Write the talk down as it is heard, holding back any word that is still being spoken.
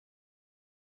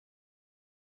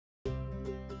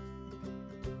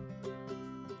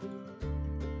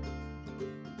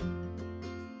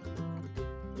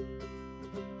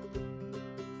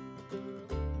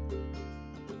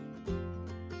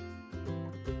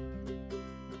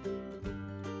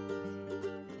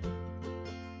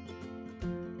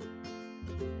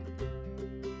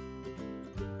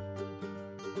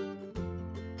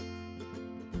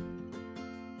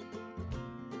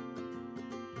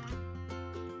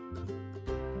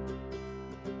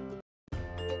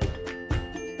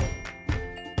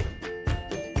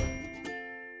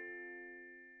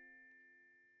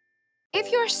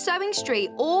If you're a Sewing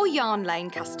Street or Yarn Lane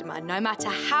customer, no matter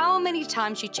how many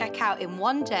times you check out in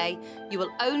one day, you will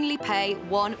only pay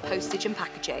one postage and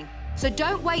packaging. So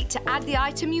don't wait to add the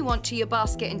item you want to your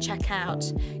basket and check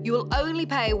out. You will only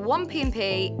pay one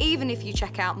P&P even if you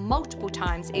check out multiple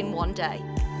times in one day.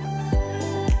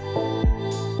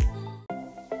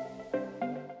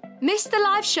 Missed the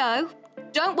live show?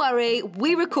 Don't worry,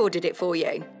 we recorded it for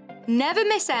you. Never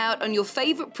miss out on your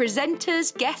favourite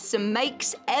presenters, guests and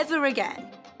makes ever again.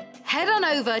 Head on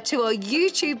over to our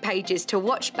YouTube pages to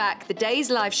watch back the day's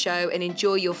live show and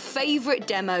enjoy your favourite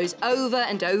demos over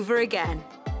and over again.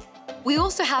 We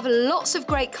also have lots of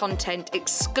great content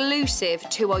exclusive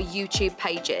to our YouTube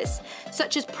pages,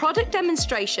 such as product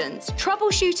demonstrations,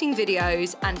 troubleshooting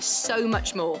videos, and so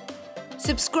much more.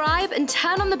 Subscribe and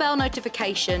turn on the bell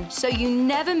notification so you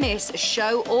never miss a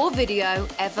show or video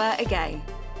ever again.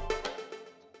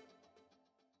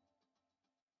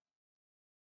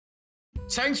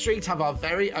 Sewing Street have our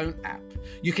very own app.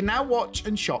 You can now watch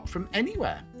and shop from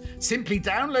anywhere. Simply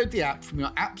download the app from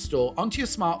your app store onto your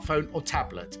smartphone or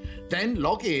tablet, then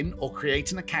log in or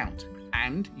create an account,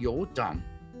 and you're done.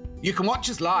 You can watch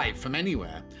us live from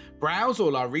anywhere, browse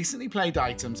all our recently played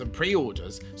items and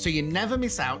pre-orders so you never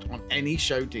miss out on any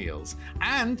show deals,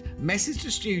 and message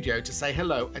the studio to say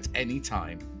hello at any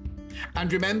time.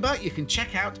 And remember, you can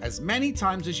check out as many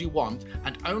times as you want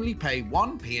and only pay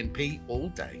one P&P all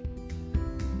day.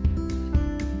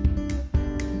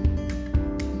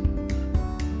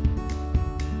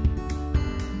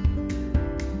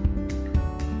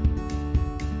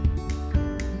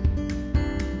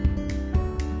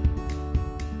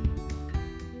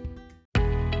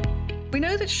 We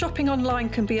know that shopping online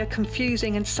can be a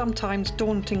confusing and sometimes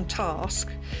daunting task,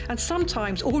 and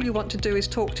sometimes all you want to do is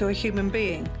talk to a human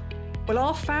being. Well,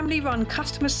 our family-run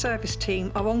customer service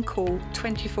team are on call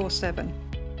 24/7.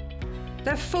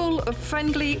 They're full of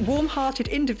friendly, warm-hearted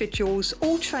individuals,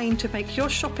 all trained to make your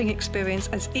shopping experience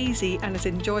as easy and as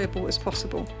enjoyable as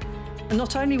possible. And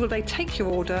not only will they take your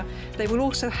order, they will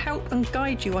also help and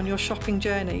guide you on your shopping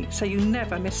journey, so you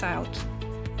never miss out.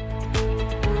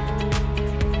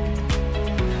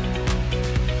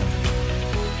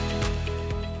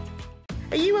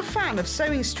 Are you a fan of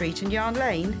Sewing Street and Yarn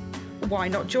Lane? Why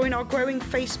not join our growing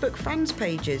Facebook fans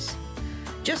pages?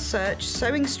 Just search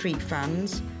Sewing Street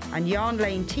Fans and Yarn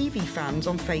Lane TV Fans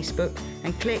on Facebook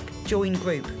and click Join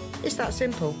Group. It's that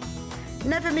simple.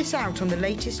 Never miss out on the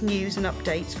latest news and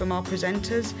updates from our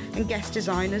presenters and guest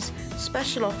designers,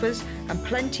 special offers and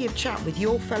plenty of chat with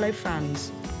your fellow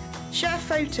fans. Share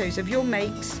photos of your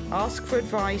makes, ask for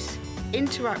advice,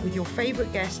 interact with your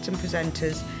favourite guests and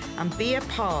presenters, and be a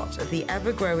part of the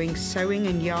ever-growing sewing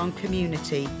and yarn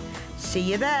community. See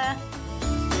you there!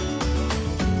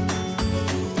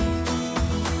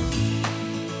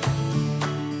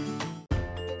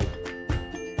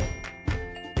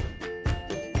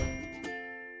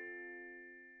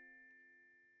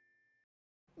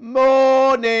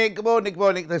 Morning, good morning, good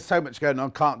morning. There's so much going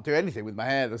on. Can't do anything with my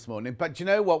hair this morning. But you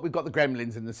know what? We've got the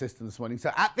gremlins in the system this morning.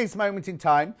 So at this moment in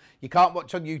time, you can't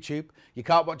watch on YouTube, you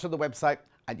can't watch on the website,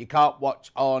 and you can't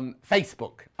watch on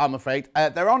Facebook, I'm afraid.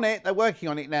 They're on it. They're working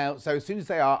on it now. So as soon as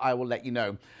they are, I will let you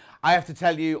know. I have to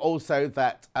tell you also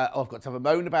that I've got to have a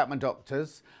moan about my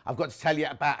doctors. I've got to tell you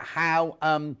about how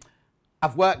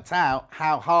I've worked out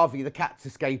how Harvey the cat's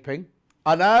escaping.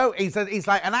 I know, he's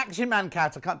like an action man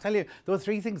cat. I can't tell you. There were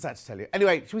 3 things I had to tell you.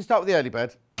 Anyway, should we start with the early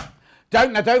bird?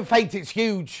 Don't faint, it's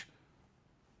huge.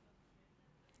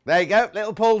 There you go.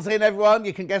 Little Paul's in, everyone.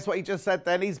 You can guess what he just said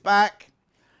then. He's back.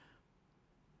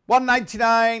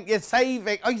 £1.99. You're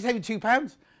saving. Oh, you're saving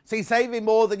 £2. So you're saving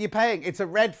more than you're paying. It's a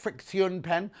red friction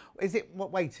pen. Is it,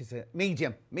 what weight is it?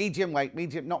 Medium. Medium weight.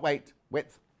 Medium, not weight.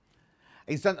 Width.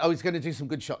 He's done, oh, he's going to do some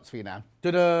good shots for you now.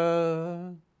 Ta-da!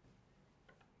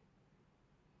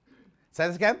 Say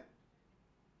this again.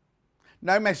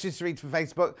 No messages to read from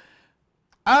Facebook.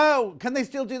 Oh, can they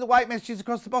still do the white messages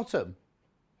across the bottom?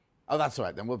 Oh, that's all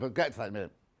right then. We'll get to that in a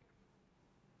minute.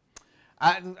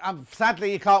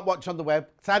 Sadly, you can't watch on the web.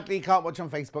 Sadly, you can't watch on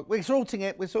Facebook. We're sorting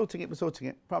it. We're sorting it. We're sorting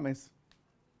it. Promise.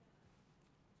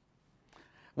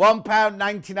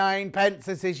 £1.99.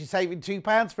 This is you're saving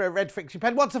 £2 for a red friction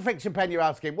pen. What's a friction pen, you're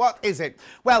asking? What is it?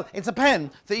 Well, it's a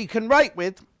pen that you can write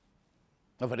with.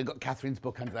 I've only got Catherine's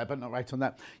book under there, but not write on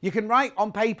that. You can write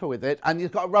on paper with it, and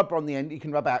you've got a rubber on the end you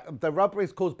can rub out. The rubber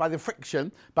is caused by the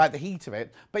friction, by the heat of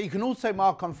it, but you can also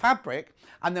mark on fabric,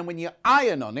 and then when you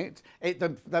iron on it,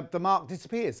 the mark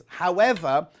disappears.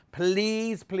 However,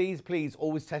 please, please, please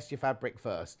always test your fabric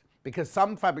first. because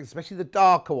some fabrics, especially the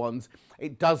darker ones,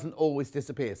 it doesn't always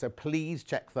disappear. So please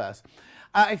check first.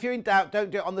 If you're in doubt, don't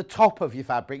do it on the top of your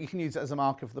fabric. You can use it as a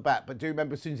marker for the back, but do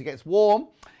remember as soon as it gets warm,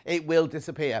 it will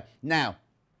disappear. Now,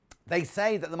 they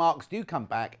say that the marks do come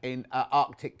back in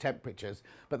Arctic temperatures,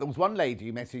 but there was one lady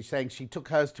who messaged saying she took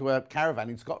hers to a caravan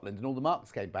in Scotland and all the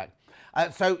marks came back.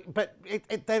 But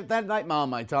they're like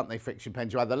Marmite, aren't they, friction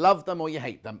pens? You either love them or you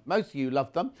hate them. Most of you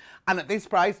love them. And at this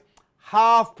price,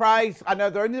 half price, I know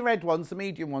they're only the red ones, the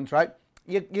medium ones, right?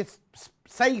 You're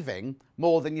saving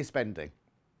more than you're spending.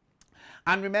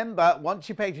 And remember, once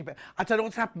you pay, I don't know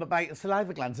what's happened, but my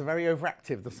saliva glands are very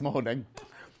overactive this morning.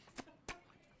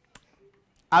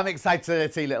 I'm excited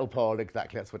to see little Paul,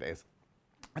 exactly, that's what it is.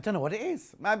 I don't know what it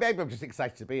is. Maybe I'm just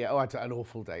excited to be here. Oh, I had an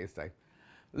awful day today.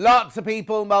 Lots of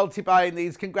people multi-buying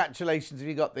these. Congratulations if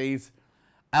you got these.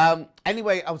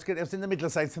 Anyway, I was in the middle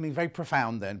of saying something very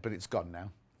profound then, but it's gone now.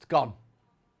 It's gone.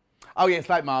 Oh, yeah, it's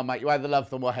like Marmite. You either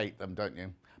love them or hate them, don't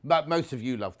you? But most of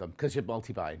you love them because you're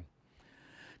multi-buying.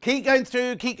 Keep going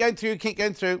through, keep going through, keep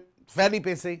going through. Fairly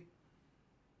busy.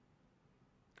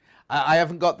 I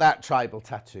haven't got that tribal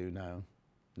tattoo, no.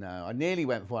 No, I nearly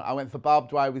went for one. I went for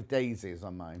barbed wire with daisies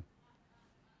on mine.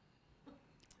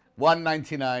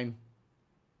 $1.99.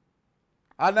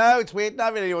 I know, it's weird.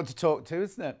 Not really want to talk to,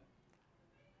 isn't it?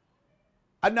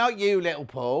 Not you, little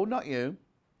Paul, not you.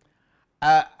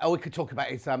 We could talk about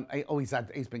his,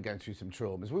 he's been going through some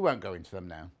traumas. We won't go into them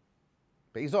now.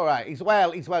 But he's all right. He's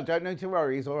well. Don't need to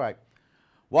worry. He's all right.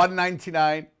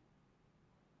 $1.99.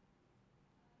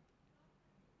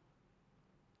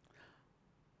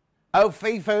 Oh,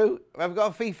 FIFU. Have we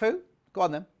got a FIFU? Go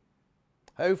on then.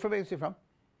 Who from is it from?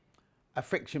 A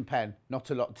friction pen. Not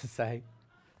a lot to say.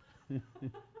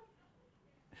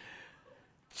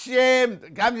 Jim.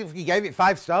 He gave it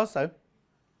 5 stars, though.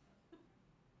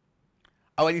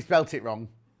 Oh, and he spelt it wrong.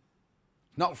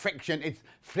 Not friction, it's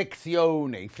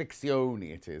frizioni.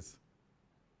 Frizioni it is.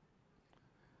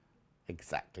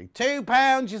 Exactly.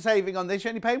 £2 you're saving on this.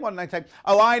 You're only paying $1.99.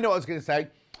 Oh, I know what I was going to say.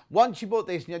 Once you bought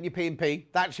this and you're on your P&P,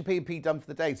 that's your P&P done for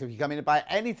the day. So if you come in and buy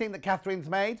anything that Catherine's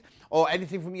made or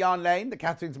anything from Yarn Lane that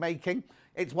Catherine's making,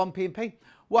 it's one P&P.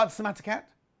 What's the matter, Kat?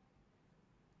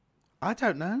 I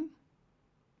don't know.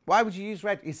 Why would you use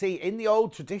red? You see, in the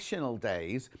old traditional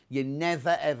days, you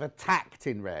never, ever tacked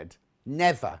in red.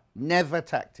 Never, never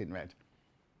tacked in red.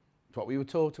 That's what we were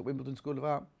taught at Wimbledon School of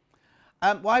Art.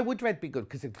 Why would red be good?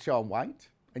 Because it's shown white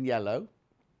and yellow.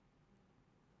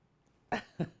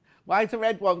 Why is the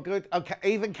red one good? Okay,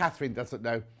 even Catherine doesn't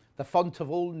know. The font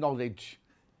of all knowledge.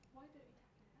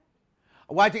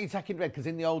 Why don't you tack in red? Because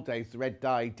in the old days, the red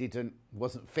dye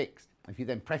wasn't fixed. If you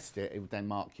then pressed it, it would then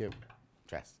mark your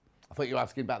dress. I thought you were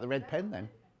asking about the red pen then.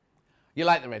 You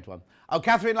like the red one. Oh,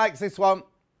 Catherine likes this one.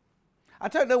 I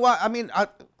don't know why. I mean,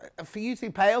 for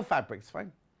using pale fabrics,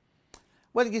 fine.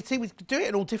 Well, you see, we do it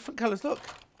in all different colours. Look,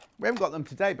 we haven't got them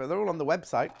today, but they're all on the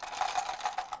website.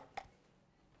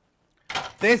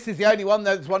 This is the only one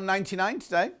that's $1.99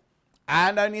 today,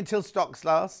 and only until stocks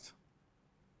last.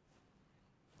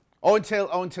 Or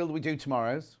until we do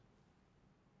tomorrow's.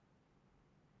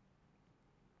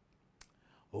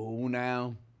 Oh,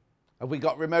 now. Have we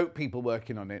got remote people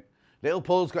working on it? Little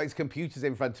Paul's got his computers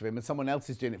in front of him and someone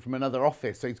else is doing it from another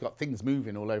office, so he's got things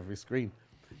moving all over his screen.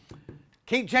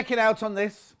 Keep checking out on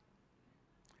this.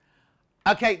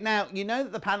 Okay, now, you know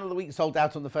that the panel of the week sold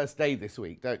out on the first day this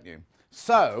week, don't you?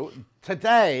 So,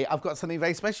 today, I've got something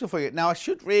very special for you. Now, I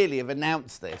should really have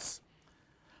announced this.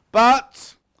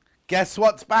 But, guess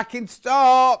what's back in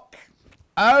stock?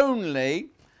 Only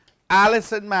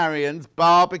Alison Marion's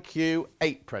barbecue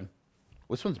apron.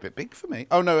 Well, this one's a bit big for me.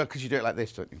 Oh, no, because you do it like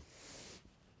this, don't you?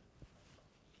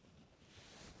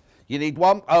 You need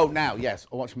one. Oh, now, yes.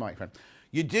 Oh, watch my microphone.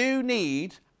 You do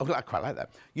need, oh, I quite like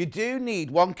that. You do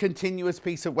need one continuous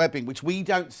piece of webbing, which we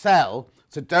don't sell,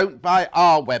 so don't buy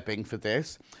our webbing for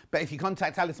this. But if you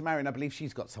contact Alison Marion, I believe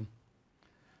she's got some.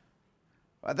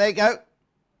 Well, there you go.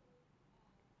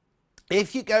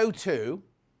 If you go to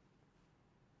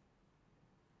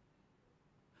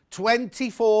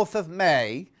 24th of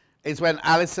May is when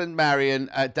Alison Marion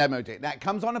demoed it. Now, it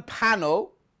comes on a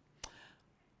panel.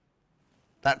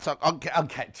 That's on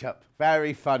ketchup.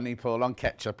 Very funny, Paul. On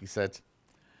ketchup, he said.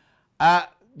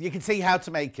 You can see how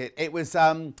to make it. It was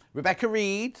Rebecca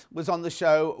Reed was on the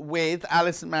show with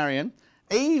Alison Marion.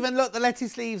 Even, look, the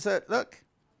lettuce leaves are, look.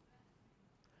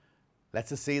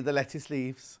 Let us see the lettuce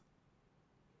leaves.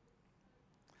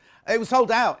 It was sold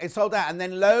out. It sold out. And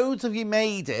then loads of you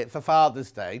made it for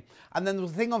Father's Day. And then there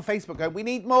was a thing on Facebook going, we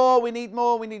need more, we need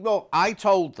more, we need more. I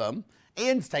told them,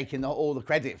 Ian's taking all the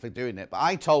credit for doing it, but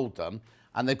I told them,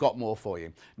 and they've got more for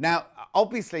you. Now,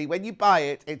 obviously, when you buy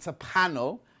it, it's a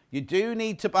panel. You do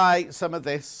need to buy some of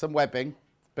this, some webbing,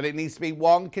 but it needs to be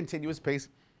one continuous piece.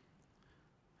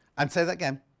 And say that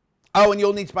again. Oh, and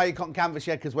you'll need to buy your cotton canvas,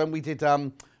 yeah, because when we did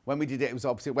it, it was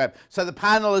opposite web. So the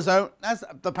panel is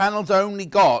the panel's only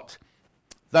got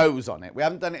those on it. We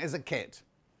haven't done it as a kit.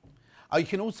 Oh, you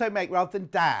can also make, rather than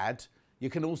dad, you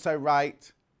can also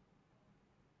write.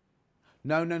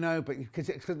 No, but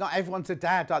because not everyone's a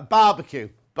dad. Like barbecue.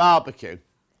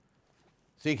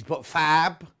 So you could put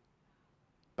fab.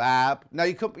 No,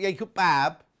 you couldn't. Yeah, you could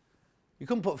bab. You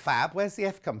couldn't put fab. Where's the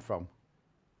F come from?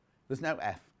 There's no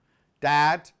F.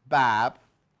 Dad, bab.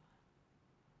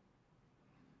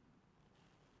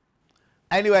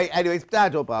 Anyway, it's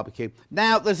dad or barbecue.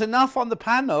 Now, there's enough on the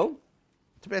panel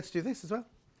to be able to do this as well.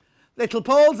 Little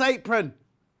Paul's apron.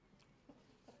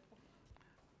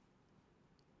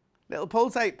 Little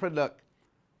Paul's apron, look.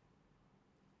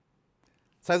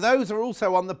 So those are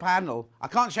also on the panel. I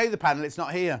can't show you the panel, it's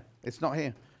not here. It's not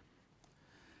here.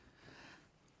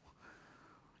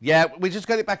 Yeah, we just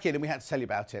got it back in and we had to tell you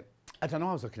about it. I don't know,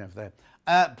 I was looking over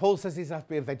there. Paul says he's have to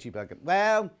be a veggie burger.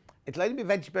 Well, it'll only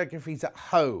be a veggie burger if he's at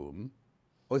home.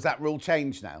 Or is that rule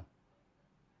changed now?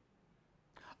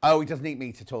 Oh, he doesn't eat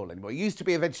meat at all anymore. He used to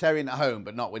be a vegetarian at home,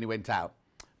 but not when he went out.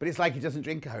 But it's like he doesn't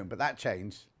drink at home, but that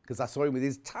changed. Because I saw him with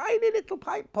his tiny little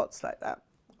pint pots like that.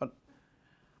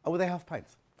 Oh, were they half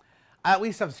pints? We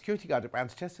used to have a security guard at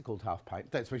Brown's Chester called Half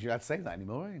Pint. Don't suppose you're allowed to say that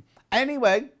anymore, are you?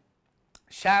 Anyway,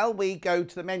 shall we go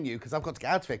to the menu? Because I've got to get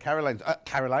out of here.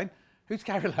 Caroline? Who's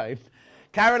Caroline?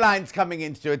 Caroline's coming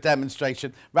in to do a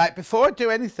demonstration. Right, before I do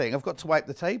anything, I've got to wipe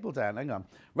the table down. Hang on.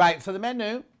 Right, so the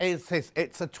menu is this.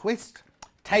 It's a twist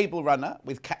table runner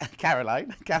with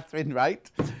Caroline, Katharine Wright.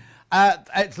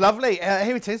 It's lovely.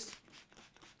 Here it is.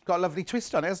 Got a lovely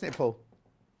twist on it, hasn't it, Paul?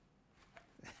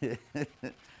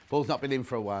 Paul's not been in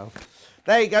for a while.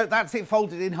 There you go. That's it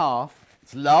folded in half.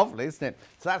 It's lovely, isn't it?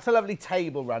 So that's a lovely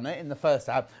table runner in the first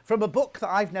hour from a book that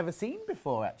I've never seen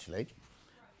before, actually.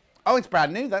 Oh, it's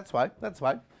brand new. That's why.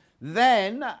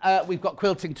 Then we've got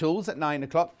Quilting Tools at 9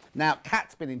 o'clock. Now,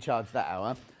 Kat's been in charge that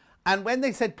hour. And when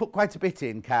they said put quite a bit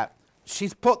in, Kat,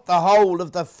 she's put the whole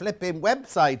of the flipping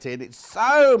website in. It's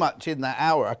so much in that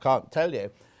hour, I can't tell you.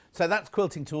 So that's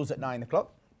Quilting Tools at 9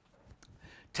 o'clock.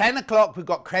 10 o'clock, we've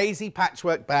got Crazy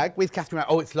Patchwork Bag with Katharine Wright.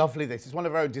 Oh, it's lovely, this. It's one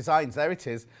of our own designs. There it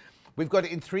is. We've got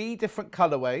it in 3 different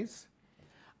colourways.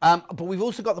 But we've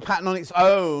also got the pattern on its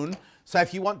own. So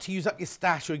if you want to use up your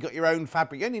stash or you've got your own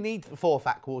fabric, you only need 4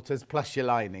 fat quarters plus your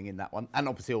lining in that one. And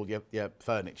obviously all your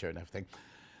furniture and everything.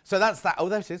 So that's that. Oh,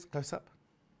 there it is. Close up.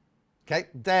 Okay,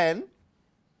 then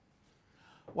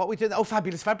what are we doing? Oh,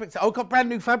 fabulous fabrics. Oh, got brand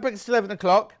new fabrics at 11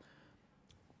 o'clock.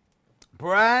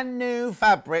 Brand new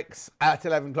fabrics at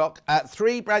 11 o'clock.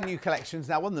 3 brand new collections.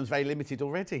 Now, one of them's very limited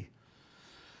already.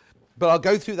 But I'll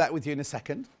go through that with you in a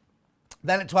second.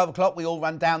 Then at 12 o'clock, we all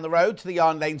run down the road to the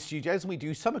Yarn Lane studios and we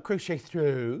do summer crochet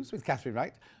throughs with Katharine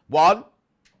Wright. 1,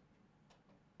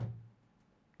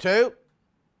 2.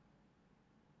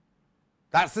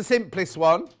 That's the simplest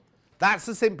one. That's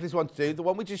the simplest one to do. The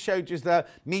one we just showed you is the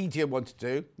medium one to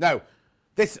do. No,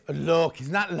 this, look,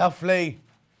 isn't that lovely?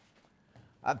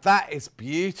 That is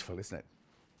beautiful, isn't it?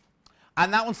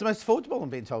 And that one's the most affordable, I'm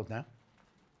being told now.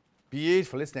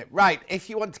 Beautiful, isn't it? Right, if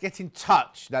you want to get in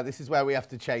touch, now this is where we have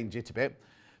to change it a bit.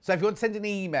 So if you want to send an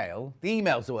email, the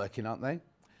emails are working, aren't they?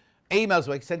 Emails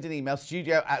working, send an email,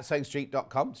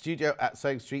 studio@sewingstreet.com,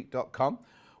 studio@sewingstreet.com.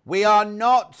 We are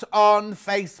not on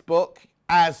Facebook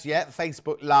as yet,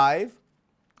 Facebook Live.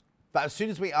 But as soon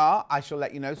as we are, I shall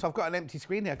let you know. So I've got an empty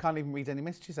screen here. I can't even read any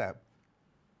messages out.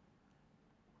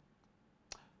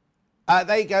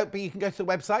 There you go. But you can go to the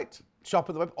website, shop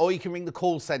at the web, or you can ring the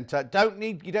call centre. You don't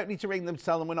need to ring them to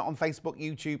tell them we're not on Facebook,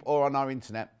 YouTube, or on our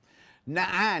internet.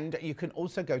 And you can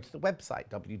also go to the website,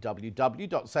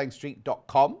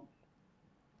 www.sewingstreet.com.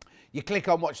 You click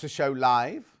on Watch the Show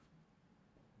Live.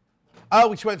 Oh,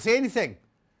 which won't see anything.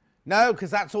 No,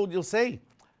 because that's all you'll see.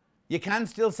 You can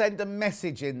still send a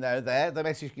message in though there. The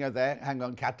message can go there. Hang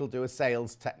on, Kat will do a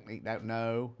sales technique.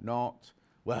 No, not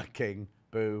working.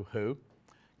 Boo-hoo.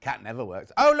 Kat never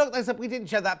works. Oh, look, we didn't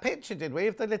show that picture, did we,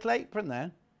 of the little apron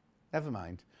there? Never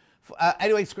mind.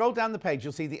 Anyway, scroll down the page.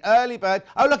 You'll see the early bird.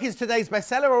 Oh, look, it's today's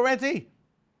bestseller already.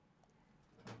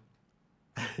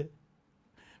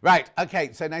 Right,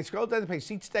 okay, so now scroll down the page.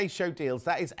 See today's show deals.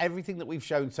 That is everything that we've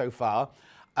shown so far.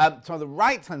 So on the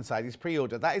right-hand side is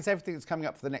pre-order. That is everything that's coming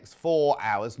up for the next 4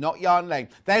 hours, not Yarn Lane.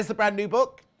 There's the brand new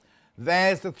book.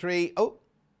 There's the 3... Oh,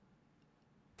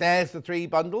 there's the 3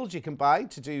 bundles you can buy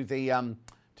to do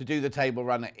the table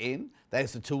runner in.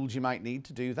 There's the tools you might need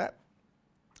to do that.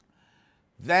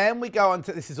 Then we go on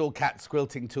to, this is all Kat's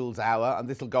Quilting Tools hour, and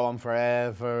this will go on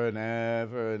forever and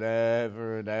ever and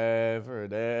ever and ever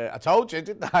and ever. I told you,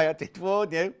 didn't I? I did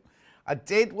warn you. I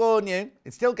did warn you.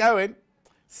 It's still going.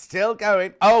 Still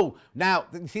going. Oh, now,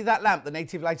 you see that lamp, the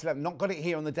native lighted lamp? Not got it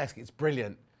here on the desk. It's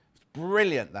brilliant. It's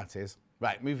brilliant, that is.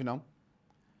 Right, moving on.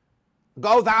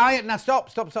 Oh, that iron. Now,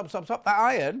 stop. That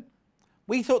iron.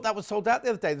 We thought that was sold out the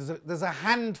other day. There's a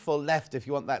handful left if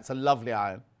you want that. It's a lovely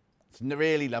iron. It's a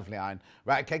really lovely iron.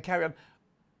 Right, okay, carry on.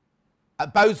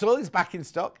 Boswell is back in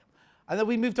stock. And then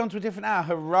we moved on to a different hour.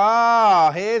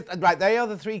 Hurrah! Right, they are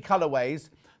the 3 colourways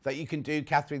that you can do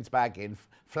Katharine's bag in.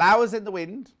 Flowers in the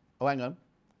Wind. Oh, hang on.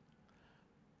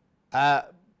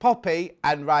 Poppy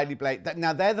and Riley Blake.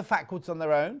 Now, they're the fat quilts on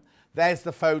their own. There's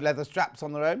the faux leather straps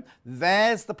on their own.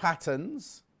 There's the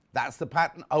patterns. That's the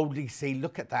pattern. Only see,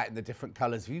 look at that in the different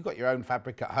colours. If you've got your own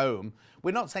fabric at home,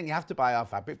 we're not saying you have to buy our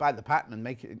fabric. Buy the pattern and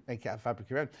make it a fabric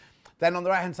your own. Then on the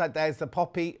right-hand side, there's the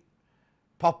Poppy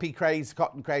Crazy,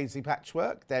 Cotton Crazy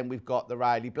Patchwork. Then we've got the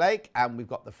Riley Blake, and we've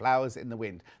got the Flowers in the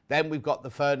Wind. Then we've got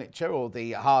the furniture or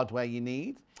the hardware you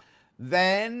need.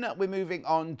 Then we're moving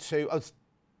on to...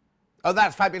 Oh,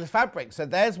 that's Fabulous Fabric. So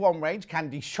there's one range,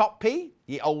 Candy Shoppy,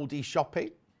 ye oldie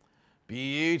shoppy.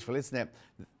 Beautiful, isn't it?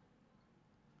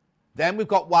 Then we've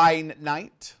got Wine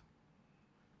Night.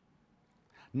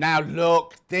 Now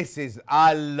look, this is,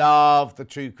 I love the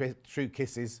True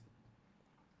Kisses.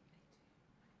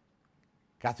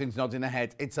 Catherine's nodding her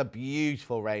head. It's a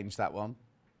beautiful range, that one.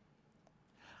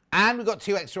 And we've got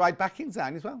 2 extra wide backings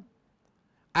down as well.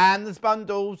 And there's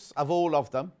bundles of all of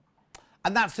them.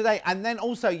 And that's today. And then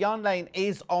also Yarn Lane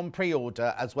is on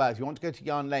pre-order as well. If you want to go to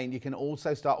Yarn Lane, you can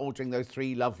also start ordering those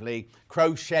 3 lovely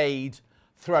crocheted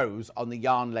throws on the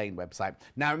Yarn Lane website.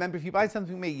 Now remember, if you buy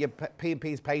something from me, your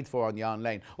P&P is paid for on Yarn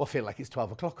Lane. Well, I feel like it's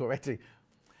 12 o'clock already.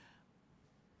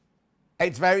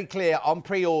 It's very clear on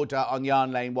pre-order on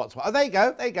Yarn Lane what's what. Oh, there you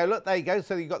go. There you go. Look, there you go.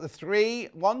 So you've got the 3,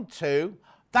 1, 2.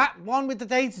 That one with the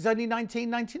dates is only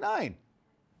 £19.99.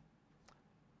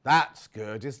 That's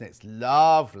good, isn't it? It's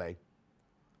lovely.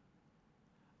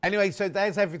 Anyway, so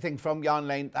there's everything from Yarn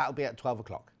Lane. That'll be at 12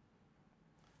 o'clock.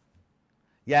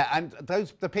 Yeah, and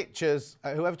the pictures,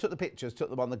 whoever took the pictures took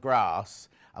them on the grass.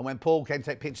 And when Paul came to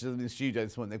take pictures of them in the studio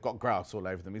this morning, they've got grass all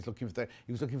over them. He was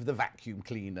looking for the vacuum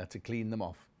cleaner to clean them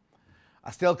off. I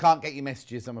still can't get your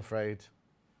messages, I'm afraid.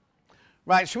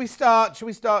 Right, shall we start? Shall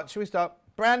we start?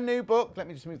 Brand new book. Let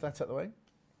me just move that out of the way.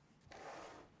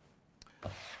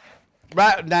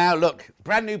 Right, now look,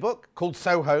 brand new book called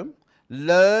Sew Home.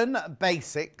 Learn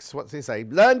Basics, what's it say?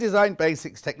 Learn Design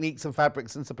Basics, Techniques and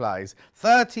Fabrics and Supplies.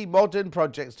 30 modern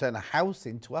projects turn a house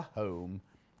into a home.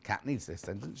 Kat needs this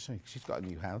then, doesn't she? She's got a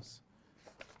new house.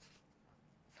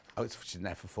 Oh, she's been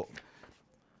there for 4.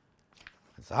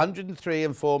 It's 103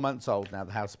 and 4 months old now,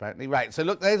 the house apparently. Right, so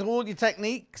look, there's all your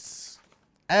techniques.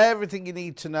 Everything you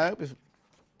need to know.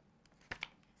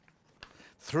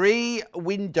 3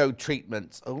 window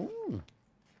treatments. Oh.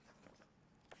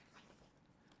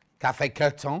 Café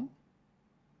curtain.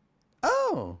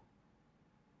 Oh.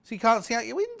 So you can't see out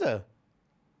your window.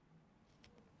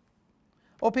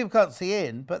 Or people can't see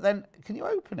in, but then can you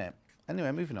open it?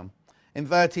 Anyway, moving on.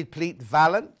 Inverted pleat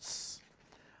valance.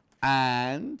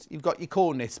 And you've got your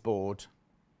cornice board.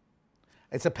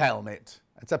 It's a pelmet.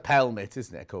 It's a pelmet,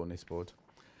 isn't it, a cornice board?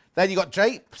 Then you've got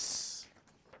drapes.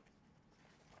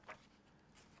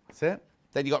 That's it.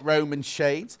 Then you've got Roman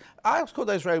shades. I always call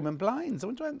those Roman blinds. I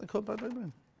wonder why they're called by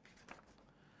Roman.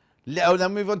 Oh,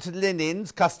 then move on to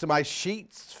linens, customised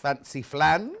sheets, fancy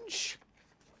flange,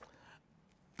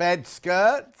 bed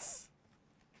skirts,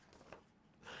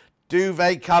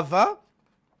 duvet cover.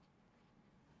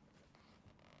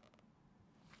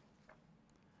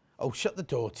 Oh, shut the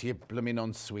door to your blooming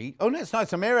ensuite. Oh, no, it's not.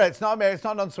 It's a mirror. It's not a mirror. It's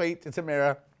not an ensuite. It's a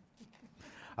mirror.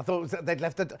 I thought it was, they'd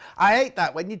left it. I hate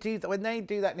that when you do that. When they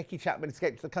do that, Nicky Chapman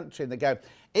Escape to the Country, and they go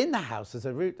in the house. There's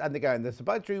a route, and they go, and there's a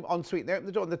bedroom ensuite. They open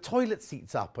the door, and the toilet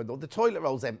seat's up, or the toilet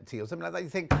roll's empty, or something like that. You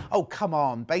think, oh, come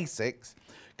on, basics.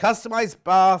 Customised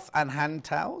bath and hand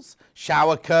towels,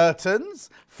 shower curtains,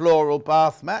 floral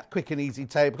bath mat, quick and easy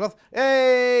tablecloth.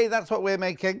 Hey, that's what we're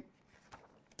making.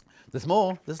 There's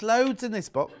more. There's loads in this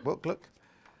book. Look.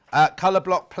 Colour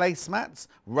block placemats,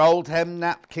 rolled hem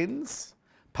napkins.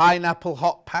 Pineapple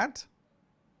hot pad.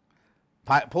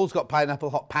 Paul's got pineapple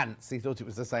hot pants. He thought it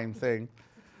was the same thing.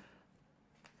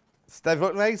 They're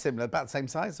very similar, about the same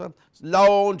size. One.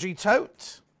 Laundry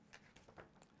tote.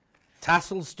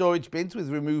 Tassel storage bins with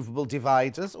removable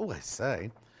dividers. Oh, I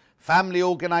say. Family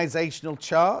organisational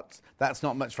chart. That's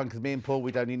not much fun because me and Paul,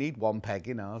 we'd only need 1 peg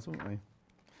in ours, wouldn't we?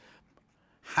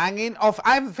 Hanging off.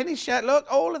 I haven't finished yet. Look,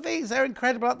 all of these, they're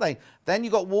incredible, aren't they? Then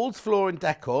you've got walls, floor and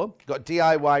decor. You've got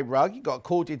DIY rug. You've got a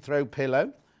corded throw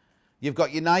pillow. You've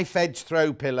got your knife edge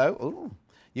throw pillow. Ooh.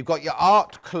 You've got your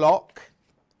art clock.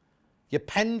 Your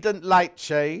pendant light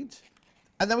shade.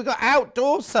 And then we've got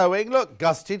outdoor sewing. Look,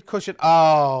 gusted cushion.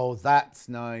 Oh, that's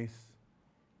nice.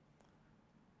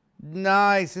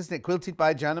 Nice, isn't it? Quilted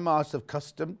by Joanna Marsh of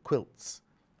Custom Quilts.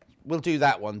 We'll do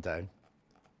that one day.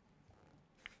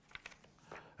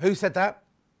 Who said that?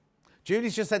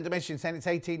 Julie's just sent a message saying it's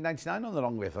 $18.99 on the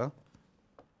Long River.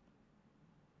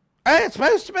 Hey, it's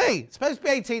supposed to be. It's supposed to be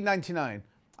 $18.99.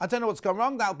 I don't know what's gone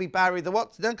wrong. That'll be Barry the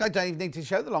what? I don't even need to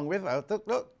show the Long River. Look,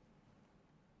 look.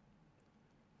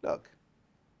 Look.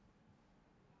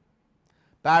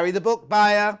 Barry the book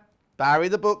buyer. Barry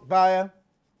the book buyer.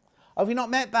 Have you not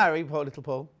met Barry, poor little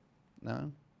Paul?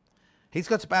 No. He's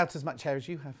got about as much hair as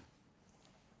you have.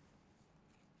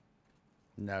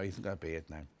 No, he hasn't got a beard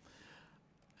now.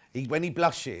 When he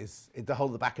blushes, the whole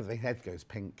of the back of the head goes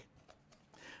pink.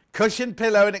 Cushion,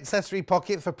 pillow and accessory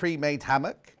pocket for pre-made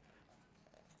hammock.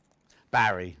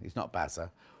 Barry, he's not Bazza.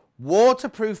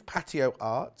 Waterproof patio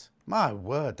art. My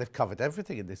word, they've covered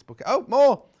everything in this book. Oh,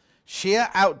 more. Sheer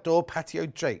outdoor patio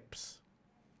drapes.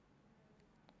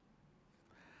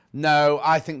 No,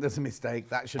 I think there's a mistake.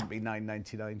 That shouldn't be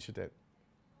 $9.99, should it?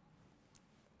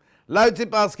 Loads in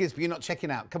baskets, but you're not checking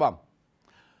out. Come on.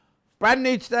 Brand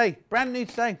new today. Brand new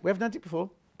today. We haven't had it before.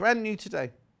 Brand new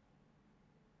today.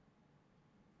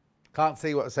 Can't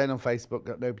see what I'm saying on Facebook.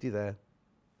 Got nobody there.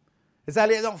 Has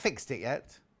Elliot not fixed it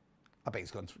yet? I bet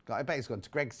he's gone to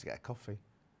Greg's to get a coffee.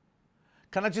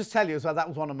 Can I just tell you as well, that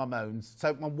was one of my moans.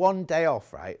 So my one day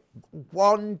off, right?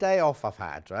 One day off I've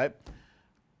had, right?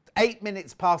 8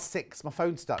 minutes past 6, my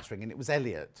phone starts ringing. It was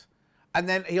Elliot. And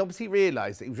then he obviously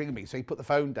realised that he was ringing me, so he put the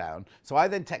phone down. So I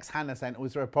then text Hannah saying, oh,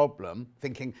 is there a problem?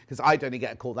 Thinking, because I'd only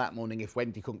get a call that morning if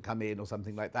Wendy couldn't come in or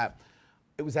something like that.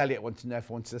 It was Elliot wanting to know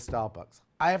if I wanted a Starbucks.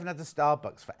 I haven't had a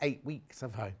Starbucks for 8 weeks,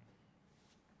 have I?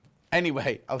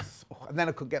 Anyway, and then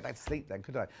I couldn't get back to sleep then,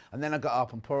 could I? And then I got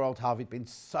up and poor old Harvey'd been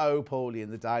so poorly in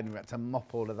the dining room. I had to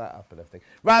mop all of that up and everything.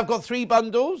 Right, I've got 3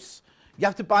 bundles. You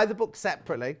have to buy the book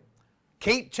separately.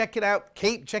 Keep checking out.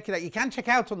 Keep checking out. You can check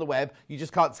out on the web. You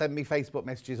just can't send me Facebook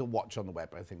messages or watch on the web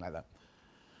or anything like that.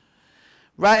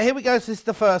 Right, here we go. So this is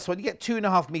the first one. You get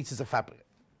 2.5 meters of fabric.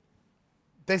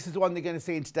 This is the one you're going to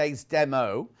see in today's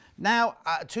demo. Now,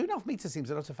 2.5 meters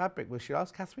seems a lot of fabric. We should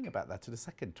ask Katharine about that in a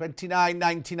second.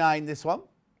 $29.99 this one.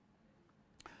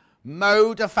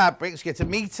 Moda fabrics. You get a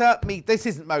meter. This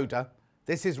isn't Moda.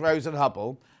 This is Rose and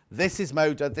Hubble. This is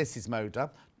Moda. This is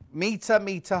Moda. Meter,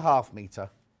 meter, half meter.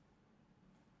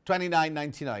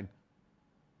 $29.99.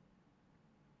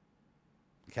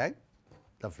 Okay,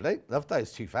 lovely. Love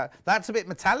those two fat. That's a bit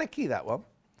metallic-y, that one.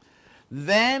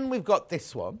 Then we've got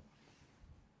this one.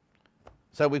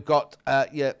 So we've got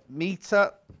your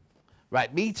meter,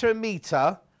 right, meter and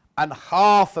meter, and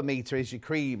half a meter is your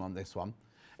cream on this one.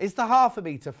 Is the half a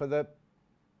meter for the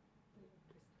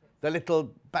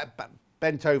little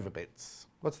bent over bits?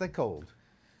 What's they called?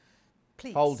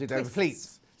 Pleats. Folded over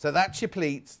pleats. So that's your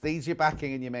pleats. These your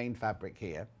backing and your main fabric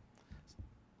here.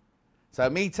 So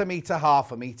meter, meter,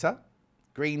 half a meter.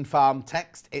 Green Farm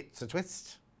text, it's a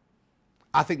twist.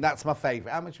 I think that's my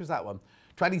favourite. How much was that one?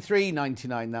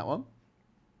 $23.99, that one.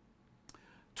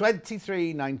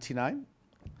 $23.99.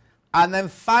 And then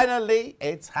finally,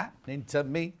 it's happening to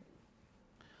me.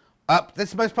 This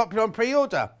is the most popular on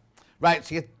pre-order. Right,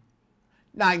 so you get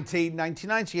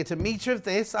 $19.99. So you get a metre of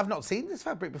this. I've not seen this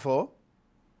fabric before.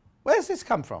 Where's this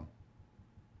come from?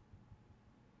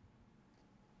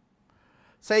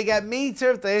 So you get a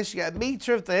metre of this, you get a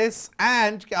metre of this,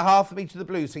 and you get half a metre of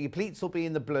the blue. So your pleats will be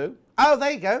in the blue. Oh,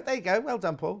 there you go, there you go. Well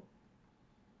done, Paul.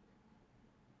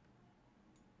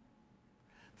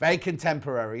 Very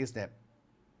contemporary, isn't it?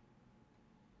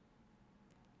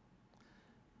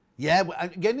 Yeah, well,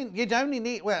 you'd only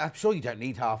need, well, I'm sure you don't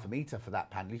need half a metre for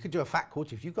that panel. You could do a fat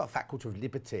quarter. If you've got a fat quarter of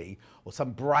Liberty or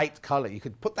some bright colour, you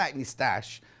could put that in your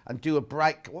stash and do a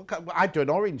bright, I'd do an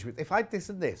orange with, if I had this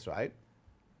and this, right?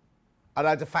 And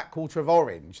I had a fat quarter of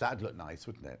orange, that'd look nice,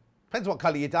 wouldn't it? Depends what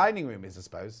colour your dining room is, I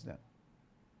suppose, isn't it?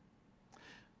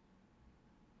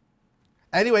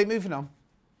 Anyway, moving on.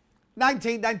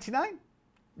 $19.99.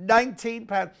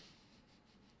 £19.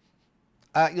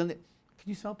 Can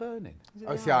you smell burning?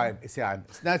 Oh, it's the iron. It's the iron.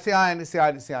 No, it's the iron. It's the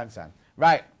iron. It's the iron. It's the iron.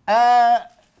 Right.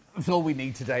 That's all we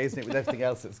need today, isn't it? With everything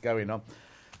else that's going on.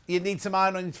 You need some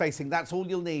iron-on facing. That's all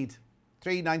you'll need.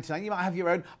 $3.99. You might have your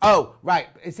own. Oh, right.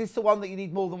 Is this the one that you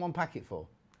need more than one packet for?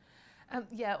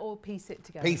 Yeah, or piece it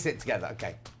together. Piece it together.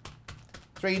 Okay.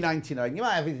 $3.99. You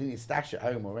might have it in your stash at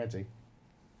home already.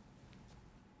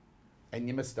 And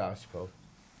your moustache, Paul.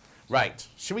 Right,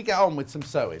 should we get on with some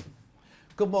sewing?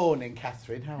 Good morning,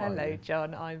 Catherine. How are you? Hello,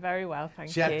 John. I'm very well,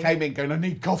 thank She you. came in going, I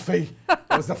need coffee.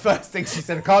 That was the first thing she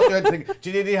said. I can't do anything. Do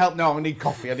you need any help? No, I need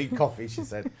coffee. I need coffee, she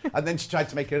said. And then she tried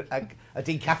to make a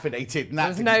decaffeinated. And that It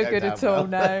was no good at all,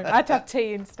 no. I had to have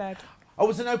tea instead. Oh,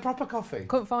 was there no proper coffee?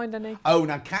 Couldn't find any. Oh,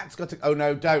 now Kat's got to... Oh,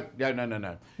 no, don't.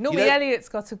 No. Normally, Elliot's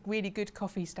got a really good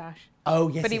coffee stash. Oh,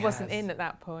 yes, but he has. wasn't in at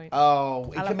that point.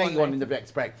 Oh, he I'll can have make one you one in later. the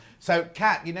next break. So,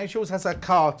 Kat, you know, she always has a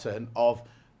carton of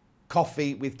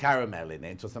coffee with caramel in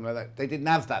it or something like that. They didn't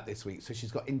have that this week, so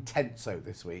she's got Intenso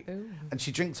this week. Ooh. And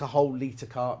she drinks a whole litre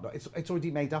carton. It's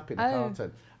already made up in a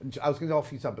carton. And I was going to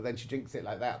offer you some, but then she drinks it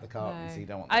like that, the carton, so you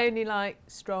don't want that. I only like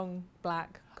strong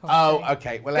black coffee. Oh,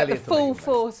 okay. Well, Get the Elliot will full make you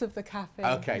force of the caffeine.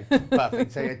 Okay,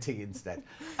 perfect. So you had tea instead.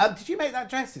 Did you make that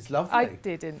dress? It's lovely. I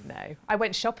didn't know. I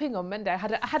went shopping on Monday. I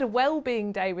had a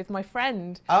well-being day with my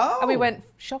friend. Oh. And we went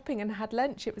shopping and had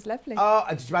lunch. It was lovely. Oh,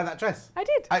 and did you buy that dress? I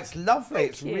did. Oh, it's lovely.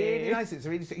 Thank It's you. really nice. It's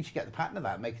really. You should get the pattern of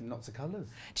that, making lots of colours.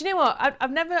 Do you know what?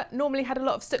 I've never normally had a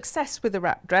lot of success with a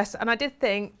wrap dress, and I did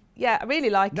think, yeah, I really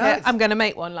like it. I'm going to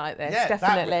make one like this,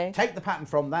 definitely. Take the pattern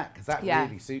from that, because that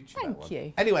really suits you. Thank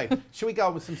you. Anyway, shall we go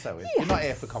on with some sewing? Yes. You're not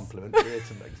here for compliments. You're here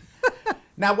to make.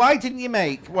 Now, why didn't you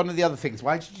make one of the other things?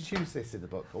 Why did you choose this in the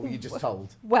book, or were you just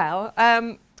told? Well,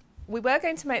 we were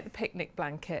going to make the picnic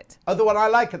blanket. Oh, the one I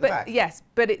like at the But back? yes,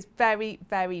 but it's very,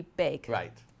 very big.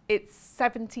 Right. It's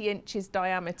 70 inches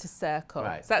diameter circle.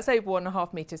 Right. So that's over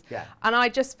 1.5 metres. Yeah. And I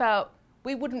just felt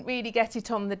we wouldn't really get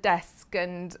it on the desk,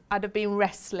 and I'd have been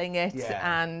wrestling it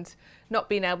and not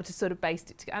being able to sort of baste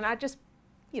it together. And I just,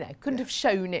 couldn't have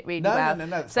shown it really well.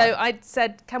 No. So I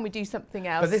said, can we do something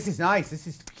else? But this is nice. This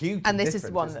is cute. And this is the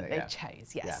different, one isn't that it? they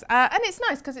chose, yes. And it's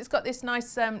nice because it's got this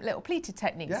nice little pleated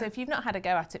technique. Yeah. So if you've not had a go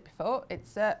at it before,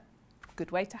 it's a good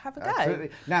way to have a go.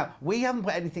 Absolutely. Now, we haven't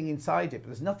put anything inside it, but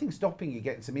there's nothing stopping you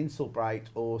getting some Insult Bright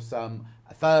or some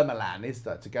Thermalan, is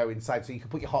there, to go inside, so you can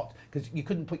put your hot, because you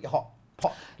couldn't put your hot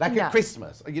pot, like at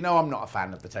Christmas. You know I'm not a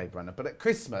fan of the table runner, but at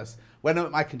Christmas, when I'm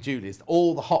at Mike and Julie's,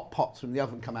 all the hot pots from the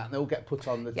oven come out and they all get put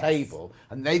on the table,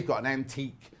 and they've got an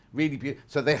antique, really beautiful,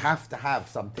 so they have to have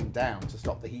something down to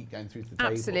stop the heat going through the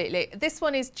table. Absolutely. This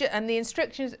one is, and the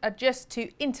instructions are just to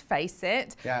interface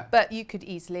it, Yeah. but you could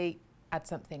easily add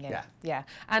something in. Yeah.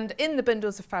 And in the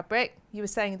bundles of fabric, you were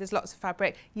saying there's lots of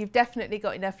fabric, you've definitely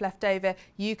got enough left over.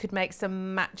 You could make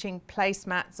some matching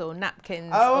placemats or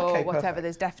napkins or whatever. Perfect.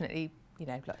 There's definitely,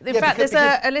 in fact, there's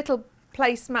a little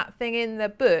placemat thing in the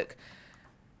book,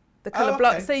 the colour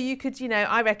block. So you could,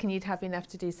 I reckon you'd have enough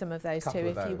to do some of those too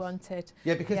if you wanted.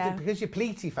 Yeah, because your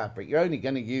pleaty fabric, you're only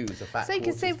going to use a fat. So you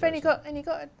can see we've only got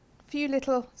a few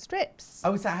little strips.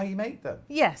 Oh, is that how you make them?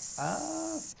 Yes.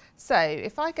 Ah. So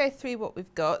if I go through what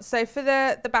we've got, so for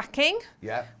the backing,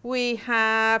 we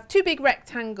have two big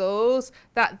rectangles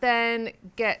that then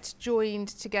get joined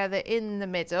together in the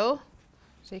middle.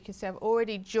 So you can see I've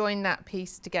already joined that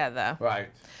piece together. Right.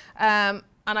 And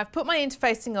I've put my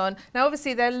interfacing on. Now,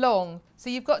 obviously, they're long, so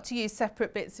you've got to use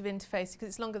separate bits of interfacing because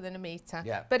it's longer than 1 metre.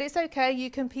 Yeah. But it's OK. You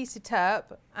can piece it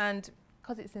up, and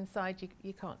because it's inside,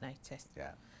 you can't notice.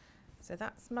 Yeah. So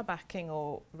that's my backing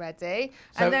all ready.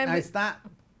 So and then now is that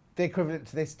the equivalent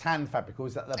to this tan fabric, or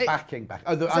is that the backing back?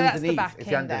 Oh, the so underneath. That's the backing it's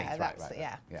the underneath, there. right, That's,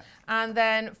 right. Yeah. And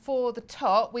then for the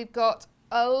top, we've got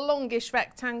a longish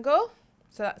rectangle.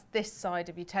 So that's this side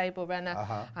of your table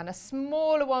runner, and a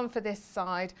smaller one for this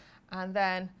side. And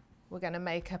then we're going to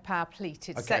make up our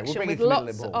pleated section with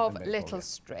lots of little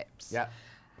strips. Yeah.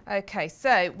 Okay,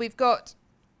 so we've got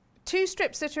 2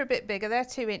 strips that are a bit bigger. They're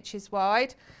 2 inches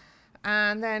wide.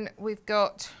 And then we've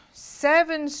got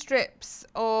 7 strips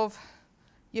of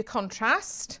your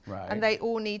contrast. Right. And they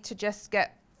all need to just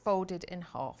get folded in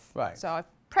half. Right. So I've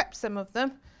prepped some of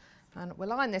them. And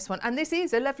we'll iron this one. And this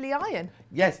is a lovely iron.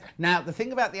 Yes. Now, the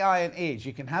thing about the iron is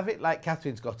you can have it like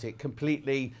Catherine's got it,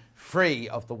 completely free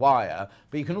of the wire,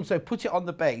 but you can also put it on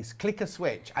the base, click a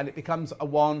switch, and it becomes a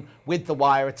one with the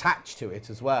wire attached to it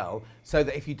as well, so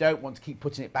that if you don't want to keep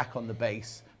putting it back on the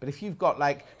base, but if you've got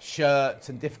like shirts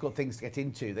and difficult things to get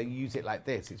into, then you use it like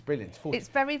this. It's brilliant. It's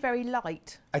very, very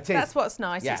light. It is. That's what's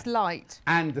nice. Yeah. It's light.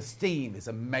 And the steam is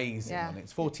amazing Yeah. on it.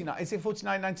 It's 49. Is it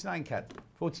 49.99, Kat?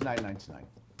 49.99.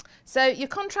 So you're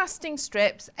contrasting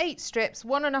strips, 8 strips,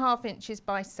 1.5 inches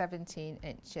by 17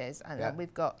 inches. And then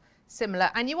we've got similar.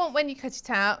 And you want, when you cut it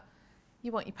out,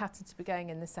 you want your pattern to be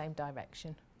going in the same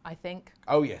direction, I think.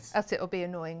 Oh, yes. Else it'll be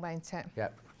annoying, won't it?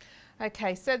 Yep.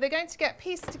 Okay, so they're going to get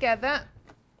pieced together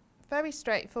very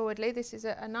straightforwardly. This is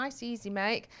a nice, easy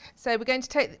make. So we're going to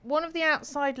take one of the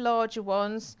outside larger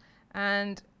ones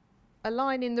and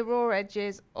align in the raw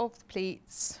edges of the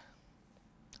pleats.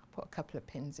 I'll put a couple of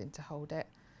pins in to hold it.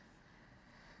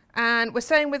 And we're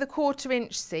sewing with a 1/4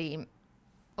 inch seam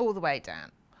all the way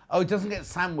down. Oh, it doesn't get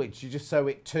sandwiched, you just sew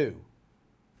it too?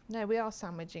 No, we are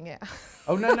sandwiching it.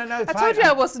 Oh, no, no, no, it's I fine. told you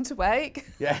I wasn't awake.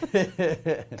 Yeah.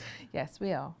 Yes,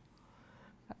 we are.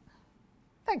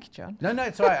 Thank you, John. No, no,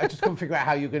 it's all right. I just couldn't figure out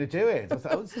how you're going to do it. I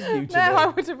thought, oh, this is new to No, me. I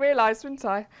would have realised, wouldn't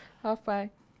I?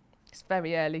 Halfway. It's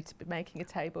very early to be making a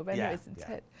table runner, Yeah, isn't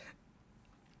yeah. it?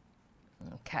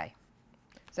 Okay.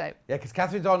 So, Yeah, because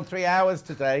Catherine's on 3 hours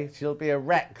today. She'll be a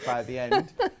wreck by the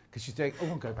end. Because she's doing, oh,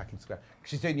 I'll go back in square.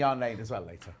 She's doing yarn lane as well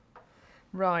later.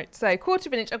 right, so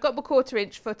 1/4 inch. I've got my 1/4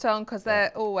 inch foot on because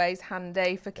they're always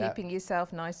handy for keeping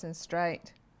yourself nice and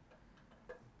straight.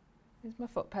 Is my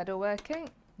foot pedal working?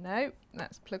 No,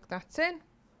 let's plug that in.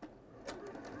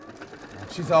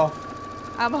 She's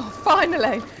off. I'm off,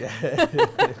 finally.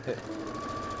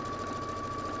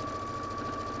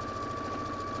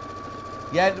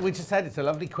 Yeah, we just said it's a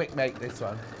lovely quick make, this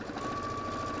one.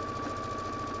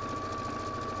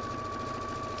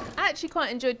 I actually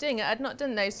quite enjoyed doing it. I'd not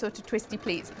done those sort of twisty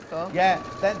pleats before. Yeah,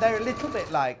 they're a little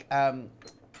bit like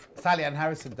Sally Ann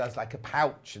Harrison does, like a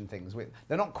pouch and things.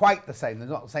 They're not quite the same. They're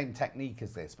not the same technique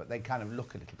as this, but they kind of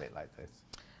look a little bit like this.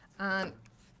 And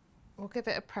we'll give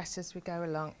it a press as we go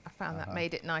along. I found that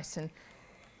made it nice and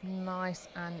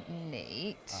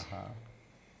neat.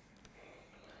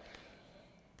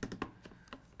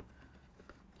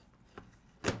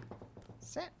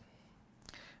 That's it.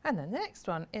 And then the next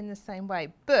one in the same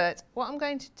way. But what I'm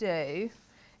going to do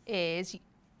is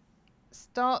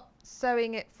start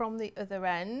sewing it from the other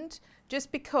end,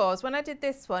 just because when I did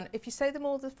this one, if you sew them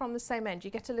all from the same end,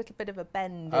 you get a little bit of a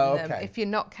bend in them if you're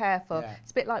not careful. Yeah.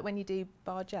 It's a bit like when you do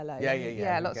Bargello.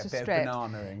 Yeah, lots get of a bit strip. of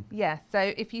banana-ing. Yeah, so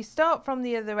if you start from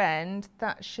the other end,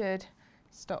 that should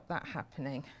stop that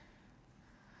happening,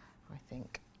 I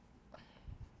think.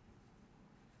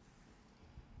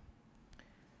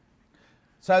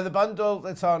 So the bundle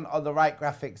that's on the right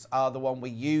graphics are the one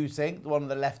we're using. The one on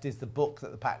the left is the book that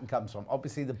the pattern comes from.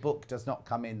 Obviously the book does not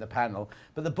come in the panel,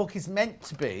 but the book is meant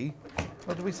to be,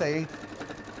 what did we say,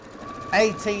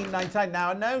 $18.99. Now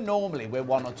I know normally we're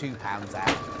 £1 or £2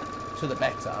 out to the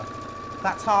better.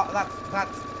 That's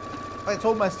it's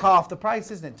almost half the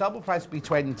price, isn't it? Double price would be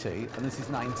 20 and this is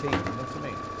 19, you know what I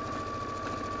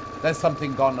mean? There's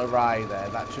something gone awry there.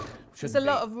 That should There's a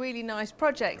lot of really nice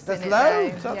projects in it. There's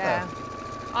loads, though. aren't Yeah. there?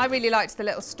 I really liked the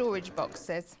little storage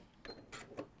boxes.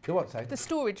 The what, say? The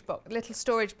storage little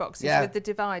storage boxes Yeah. with the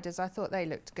dividers. I thought they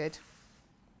looked good.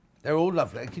 They're all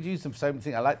lovely. I could use them for so many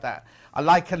things. I like that. I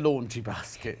like a laundry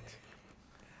basket.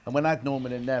 And when I had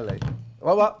Norman and Nellie,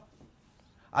 what?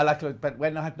 But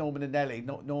when I had Norman and Nellie,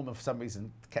 Norman for some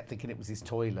reason kept thinking it was his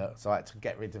toilet, so I had to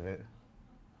get rid of it.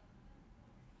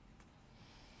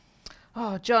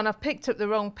 Oh, John, I've picked up the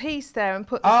wrong piece there and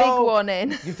put the big one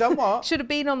in. You've done what? Should have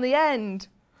been on the end.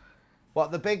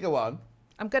 What, the bigger one?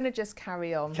 I'm going to just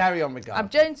carry on. Carry on regardless. I'm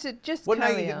going to just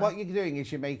carry on. What you're doing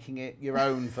is you're making it your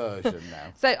own version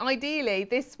now. So ideally,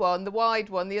 this one, the wide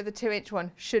one, the other 2-inch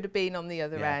one, should have been on the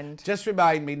other end. Just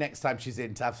remind me next time she's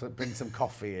in to bring some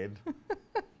coffee in.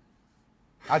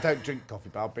 I don't drink coffee,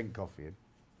 but I'll bring coffee in.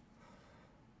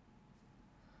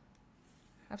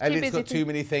 Elliot's got too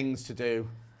many things to do.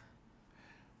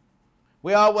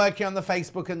 We are working on the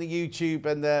Facebook and the YouTube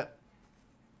and the...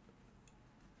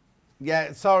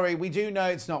 Yeah, sorry, we do know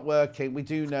it's not working. We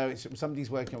do know somebody's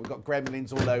working. We've got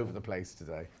gremlins all over the place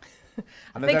today.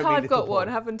 And I think I've got one,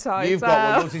 haven't I? You've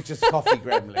got one. Yours is just coffee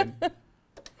gremlin.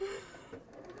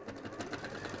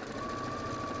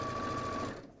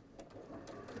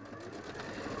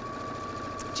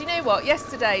 Do you know what?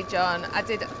 Yesterday, John, I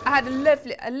had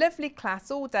a lovely class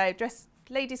all day.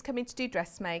 Ladies coming to do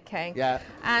dressmaking. Yeah.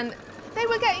 And they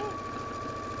were getting,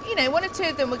 you know, 1 or 2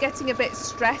 of them were getting a bit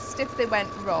stressed if they went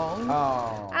wrong.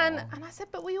 Oh. And I said,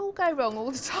 but we all go wrong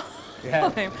all the time.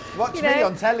 Yeah. Watch me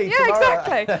on telly yeah,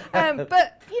 tomorrow. exactly.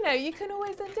 But, you know, you can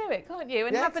always undo it, can't you?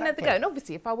 And Yeah, have another exactly. go. And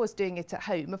obviously, if I was doing it at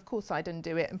home, of course I'd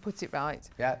undo it and put it right.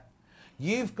 Yeah.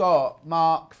 You've got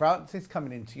Mark Francis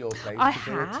coming into your place I to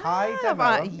do a have. tie demo,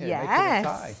 haven't you? Making a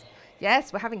tie. Yes.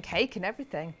 Yes, we're having cake and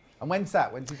everything. And when's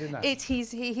that? When's he doing that?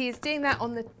 He is doing that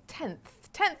on the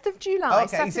 10th of July,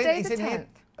 okay, Saturday he's the in 10th. here.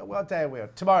 What day are we on?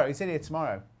 Tomorrow. He's in here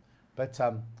tomorrow. But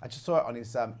I just saw it on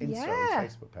his Insta, his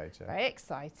Facebook page. Yeah. Very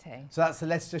exciting. So that's the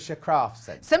Leicestershire Crafts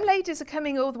Centre. Some ladies are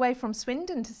coming all the way from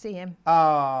Swindon to see him.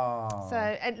 Oh. So,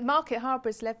 and Market Harbour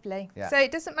is lovely. Yeah. So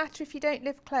it doesn't matter if you don't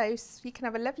live close. You can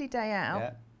have a lovely day out.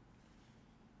 Yeah.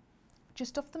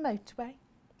 Just off the motorway.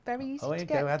 Very easy Oh, to you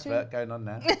get go, advert going on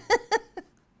now.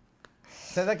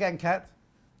 Say that again, Kat.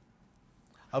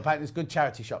 Oh, apparently there's good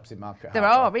charity shops in Market There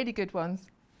Harbour. are really good ones.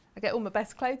 I get all my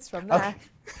best clothes from there. Okay.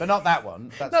 But not that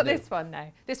one. That's Not new. this one, no.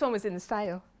 This one was in the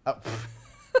sale. Oh.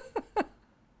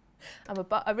 I'm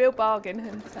a real bargain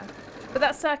hunter. But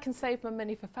that's so I can save my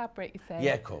money for fabric, you see.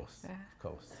 Yeah, of course. Yeah. Of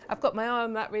course. I've got my eye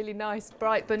on that really nice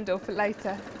bright bundle for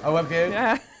later. Oh, have you?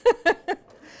 Yeah.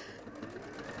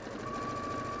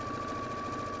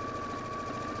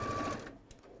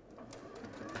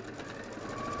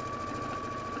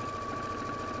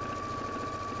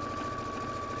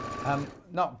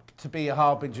 Not to be a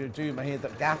harbinger of doom, I hear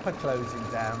that Gap are closing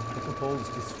down. Little Paul's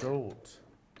distraught.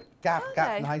 Gap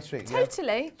from High Street.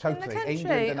 Totally. Yeah. Totally. In the country.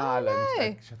 England and Oh, Ireland, no.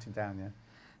 they're shutting down, yeah.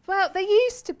 Well, they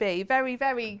used to be very,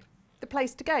 very the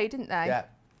place to go, didn't they? Yeah.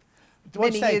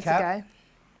 What Many say, years Kat? ago.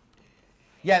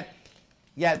 Yeah,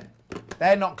 yeah.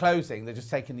 They're not closing. They're just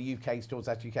taking the UK stores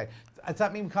out of UK. Does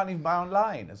that mean we can't even buy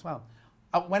online as well?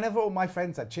 Whenever all my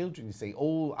friends had children, you see,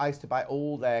 I used to buy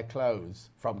all their clothes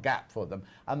from Gap for them.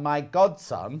 And my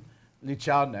godson,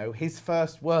 Luciano, his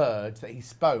first word that he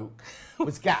spoke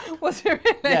was Gap. Was it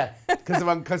really? Yeah,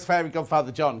 because fairy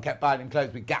godfather John kept buying him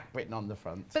clothes with Gap written on the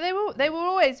front. But they were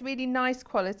always really nice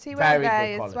quality, weren't Very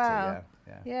they, good quality, as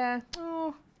well? yeah.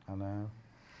 Oh. I know.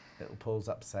 Little Paul's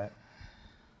upset.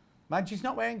 Mind you, he's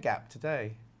not wearing Gap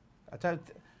today. I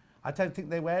don't think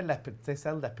they wear leopard. They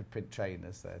sell leopard print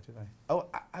trainers there, do they? Oh,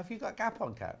 have you got Gap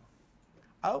on, Kat?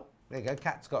 Oh, there you go.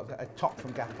 Kat's got a top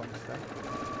from Gap on today.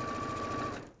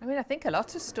 I mean, I think a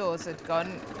lot of stores had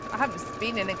gone. I haven't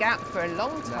been in a Gap for a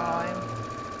long time. No.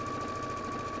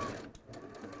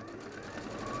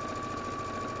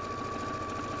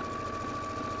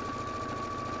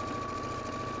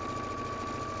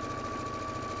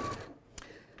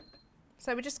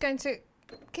 So we're just going to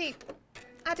keep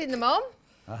adding them on.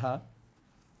 Uh-huh.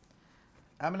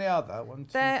 How many are there? One,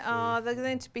 two, They're three.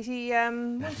 going to be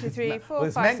 1, 2, 3, 4, Well,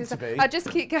 it's 5, meant 6, to 7. be. I just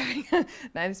keep going.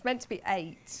 No, it's meant to be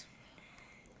 8.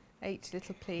 8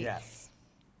 little pleats.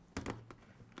 Yeah.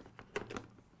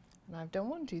 And I've done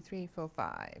 1, 2, 3, 4,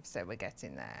 5. So we're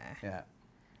getting there. Yeah.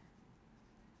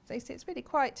 So you see, it's really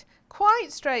quite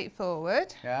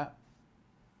straightforward. Yeah.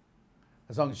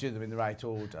 As long as you do them in the right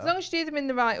order. As long as you do them in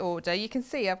the right order, you can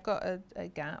see I've got a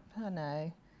gap. I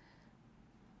know.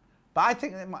 But I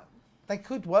think they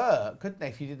could work, couldn't they,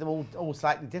 if you did them all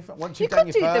slightly different? Once You you've done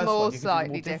could your do first them all one, you could do them all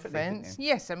slightly differently, couldn't different. you?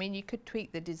 Yes, I mean, you could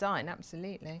tweak the design,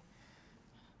 absolutely.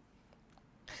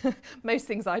 Most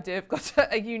things I do have got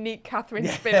a unique Katharine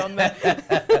spin on them.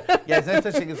 Yeah, there's no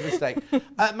such thing as a mistake.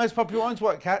 Most popular ones,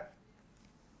 what, Kat?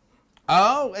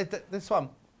 Oh, this one.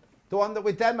 The one that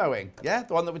we're demoing. Yeah,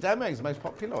 the one that we're demoing is the most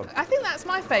popular one. I think that's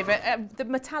my favourite, the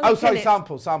metallic. Oh, sorry, in it.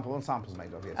 sample. What sample's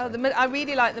made of? Yes. Oh, I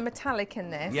really like the metallic in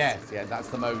this. Yes, yeah, that's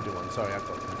the Moda one. Sorry, I've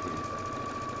got confused there.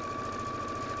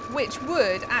 Which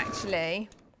would actually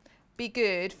be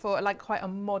good for like quite a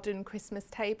modern Christmas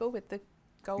table with the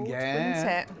gold, Yeah. wouldn't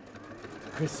it?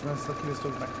 Christmas, look at us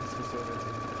talking about Christmas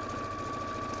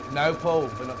already. No, Paul,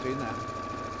 we're not doing that.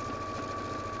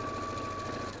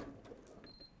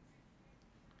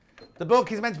 The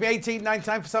book is meant to be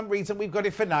 $18.99. For some reason, we've got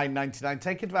it for $9.99.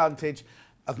 Take advantage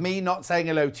of me not saying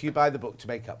hello to you. Buy the book to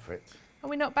make up for it. Are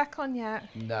we not back on yet?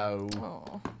 No.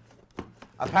 Oh.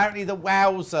 Apparently the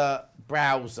Wowzer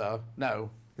browser, no,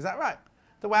 is that right?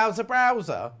 The Wowzer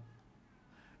browser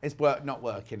is not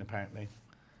working, apparently.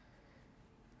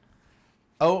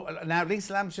 Oh, now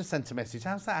Lisa Lamb's just sent a message.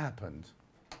 How's that happened?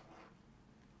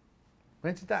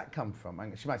 Where did that come from?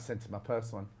 She might have sent it to my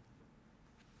personal one.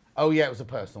 Oh, yeah, it was a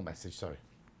personal message, sorry.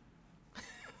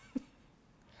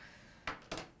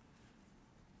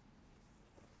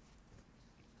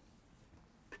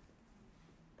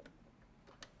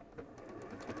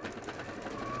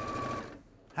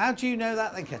 How do you know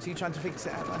that then, Kat? Are you trying to fix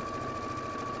it out there?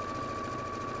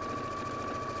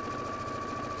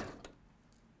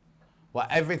 What,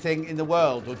 everything in the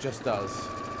world or just us?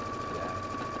 Yeah.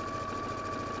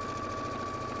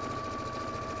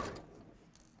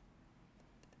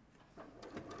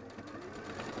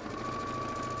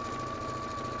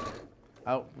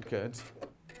 Oh, good.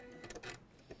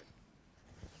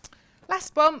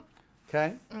 Last one.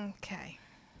 Okay. Okay.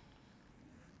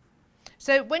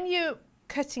 So when you're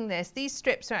cutting this, these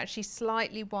strips are actually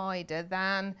slightly wider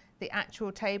than the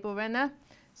actual table runner.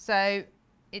 So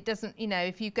it doesn't, you know,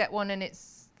 if you get one and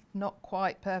it's not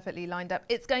quite perfectly lined up,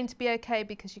 it's going to be okay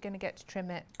because you're going to get to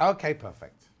trim it. Okay,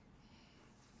 perfect.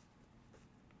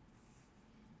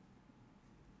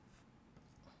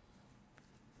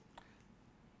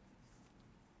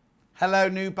 Hello,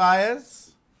 new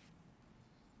buyers.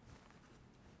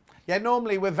 Yeah,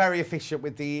 normally we're very efficient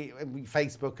with the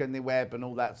Facebook and the web and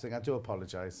all that thing. I do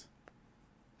apologise.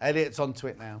 Elliot's onto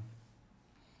it now.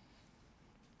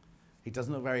 He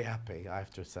doesn't look very happy, I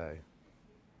have to say.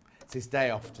 It's his day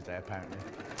off today, apparently.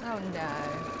 Oh no.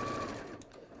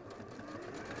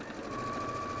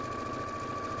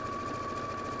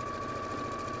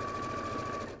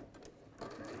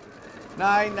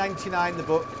 £9.99 the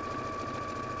book.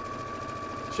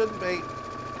 Shouldn't be.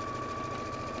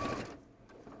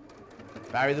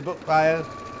 Barry the book buyer.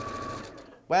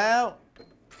 Well.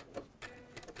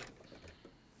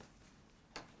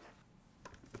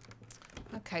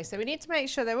 Okay, so we need to make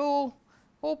sure they're all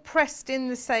pressed in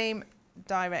the same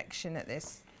direction at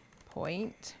this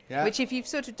point. Yeah. Which if you've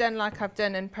sort of done like I've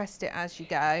done and pressed it as you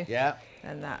go, Yeah.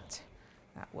 then that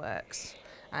works.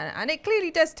 And it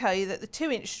clearly does tell you that the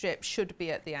 2-inch strip should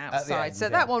be at the outside. end, so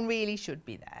yeah. that one really should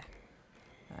be there.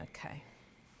 Okay.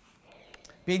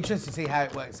 Be interested to see how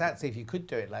it works out. See if you could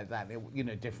do it like that. You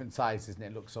know, different sizes, and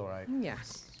it looks all right.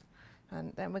 Yes.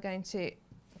 And then we're going to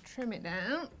trim it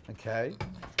down. Okay.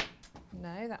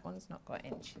 No, that one's not got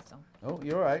inches on. Oh,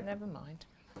 you're all right. Never mind.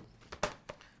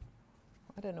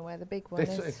 I don't know where the big one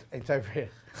is. It's over here.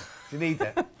 Do you need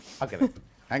it? I'll get it.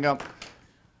 Hang on.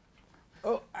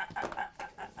 Oh.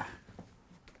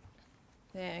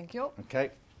 Thank you.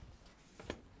 Okay.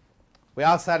 We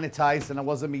are sanitised, and I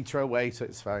was a metre away, so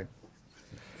it's fine.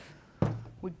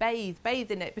 We bathe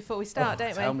in it before we start, don't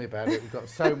we? Tell me about it. We've got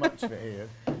so much of it here.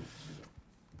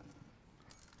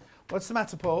 What's the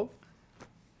matter, Paul?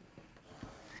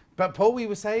 But Paul, we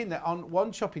were saying that on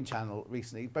one shopping channel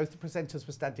recently, both the presenters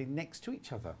were standing next to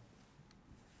each other.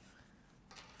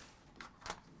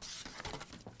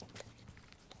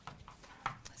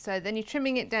 So then you're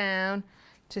trimming it down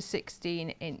to 16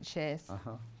 inches.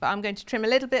 But I'm going to trim a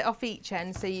little bit off each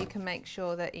end so you can make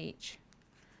sure that each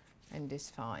end is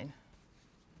fine.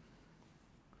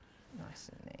 Nice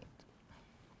and neat.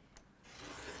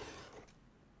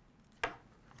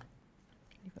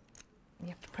 You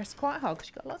have to press quite hard because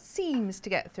you've got a lot of seams to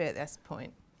get through at this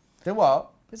point. The what?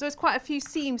 There's always quite a few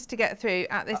seams to get through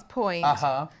at this point.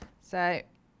 So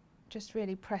just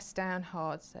really press down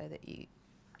hard so that you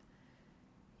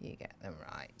get them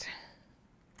right.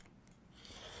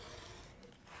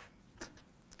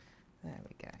 There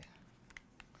we go.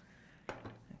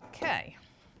 Okay.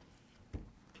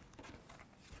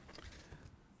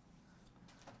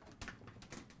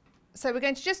 So we're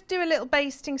going to just do a little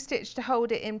basting stitch to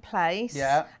hold it in place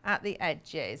at the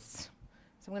edges.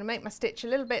 So I'm going to make my stitch a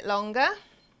little bit longer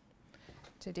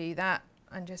to do that.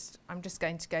 And I'm just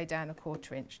going to go down a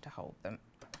 1/4 inch to hold them.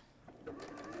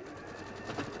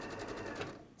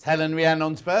 It's Helen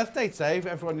Rhiannon's birthday today, for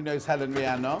everyone who knows Helen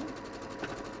Rhiannon.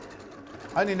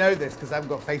 I only know this because I haven't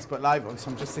got Facebook Live on,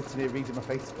 so I'm just sitting here reading my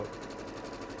Facebook.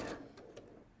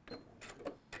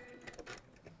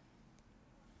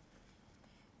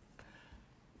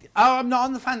 Oh, I'm not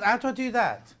on the fans. How do I do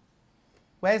that?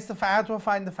 Where's the how do I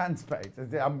find the fans page?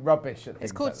 I'm rubbish at things.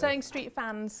 It's called like Sewing Street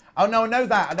Fans. Oh, no, I know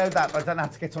that, but I don't know how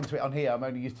to get onto it on here. I'm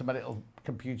only used to my little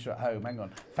computer at home. Hang on.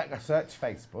 In fact, I searched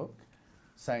Facebook,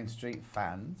 Sewing Street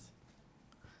Fans.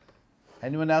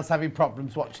 Anyone else having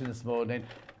problems watching this morning?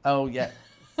 Oh, yeah.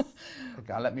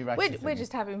 Okay, let me write it. We're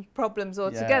just having problems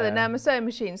altogether. Yeah. Now my sewing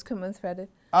machine's come unthreaded.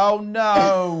 Oh,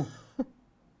 no.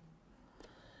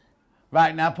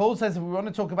 Right, now, Paul says if we want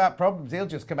to talk about problems, he'll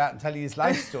just come out and tell you his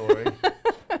life story.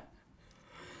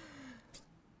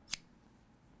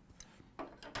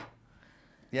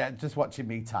 Yeah, just watching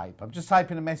me type. I'm just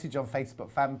typing a message on Facebook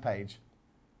fan page.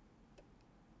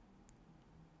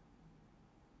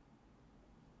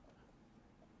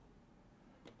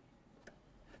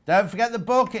 Don't forget the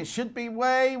book. It should be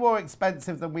way more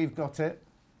expensive than we've got it.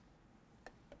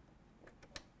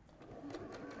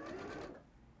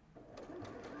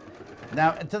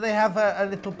 Now, do they have a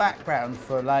little background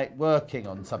for, like, working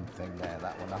on something there,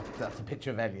 that one? That's a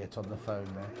picture of Elliot on the phone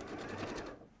there.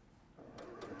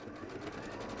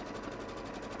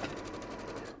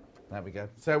 There we go.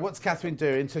 So what's Katharine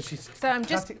doing? So I'm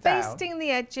just basting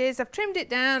the edges. I've trimmed it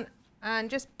down and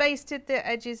just basted the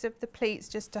edges of the pleats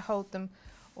just to hold them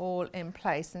all in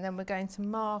place. And then we're going to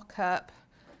mark up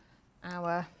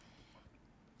where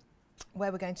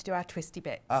we're going to do our twisty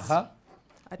bits. I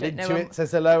don't know. Lintuit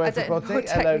says hello, everybody.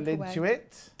 Hello,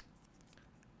 Lintuit.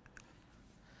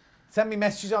 Send me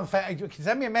messages on Facebook. You can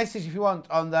send me a message if you want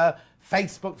on the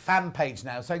Facebook fan page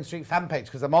now, Sewing Street fan page,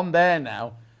 because I'm on there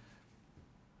now.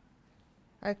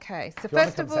 Okay, so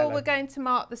first of all, we're going to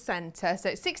mark the centre. So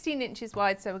it's 16 inches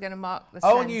wide, so we're going to mark the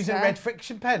centre. Oh, and using a red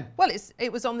friction pen? Well,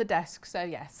 it was on the desk, so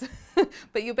yes.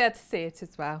 But you'll be able to see it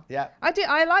as well. Yeah.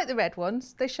 I like the red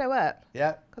ones. They show up.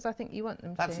 Yeah. Because I think you want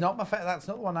them that's to. That's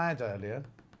not the one I had earlier.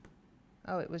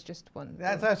 Oh, it was just one.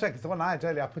 Yeah, that's right, because the one I had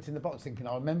earlier I put in the box thinking,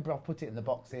 I remember I'll put it in the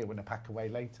box here when I pack away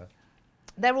later.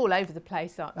 They're all over the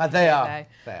place, aren't they? They are.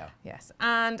 They are. Yes.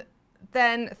 And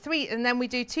then we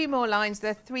do 2 more lines.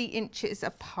 They're 3 inches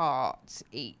apart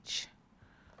each.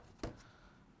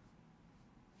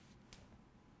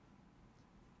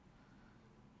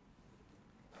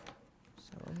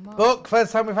 Book,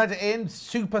 first time we've had it in,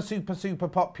 super, super, super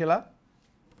popular.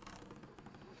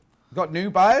 We've got new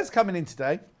buyers coming in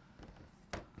today.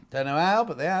 Don't know how,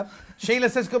 but they have. Sheila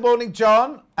says, good morning,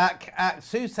 John.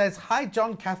 Sue says, hi,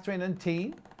 John, Catherine and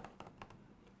team.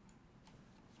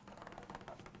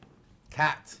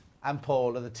 Kat and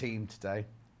Paul are the team today.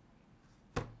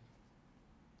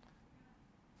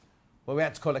 Well, we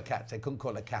had to call her Kat. They couldn't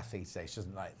call her Kathy, so she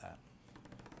doesn't like that.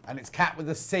 And it's Kat with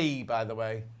a C, by the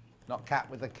way. Not Cat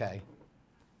with a K.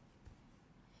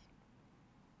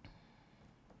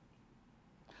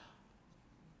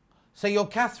 So your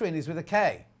Catherine is with a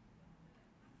K?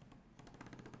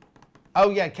 Oh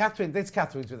yeah, Catherine, this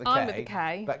Catherine's with a K. I'm with a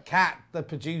K. But Kat, the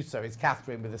producer, is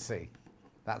Catherine with a C.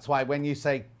 That's why when you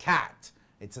say Cat,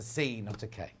 it's a C, not a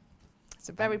K. It's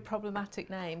a very problematic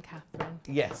name, Catherine.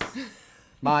 Yes.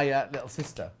 My little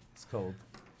sister is called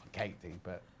Katie,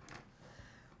 but...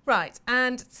 Right,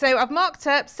 and so I've marked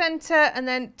up centre and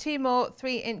then 2 more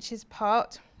 3 inches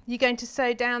apart. You're going to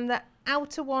sew down the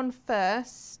outer one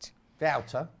first. The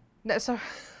outer? No, sorry.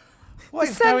 What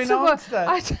is going on today?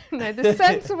 I don't know. The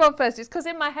centre one first. It's because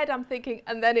in my head I'm thinking,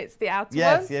 and then it's the outer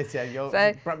one. Yes, yeah. Your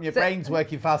brain's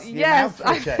working faster than yes, your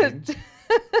mouth will change.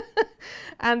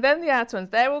 And then the outer ones,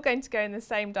 they're all going to go in the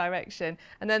same direction.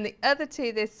 And then the other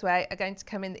 2 this way are going to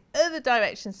come in the other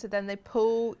direction. So then they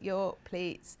pull your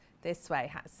pleats this way.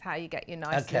 That's how you get your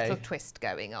nice little twist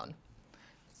going on.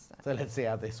 So let's see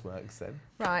how this works then.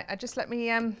 Right, let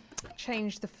me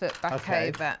change the foot back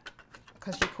over,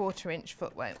 because your 1/4 inch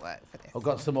foot won't work for this. I've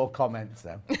got some more comments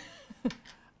then.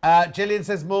 Gillian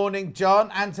says, morning,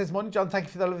 John. Anne says, morning, John. Thank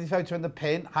you for the lovely photo and the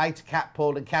pin. Hi to Kat,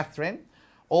 Paul and Catherine.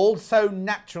 Also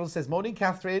Natural says, morning,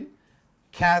 Catherine,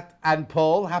 Kat and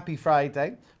Paul. Happy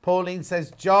Friday. Pauline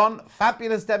says, John,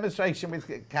 fabulous demonstration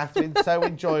with Catherine, so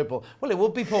enjoyable. Well, it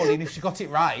would be, Pauline, if she got it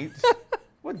right,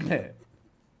 wouldn't it?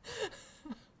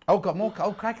 Oh, got more.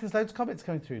 Oh, crack, there's loads of comments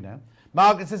coming through now.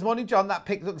 Margaret says, morning, John, that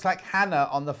pic looks like Hannah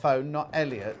on the phone, not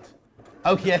Elliot.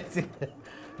 Oh, yes.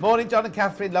 Morning, John and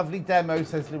Catherine, lovely demo,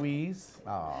 says Louise.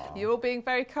 Aww. You're all being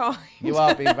very kind. You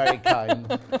are being very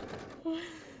kind.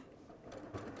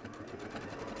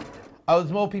 Oh,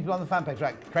 there's more people on the fan page.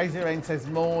 Right, Crazy Rain says,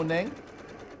 morning.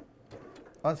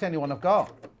 Oh, that's the only one I've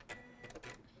got.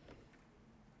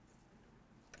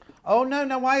 Oh,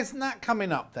 no, why isn't that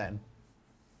coming up then?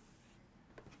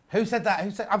 Who said that? Who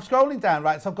said? I'm scrolling down,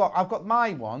 right, so I've got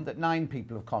my one that 9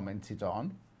 people have commented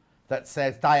on that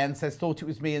says, Diane says, thought it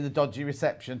was me in the dodgy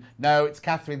reception. No, it's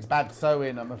Catherine's bad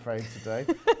sewing, I'm afraid, today.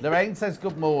 Lorraine says,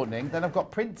 good morning. Then I've got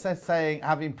Princess saying,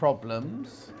 having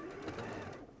problems.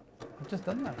 I've just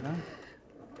done that now.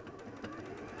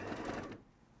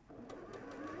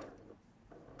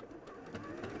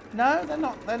 No,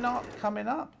 they're not coming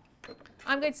up.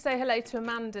 I'm going to say hello to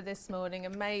Amanda this morning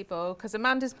and Mabel, because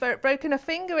Amanda's broken her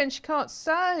finger and she can't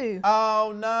sew.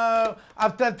 Oh, no.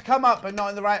 I've come up, but not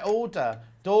in the right order.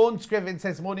 Dawn Scriven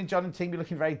says, morning, John and team. You're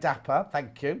looking very dapper.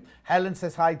 Thank you. Helen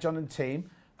says, hi, John and team.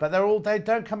 But they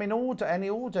don't come in any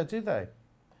order, do they?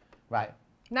 Right.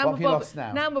 Now what have you lost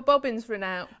now? Now my bobbins run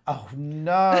out. Oh,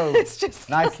 no. It's just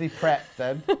nicely prepped,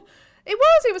 then.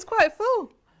 It was quite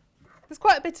full. There's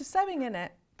quite a bit of sewing in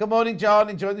it. Good morning, John.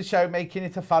 Enjoying the show, making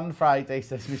it a fun Friday,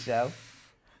 says Michelle.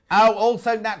 Oh,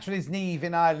 also Natural is Neve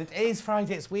in Ireland. It is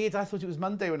Friday. It's weird. I thought it was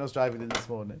Monday when I was driving in this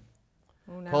morning.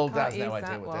 Oh, no, Paul has no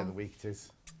idea what day of the week it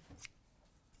is.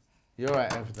 You're all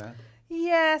right over there?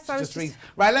 Yes, I was just read.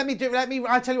 Right,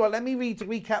 I tell you what, let me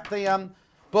recap the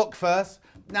book first.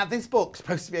 Now, this book's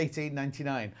supposed to be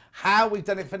 $18.99. How we've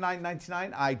done it for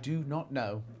 $9.99, I do not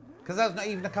know. Because that's not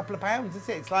even a couple of pounds, is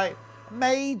it? It's like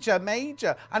major.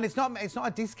 And it's not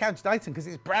a discounted item because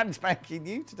it's brand spanking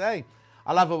new today.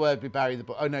 I'll have a word with Barry the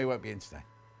book. Oh, no, he won't be in today.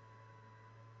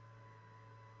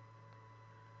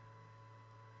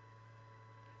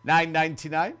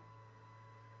 $9.99.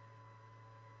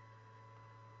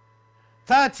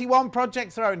 31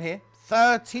 projects are on here.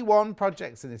 31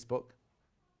 projects in this book.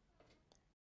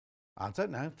 I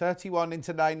don't know. 31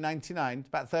 into $9.99.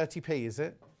 About 30p, is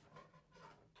it?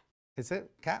 Is it,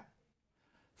 Kat?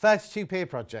 32p a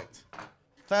project.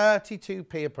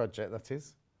 32p a project, that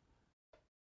is.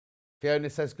 Fiona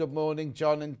says, good morning,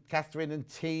 John and Catherine and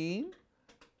team.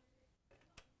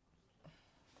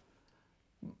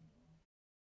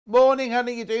 Morning,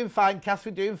 honey, you're doing fine.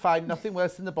 Catherine, doing fine. Nothing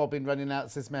worse than the bobbin running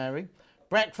out, says Mary.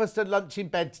 Breakfast and lunch in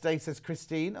bed today, says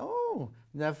Christine. Oh,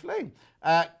 lovely.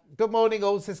 Good morning,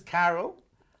 all, says Carol.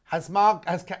 Has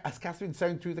Catherine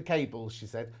sewn through the cables, she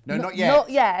said? No, not yet. Not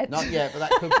yet. Not yet, but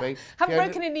that could be. Haven't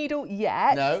broken a needle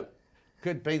yet. No,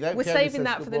 could be though. We're Fiona saving says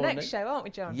that good for the morning. next show, aren't we,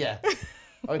 John? Yeah.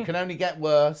 Oh, it can only get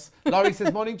worse. Laurie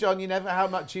says, morning, John. You never how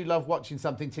much you love watching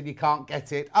something till you can't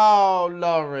get it. Oh,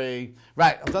 Laurie.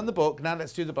 Right, I've done the book. Now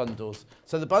let's do the bundles.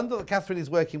 So the bundle that Catherine is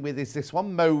working with is this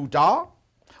one, Moda.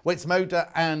 Well, it's Moda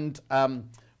and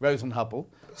Rose and Hubble.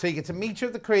 So you get a metre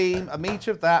of the cream, a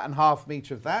metre of that, and half a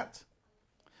metre of that.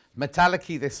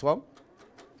 Metallic-y, this one.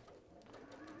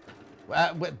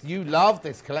 You loved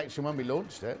this collection when we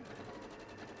launched it.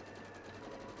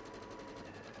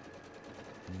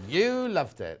 You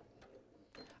loved it.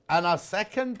 And our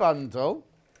second bundle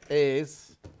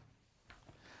is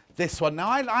this one. Now,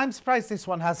 I'm surprised this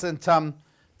one hasn't been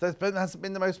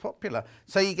the most popular.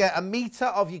 So you get a metre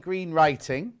of your green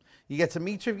writing, you get a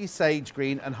metre of your sage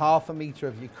green, and half a metre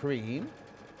of your cream.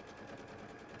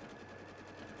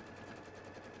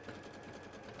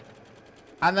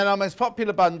 And then our most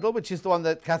popular bundle, which is the one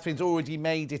that Catherine's already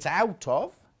made it out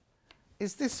of,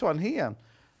 is this one here.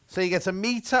 So you get a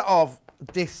metre of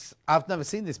this. I've never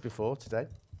seen this before today.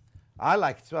 I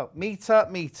like it as well. Metre,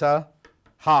 metre,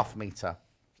 half metre.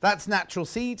 That's natural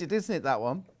seeded, isn't it, that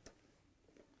one?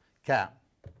 Cat.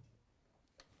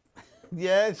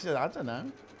 Yeah, I don't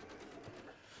know.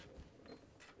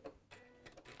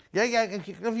 Yeah, if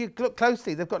you look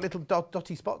closely, they've got little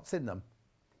dotty spots in them.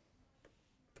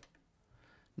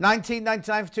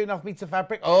 $19.99 for 2.5 metre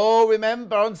fabric. Oh,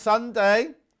 remember, on Sunday.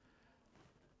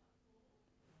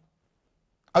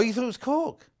 Oh, you thought it was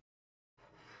cork?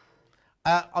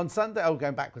 On Sunday, oh,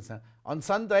 going backwards now. On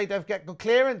Sunday, don't forget, got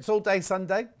clearance all day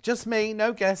Sunday. Just me,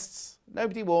 no guests.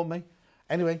 Nobody warned me.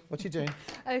 Anyway, what are you doing?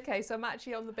 Okay, so I'm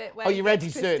actually on the bit where... Oh, you're ready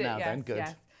to twist do it now yes, then, good.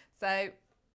 Yes. So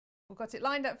we've got it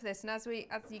lined up for this, and as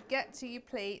you get to your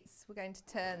pleats, we're going to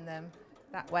turn them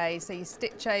that way. So you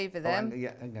stitch over them,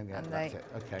 and they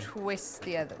okay. twist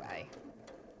the other way.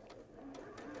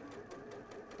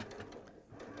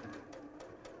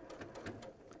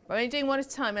 We're only doing one at a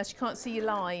time, else you can't see your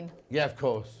line. Yeah, of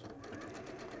course.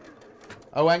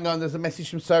 Oh, hang on, there's a message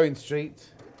from Sewing Street.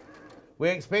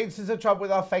 We're experiencing some trouble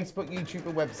with our Facebook, YouTube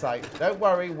and website. Don't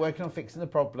worry, we're working on fixing the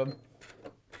problem.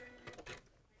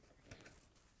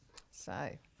 So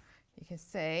you can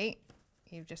see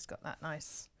you've just got that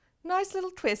nice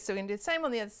little twist. So we're going to do the same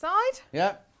on the other side.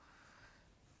 Yeah.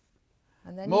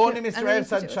 And then Morning, Mr. Ray of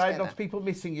Sunshine. Sunshine. Lots of people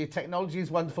missing you. Technology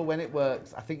is wonderful when it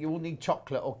works. I think you all need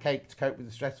chocolate or cake to cope with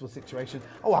the stressful situation.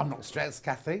 Oh, I'm not stressed,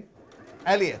 Kathy.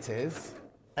 Elliot is.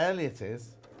 Elliot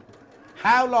is.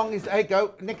 How long is... There you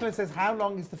go. Nicola says, how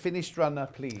long is the finished runner,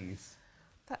 please?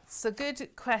 That's a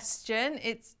good question.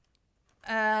 It's...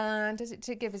 does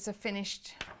it give us a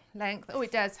finished length? Oh, it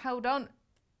does. Hold on.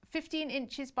 15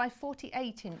 inches by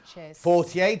 48 inches.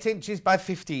 48 inches by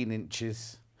 15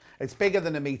 inches. It's bigger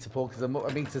than a metre, Paul, because a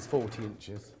metre's 40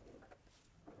 inches.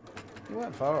 You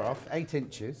weren't far off. 8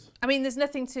 inches. I mean, there's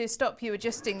nothing to stop you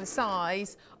adjusting the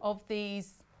size of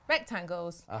these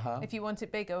rectangles. If you want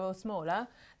it bigger or smaller,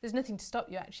 there's nothing to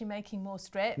stop you actually making more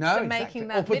strips. No, and exactly. making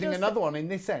that or putting another one in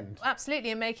this end.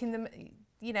 Absolutely, and making them,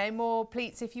 you know, more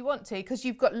pleats if you want to, because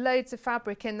you've got loads of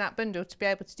fabric in that bundle to be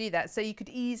able to do that. So you could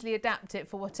easily adapt it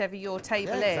for whatever your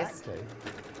table is. Exactly.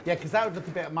 Yeah, because that would look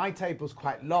a bit. My table's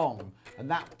quite long,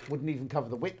 and that wouldn't even cover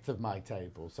the width of my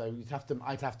table. So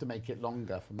I'd have to make it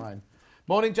longer for mine.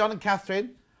 Morning, John and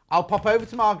Catherine. I'll pop over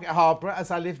to Margaret Harbour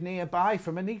as I live nearby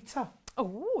from Anita.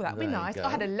 Oh, that'd be nice. I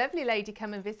had a lovely lady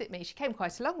come and visit me. She came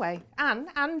quite a long way.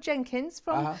 Anne Jenkins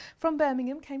from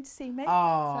Birmingham came to see me.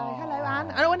 Oh. So hello,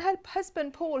 Anne. And her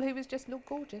husband, Paul, who was just looked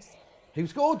gorgeous. He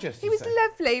was gorgeous. He was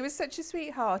lovely. He was such a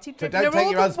sweetheart. He'd So driven don't her take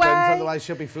all your the husband, way. otherwise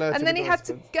she'll be flirting And then with he your had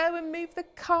to husband. go and move the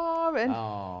car, and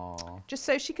Oh. just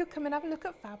so she could come and have a look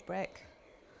at fabric.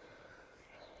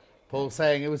 Paul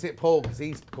saying, was it Paul? Because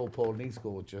he's called Paul and he's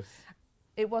gorgeous.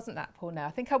 It wasn't that Paul now.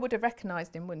 I think I would have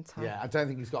recognised him, wouldn't I? Yeah, I don't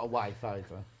think he's got a wife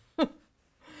either.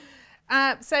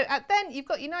 So then you've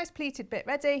got your nice pleated bit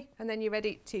ready, and then you're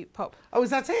ready to pop. Oh, is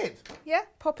that it? Yeah,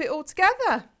 pop it all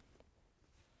together.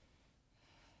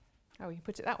 Oh, you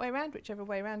put it that way around, whichever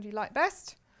way around you like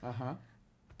best.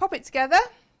 Pop it together,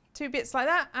 2 bits like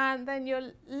that, and then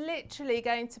you're literally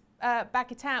going to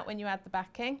back it out when you add the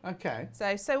backing. Okay.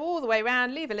 So sew all the way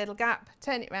around, leave a little gap,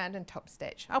 turn it round and top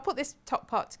stitch. I'll put this top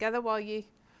part together while you...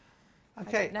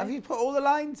 Okay, have you put all the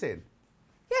lines in?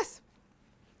 Yes.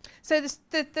 So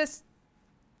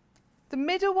the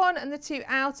middle one and the 2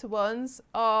 outer ones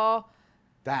are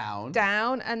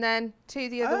down, and then 2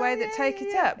 the other way that take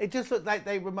it up. It just looked like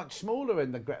they were much smaller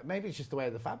in the grey. Maybe it's just the way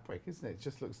of the fabric, isn't it? It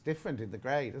just looks different in the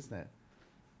grey, doesn't it?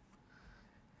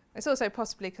 It's also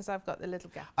possibly because I've got the little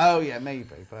gap. Oh yeah, maybe,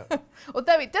 but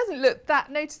although it doesn't look that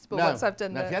noticeable no, once I've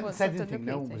done no, the. if you hadn't once said I've done anything,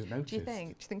 the no one pleating. would have noticed. Do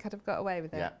you think I'd have got away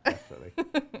with it? Yeah, definitely.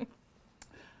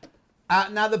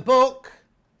 Now the book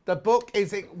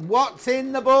is it? What's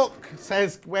in the book?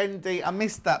 Says Wendy. I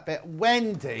missed that bit.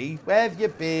 Wendy, where have you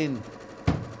been?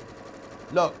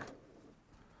 Look.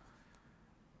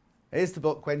 Here's the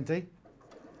book, Wendy.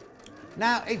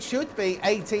 Now, it should be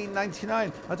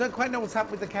 $18.99. I don't quite know what's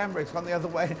happened with the camera. It's gone the other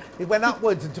way. It went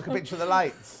upwards and took a picture of the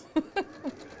lights.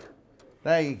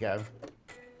 There you go.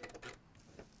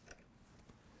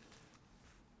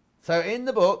 So in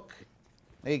the book,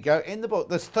 there you go. In the book,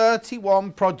 there's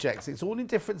 31 projects. It's all in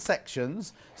different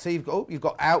sections. So you've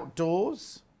got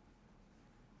outdoors.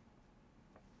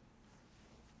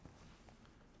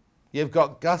 You've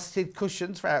got gusseted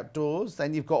cushions for outdoors.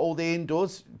 Then you've got all the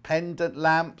indoors, pendant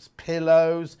lamps,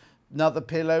 pillows, another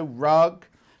pillow, rug.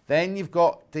 Then you've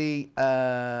got the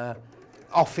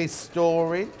office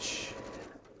storage.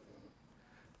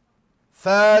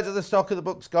 Third of the stock of the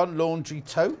book's gone, laundry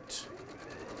tote.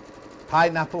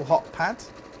 Pineapple hot pad. It's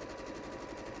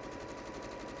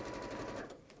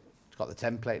got the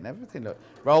template and everything, look.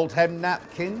 Rolled hem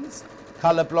napkins,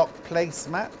 colour block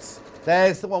placemats.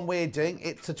 There's the one we're doing.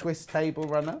 It's a twist table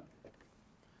runner.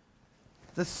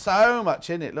 There's so much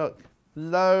in it, look.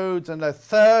 Loads and loads.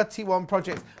 31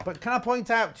 projects. But can I point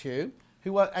out to you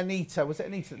who was Anita? Was it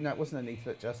Anita? No, it wasn't Anita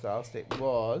that just asked. It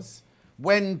was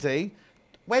Wendy.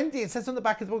 Wendy, it says on the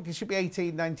back of the book it should be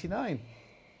 $18.99.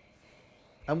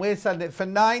 And we're selling it for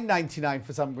 $9.99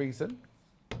 for some reason.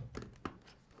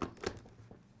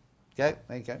 Okay,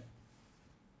 there you go.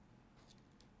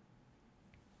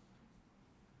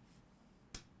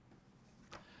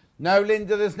 No,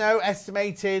 Linda, there's no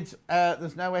estimated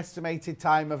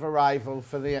time of arrival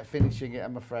for the finishing it,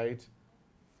 I'm afraid.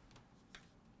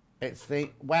 It's the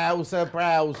Wowzer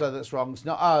browser that's wrong. It's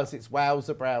not us, it's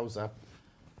Wowzer browser.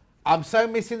 I'm so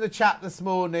missing the chat this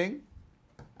morning.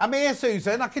 I'm here,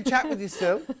 Susan. I can chat with you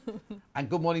still. And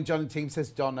good morning, John and team,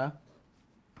 says Donna.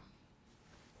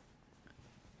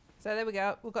 So there we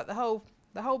go. We've got the whole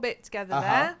bit together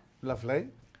there. Lovely.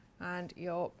 And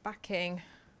your backing.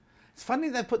 It's funny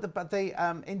they put the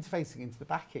interfacing into the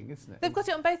backing, isn't it? They've got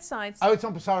it on both sides. Oh, it's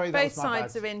on. Sorry, both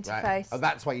sides are interfaced. Right. Oh,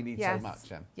 that's why you need so much.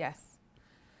 Then. Yes.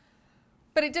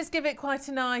 But it does give it quite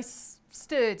a nice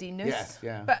sturdiness. Yes,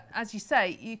 yeah. But as you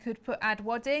say, you could add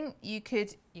wadding. You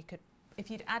could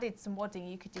if you'd added some wadding,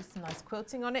 you could do some nice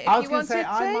quilting on it. If I was you going to say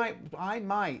to. I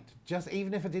might just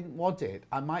even if I didn't wad it,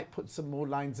 I might put some more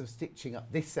lines of stitching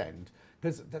up this end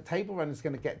because the table runner is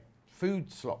going to get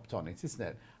food slopped on it, isn't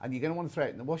it? And you're going to want to throw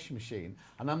it in the washing machine.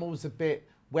 And I'm always a bit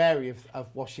wary of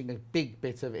washing a big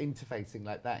bit of interfacing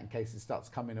like that in case it starts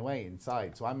coming away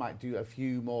inside. So I might do a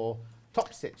few more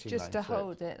top stitching just to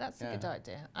hold it. That's a good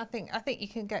idea. I think you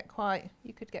could get quite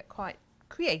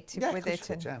creative with it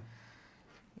and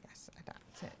yes,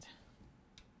 adapt it.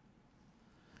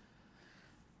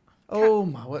 Oh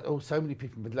my! Oh, so many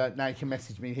people would learn. Now you can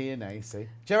message me here. Now you see,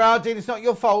 Geraldine, it's not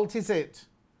your fault, is it?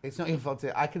 It's not your fault.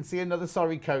 I can see another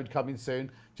sorry code coming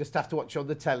soon. Just have to watch on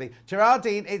the telly.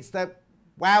 Geraldine, it's the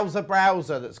Wowzer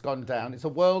browser that's gone down. It's a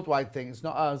worldwide thing. It's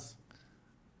not us.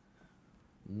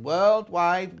 World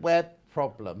Wide Web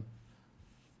problem.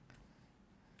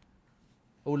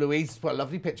 Oh, Louise put a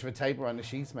lovely picture of a table runner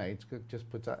she's made. Could just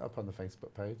put that up on the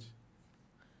Facebook page.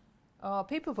 Oh,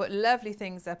 people put lovely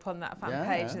things up on that fan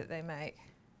page that they make.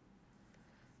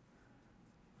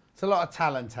 It's a lot of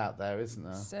talent out there, isn't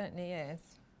there? It certainly is.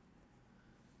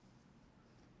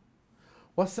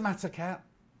 What's the matter, Kat?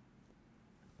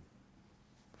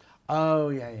 Oh,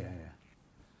 yeah.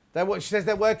 She says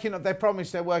they're working on. They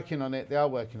promised they're working on it. They are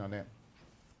working on it.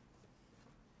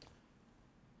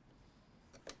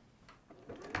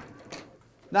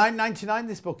 $9.99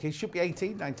 this book is. Should be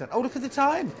 $18.99. Oh, look at the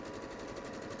time.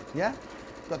 Yeah?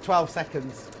 Got 12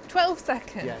 seconds. 12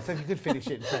 seconds? Yeah, so if you could finish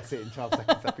it and press it in 12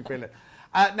 seconds, that'd be brilliant.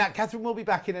 Now, Katharine will be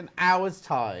back in an hour's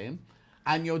time.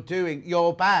 And you're doing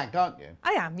your bag, aren't you?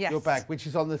 I am, yes. Your bag, which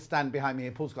is on the stand behind me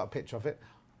here. Paul's got a picture of it.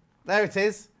 There it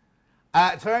is.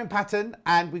 It's her own pattern,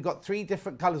 and we've got 3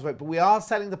 different colours for it. But we are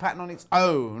selling the pattern on its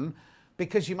own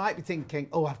because you might be thinking,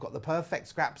 oh, I've got the perfect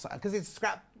scrap. Because it's a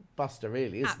scrap buster,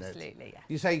 really, isn't it? Absolutely, yes.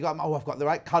 You say, I've got the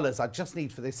right colours I just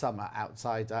need for this summer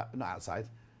outside, not outside,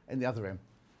 in the other room.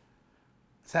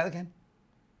 Say that again.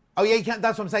 Oh, yeah, you can.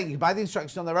 That's what I'm saying. You can buy the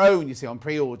instructions on their own, you see, on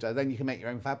pre-order. Then you can make your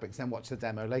own fabrics, then watch the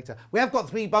demo later. We have got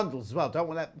 3 bundles as well. Don't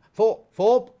want that.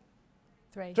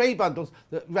 3 bundles.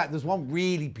 There's one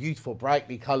really beautiful,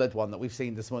 brightly coloured one that we've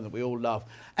seen this morning that we all love.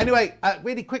 Anyway,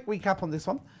 really quick recap on this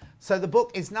one. So the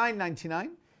book is $9.99.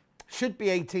 should be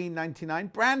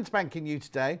 $18.99. Brand spanking new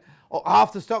today. Oh,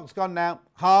 half the stock's gone now.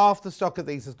 Half the stock of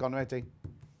these has gone already.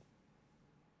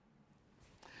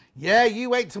 Yeah, you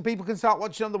wait till people can start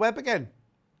watching on the web again,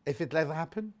 if it'll ever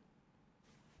happen.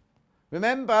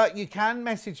 Remember, you can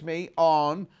message me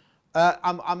on,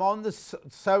 I'm on the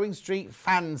Sewing Street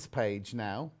fans page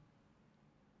now.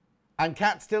 And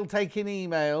Kat's still taking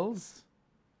emails.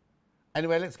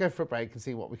 Anyway, let's go for a break and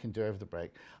see what we can do over the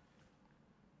break.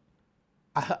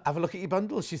 Have a look at your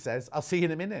bundle, she says. I'll see you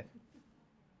in a minute.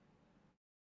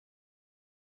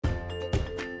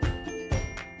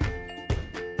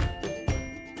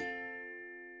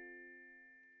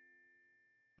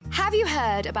 Have you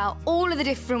heard about all of the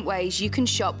different ways you can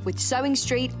shop with Sewing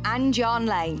Street and Yarn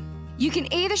Lane? You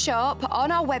can either shop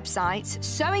on our websites,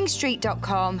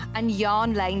 sewingstreet.com and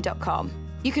yarnlane.com.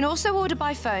 You can also order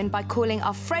by phone by calling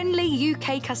our friendly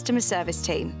UK customer service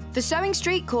team. For Sewing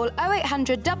Street, call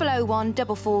 0800 001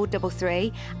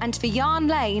 4433, and for Yarn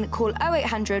Lane, call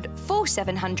 0800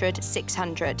 4700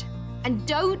 600. And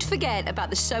don't forget about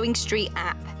the Sewing Street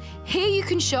app. Here you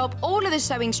can shop all of the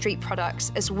Sewing Street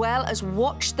products as well as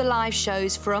watch the live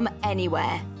shows from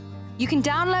anywhere. You can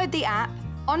download the app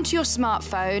onto your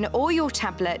smartphone or your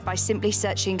tablet by simply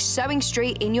searching Sewing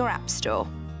Street in your app store.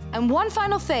 And one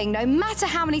final thing, no matter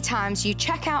how many times you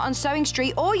check out on Sewing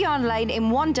Street or Yarn Lane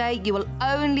in one day, you will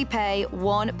only pay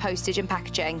one postage and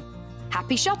packaging.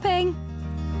 Happy shopping!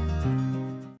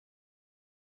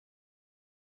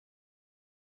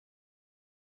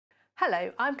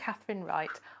 Hello, I'm Katharine Wright.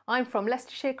 I'm from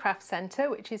Leicestershire Craft Centre,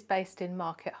 which is based in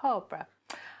Market Harborough.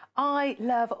 I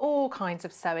love all kinds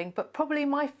of sewing, but probably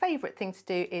my favourite thing to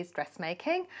do is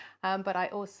dressmaking. But I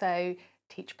also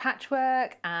teach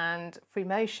patchwork and free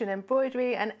motion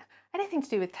embroidery and anything to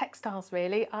do with textiles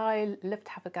really. I love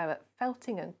to have a go at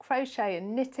felting and crochet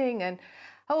and knitting and,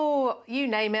 oh, you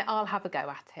name it, I'll have a go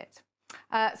at it.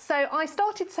 So I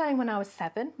started sewing when I was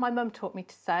 7. My mum taught me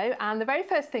to sew, and the very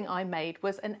first thing I made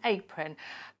was an apron.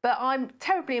 But I'm a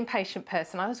terribly impatient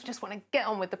person. I also just want to get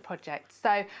on with the project.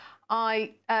 So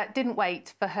I didn't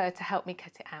wait for her to help me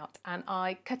cut it out, and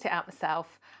I cut it out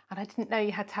myself, and I didn't know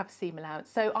you had to have a seam allowance.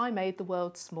 So I made the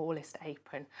world's smallest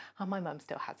apron, and my mum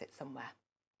still has it somewhere.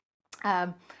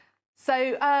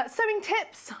 Sewing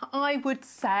tips, I would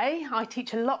say, I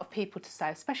teach a lot of people to sew,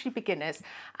 especially beginners,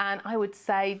 and I would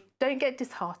say don't get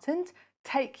disheartened.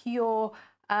 Take your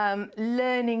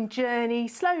learning journey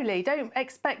slowly. Don't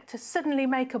expect to suddenly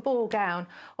make a ball gown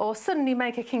or suddenly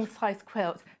make a king-size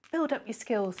quilt. Build up your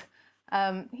skills,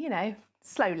 you know,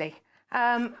 slowly.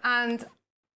 And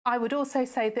I would also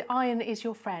say that iron is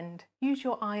your friend. Use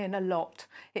your iron a lot.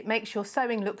 It makes your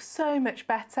sewing look so much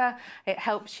better. It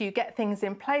helps you get things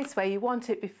in place where you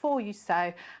want it before you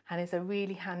sew, and is a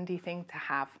really handy thing to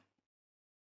have.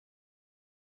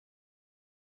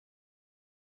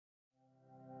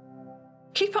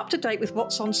 Keep up to date with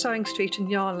what's on Sewing Street and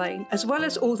Yarn Lane, as well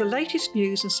as all the latest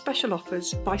news and special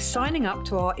offers by signing up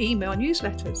to our email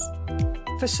newsletters.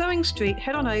 For Sewing Street,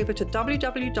 head on over to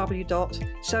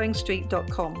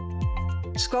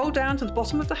www.sewingstreet.com. Scroll down to the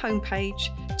bottom of the homepage,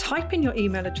 type in your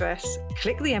email address,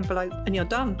 click the envelope, and you're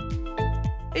done.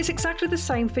 It's exactly the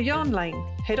same for Yarn Lane.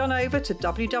 Head on over to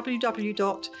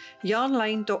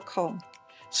www.yarnlane.com.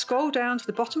 Scroll down to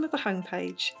the bottom of the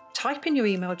homepage, type in your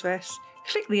email address,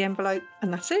 click the envelope,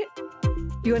 and that's it.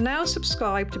 You are now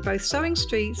subscribed to both Sewing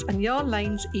Street's and Yarn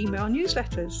Lane's email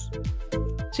newsletters,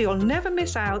 so you'll never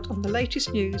miss out on the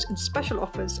latest news and special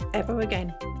offers ever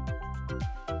again.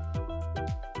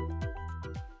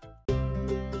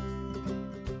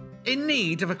 In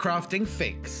need of a crafting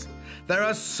fix? There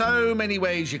are so many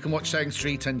ways you can watch Sewing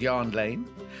Street and Yarn Lane.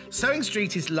 Sewing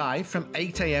Street is live from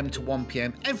 8 AM to 1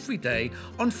 PM every day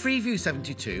on Freeview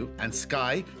 72 and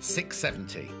Sky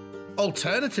 670.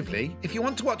 Alternatively, if you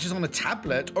want to watch us on a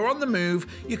tablet or on the move,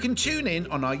 you can tune in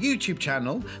on our YouTube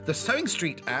channel, the Sewing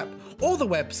Street app, or the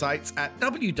websites at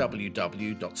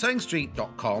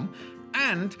www.sewingstreet.com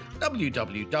and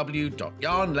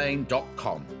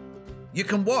www.yarnlane.com. You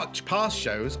can watch past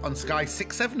shows on Sky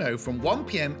 670 from 1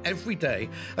 PM every day,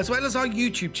 as well as our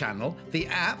YouTube channel, the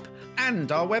app,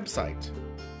 and our website.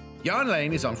 Yarn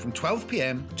Lane is on from 12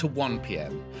 PM to 1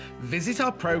 PM. Visit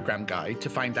our programme guide to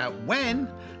find out when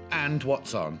and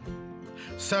what's on,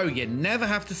 so you never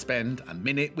have to spend a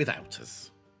minute without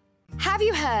us. Have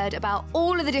you heard about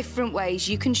all of the different ways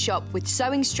you can shop with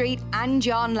Sewing Street and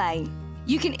Yarn Lane?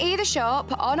 You can either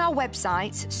shop on our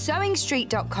websites,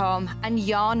 sewingstreet.com and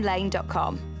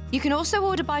yarnlane.com. You can also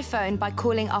order by phone by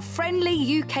calling our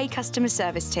friendly UK customer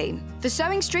service team. For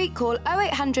Sewing Street, call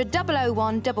 0800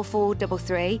 001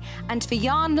 4433, and for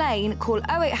Yarn Lane, call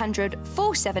 0800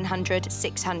 4700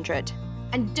 600.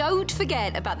 And don't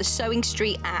forget about the Sewing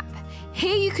Street app.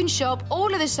 Here you can shop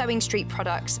all of the Sewing Street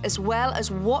products as well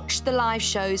as watch the live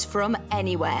shows from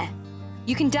anywhere.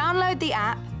 You can download the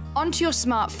app onto your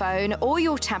smartphone or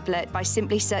your tablet by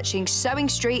simply searching Sewing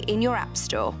Street in your app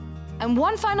store. And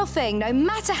one final thing, no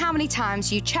matter how many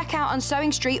times you check out on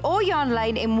Sewing Street or Yarn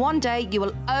Lane in one day, you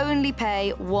will only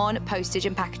pay one postage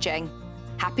and packaging.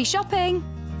 Happy shopping!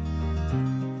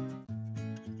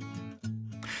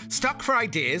 Stuck for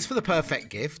ideas for the perfect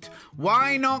gift?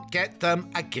 Why not get them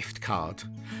a gift card?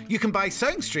 You can buy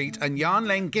Sewing Street and Yarn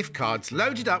Lane gift cards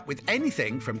loaded up with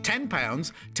anything from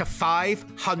 £10 to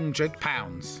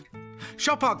 £500.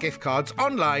 Shop our gift cards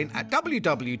online at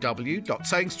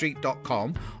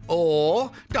www.sewingstreet.com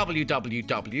or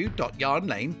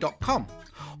www.yarnlane.com,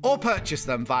 or purchase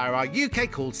them via our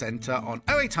UK call centre on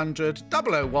 0800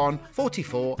 001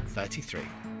 44 33.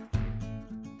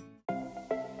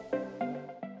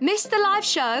 Missed the live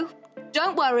show?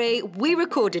 Don't worry, we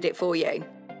recorded it for you.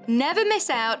 Never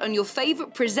miss out on your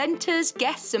favourite presenters,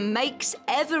 guests and makes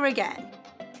ever again.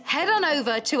 Head on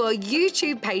over to our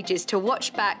YouTube pages to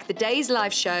watch back the day's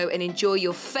live show and enjoy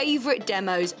your favourite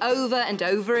demos over and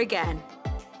over again.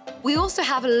 We also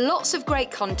have lots of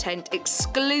great content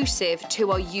exclusive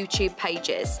to our YouTube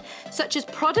pages, such as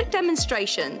product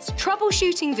demonstrations,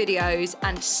 troubleshooting videos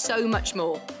and so much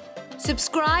more.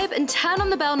 Subscribe and turn on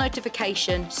the bell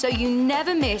notification so you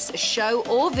never miss a show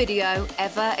or video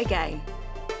ever again.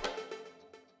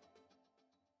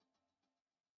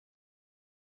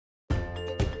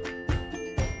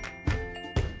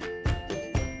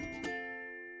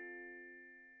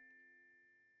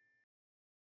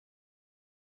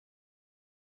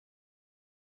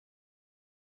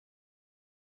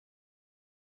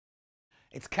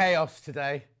 It's chaos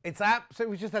today. It's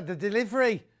absolutely, we just had the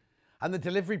delivery. And the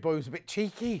delivery boy was a bit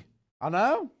cheeky. I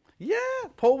know. Yeah.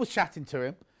 Paul was chatting to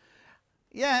him.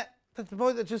 Yeah. That's the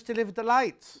boy that just delivered the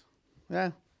lights.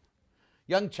 Yeah.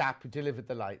 Young chap who delivered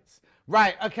the lights.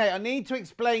 Right. Okay. I need to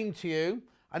explain to you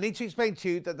that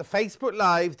the Facebook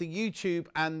Live, the YouTube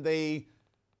and the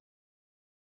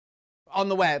on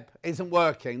the web isn't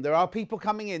working. There are people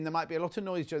coming in. There might be a lot of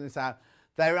noise during this hour.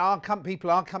 People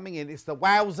are coming in. It's the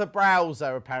Wowzer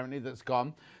browser, apparently, that's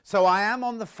gone. So I am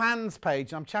on the fans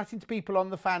page. I'm chatting to people on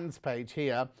the fans page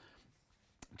here.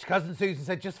 Cousin Susan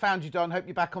said, just found you, Don. Hope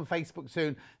you're back on Facebook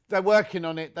soon. They're working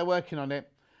on it. They're working on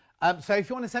it. So if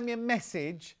you want to send me a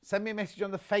message on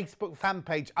the Facebook fan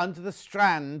page under the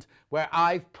strand where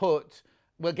I've put...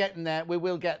 We're getting there. We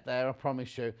will get there, I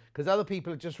promise you. Because other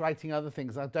people are just writing other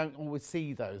things. I don't always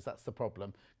see those. That's the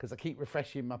problem. Because I keep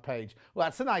refreshing my page. Well,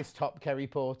 that's a nice top, Kerry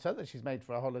Porter, that she's made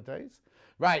for her holidays.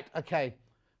 Right, okay.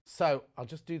 So I'll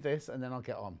just do this and then I'll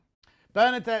get on.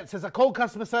 Bernadette says, I called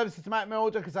customer services to make my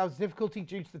order because I was difficulty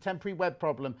due to the temporary web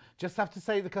problem. Just have to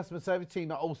say the customer service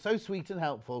team are all so sweet and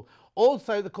helpful.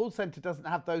 Also, the call centre doesn't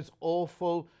have those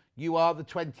awful... You are the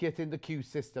 20th in the queue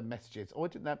system messages. Oh, I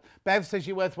didn't know. Bev says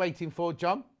you're worth waiting for,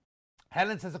 John.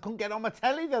 Helen says I couldn't get on my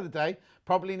telly the other day.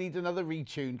 Probably need another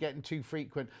retune, getting too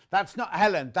frequent. That's not,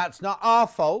 Helen, that's not our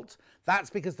fault. That's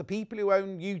because the people who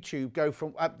own YouTube go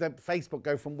from, Facebook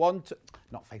go from one to,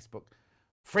 not Facebook,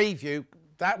 Freeview.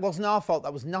 That wasn't our fault.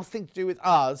 That was nothing to do with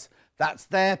us. That's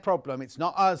their problem. It's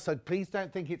not us. So please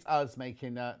don't think it's us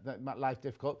making life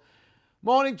difficult.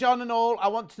 Morning, John and all. I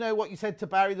want to know what you said to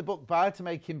Barry, the book buyer, to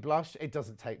make him blush. It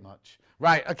doesn't take much.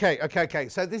 Right, okay.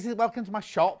 So this is welcome to my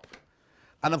shop.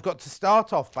 And I've got to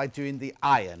start off by doing the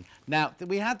iron. Now,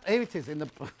 we had, here it is in the...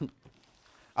 oh,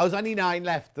 there's only 9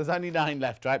 left. There's only 9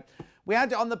 left, right? We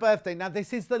had it on the birthday. Now,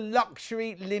 this is the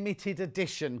luxury limited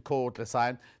edition cordless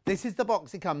iron. This is the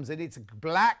box it comes in. It's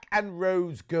black and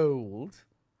rose gold.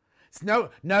 It's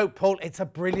no, Paul, it's a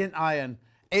brilliant iron.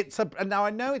 Now I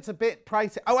know it's a bit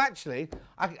pricey. Oh, actually,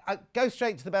 I go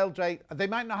straight to the bell drape. They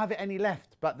might not have it any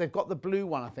left, but they've got the blue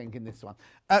one, I think, in this one.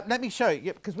 Let me show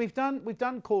you, because we've done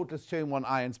cordless 2-in-1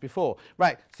 irons before.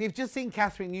 Right, so you've just seen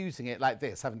Catherine using it like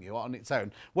this, haven't you, on its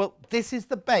own? Well, this is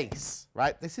the base,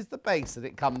 right? This is the base that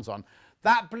it comes on.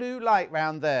 That blue light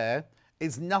round there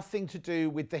is nothing to do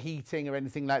with the heating or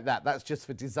anything like that. That's just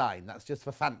for design. That's just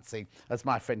for fancy, as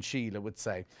my friend Sheila would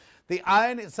say. The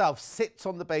iron itself sits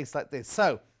on the base like this.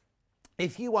 So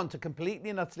if you want a completely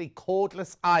and utterly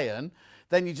cordless iron,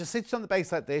 then you just sit it on the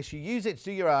base like this. You use it to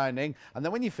do your ironing. And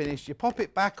then when you finish, you pop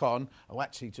it back on. Oh,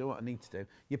 actually, do you know what I need to do?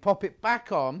 You pop it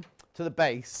back on to the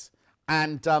base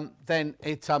and then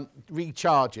it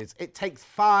recharges. It takes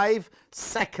 5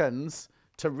 seconds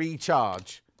to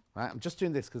recharge. Right, I'm just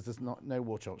doing this because there's no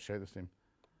water. I'll show this to him.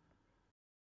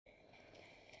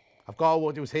 I've got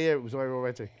water. It was here. It was there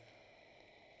already.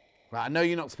 Right, I know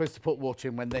you're not supposed to put water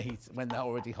in when they're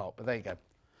already hot, but there you go.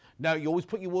 No, you always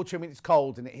put your water in when it's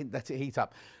cold and let it heat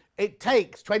up. It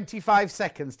takes 25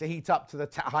 seconds to heat up to the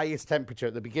highest temperature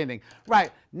at the beginning.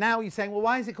 Right, now you're saying, well,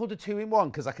 why is it called a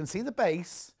 2-in-1? Because I can see the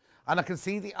base and I can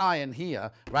see the iron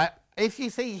here, right? If you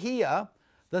see here,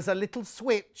 there's a little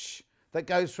switch that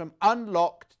goes from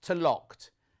unlocked to locked.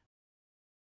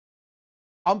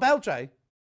 On Beldray?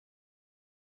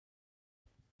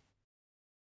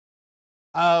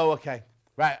 Oh, okay.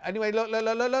 Right, anyway,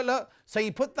 look. So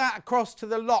you put that across to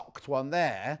the locked one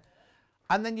there,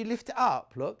 and then you lift it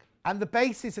up, look, and the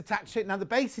base is attached to it. Now, the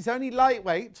base is only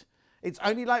lightweight. It's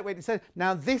only lightweight. It says,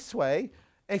 now this way,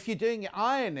 if you're doing your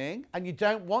ironing and you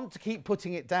don't want to keep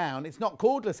putting it down, it's not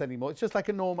cordless anymore. It's just like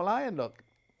a normal iron, look.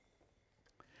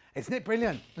 Isn't it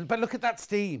brilliant? But look at that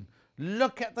steam.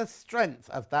 Look at the strength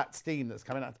of that steam that's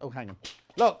coming out. Oh, hang on.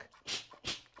 Look.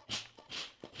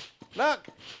 Look.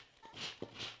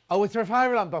 Oh, is there a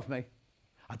fire alarm above me?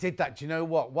 I did that. Do you know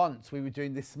what? Once we were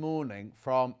doing this morning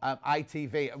from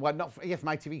ITV, well, not from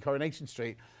ITV Coronation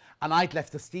Street, and I'd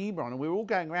left the steamer on, and we were all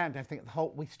going around. And everything.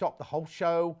 We stopped the whole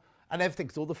show and everything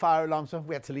because all the fire alarms off.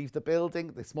 We had to leave the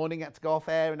building. This morning, had to go off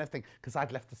air and everything because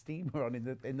I'd left the steamer on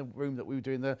in the room that we were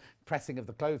doing the pressing of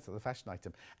the clothes for the fashion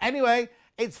item. Anyway,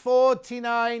 it's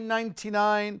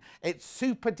 $49.99. It's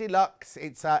super deluxe.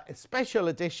 It's a special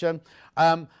edition.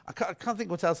 I can't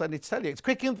think what else I need to tell you. It's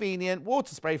quick and convenient,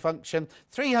 water spray function,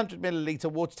 300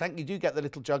 millilitre water tank. You do get the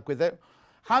little jug with it.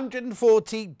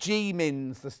 140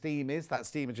 G-mins the steam is. That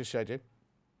steam I just showed you.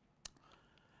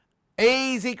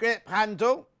 Easy grip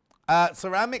handle.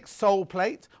 Ceramic sole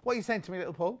plate. What are you saying to me,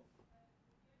 little Paul?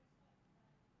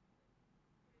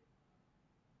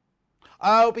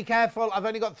 Oh, be careful. I've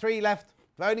only got 3 left.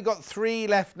 I've only got 3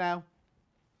 left now.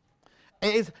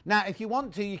 It is. Now, if you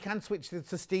want to, you can switch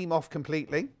the steam off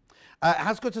completely. It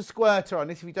has got a squirter on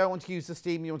it. If you don't want to use the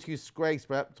steam, you want to use spray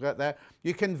squirt there.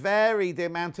 You can vary the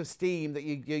amount of steam that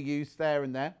you use there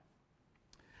and there.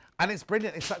 And it's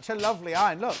brilliant. It's such a lovely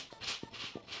iron. Look.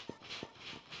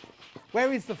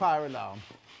 Where is the fire alarm?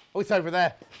 Oh, it's over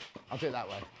there. I'll do it that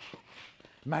way.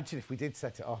 Imagine if we did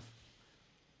set it off.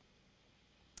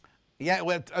 Yeah,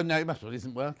 well, oh no, it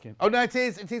isn't working. Oh no, it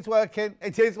is working.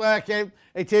 It is working.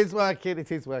 It is working.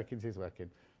 It is working. It is working.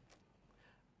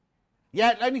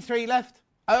 Yeah, only 3 left.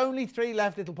 Only 3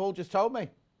 left, little Paul just told me.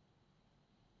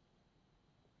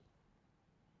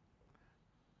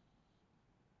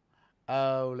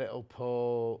 Oh, little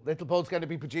Paul. Little Paul's going to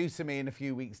be producing me in a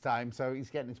few weeks' time, so he's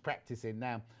getting his practice in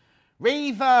now.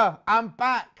 Reva, I'm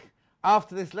back.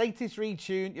 After this latest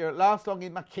retune, you're at last long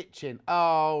in my kitchen.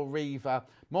 Oh, Reva.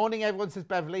 Morning, everyone, says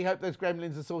Beverly. Hope those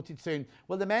gremlins are sorted soon.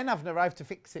 Well, the men haven't arrived to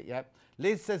fix it yet.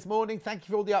 Liz says, morning, thank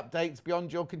you for all the updates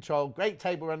beyond your control. Great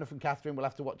table runner from Catherine. We'll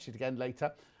have to watch it again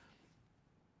later.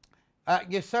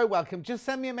 You're so welcome. Just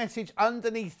send me a message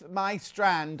underneath my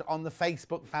strand on the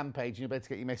Facebook fan page and you'll be able to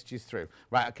get your messages through.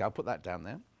 Right, okay, I'll put that down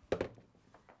there.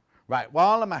 Right,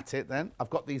 while I'm at it then, I've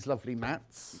got these lovely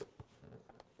mats.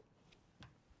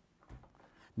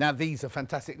 Now, these are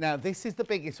fantastic. Now, this is the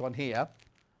biggest one here.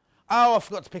 Oh, I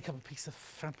forgot to pick up a piece of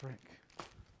fabric.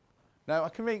 No, I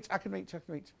can reach, I can reach, I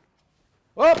can reach.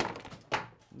 Oh!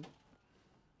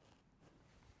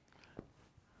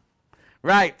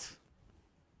 Right.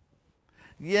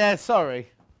 Yeah, sorry.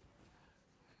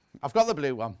 I've got the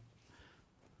blue one.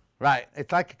 Right,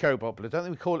 it's like a cobalt blue. Don't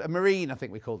think we call it a marine, I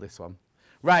think we call this one.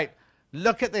 Right,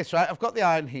 look at this, right? I've got the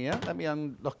iron here. Let me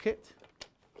unlock it.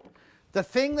 The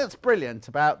thing that's brilliant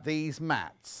about these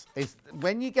mats is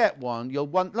when you get one, you'll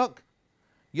wonder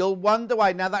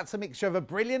why. Now, that's a mixture of a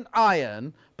brilliant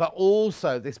iron, but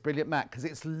also this brilliant mat, because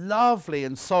it's lovely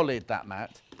and solid, that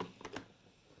mat.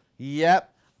 Yep.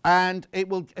 And it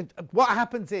will, what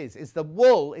happens is the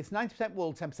wool, it's 90%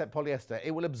 wool, 10% polyester.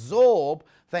 It will absorb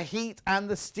the heat and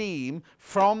the steam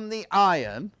from the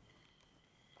iron.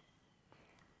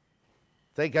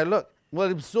 There you go, look.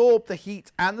 Will absorb the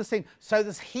heat and the steam. So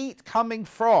there's heat coming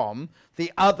from the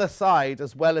other side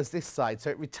as well as this side. So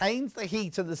it retains the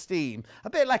heat and the steam. A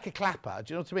bit like a clapper,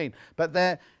 do you know what I mean?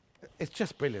 But it's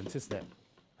just brilliant, isn't it?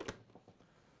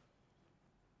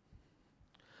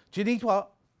 Do you need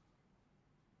what?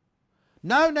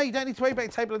 No, you don't need to worry about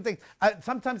your table and things.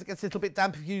 Sometimes it gets a little bit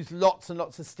damp if you use lots and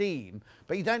lots of steam,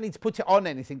 but you don't need to put it on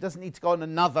anything. It doesn't need to go on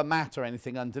another mat or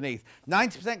anything underneath.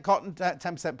 90% cotton,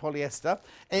 10% polyester.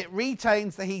 It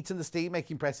retains the heat and the steam,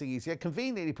 making pressing easier.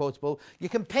 Conveniently portable. You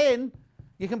can pin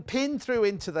through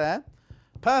into there.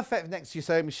 Perfect next to your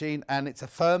sewing machine, and it's a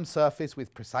firm surface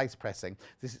with precise pressing.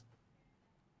 This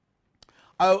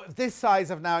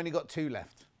size I've now only got 2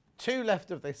 left. 2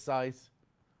 left of this size.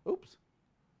 Oops.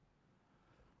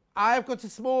 I've got a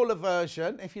smaller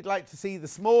version, if you'd like to see the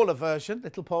smaller version,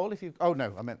 little Paul, if you... Oh,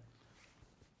 no, I meant...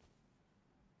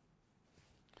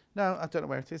 No, I don't know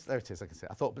where it is. There it is, I can see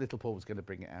it. I thought little Paul was going to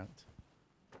bring it out.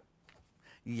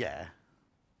 Yeah.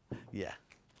 Yeah.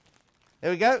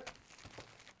 Here we go.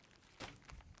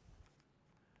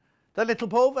 The little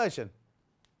Paul version.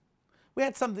 We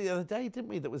had something the other day, didn't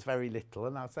we, that was very little,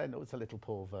 and I was saying it was a little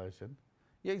Paul version.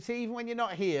 You see, even when you're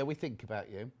not here, we think about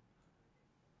you.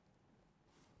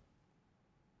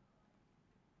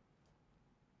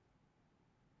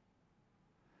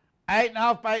 Eight and a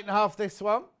half by 8.5 this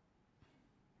one.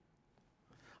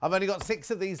 I've only got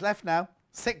 6 of these left now.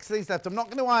 6 of these left. I'm not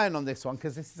going to iron on this one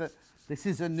because this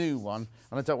is a new one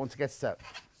and I don't want to get it up.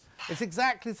 It's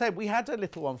exactly the same. We had a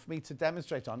little one for me to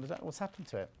demonstrate on. I don't know what's happened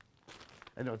to it.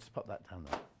 Anyway, I'll just pop that down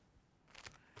there.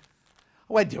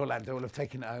 Wendy Orlando will have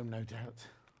taken it home, no doubt.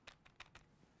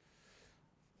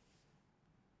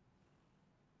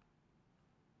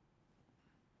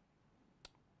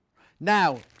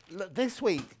 Now, look, this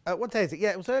week, what day is it?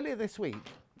 Yeah, it was earlier this week.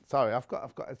 Sorry, I've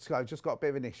just got a bit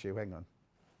of an issue. Hang on.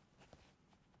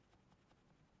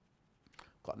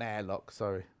 Got an airlock,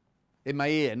 sorry. In my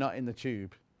ear, not in the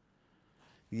tube.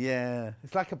 Yeah,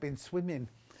 it's like I've been swimming.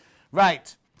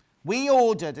 Right, we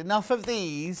ordered enough of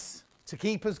these to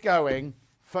keep us going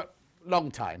for a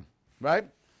long time, right?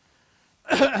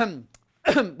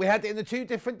 We had it in the 2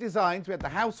 different designs. We had the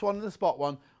house one and the spot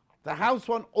one. The house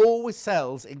one always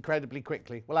sells incredibly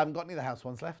quickly. Well, I haven't got any of the house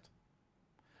ones left.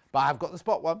 But I've got the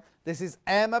spot one. This is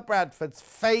Emma Bradford's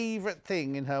favourite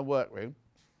thing in her workroom.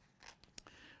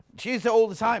 She uses it all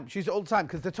the time. She uses it all the time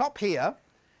because the top here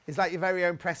is like your very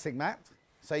own pressing mat.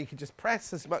 So you can just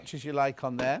press as much as you like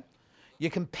on there. You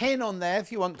can pin on there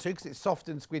if you want to because it's soft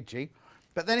and squidgy.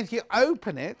 But then if you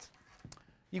open it,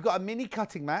 you've got a mini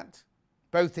cutting mat,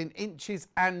 both in inches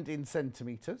and in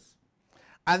centimetres.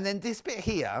 And then this bit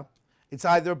here, it's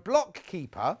either a block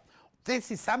keeper.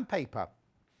 This is sandpaper.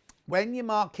 When you're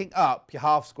marking up your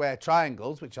half square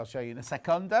triangles, which I'll show you in a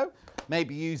secondo,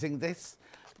 maybe using this,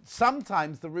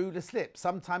 sometimes the ruler slips,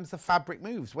 sometimes the fabric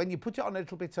moves. When you put it on a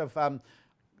little bit of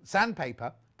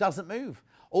sandpaper, doesn't move.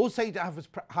 Also, you don't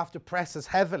have to press as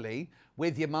heavily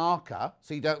with your marker,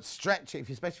 so you don't stretch it,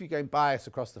 especially if you're going bias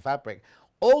across the fabric.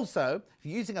 Also, if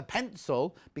you're using a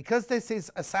pencil, because this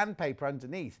is a sandpaper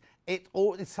underneath,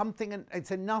 it's something,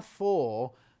 it's enough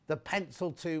for the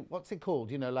pencil to, what's it called?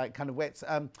 You know, like kind of where it's,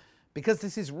 because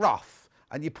this is rough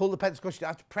and you pull the pencil across, you don't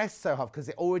have to press so hard because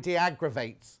it already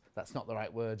aggravates. That's not the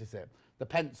right word, is it? The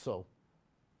pencil.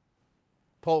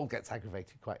 Paul gets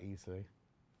aggravated quite easily.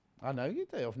 I know you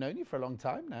do. I've known you for a long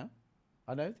time now.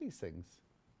 I know these things.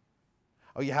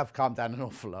 Oh, you have calmed down an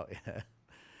awful lot, yeah.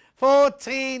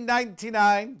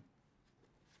 $14.99.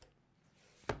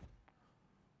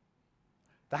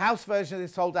 The house version of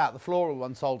this sold out. The floral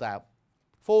one sold out.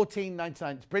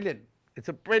 $14.99. It's brilliant. It's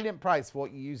a brilliant price for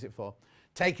what you use it for.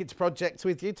 Take it to projects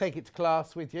with you. Take it to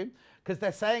class with you. Because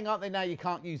they're saying, aren't they, now you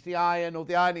can't use the iron or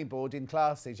the ironing board in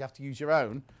classes. You have to use your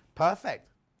own. Perfect.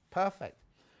 Perfect.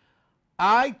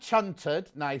 I chuntered,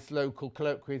 nice local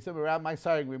colloquialism, around my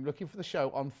sewing room looking for the show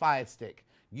on Fire Stick,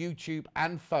 YouTube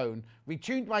and phone.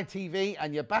 Retuned my TV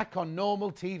and you're back on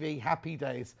normal TV. Happy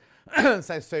days.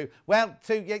 Says Sue. Well,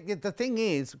 Sue, the thing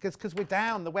is, because we're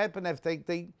down, the web and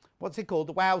everything, what's it called?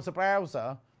 The Wowzer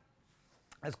browser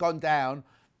has gone down.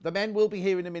 The men will be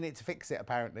here in a minute to fix it,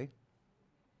 apparently.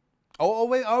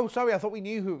 Oh, sorry, I thought we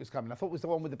knew who it was coming. I thought it was the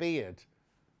one with the beard.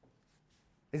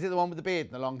 Is it the one with the beard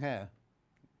and the long hair?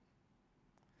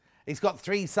 He's got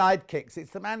 3 sidekicks.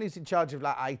 It's the man who's in charge of,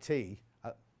 like, IT.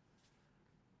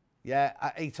 Yeah,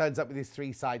 he turns up with his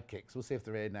 3 sidekicks. We'll see if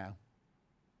they're here now.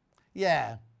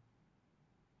 Yeah.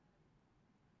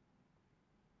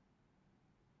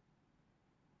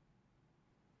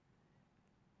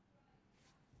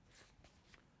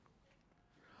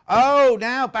 Oh,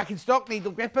 now back in stock,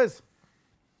 needle grippers.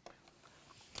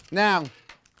 Now,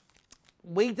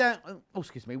 we don't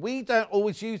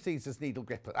always use these as needle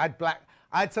grippers. I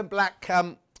had some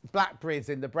blackberries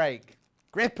in the break.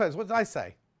 Grippers, what did I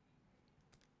say?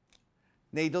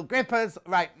 Needle grippers.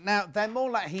 Right, now they're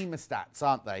more like hemostats,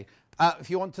 aren't they?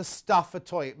 If you want to stuff a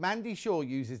toy. Mandy Shaw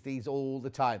uses these all the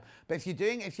time. But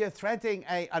if you're threading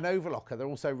an overlocker, they're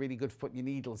also really good for putting your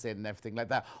needles in and everything like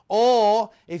that. Or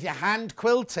if you're hand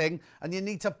quilting and you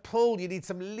need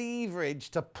some leverage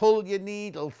to pull your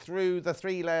needle through the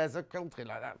 3 layers of quilting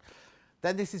like that.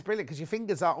 Then this is brilliant because your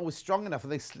fingers aren't always strong enough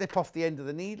and they slip off the end of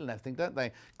the needle and everything, don't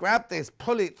they? Grab this,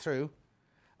 pull it through.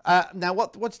 Now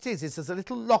what it is there's a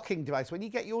little locking device. When you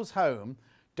get yours home,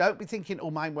 don't be thinking,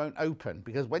 oh, mine won't open,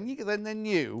 because when they're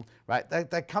new, right,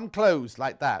 they come closed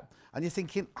like that, and you're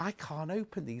thinking, I can't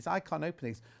open these, I can't open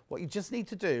these. What you just need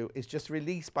to do is just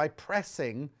release by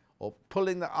pressing or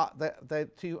pulling the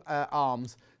two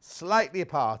arms slightly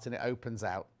apart and it opens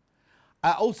out.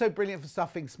 Also brilliant for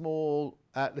stuffing small,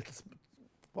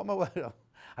 what am I word?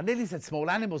 I nearly said small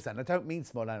animals then. I don't mean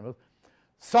small animals.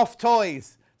 Soft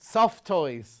toys. Soft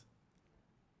toys.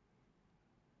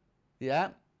 Yeah.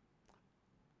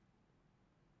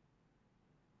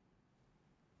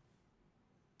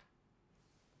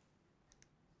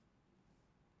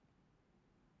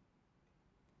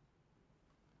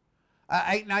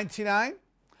 $8.99.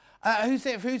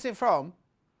 Who's it from?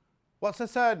 What's her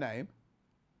surname?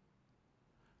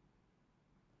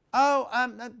 Oh,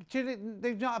 Julie,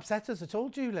 they've not upset us at all,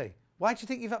 Julie. Why do you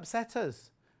think you've upset us?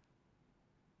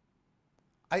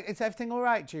 Is everything all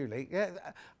right, Julie? Yeah.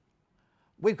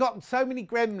 We've got so many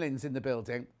gremlins in the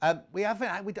building. I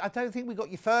don't think we got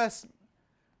your first.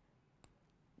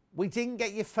 We didn't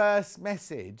get your first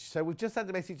message, so we've just had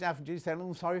the message now from Julie saying, "Oh,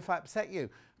 I'm sorry if I upset you."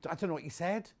 I don't know what you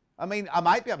said. I mean, I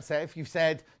might be upset if you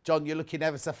said, "John, you're looking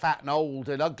ever so fat and old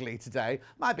and ugly today."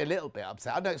 Might be a little bit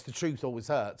upset. I know it's the truth always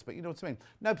hurts, but you know what I mean.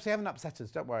 No, but you haven't upset us.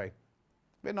 Don't worry.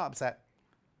 We're not upset.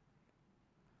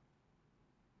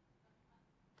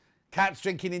 Kat's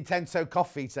drinking Intenso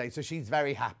coffee today, so she's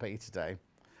very happy today.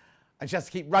 And she has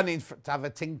to keep running to have a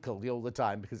tinkle all the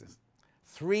time because it's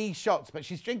 3 shots, but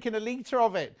she's drinking a litre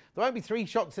of it. There won't be 3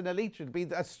 shots in a litre. It'll be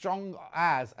as strong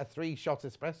as a 3-shot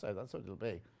espresso. That's what it'll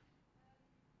be.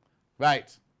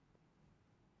 Right.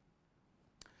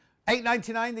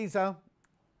 $8.99 these are.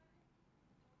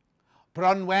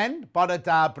 Bronwen,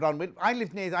 Borada Bronwyn. I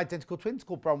live near identical twins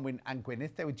called Bronwyn and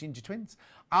Gwyneth. They were ginger twins.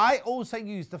 I also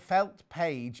use the felt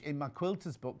page in my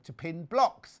quilter's book to pin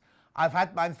blocks. I've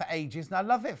had mine for ages and I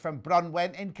love it, from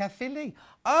Bronwen in Caerphilly.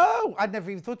 Oh, I'd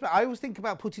never even thought about it. I always think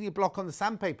about putting your block on the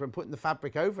sandpaper and putting the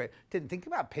fabric over it. Didn't think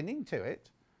about pinning to it.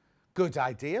 Good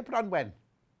idea, Bronwen.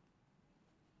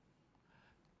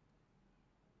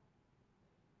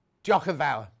 Jock and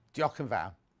Vow.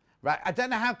 Right, I don't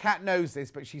know how Kat knows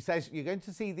this, but she says you're going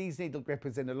to see these needle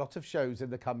grippers in a lot of shows in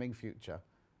the coming future.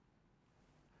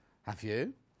 Have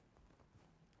you?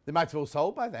 They might have all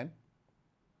sold by then.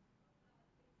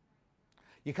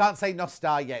 You can't say no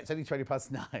star yet. It's only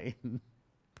 9:20.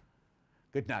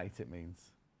 Good night, it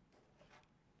means.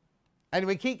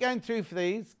 Anyway, keep going through for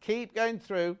these. Keep going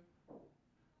through.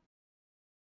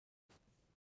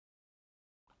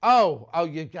 Oh,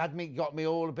 you got me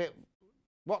all a bit,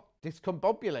 what,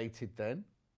 discombobulated then?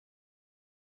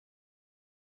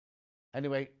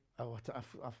 Anyway,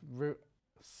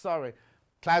 sorry.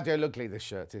 Claudio Lugly, this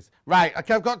shirt is. Right,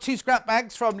 okay, I've got 2 scrap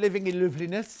bags from Living in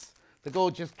Loveliness. The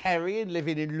gorgeous Kerry in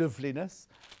Living in Loveliness.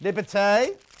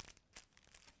 Liberté.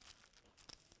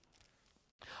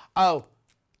 Oh,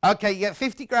 okay, you get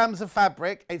 50 grams of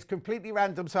fabric. It's completely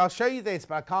random, so I'll show you this,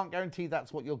 but I can't guarantee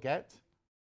that's what you'll get.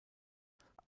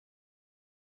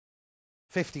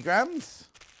 50 grams.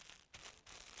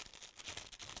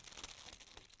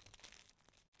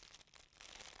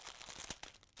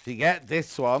 So you get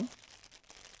this one.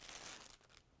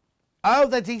 Oh,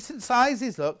 they're decent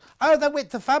sizes, look. Oh, they're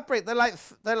width of fabric. They're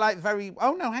like very,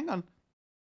 oh no, hang on.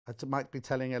 I might be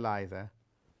telling a lie there.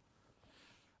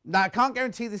 Now, I can't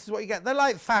guarantee this is what you get. They're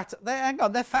like fat, hang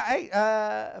on, they're fat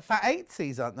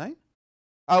 8s, aren't they?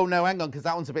 Oh no, hang on, because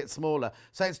that one's a bit smaller.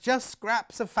 So it's just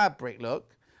scraps of fabric,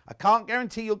 look. I can't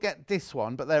guarantee you'll get this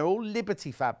one, but they're all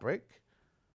Liberty fabric.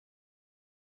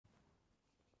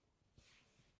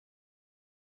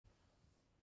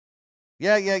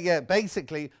 Yeah.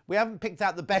 Basically, we haven't picked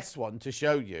out the best one to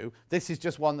show you. This is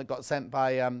just one that got sent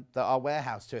by our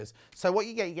warehouse to us. So what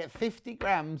you get 50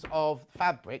 grams of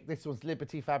fabric. This one's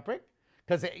Liberty fabric.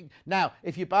 Because now,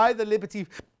 if you buy the Liberty,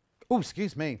 oh,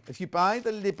 excuse me. If you buy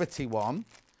the Liberty one,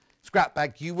 scrap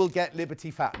bag, you will get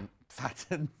Liberty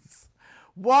fattens.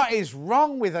 What is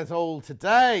wrong with us all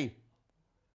today?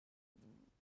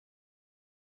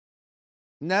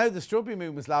 No, the strawberry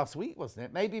moon was last week, wasn't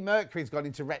it? Maybe Mercury's gone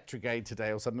into retrograde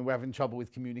today or something. We're having trouble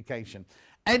with communication.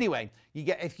 Anyway,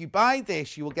 if you buy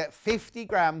this, you will get 50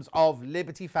 grams of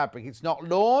Liberty fabric. It's not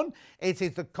lawn. It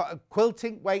is the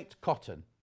quilting weight cotton.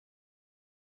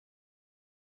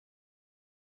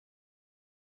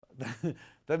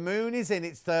 The moon is in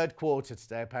its 3rd quarter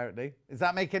today, apparently. Does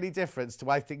that make any difference to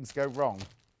why things go wrong?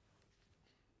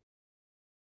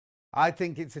 I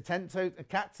think it's a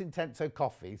Cat's Intenso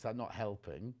coffee, so I'm not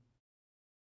helping.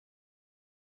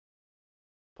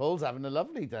 Paul's having a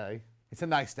lovely day. It's a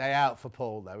nice day out for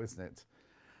Paul, though, isn't it?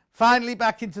 Finally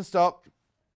back into stock.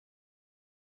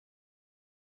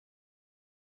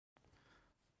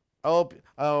 Oh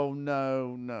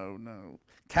no.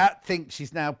 Kat thinks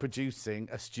she's now producing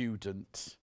a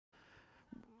student.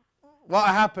 What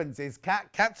happens is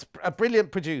Kat's a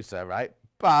brilliant producer, right?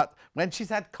 But when she's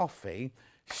had coffee,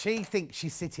 she thinks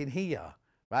she's sitting here,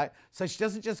 right? So she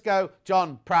doesn't just go,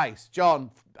 John, price, John,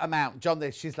 amount, John,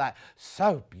 this. She's like,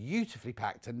 so beautifully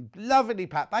packed and lovingly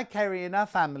packed by Kerry and her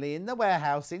family in the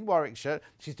warehouse in Warwickshire.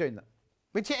 She's doing that,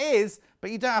 which it is,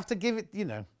 but you don't have to give it, you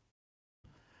know.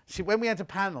 When we had a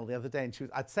panel the other day,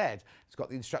 and I'd said, it's got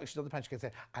the instructions on the panel. She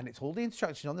said, and it's all the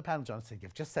instructions on the panel, John. I said,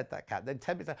 you've just said that, Kat. Then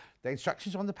 10 minutes later, the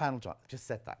instructions are on the panel, John. I just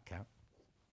said that, Kat.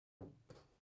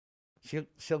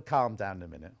 She'll calm down in a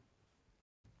minute.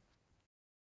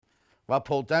 Well,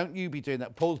 Paul, don't you be doing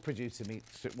that. Paul's producing me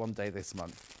one day this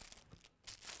month.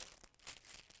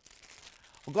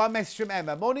 I've got a message from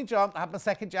Emma. Morning, John. I had my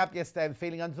second jab yesterday and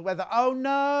feeling under the weather. Oh,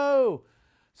 no.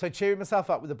 So cheering myself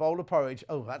up with a bowl of porridge.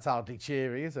 Oh, that's hardly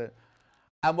cheery, is it?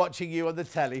 And watching you on the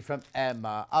telly from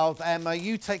Emma. Oh, Emma,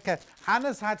 you take care.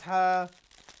 Hannah's had her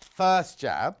first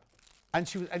jab, and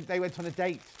they went on a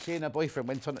date. She and her boyfriend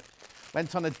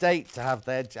went on a date to have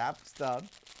their jabs done.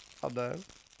 Oh, no.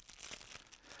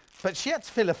 But she had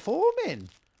to fill a form in,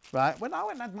 right? When I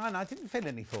went and had mine, I didn't fill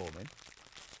any form in.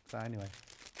 So anyway.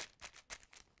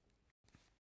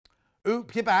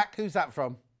 Oop, you're back. Who's that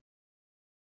from?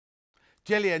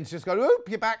 Gillian's just gone, oop,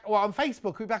 you're back. What, on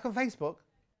Facebook? Are we back on Facebook?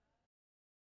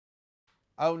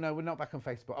 Oh, no, we're not back on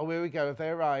Facebook. Oh, here we go. Have they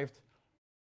arrived?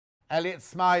 Elliot's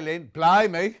smiling.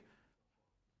 Blimey.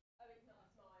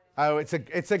 Oh, it's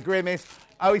a grimace.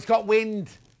 Oh, he's got wind.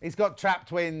 He's got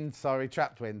trapped wind. Sorry,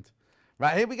 trapped wind.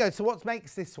 Right, here we go. So what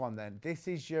makes this one then? This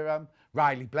is your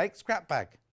Riley Blake scrap bag.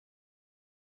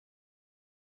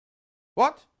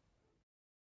 What?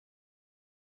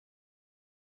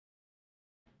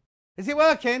 Is it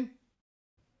working?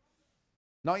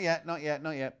 Not yet, not yet,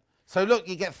 not yet. So look,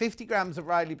 you get 50 grams of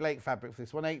Riley Blake fabric for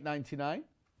this one, $8.99.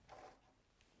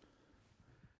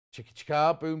 Chicka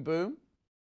chicka, boom boom.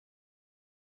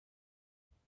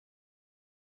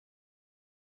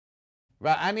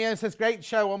 Right, Anio says, great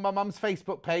show on my mum's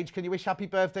Facebook page. Can you wish happy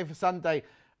birthday for Sunday?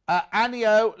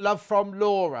 Anio, love from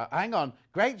Laura. Hang on.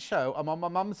 Great show. I'm on my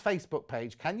mum's Facebook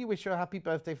page. Can you wish her a happy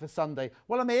birthday for Sunday?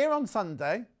 Well, I'm here on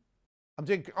Sunday.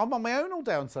 I'm on my own all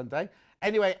day on Sunday.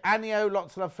 Anyway, Anio,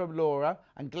 lots of love from Laura.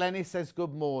 And Glennis says,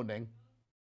 good morning.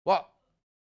 What?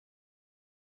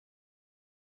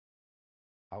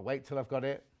 I'll wait till I've got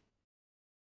it.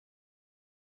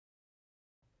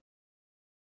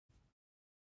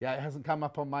 Yeah, it hasn't come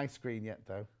up on my screen yet,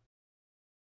 though.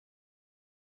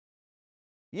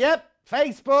 Yep,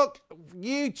 Facebook,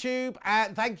 YouTube,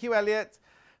 and thank you, Elliot.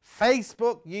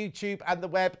 Facebook, YouTube, and the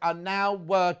web are now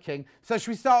working. So should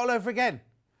we start all over again?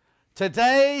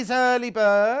 Today's early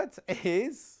bird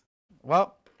is,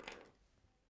 well,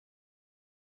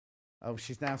 oh,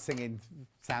 she's now singing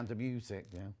Sound of Music,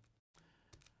 yeah.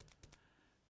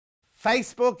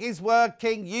 Facebook is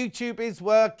working, YouTube is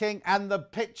working, and the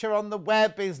picture on the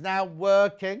web is now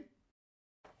working.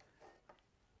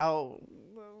 Oh,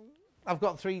 I've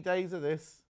got 3 days of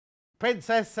this.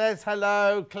 Princess says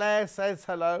hello. Claire says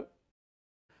hello.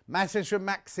 Message from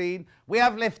Maxine. We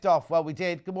have liftoff. Well, we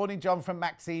did. Good morning, John, from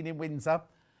Maxine in Windsor.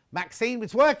 Maxine,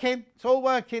 it's working. It's all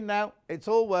working now. It's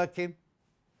all working.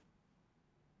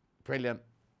 Brilliant.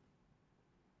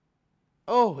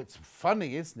 Oh, it's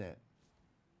funny, isn't it?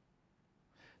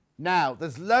 Now,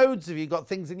 there's loads of you got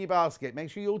things in your basket.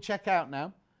 Make sure you all check out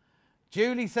now.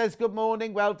 Julie says, good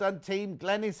morning. Well done, team.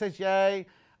 Glennie says, yay.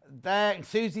 There.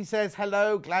 Susie says,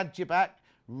 hello. Glad you're back.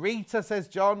 Rita says,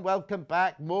 John, welcome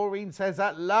back. Maureen says,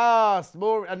 at last.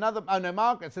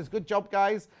 Margaret says, good job,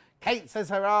 guys. Kate says,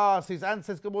 hurrah. Suzanne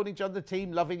says, good morning, John, the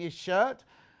team. Loving your shirt.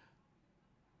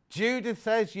 Judith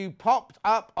says, you popped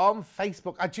up on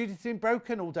Facebook. Judith's been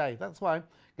broken all day. That's why.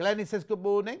 Glennie says, good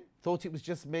morning. Thought it was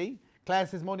just me. Claire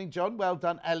says, morning, John. Well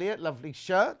done, Elliot. Lovely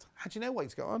shirt. How do you know what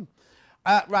he's got on?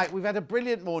 Right, we've had a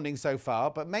brilliant morning so far,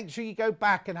 but make sure you go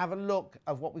back and have a look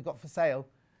of what we've got for sale.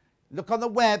 Look on the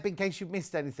web in case you've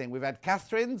missed anything. We've had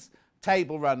Catherine's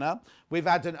table runner. We've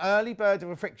had an early bird of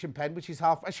a friction pen, which is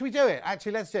half... Should we do it?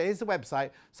 Actually, let's do it. Here's the website.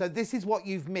 So this is what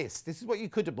you've missed. This is what you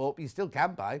could have bought, but you still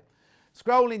can buy.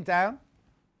 Scrolling down,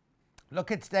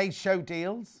 look at today's show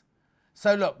deals.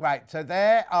 So look, right, so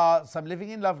there are some Living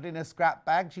in Loveliness scrap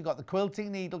bags. You've got the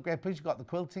quilting needle grippers. You've got the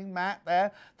quilting mat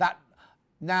there.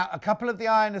 Now, a couple of the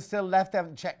iron are still left. They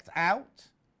haven't checked out.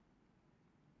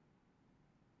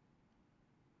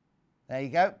 There you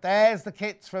go. There's the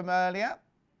kits from earlier.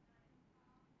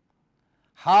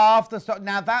 Half the stock.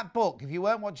 Now, that book, if you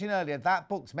weren't watching earlier, that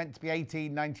book's meant to be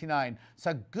 $18.99.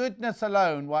 So goodness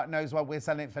alone knows why we're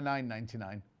selling it for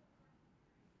 $9.99.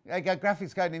 There you go.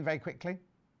 Graphics going in very quickly.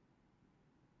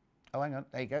 Oh, hang on.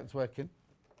 There you go. It's working.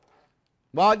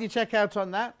 While you check out on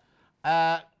that,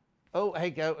 Oh, here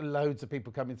you go. Loads of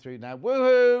people coming through now.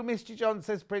 Woohoo! Mr. John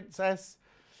says Princess.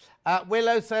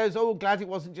 Willow says, oh, glad it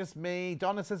wasn't just me.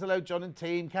 Donna says hello, John and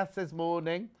team. Kath says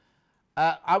morning.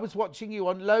 I was watching you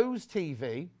on Lowe's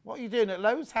TV. What are you doing at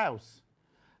Lowe's house?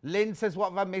 Lynn says, what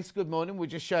have I missed? Good morning. We're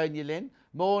just showing you, Lynn.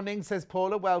 Morning, says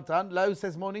Paula. Well done. Lowe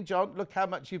says, morning, John. Look how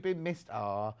much you've been missed.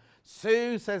 Ah.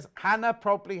 Sue says, Hannah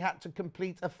probably had to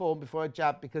complete a form before a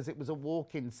jab because it was a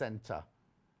walk-in centre.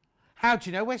 How do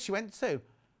you know where she went to?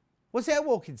 Was it a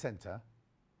walk-in centre?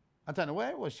 I don't know where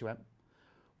it was she went.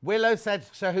 Willow said,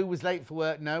 so who was late for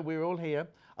work? No, we're all here.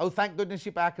 Oh, thank goodness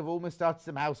you're back. I've almost started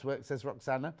some housework, says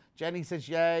Roxana. Jenny says,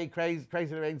 yay.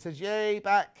 Crazy Lorraine says, yay,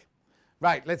 back.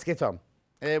 Right, let's get on.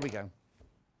 Here we go.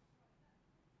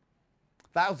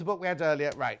 That was the book we had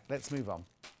earlier. Right, let's move on.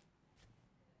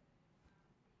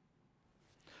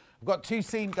 I've got 2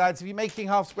 seam guides. If you're making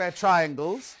half square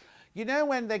triangles, you know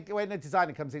when a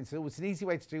designer comes in, so it's an easy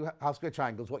way to do half square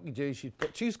triangles. What you do is you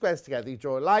put 2 squares together, you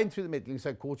draw a line through the middle,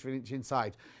 so 1/4 of an inch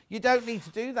inside. You don't need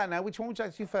to do that now. Which one would you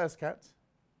like to do first, Kat?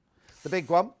 The big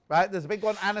one, right? There's a big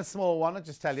one and a small one, I'll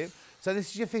just tell you. So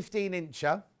this is your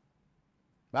 15-incher,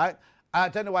 right? I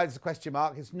don't know why there's a question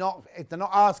mark. It's not, they're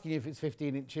not asking you if it's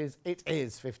 15 inches. It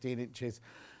is 15 inches.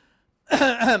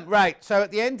 Right, so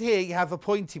at the end here, you have a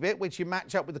pointy bit, which you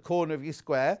match up with the corner of your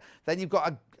square. Then you've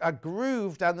got a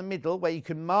groove down the middle where you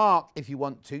can mark, if you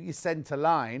want to, your centre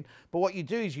line. But what you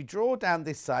do is you draw down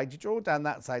this side, you draw down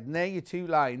that side, and they're your 2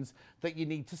 lines that you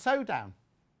need to sew down.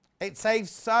 It saves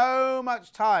so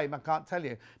much time, I can't tell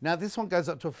you. Now, this one goes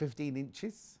up to 15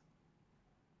 inches.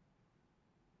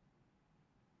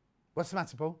 What's the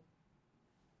matter, Paul?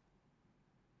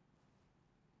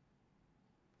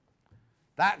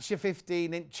 That's your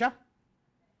 15-incher.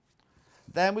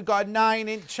 Then we've got a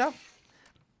 9-incher.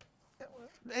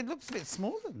 It looks a bit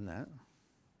smaller than that.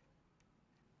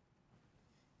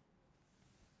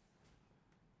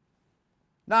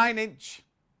 Nine-inch.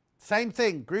 Same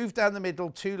thing. Groove down the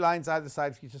middle, 2 lines either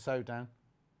side for you to sew down.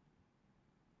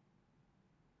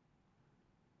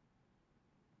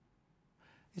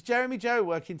 Is Jeremy Joe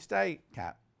working today,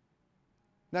 Kat?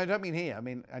 No, I don't mean here. I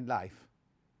mean in life.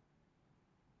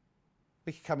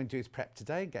 We could come and do his prep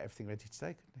today and get everything ready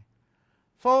today, couldn't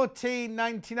we?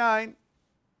 $14.99.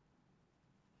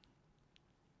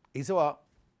 He's a what?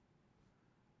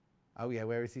 Oh, yeah,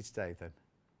 where is he today, then?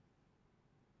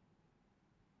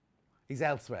 He's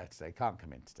elsewhere today. Can't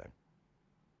come in today.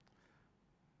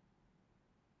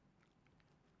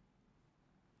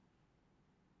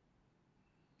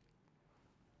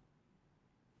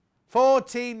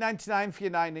 $14.99 for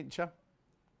your 9-incher.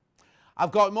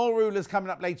 I've got more rulers coming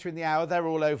up later in the hour. They're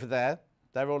all over there.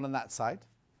 They're all on that side.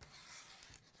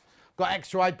 Got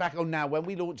extra wide back. Oh, now, when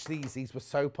we launched these were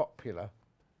so popular.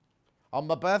 On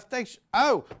my birthday.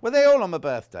 Oh, were they all on my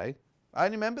birthday? I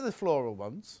only remember the floral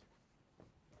ones.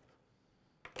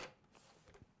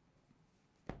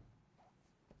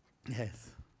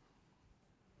 Yes.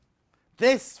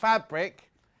 This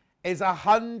fabric is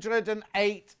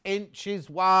 108 inches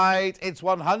wide. It's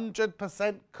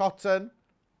 100% cotton.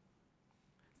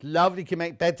 Lovely. You can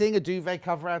make bedding, a duvet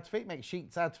cover out of it, make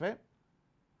sheets out of it.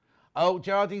 Oh,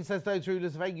 Geraldine says those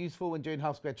rulers are very useful when doing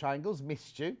half square triangles.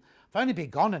 Missed you. I've only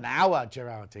been gone an hour,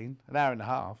 Geraldine. An hour and a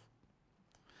half.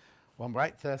 Well, I'm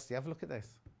right thirsty. Have a look at this.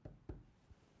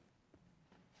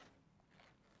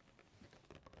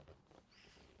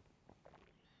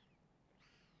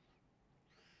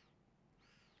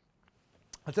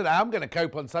 I don't know how I'm going to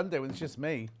cope on Sunday when it's just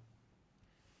me.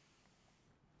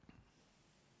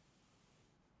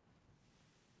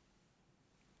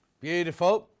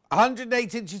 Beautiful.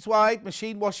 108 inches wide,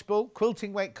 machine washable,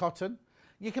 quilting weight cotton.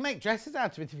 You can make dresses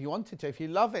out of it if you wanted to, if you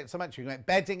love it so much. You can make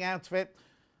bedding out of it.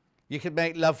 You can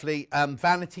make lovely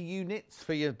vanity units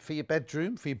for your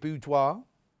bedroom, for your boudoir.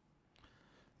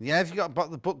 Yeah, if you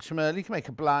got the books from early, you can make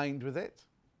a blind with it.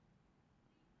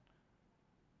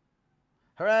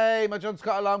 Hooray, my John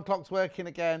Scott alarm clock's working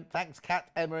again. Thanks, Kat,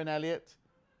 Emma and Elliot.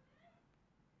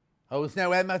 Oh, there's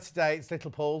no Emma today. It's little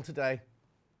Paul today.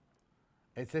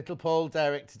 It's little Paul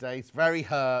Derek today. He's very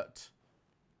hurt.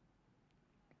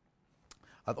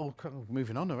 Oh,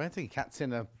 moving on already. Kat's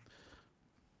in a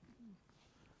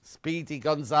Speedy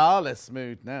Gonzales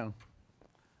mood now.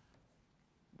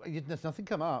 There's nothing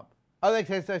come up. Oh, there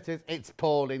it is. It's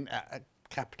Paul in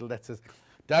capital letters.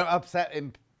 Don't upset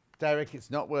him, Derek. It's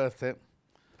not worth it.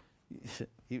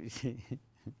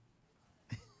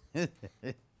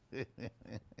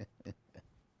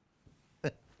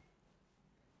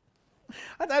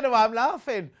 I don't know why I'm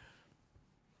laughing.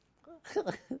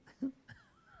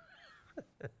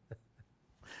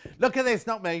 Look at this,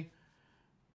 not me.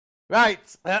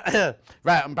 Right, right,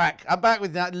 I'm back. I'm back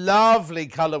with that lovely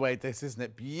colourway, this, isn't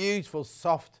it? Beautiful,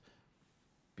 soft,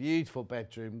 beautiful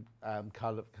bedroom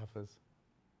colour covers.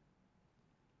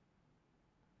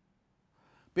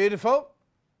 Beautiful.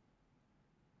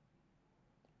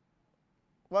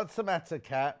 What's the matter,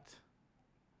 Cat?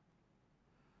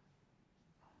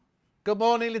 Good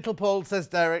morning, little Paul, says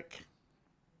Derek.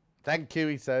 Thank you,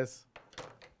 he says.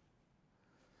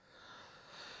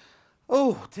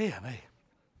 Oh, dear me.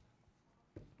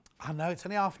 I know, it's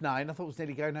only 9:30. I thought it was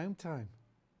nearly going home time.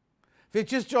 If you've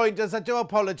just joined us, I do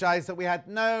apologise that we had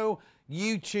no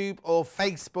YouTube or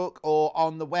Facebook or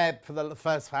on the web for the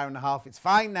first hour and a half. It's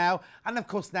fine now. And of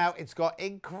course now it's got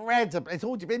incredible, it's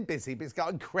already been busy, but it's got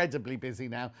incredibly busy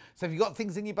now. So if you've got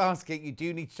things in your basket, you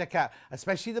do need to check out,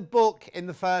 especially the book in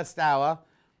the first hour.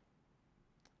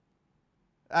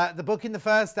 The book in the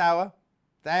first hour,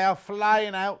 they are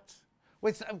flying out.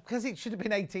 Which, because it should have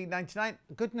been $18.99.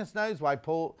 Goodness knows why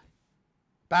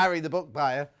Barry the book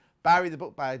buyer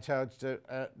charged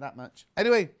that much.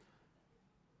 Anyway.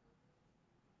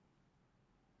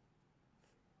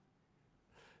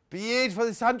 Beautiful.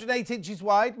 This is 108 inches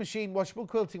wide, machine washable,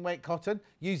 quilting weight cotton.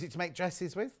 Use it to make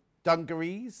dresses with.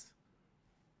 Dungarees.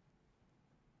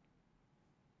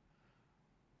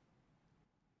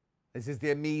 This is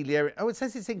the Amelia. Oh, it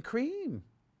says it's in cream.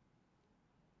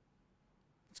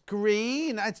 It's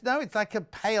green. It's like a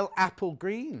pale apple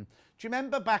green. Do you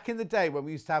remember back in the day when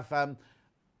we used to have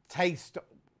taste...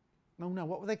 Oh, no,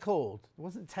 what were they called? It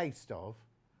wasn't taste of.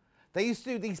 They used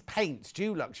to do these paints.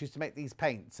 Dulux used to make these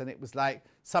paints, and it was like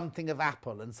something of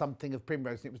apple and something of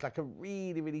primrose. And it was like a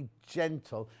really, really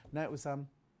gentle... No, it was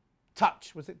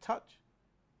Touch. Was it Touch?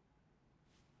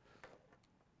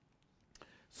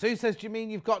 Sue says, do you mean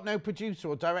you've got no producer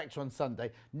or director on Sunday?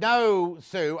 No,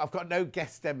 Sue, I've got no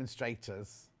guest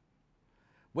demonstrators.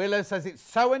 Willow says, it's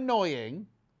so annoying.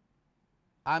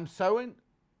 It's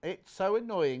so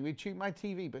annoying. We tune my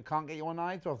TV, but can't get you on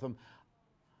either of them.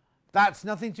 That's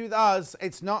nothing to do with us.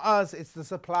 It's not us. It's the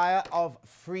supplier of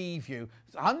Freeview.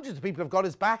 Hundreds of people have got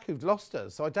us back who've lost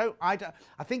us. So I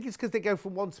think it's because they go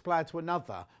from one supplier to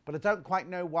another, but I don't quite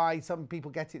know why some people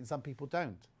get it and some people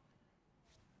don't.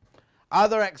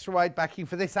 Other extra wide backing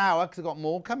for this hour, because I've got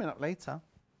more coming up later.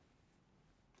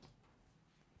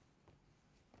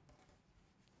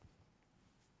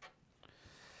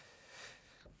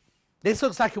 This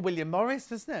looks like a William Morris,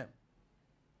 doesn't it?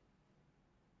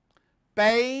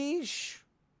 Beige.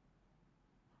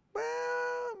 Well,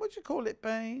 what do you call it,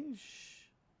 beige?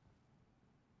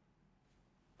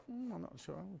 I'm not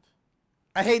sure.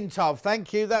 A hint of,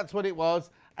 thank you, that's what it was.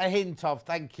 A hint of,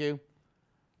 thank you.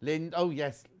 Oh,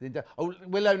 yes, Linda. Oh,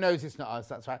 Willow knows it's not us,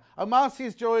 that's right. Oh,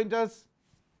 Marcy's joined us.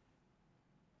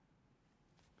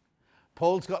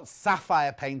 Paul's got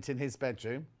sapphire paint in his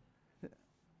bedroom.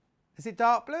 Is it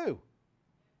dark blue?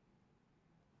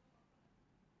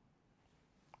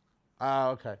 Oh,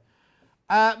 okay.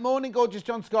 Morning, gorgeous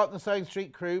John Scott and the Sewing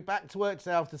Street crew. Back to work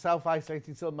today after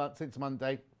self-isolating since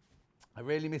Monday. I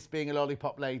really miss being a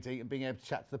lollipop lady and being able to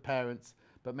chat to the parents,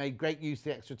 but made great use of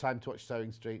the extra time to watch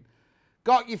Sewing Street.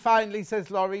 Got you finally,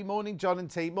 says Laurie. Morning, John and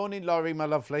T. Morning, Laurie, my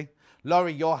lovely.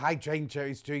 Laurie, your hydrangea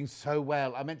is doing so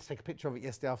well. I meant to take a picture of it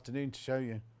yesterday afternoon to show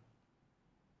you.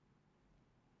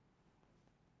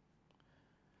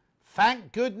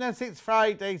 Thank goodness it's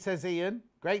Friday, says Ian.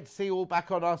 Great to see you all back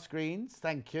on our screens.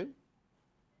 Thank you.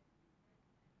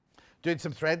 Doing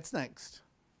some threads next.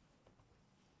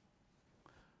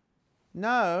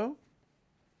 No.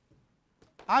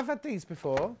 I've had these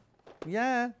before.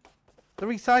 Yeah. The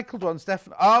recycled ones,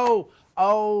 definitely.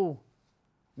 Oh.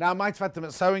 Now, I might have had them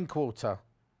at Sewing Quarter.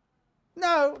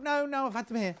 No. I've had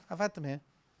them here.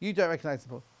 You don't recognise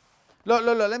them. Look.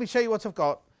 Let me show you what I've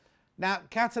got. Now,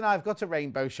 Kat and I have got a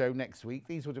rainbow show next week.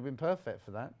 These would have been perfect for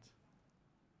that.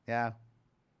 Yeah.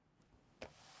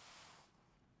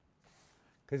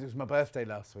 Because it was my birthday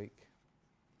last week.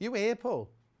 You were here, Paul.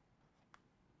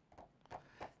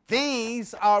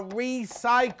 These are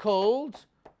recycled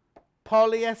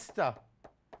polyester.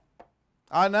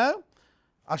 I know.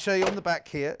 I'll show you on the back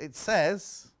here. It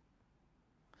says,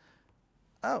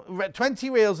 20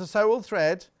 reels of sewable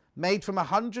thread made from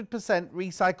 100%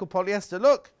 recycled polyester.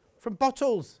 Look, from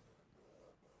bottles.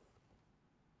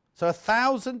 So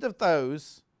 1,000 of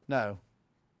those, no.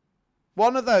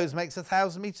 One of those makes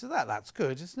 1,000 meters of that. That's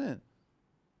good, isn't it?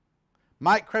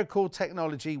 Microcore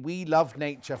technology. We love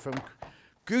nature from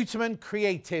Guterman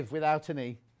Creative without an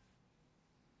E.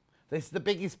 This is the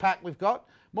biggest pack we've got.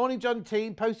 Morning, John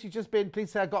Team. Postage just been.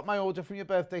 Please say I got my order from your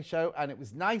birthday show, and it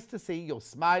was nice to see your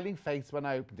smiling face when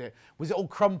I opened it. Was it all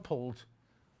crumpled?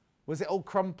 Was it all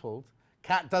crumpled?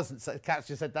 Kat doesn't say, Kat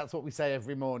just said that's what we say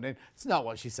every morning. It's not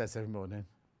what she says every morning.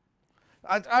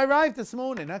 I arrived this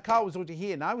morning, her car was already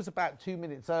here, and I was about 2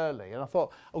 minutes early, and I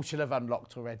thought, oh, she'll have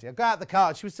unlocked already. I got out the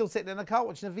car, she was still sitting in the car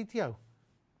watching a video.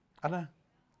 I know. It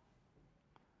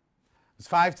was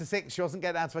 5 to 6, she wasn't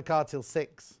getting out of her car till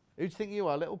 6. Who do you think you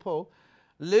are, little Paul?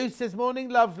 Luce says, morning,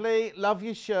 lovely, love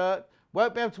your shirt.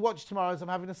 Won't be able to watch tomorrow as I'm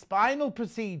having a spinal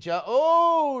procedure.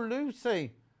 Oh,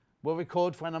 Lucy. We'll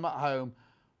record for when I'm at home.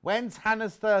 When's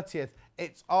Hannah's 30th?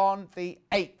 It's on the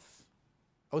 8th.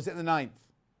 Or is it the 9th?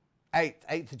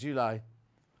 8th of July.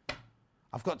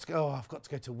 I've got to go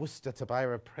to Worcester to buy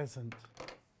her a present.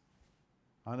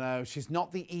 I know, she's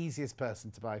not the easiest person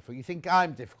to buy for. You think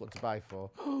I'm difficult to buy for?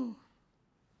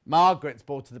 Margaret's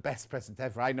bought her the best present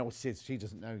ever. I know what it is. She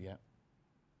doesn't know yet.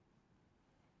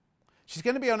 She's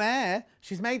going to be on air.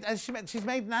 She's made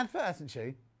an advert, hasn't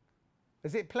she?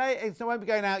 Is it play? It won't be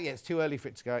going out yet. It's too early for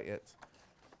it to go out yet.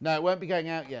 No, it won't be going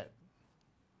out yet.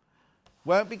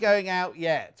 Won't be going out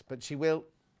yet, but she will.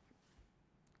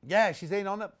 Yeah, she's in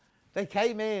on it. They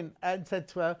came in and said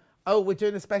to her, oh, we're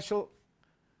doing a special.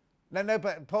 No,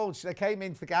 but Paul, they came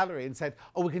into the gallery and said,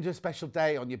 oh, we can do a special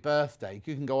day on your birthday.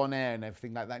 You can go on air and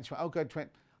everything like that. And she went, oh, good.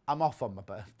 I'm off on my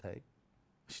birthday.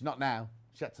 She's not now.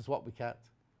 She had to swap with Kat.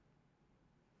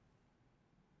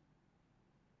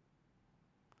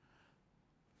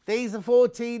 These are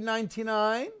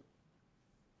 $14.99.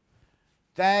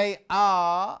 They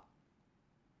are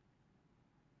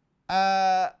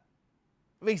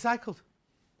recycled.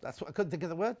 That's what I couldn't think of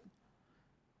the word.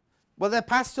 Well, they're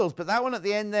pastels, but that one at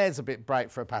the end there is a bit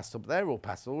bright for a pastel, but they're all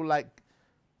pastel. All like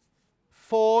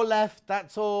 4 left,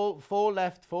 that's all. 4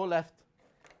 left, 4 left.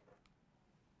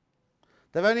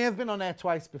 They've only ever been on air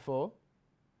twice before.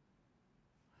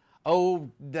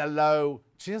 Oh, hello.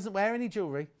 She doesn't wear any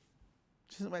jewellery.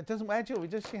 She doesn't wear jewellery,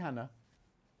 does she, Hannah?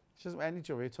 She doesn't wear any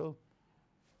jewellery at all.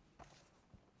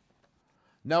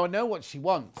 No, I know what she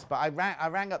wants, but I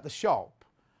rang up the shop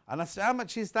and I said, how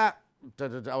much is that? I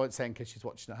won't say in case she's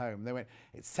watching at home. They went,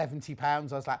 it's £70. I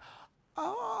was like,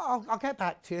 oh, I'll get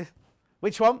back to you.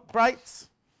 Which one? Brights?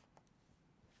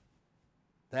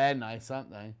 They're nice, aren't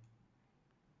they?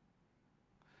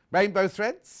 Rainbow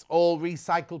threads, all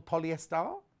recycled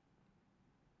polyester.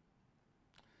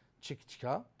 Chicka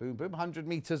chicka, boom boom, 100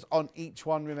 metres on each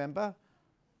one, remember?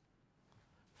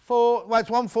 Well, it's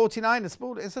 $149 a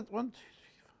spool. Is it 1, 2, 3,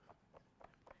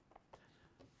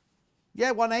 4?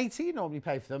 Yeah, $180 you normally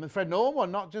pay for them. And for a normal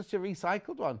one, not just your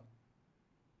recycled one.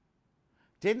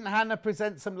 Didn't Hannah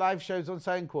present some live shows on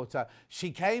Sewing Quarter? She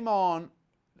came on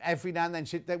every now and then.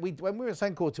 When we were at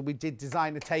Sewing Quarter, we did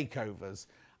designer takeovers.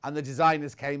 And the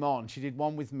designers came on. She did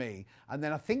one with me. And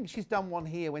then I think she's done one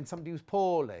here when somebody was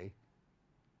poorly.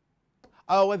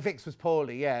 Oh, when Vix was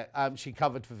poorly, yeah. She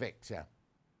covered for Vix, yeah.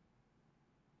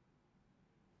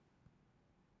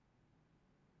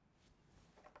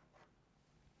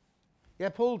 Yeah,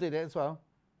 Paul did it as well.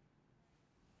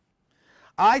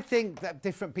 I think that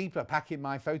different people are packing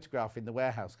my photograph in the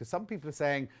warehouse because some people are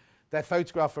saying their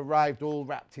photograph arrived all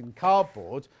wrapped in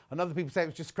cardboard and other people say it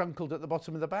was just scrunkled at the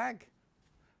bottom of the bag.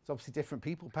 It's obviously different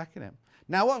people packing it.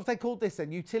 Now, what have they called this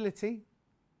then? Utility?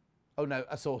 Oh, no,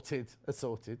 assorted.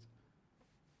 Assorted.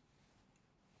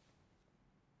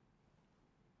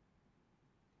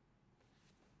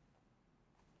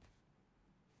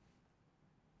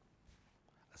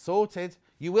 Assorted.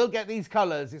 You will get these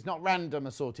colours. It's not random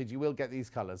assorted. You will get these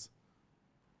colours.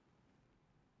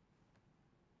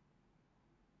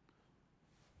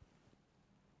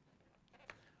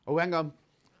 Oh, hang on.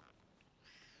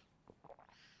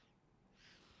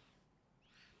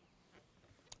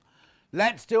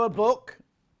 Let's do a book.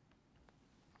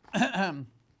 Right,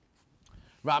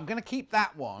 I'm going to keep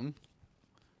that one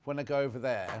when I go over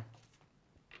there.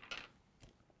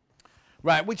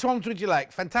 Right, which ones would you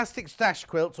like? Fantastic stash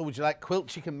quilts, or would you like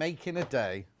quilts you can make in a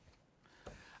day?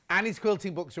 Annie's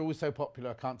quilting books are always so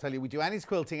popular, I can't tell you. We do Annie's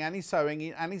quilting, Annie's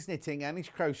sewing, Annie's knitting, Annie's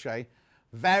crochet.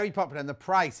 Very popular, and the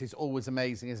price is always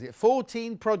amazing, isn't it?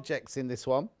 14 projects in this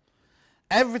one.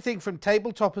 Everything from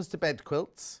table toppers to bed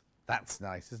quilts. That's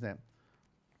nice, isn't it?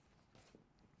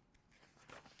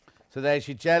 So there's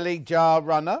your jelly jar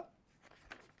runner.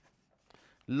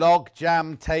 Log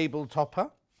jam table topper.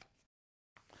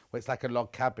 Well, it's like a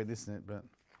log cabin, isn't it? But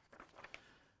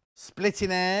splitting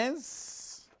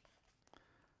hairs.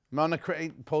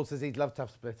 Paul says he'd love to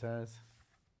have split hairs.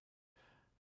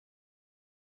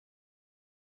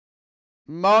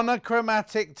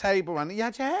 Monochromatic table runner. You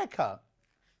had your hair cut?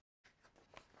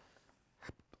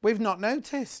 We've not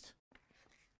noticed.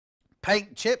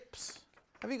 Paint chips.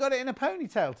 Have you got it in a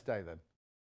ponytail today then?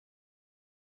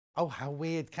 Oh, how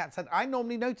weird. Kat said, I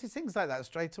normally notice things like that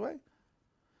straight away.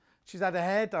 She's had her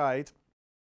hair dyed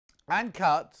and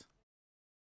cut.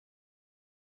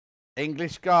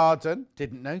 English garden.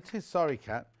 Didn't notice. Sorry,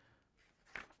 Kat.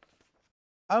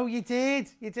 Oh, you did.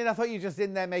 You did. I thought you were just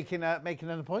in there making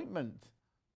an appointment.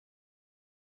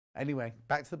 Anyway,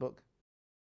 back to the book.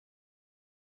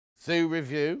 Zoo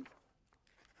review.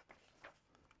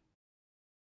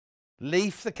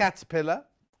 Leaf the caterpillar.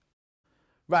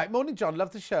 Right, morning, John.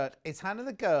 Love the shirt. It's Hannah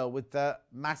the girl with the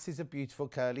masses of beautiful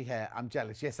curly hair. I'm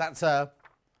jealous. Yes, that's her.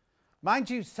 Mind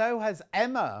you, so has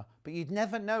Emma, but you'd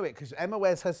never know it because Emma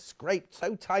wears her scraped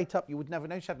so tight up you would never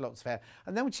know she had lots of hair.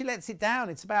 And then when she lets it down,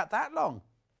 it's about that long.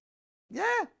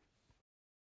 Yeah.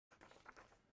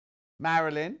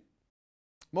 Marilyn.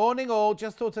 Morning all.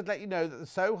 Just thought I'd let you know that the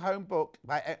Sew Home book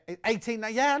by 18.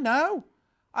 Yeah, no.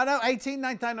 I know,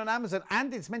 $18.99 on Amazon,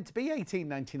 and it's meant to be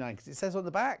 $18.99 because it says on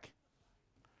the back.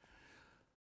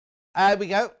 There we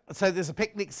go. So there's a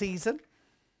picnic season.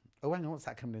 Oh, hang on, what's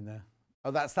that coming in there?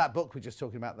 Oh, that's that book we're just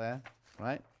talking about there,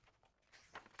 right?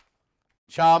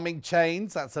 Charming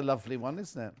Chains. That's a lovely one,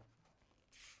 isn't it?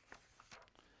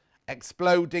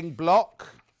 Exploding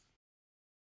Block.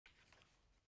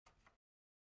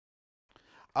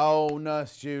 Oh,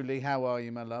 Nurse Julie, how are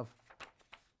you, my love?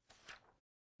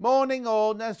 Morning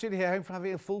all, Nurse Julie here, home from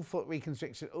having a full foot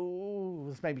reconstruction. Oh,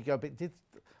 this made me go a bit,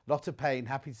 lot of pain.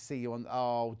 Happy to see you on,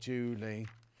 oh, Julie.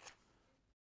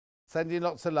 Send you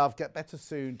lots of love, get better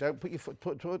soon. Don't put your foot,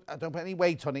 don't put any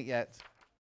weight on it yet.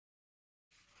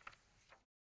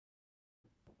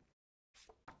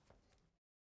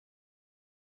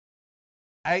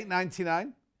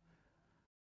 $8.99.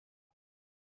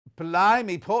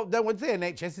 Blimey, Paul, no wonder the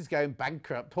NHS is going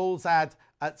bankrupt. Paul's had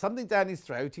something down his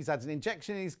throat, he's had an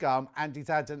injection in his gum, and he's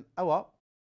had an, oh what?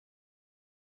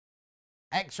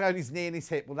 X-ray on his knee and his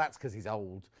hip. Well, that's because he's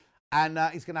old. And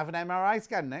he's going to have an MRI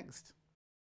scan next.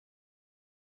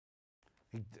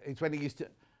 It's when he used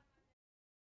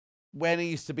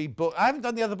to be book. I haven't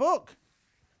done the other book.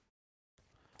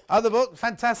 Other book,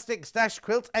 fantastic stash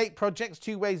quilt, 8 projects,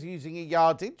 2 ways of using a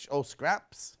yardage or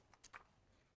scraps.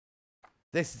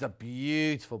 This is a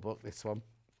beautiful book, this one.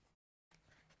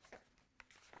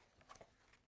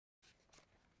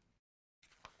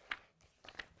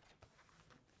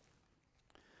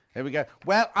 Here we go.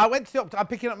 Well, I went to the optician. I'm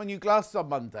picking up my new glasses on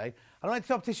Monday. And I went to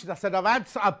the optician. I said,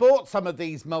 I bought some of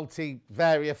these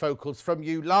multi-variafocals from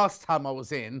you last time I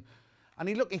was in. And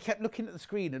he kept looking at the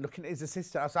screen and looking at his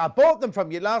assistant. I said, I bought them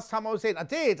from you last time I was in. I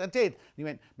did. And he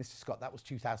went, Mr. Scott, that was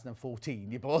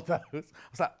 2014. You bought those. I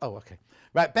was like, oh, okay.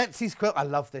 Right, Betsy's quilt. I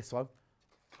love this one.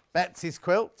 Betsy's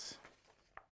quilt.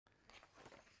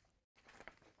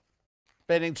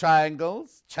 Spinning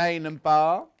triangles. Chain and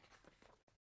bar.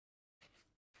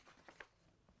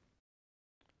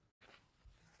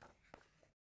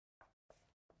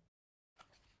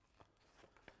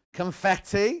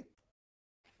 Confetti.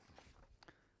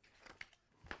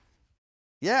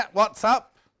 Yeah, what's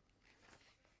up?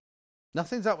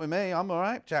 Nothing's up with me. I'm all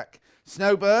right, Jack.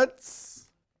 Snowbirds.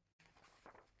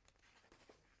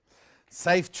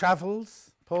 Safe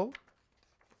travels, Paul.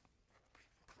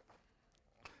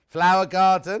 Flower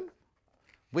garden.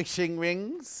 Wishing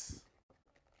rings.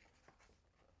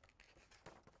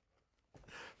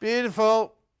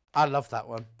 Beautiful. I love that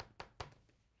one.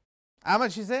 How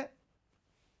much is it?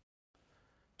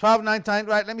 $12.99.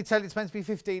 Right, let me tell you, it's meant to be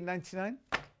 $15.99.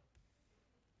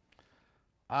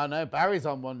 Oh no, Barry's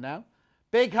on one now.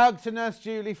 Big hug to Nurse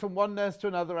Julie from one nurse to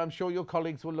another. I'm sure your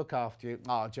colleagues will look after you.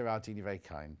 Oh, Gerardine, you're very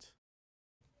kind.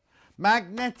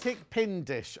 Magnetic pin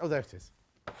dish. Oh, there it is.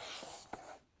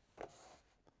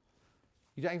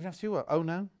 You don't even have to do what? Oh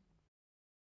no.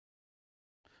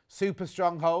 Super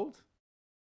strong hold.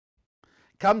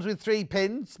 Comes with 3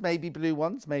 pins, maybe blue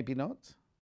ones, maybe not.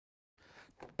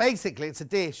 Basically, it's a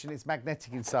dish and it's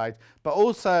magnetic inside, but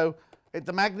also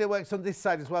the magnet works on this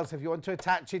side as well. So if you want to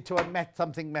attach it to a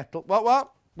something metal,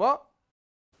 what?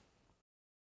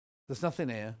 There's nothing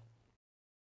here.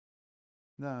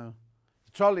 No,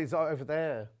 the trolley's over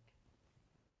there.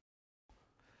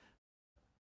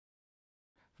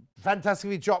 Fantastic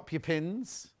if you drop your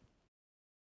pins.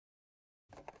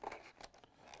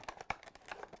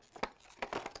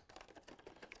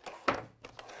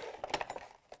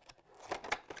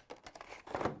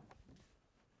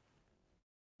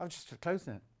 I'm just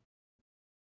closing it.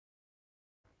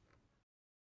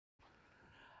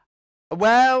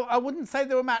 Well, I wouldn't say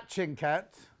they were matching,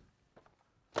 Kat.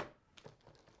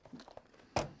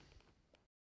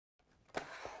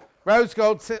 Rose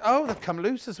gold. Oh, they've come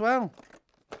loose as well.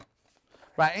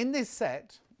 Right, in this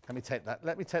set, let me take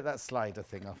that slider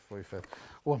thing off for you first.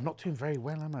 Oh, I'm not doing very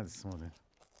well, am I, this morning?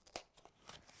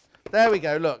 There we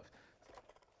go, look.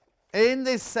 In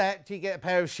this set, you get a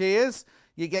pair of shears,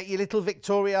 you get your little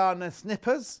Victoriana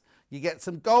snippers, you get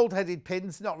some gold-headed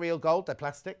pins, not real gold, they're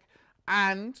plastic,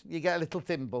 and you get a little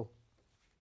thimble.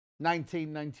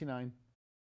 $19.99.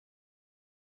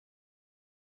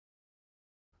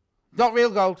 Not real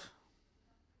gold.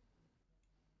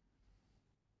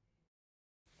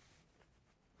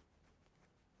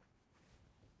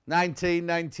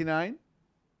 $19.99.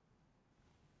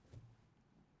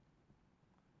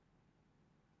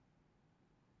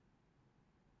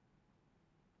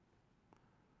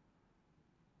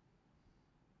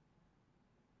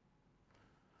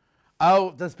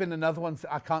 Oh, there's been another one.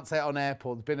 I can't say it on air,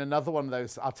 Paul. There's been another one of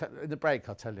those. In the break,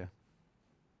 I'll tell you.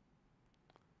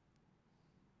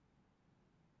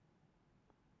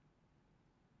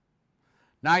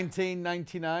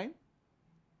 $19.99.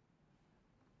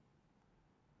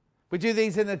 We do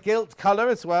these in a gilt colour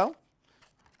as well.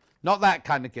 Not that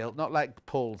kind of gilt, not like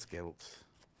Paul's gilt.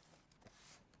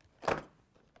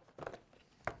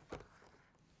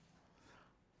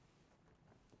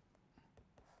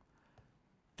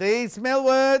 These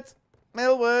Millward,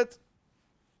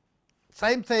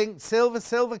 same thing,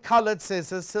 silver coloured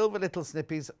scissors, silver little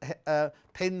snippies,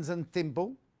 pins and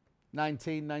thimble,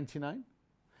 $19.99.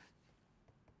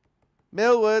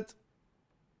 Millward.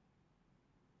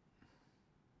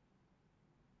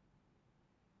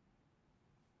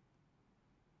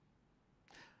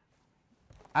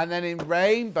 And then in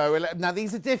rainbow, now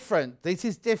these are different. This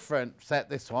is different, set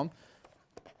this one,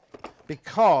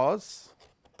 because,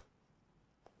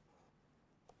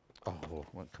 oh, it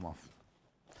won't come off.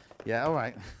 Yeah, all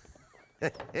right.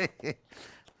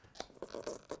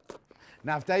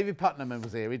 Now, if David Putnam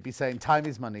was here, he'd be saying, time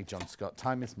is money, John Scott,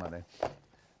 time is money.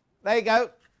 There you go.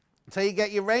 So you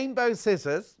get your rainbow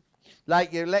scissors,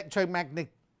 like your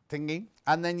electromagnetic thingy,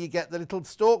 and then you get the little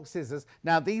stalk scissors.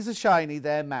 Now, these are shiny,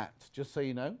 they're matte, just so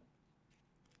you know.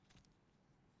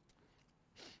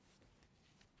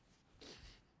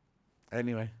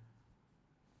 Anyway,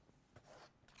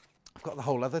 I've got the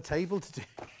whole other table to do.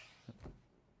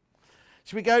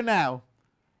 Should we go now?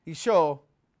 You sure?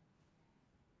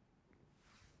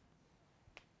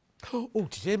 Oh,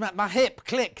 did you hear my hip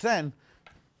click then?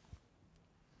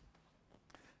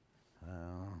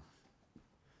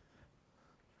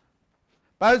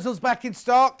 Bosel's back in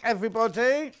stock,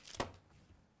 everybody.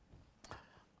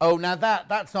 Oh, now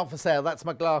that's not for sale. That's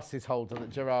my glasses holder that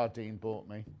Gerardine bought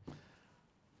me.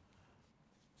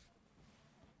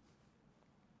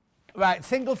 Right,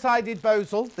 single-sided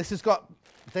Bosel.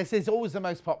 This is always the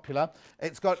most popular.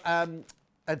 It's got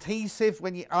adhesive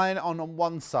when you iron it on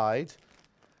one side,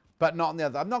 but not on the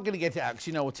other. I'm not going to get it out because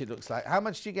you know what it looks like. How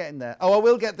much do you get in there? Oh, I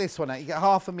will get this one out. You get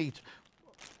half a metre.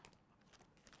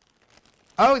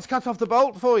 Oh, it's cut off the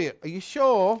bolt for you. Are you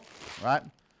sure? Right.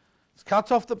 It's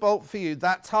cut off the bolt for you.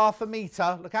 That's half a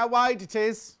metre. Look how wide it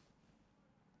is.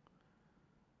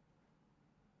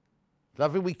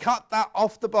 Lovely. We cut that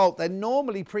off the bolt. They're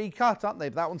normally pre-cut, aren't they?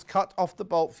 But that one's cut off the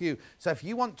bolt for you. So if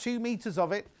you want 2 metres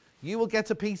of it, you will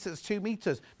get a piece that's 2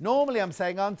 metres. Normally, I'm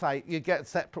saying, aren't I, you get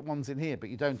separate ones in here, but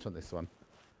you don't on this one.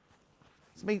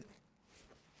 It's me.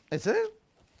 Is it?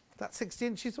 That's 60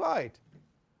 inches wide.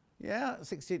 Yeah,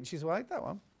 60 inches wide, that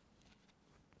one.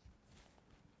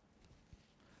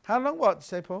 How long, what, did you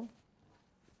say, Paul?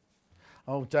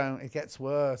 Oh, don't. It gets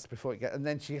worse before it gets... And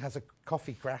then she has a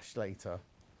coffee crash later.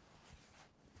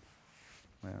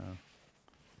 Yeah.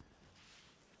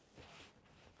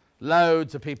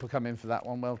 Loads of people come in for that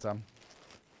one. Well done.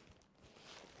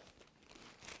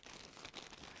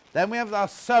 Then we have our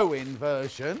sewing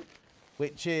version,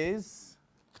 which is...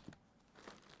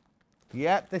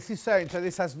 Yep, this is sewing, so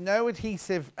this has no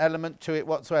adhesive element to it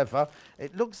whatsoever.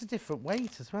 It looks a different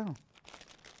weight as well.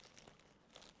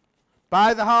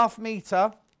 By the half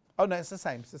metre, oh no, it's the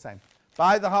same,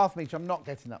 By the half metre, I'm not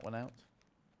getting that one out.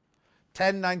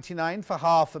 $10.99 for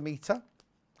half a metre.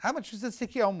 How much was the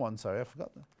sticky on one? Sorry, I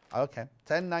forgot that. Okay,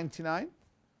 $10.99.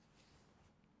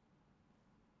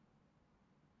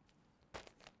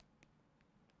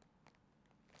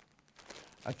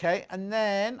 Okay, and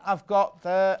then I've got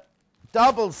the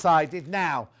double-sided.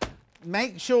 Now,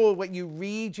 make sure when you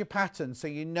read your pattern so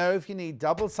you know if you need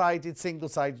double-sided,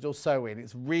 single-sided or sewing.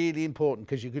 It's really important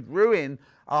because you could ruin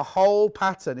a whole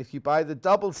pattern if you buy the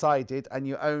double-sided and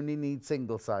you only need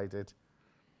single-sided.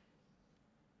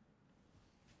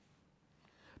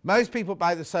 Most people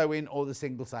buy the sewing or the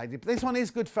single-sided, but this one is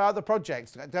good for other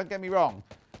projects, don't get me wrong.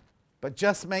 But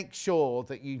just make sure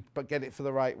that you get it for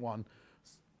the right one.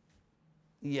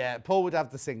 Yeah, Paul would have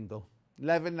the single.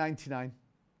 $11.99.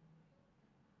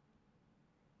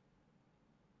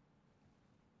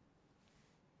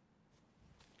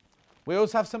 We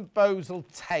also have some Bosal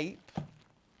tape.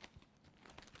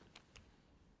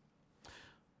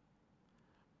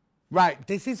 Right,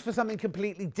 this is for something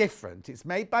completely different. It's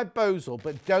made by Bosal,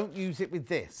 but don't use it with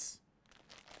this.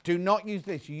 Do not use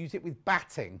this. You use it with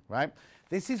batting, right?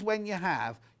 This is when you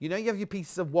have, you know, you have your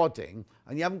pieces of wadding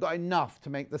and you haven't got enough to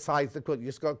make the size of the cut. You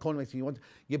just got a corner. So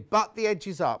you butt the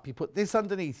edges up. You put this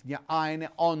underneath and you iron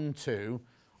it onto.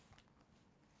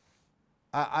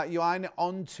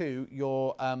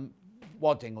 Your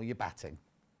wadding or your batting.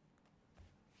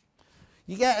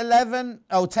 You get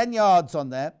 10 yards on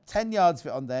there. 10 yards of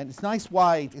it on there. And it's nice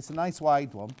wide. It's a nice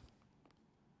wide one.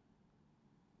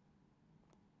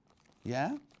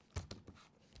 Yeah.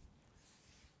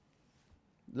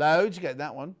 Loads, you get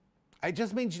that one. It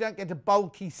just means you don't get a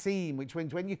bulky seam, which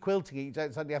means when you're quilting it, you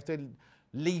don't suddenly have to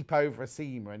leap over a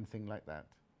seam or anything like that.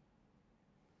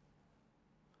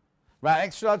 Right,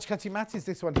 extra large cutting mat is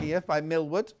this one here by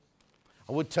Millwood.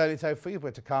 I would turn it over for you,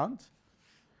 but I can't.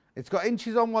 It's got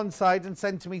inches on one side and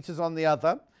centimetres on the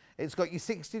other. It's got your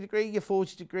 60 degree, your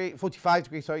 40 degree, 45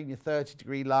 degree, sorry, and your 30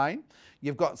 degree line.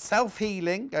 You've got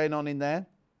self-healing going on in there.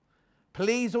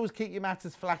 Please always keep your mat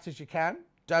as flat as you can.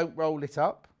 Don't roll it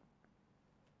up.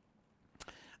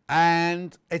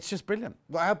 And it's just brilliant.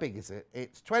 Well, how big is it?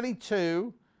 It's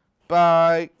 22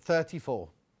 by 34.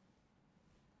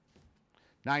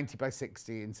 90 by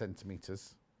 60 in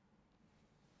centimetres.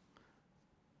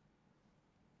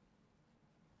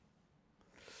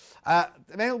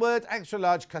 The Millwood extra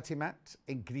large cutting mat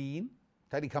in green.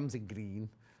 It only comes in green.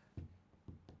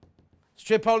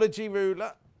 Stripology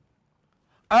ruler.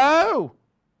 Oh!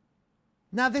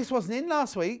 Now this wasn't in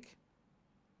last week.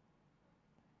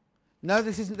 No,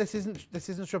 this isn't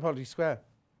Stripology Square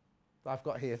that I've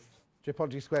got here.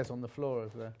 Stripology Square's on the floor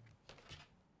over there.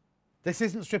 This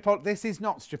is not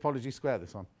Stripology Square,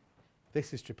 this one.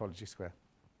 This is Stripology Square.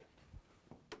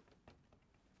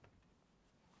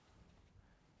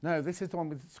 No, this is the one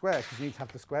with the square because you need to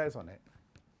have the squares on it.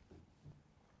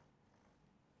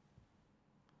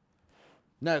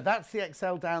 No, that's the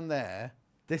XL down there.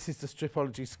 This is the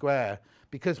Stripology Square.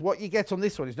 Because what you get on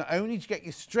this one is not only do you get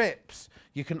your strips,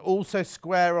 you can also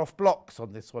square off blocks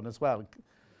on this one as well.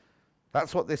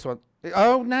 That's what this one...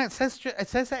 Oh, no, it says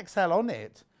XL on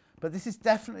it. But this is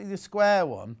definitely the square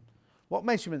one. What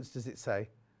measurements does it say?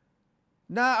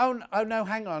 No, oh no,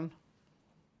 hang on.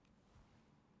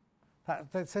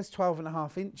 That says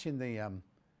 12.5 inch in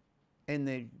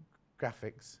the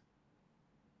graphics.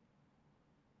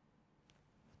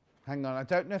 Hang on, I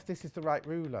don't know if this is the right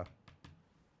ruler.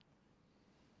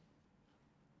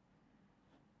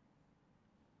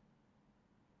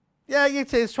 Yeah,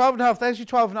 it is. 12.5. There's your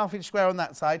 12.5 inch square on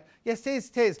that side. Yes, it is.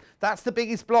 It is. That's the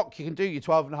biggest block you can do, your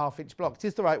 12.5 inch block. It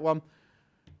is the right one.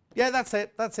 Yeah, that's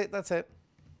it. That's it. That's it.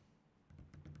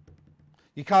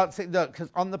 You can't see, look, because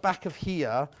on the back of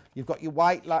here, you've got your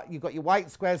white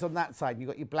squares on that side, and you've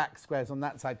got your black squares on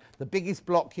that side. The biggest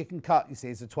block you can cut, you see,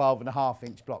 is a 12.5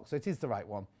 inch block. So it is the right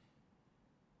one.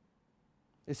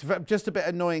 It's just a bit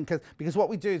annoying because what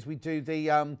we do is we do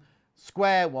the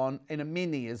square one in a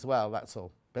mini as well, that's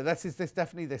all. But this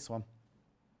definitely this one.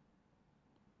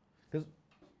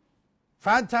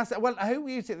 Fantastic. Well, who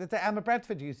used it the day? Emma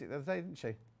Bradford used it the other day, didn't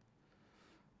she?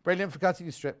 Brilliant for cutting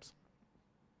your strips.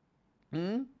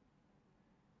 Oh,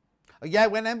 yeah,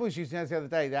 when Emma was using it the other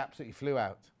day, they absolutely flew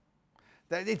out.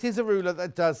 It is a ruler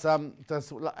that does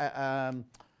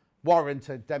warrant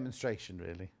a demonstration,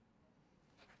 really.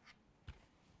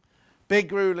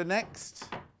 Big ruler next.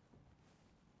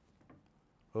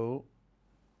 Oh.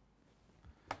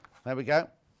 There we go.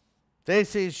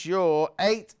 This is your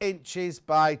 8 inches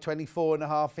by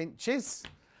 24.5 inches.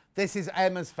 This is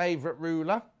Emma's favourite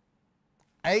ruler.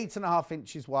 8.5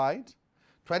 inches wide.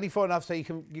 24.5, so you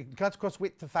can cut across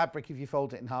width of fabric if you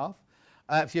fold it in half.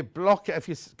 If you're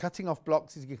cutting off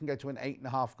blocks, you can go to an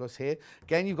 8.5 across here.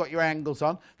 Again, you've got your angles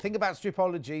on. Think about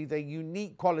Stripology, the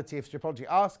unique quality of Stripology.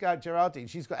 Ask Gerardine,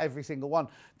 she's got every single one.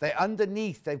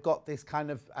 Underneath, they've got this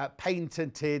kind of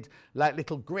patented, like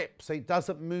little grip, so it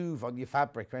doesn't move on your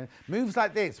fabric. It moves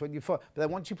like this when you but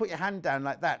then once you put your hand down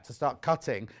like that to start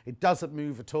cutting, it doesn't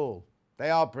move at all. They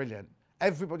are brilliant.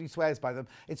 Everybody swears by them.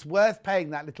 It's worth paying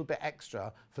that little bit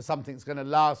extra for something that's going to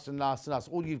last and last and last.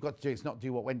 All you've got to do is not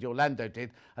do what Wendy Orlando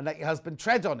did and let your husband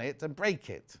tread on it and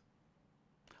break it.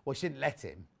 Well, she didn't let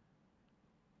him.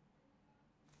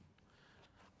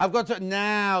 I've got to...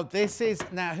 Now, this is...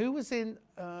 Now, who was in...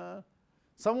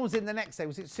 someone was in the next day.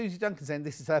 Was it Susie Duncan saying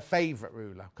this is her favourite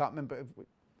ruler? I can't remember.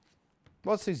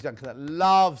 What's Susie Duncan that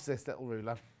loves this little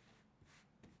ruler?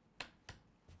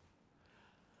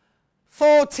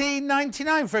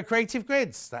 $14.99 for a Creative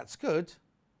Grids. That's good.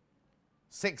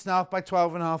 6.5 by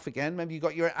 12.5 again. Remember, you've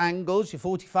got your angles, your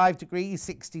 45 degree, your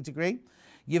 60 degree.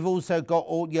 You've also got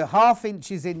all your 1/2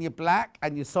 inches in your black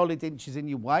and your solid inches in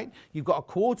your white. You've got a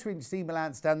 1/4 inch seam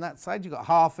allowance down that side. You've got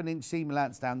 1/2 an inch seam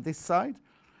allowance down this side.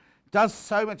 Does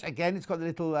so much. Again, it's got the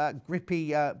little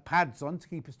grippy pads on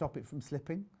to stop it from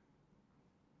slipping.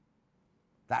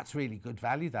 That's really good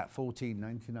value, that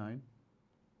 $14.99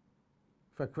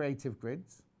 for Creative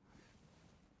Grids.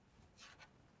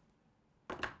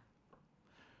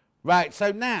 Right,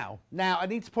 so now I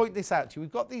need to point this out to you.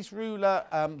 We've got these ruler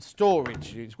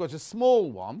storage units. We've got a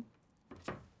small one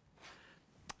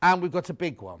and we've got a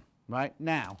big one, right?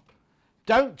 Now,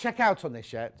 don't check out on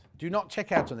this yet. Do not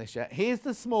check out on this yet. Here's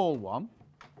the small one,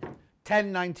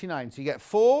 $10.99. So you get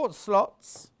 4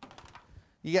 slots.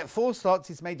 You get 4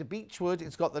 slots. It's made of beech wood.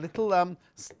 It's got the little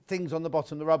things on the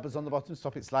bottom, the rubbers on the bottom,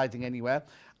 stop it sliding anywhere.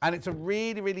 And it's a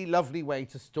really, really lovely way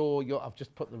to store your... I've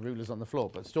just put the rulers on the floor,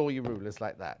 but store your rulers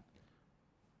like that.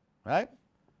 Right?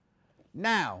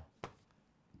 Now,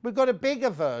 we've got a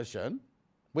bigger version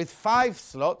with 5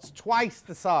 slots, twice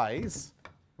the size,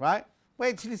 right?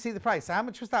 Wait till you see the price. So how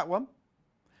much was that one?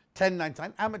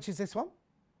 $10.99. How much is this one?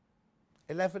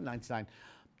 $11.99.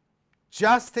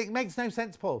 Just think, makes no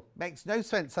sense, Paul. Makes no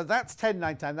sense. So that's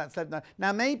 $10.99. That's $11.99.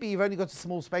 Now maybe you've only got a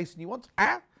small space and you want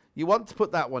to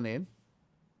put that one in,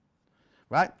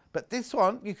 right? But this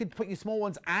one, you could put your small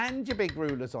ones and your big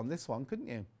rulers on this one, couldn't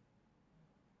you?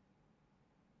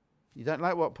 You don't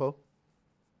like what, Paul?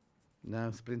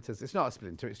 No, splinters. It's not a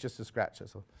splinter, it's just a scratch,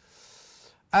 that's all.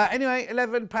 Anyway,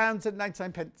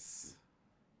 £11.99.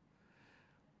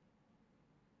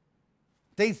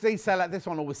 These sell out. This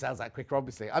one always sells out quicker,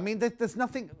 obviously. I mean, there's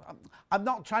nothing... I'm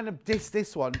not trying to diss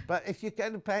this one, but if you're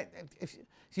going to pay... If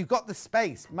you've got the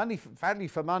space, value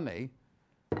for money...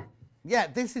 Yeah,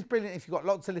 this is brilliant if you've got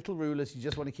lots of little rulers, you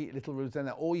just want to keep little rulers in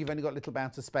there, or you've only got a little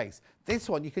amount of space. This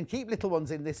one, you can keep little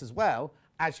ones in this as well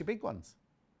as your big ones.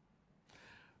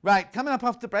 Right, coming up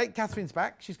after the break, Catherine's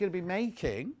back. She's going to be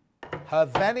making her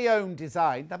very own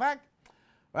design. Now back.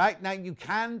 Right, now you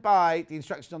can buy the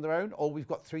instructions on their own, or we've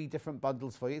got 3 different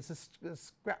bundles for you. It's a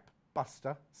scrap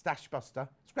buster, stash buster,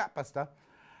 scrap buster.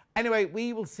 Anyway,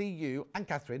 we will see you and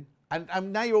Catherine.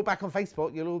 And now you're all back on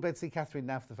Facebook. You'll all be able to see Catherine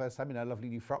now for the first time in her lovely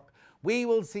new frock. We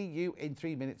will see you in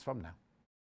 3 minutes from now.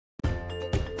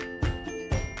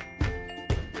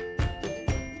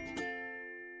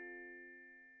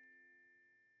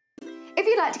 If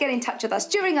you'd like to get in touch with us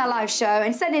during our live show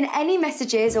and send in any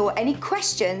messages or any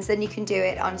questions, then you can do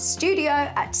it on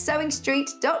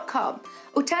studio@sewingstreet.com.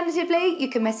 Alternatively, you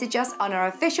can message us on our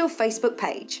official Facebook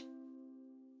page.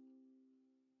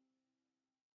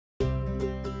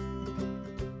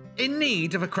 In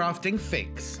need of a crafting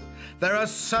fix? There are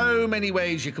so many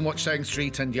ways you can watch Sewing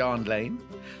Street and Yarn Lane.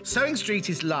 Sewing Street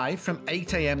is live from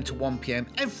 8 AM to 1 PM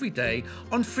every day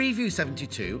on Freeview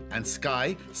 72 and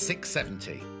Sky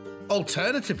 670.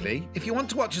 Alternatively, if you want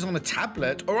to watch us on a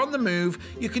tablet or on the move,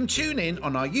 you can tune in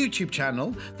on our YouTube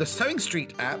channel, the Sewing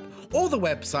Street app, or the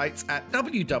websites at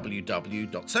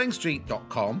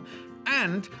www.sewingstreet.com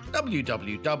and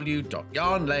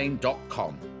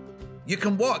www.yarnlane.com. You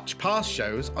can watch past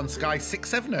shows on Sky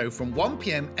 670 from 1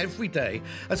 PM every day,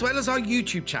 as well as our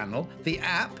YouTube channel, the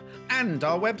app, and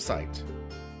our website.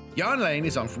 Yarn Lane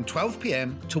is on from 12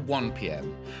 PM to 1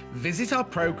 PM. Visit our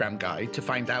programme guide to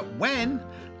find out when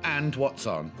and what's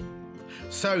on,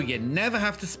 so you never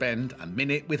have to spend a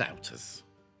minute without us.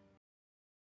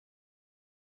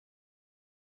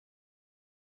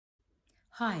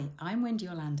 Hi, I'm Wendy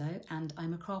Orlando and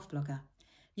I'm a craft blogger.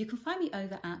 You can find me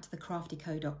over at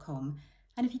thecraftyco.com,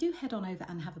 and if you do head on over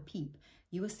and have a peep,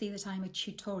 you will see that I'm a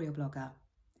tutorial blogger.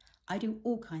 I do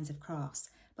all kinds of crafts,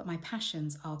 but my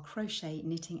passions are crochet,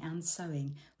 knitting and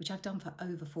sewing, which I've done for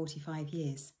over 45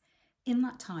 years. In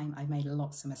that time, I've made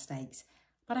lots of mistakes,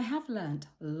 but I have learnt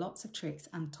lots of tricks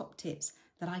and top tips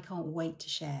that I can't wait to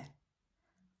share.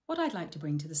 What I'd like to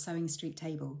bring to the Sewing Street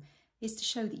table is to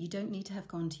show that you don't need to have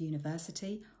gone to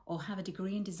university or have a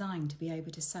degree in design to be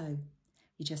able to sew.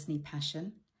 You just need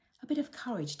passion, a bit of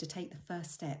courage to take the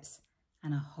first steps,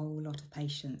 and a whole lot of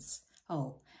patience.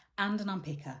 Oh, and an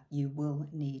unpicker. You will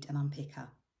need an unpicker.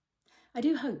 I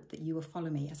do hope that you will follow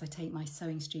me as I take my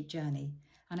Sewing Street journey,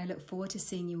 and I look forward to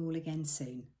seeing you all again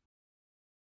soon.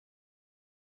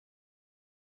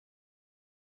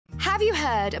 Have you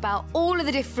heard about all of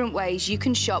the different ways you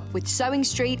can shop with Sewing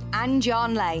Street and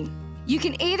Yarn Lane? You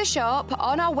can either shop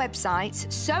on our websites,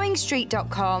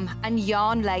 sewingstreet.com and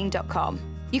yarnlane.com.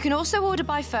 You can also order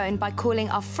by phone by calling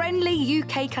our friendly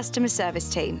UK customer service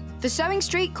team. For Sewing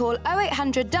Street, call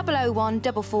 0800 001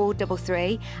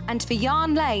 4433, and for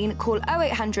Yarn Lane, call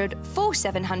 0800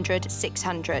 4700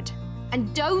 600.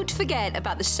 And don't forget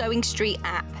about the Sewing Street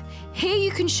app. Here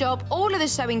you can shop all of the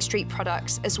Sewing Street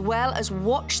products as well as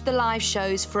watch the live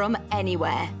shows from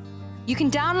anywhere. You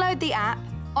can download the app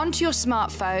onto your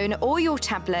smartphone or your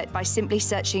tablet by simply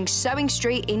searching Sewing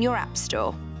Street in your app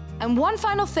store. And one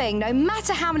final thing, no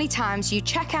matter how many times you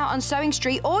check out on Sewing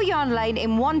Street or Yarn Lane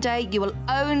in one day, you will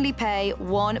only pay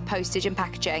one postage and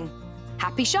packaging.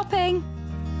 Happy shopping!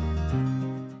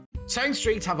 Sewing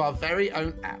Street have our very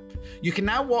own app. You can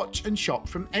now watch and shop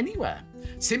from anywhere.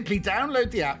 Simply download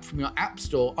the app from your app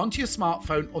store onto your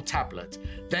smartphone or tablet,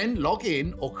 then log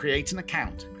in or create an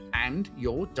account, and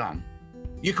you're done.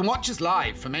 You can watch us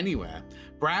live from anywhere,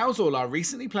 browse all our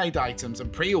recently played items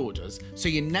and pre-orders so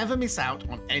you never miss out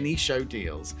on any show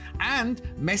deals, and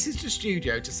message the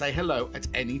studio to say hello at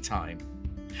any time.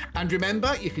 And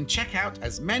remember, you can check out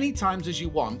as many times as you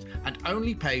want and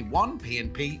only pay one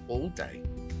P&P all day.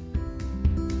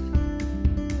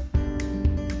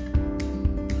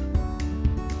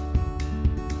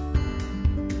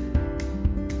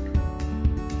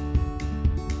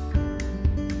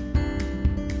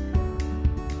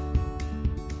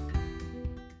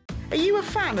 Are you a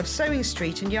fan of Sewing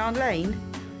Street and Yarn Lane?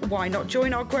 Why not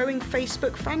join our growing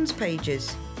Facebook fans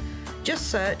pages?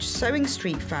 Just search Sewing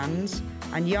Street Fans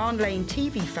and Yarn Lane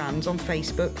TV Fans on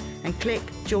Facebook and click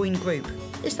Join Group.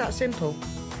 It's that simple.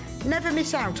 Never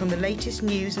miss out on the latest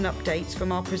news and updates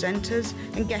from our presenters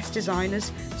and guest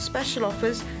designers, special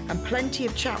offers and plenty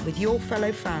of chat with your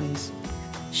fellow fans.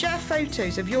 Share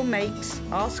photos of your makes,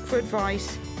 ask for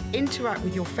advice, interact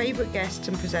with your favourite guests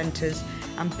and presenters,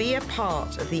 and be a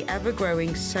part of the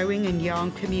ever-growing sewing and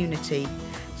yarn community.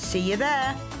 See you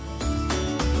there!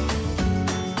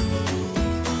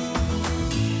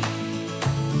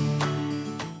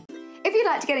 If you'd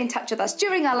like to get in touch with us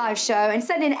during our live show and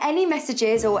send in any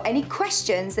messages or any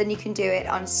questions, then you can do it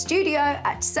on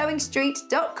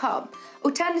studio@sewingstreet.com.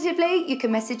 Alternatively, you can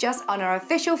message us on our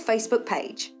official Facebook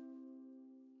page.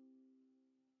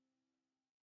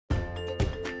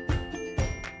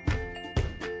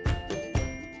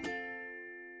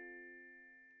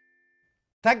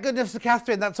 Thank goodness for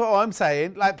Catherine, that's what I'm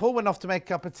saying. Like, Paul went off to make a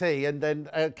cup of tea and then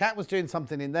Kat was doing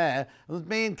something in there. And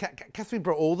me and Catherine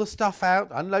brought all the stuff out,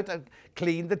 unloaded,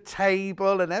 cleaned the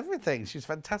table and everything. She's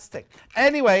fantastic.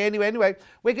 Anyway,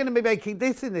 we're going to be making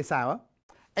this in this hour.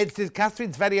 It's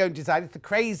Catherine's very own design. It's the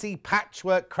crazy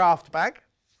patchwork craft bag.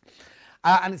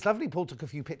 And it's lovely. Paul took a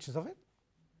few pictures of it.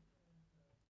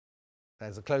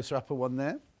 There's a closer upper one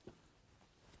there.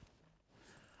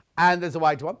 And there's a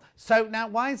wider one. So now,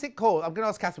 why is it called, I'm going to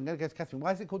ask Catherine, I'm going to go to Catherine,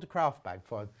 why is it called a craft bag?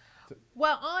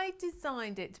 Well, I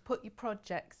designed it to put your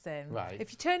projects in. Right.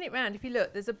 If you turn it round, if you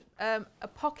look, there's a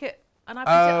pocket, and I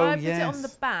put it on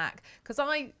the back, because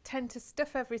I tend to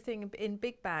stuff everything in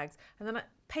big bags, and then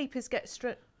papers get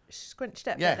scrunched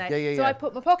up, don't they? So I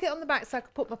put my pocket on the back so I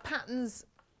could put my patterns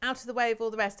out of the way of all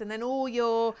the rest, and then all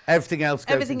your... Everything else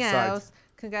goes inside.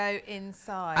 Can go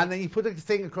inside. And then you put a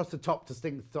thing across the top to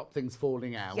stop things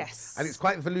falling out. Yes. And it's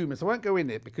quite voluminous. I won't go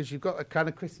in it because you've got a kind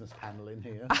of Christmas panel in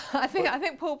here. I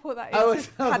think Paul put that in. Oh, I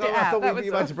thought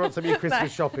you might have brought some of your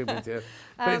Christmas shopping with you.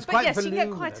 But it's quite yes, voluminous, you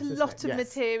get quite a lot of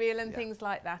material and things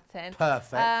like that in.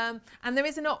 Perfect. And there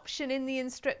is an option in the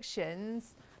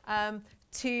instructions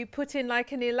to put in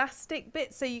like an elastic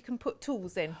bit so you can put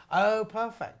tools in. Oh,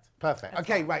 perfect. Perfect.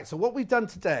 Okay, right. So what we've done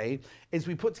today is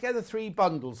we put together 3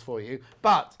 bundles for you.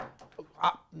 But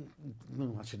I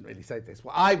shouldn't really say this.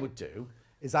 What I would do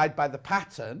is I'd buy the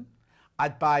pattern,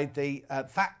 I'd buy the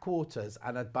fat quarters,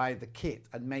 and I'd buy the kit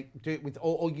and do it with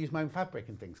or use my own fabric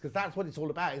and things, because that's what it's all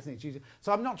about, isn't it?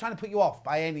 So I'm not trying to put you off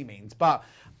by any means, but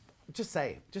just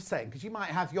saying, because you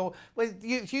might have your... Well,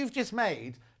 you've just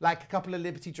made like a couple of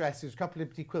Liberty dresses, a couple of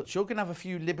Liberty quilts. You're going to have a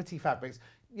few Liberty fabrics.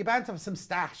 You're bound to have some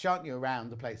stash, aren't you, around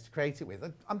the place to create it with?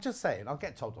 I'm just saying. I'll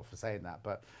get told off for saying that.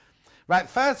 But right,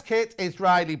 first kit is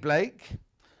Riley Blake.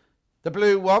 The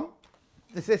blue one.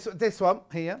 This one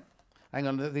here. Hang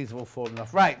on, these have all fallen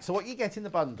off. Right, so what you get in the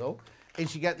bundle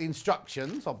is you get the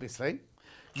instructions, obviously.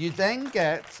 You then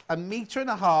get 1.5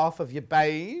 meters of your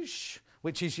beige,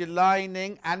 which is your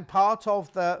lining and part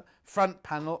of the front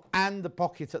panel and the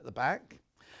pocket at the back.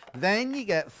 Then you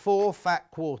get 4 fat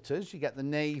quarters. You get the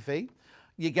navy,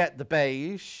 you get the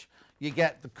beige, you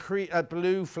get the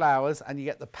blue flowers, and you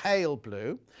get the pale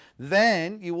blue.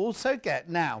 Then you also get,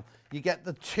 you get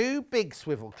the 2 big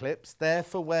swivel clips, there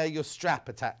for where your strap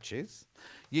attaches.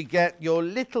 You get your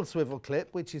little swivel clip,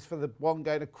 which is for the one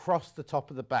going across the top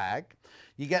of the bag.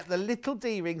 You get the little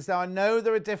D-rings. Now, I know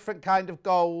they're a different kind of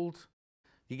gold.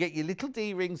 You get your little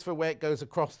D-rings for where it goes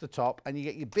across the top, and you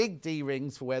get your big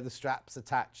D-rings for where the strap's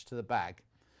attached to the bag,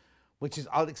 which is,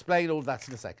 I'll explain all that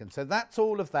in a second. So that's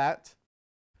all of that.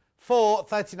 for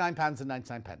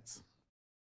 £39.99.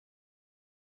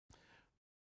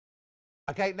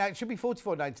 Okay, now it should be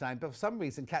 £44.99, but for some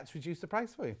reason, Kat's reduced the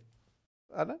price for you.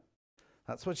 I don't know.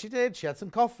 That's what she did. She had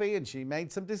some coffee and she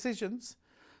made some decisions.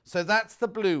 So that's the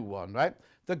blue one, right?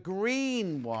 The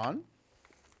green one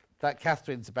that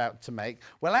Catherine's about to make.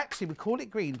 Well, actually, we call it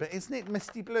green, but isn't it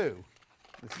misty blue?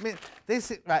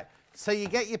 This is, right. So you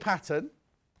get your pattern,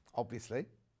 obviously.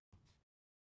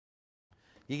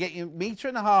 You get your 1.5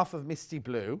 meters of misty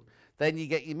blue. Then you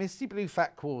get your misty blue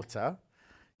fat quarter.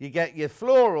 You get your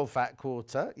floral fat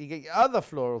quarter. You get your other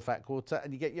floral fat quarter.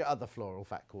 And you get your other floral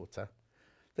fat quarter.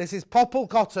 This is Popple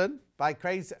Cotton by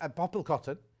Crazy Popple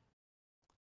Cotton.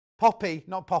 Poppy,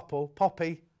 not Popple.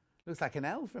 Poppy. Looks like an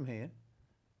L from here.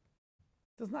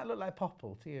 Doesn't that look like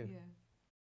Popple to you? Yeah.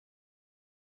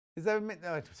 Is there a...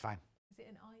 No, it was fine. Is it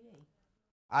an IE?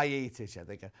 IE it is, yeah,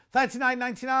 there you go.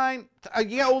 £39.99. You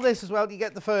get all this as well. You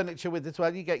get the furniture with it as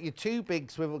well. You get your 2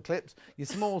 big swivel clips, your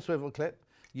small swivel clip.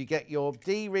 You get your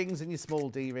D-rings and your small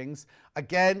D-rings.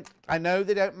 Again, I know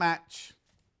they don't match.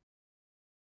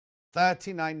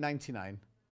 £39.99.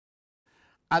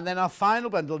 And then our final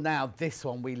bundle now, this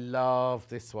one, we love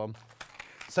this one.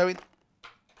 So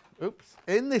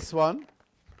in this one,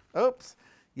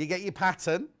 you get your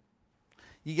pattern.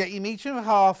 You get your 1.5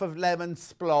 meters of lemon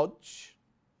splodge.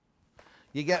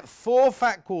 You get 4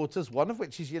 fat quarters, one of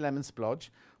which is your lemon splodge,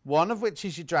 one of which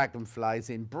is your dragonflies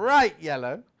in bright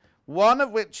yellow, one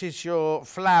of which is your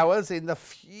flowers in the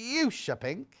fuchsia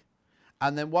pink,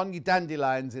 and then one your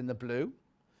dandelions in the blue.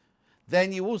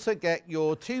 Then you also get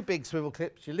your 2 big swivel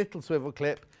clips, your little swivel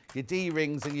clip, your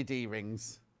D-rings and your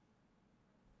D-rings.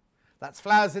 That's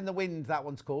Flowers in the Wind, that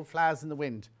one's called, Flowers in the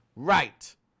Wind.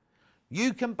 Right.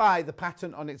 You can buy the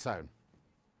pattern on its own.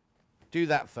 Do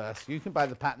that first. You can buy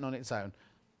the pattern on its own.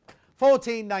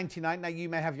 £14.99. Now you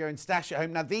may have your own stash at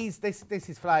home. Now this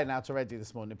is flying out already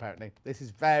this morning apparently. This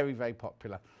is very, very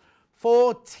popular.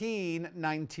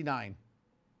 £14.99.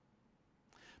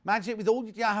 Imagine it with all,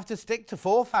 you don't have to stick to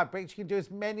 4 fabrics. You can do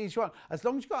as many as you want. As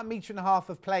long as you've got 1.5 meters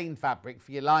of plain fabric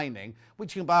for your lining,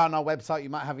 which you can buy on our website, you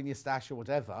might have in your stash or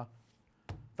whatever.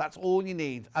 That's all you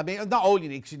need. I mean, not all you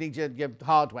need, because you need your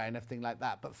hardware and everything like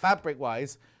that. But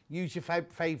fabric-wise, use your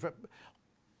favourite.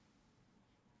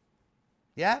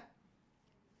 Yeah?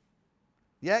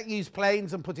 Yeah, use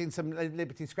plains and put in some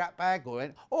Liberty scrap bag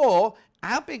or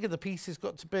how big are the pieces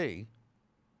got to be?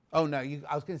 Oh no,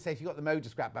 I was going to say if you got the Moda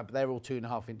scrap bag, but they're all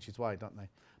 2.5 inches wide, aren't they?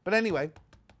 But anyway,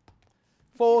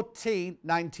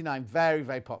 £14.99, very,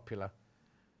 very popular.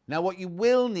 Now what you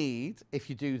will need, if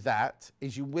you do that,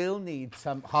 is you will need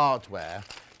some hardware.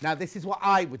 Now this is what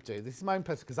I would do. This is my own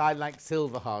person, because I like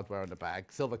silver hardware on the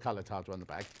bag, silver coloured hardware on the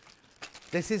bag.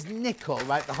 This is nickel,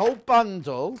 right? The whole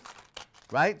bundle,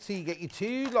 right? So you get your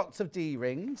 2 lots of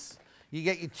D-rings, you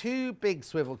get your 2 big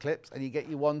swivel clips, and you get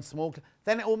your 1 small clip.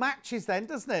 Then it all matches then,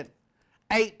 doesn't it?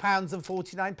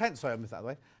 £8.49. Sorry, I missed that the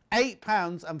way.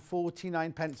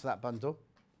 £8.49 for that bundle.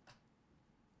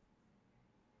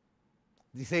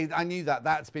 You see, I knew that.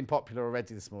 That's been popular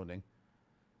already this morning.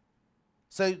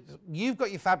 So you've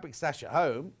got your fabric stash at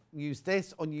home. Use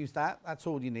this or use that. That's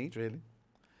all you need, really.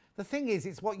 The thing is,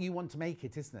 it's what you want to make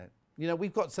it, isn't it? You know,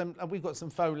 we've got some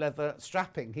faux leather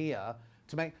strapping here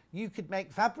to make. You could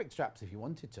make fabric straps if you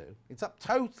wanted to. It's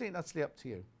totally and utterly up to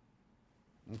you.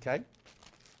 Okay.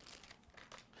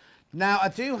 Now I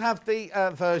do have the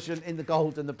version in the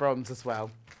gold and the bronze as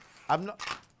well.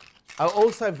 Are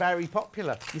also very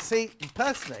popular. You see,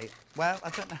 personally, well, I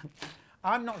don't know.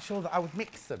 I'm not sure that I would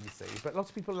mix them, you see, but lots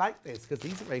of people like this because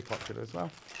these are very popular as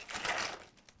well.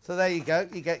 So there you go.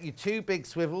 You get your 2 big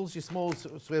swivels, your small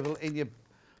swivel in your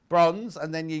bronze,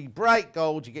 and then your bright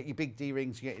gold, you get your big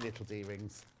D-rings, you get your little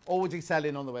D-rings. Already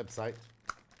selling on the website.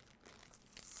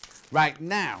 Right,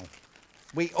 now,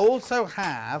 we also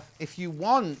have, if you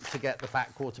want to get the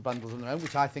fat quarter bundles on their own,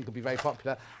 which I think will be very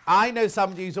popular, I know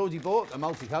somebody who's already bought a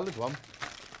multicoloured one.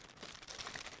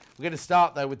 We're going to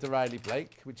start, though, with the Riley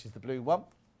Blake, which is the blue one.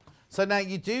 So now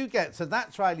you do get, so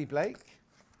that's Riley Blake.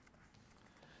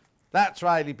 That's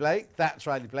Riley Blake, that's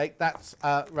Riley Blake, that's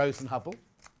Rose and Hubble.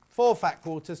 4 fat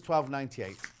quarters,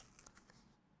 £12.98.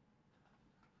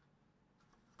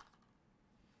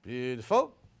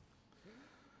 Beautiful.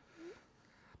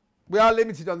 We are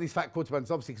limited on these fat quarter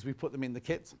buttons, obviously, because we put them in the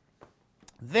kits.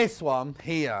 This one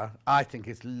here, I think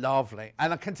is lovely.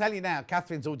 And I can tell you now,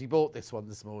 Catherine's already bought this one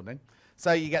this morning.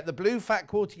 So you get the blue fat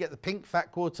quarter, you get the pink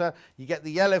fat quarter, you get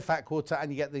the yellow fat quarter, and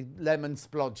you get the lemon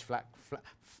splodge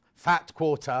fat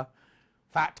quarter.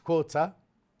 Fat quarter.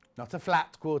 Not a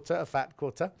flat quarter, a fat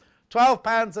quarter.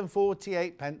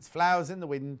 £12.48. Flowers in the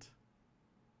Wind.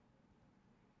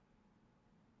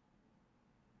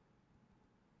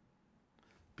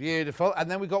 Beautiful. And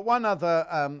then we've got one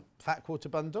other fat quarter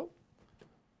bundle.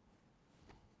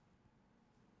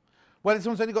 Well, this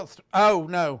one's only got... oh,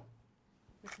 no.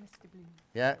 Misty blue.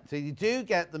 Yeah, so you do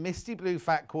get the misty blue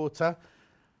fat quarter.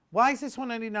 Why is this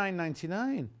one only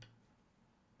 £9.99?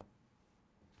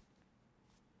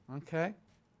 Okay.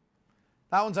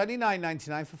 That one's only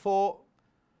 £9.99 for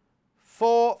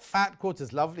four fat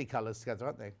quarters. Lovely colours together,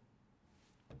 aren't they?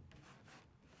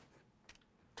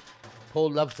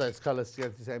 Paul loves those colours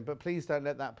together, but please don't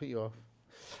let that put you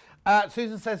off.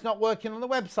 Susan says not working on the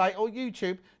website or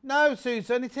YouTube. No,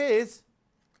 Susan, it is.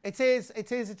 It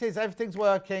is. Everything's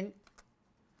working.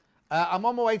 I'm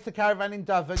on my way to the caravan in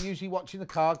Dover, usually watching the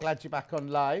car. Glad you're back on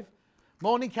live.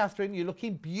 Morning, Catherine. You're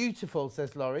looking beautiful,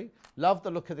 says Laurie. Love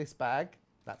the look of this bag.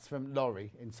 That's from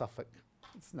Laurie in Suffolk.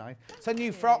 It's nice. It's a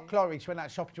new frock, Laurie. She went out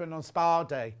shopping. She went on spa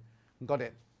day and got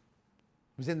it.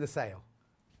 It was in the sale.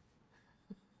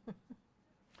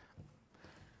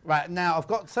 Right, now I've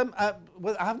got some,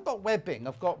 well, I haven't got webbing,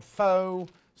 I've got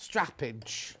faux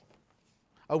strappage.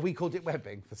 Oh, we called it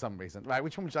webbing for some reason. Right,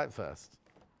 which one would you like first?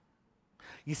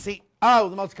 You see, oh,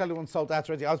 the multicoloured one sold out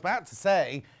already. I was about to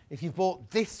say, if you've bought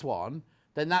this one,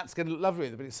 then that's going to look lovely,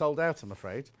 but it's sold out, I'm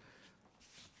afraid.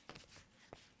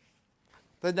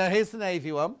 Then no, here's the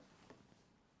navy one.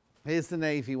 Here's the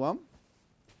navy one.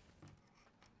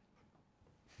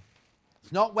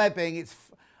 It's not webbing, it's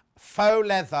faux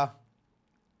leather.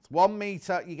 1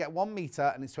 metre, you get 1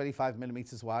 metre and it's 25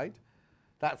 millimetres wide.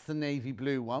 That's the navy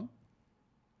blue one.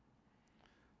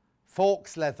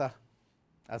 Forks leather,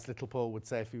 as little Paul would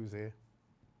say if he was here.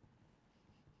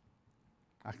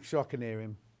 I'm sure I can hear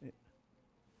him.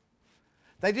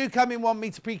 They do come in 1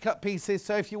 metre pre-cut pieces,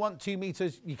 so if you want 2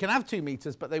 metres, you can have 2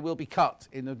 metres, but they will be cut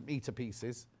in 1 metre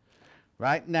pieces.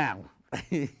 Right, now.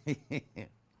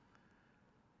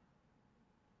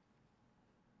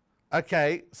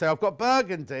 Okay, so I've got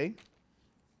burgundy.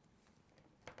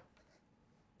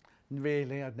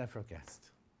 Really, I'd never have guessed.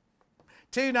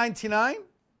 £2.99.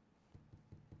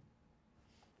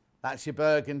 That's your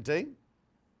burgundy.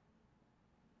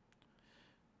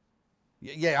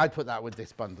 Yeah, I'd put that with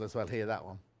this bundle as well. Here, that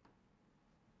one.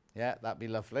 Yeah, that'd be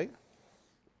lovely.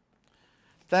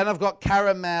 Then I've got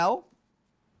caramel.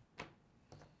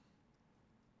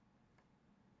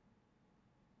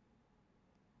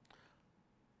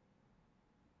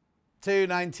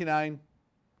 £2.99.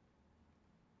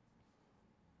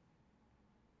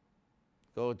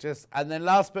 Gorgeous. And then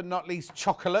last but not least,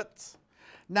 chocolate.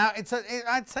 Now,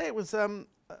 I'd say it was a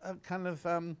kind of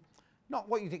not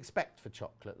what you'd expect for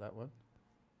chocolate, that one.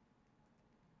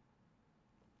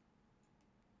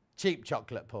 Cheap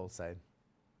chocolate, Paul's saying.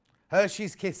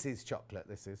 Hershey's Kisses chocolate,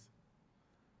 this is.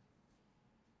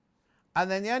 And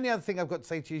then the only other thing I've got to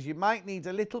say to you is you might need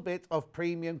a little bit of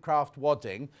premium craft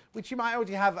wadding, which you might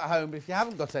already have at home, but if you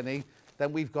haven't got any,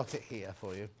 then we've got it here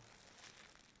for you.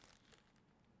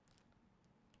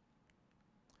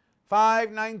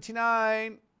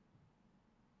 £5.99.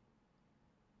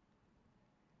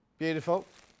 Beautiful.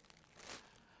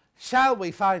 Shall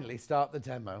we finally start the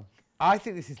demo? I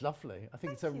think this is lovely. I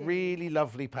think it's a really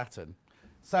lovely pattern.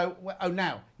 So, oh,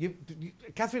 now,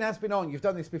 Catherine has been on. You've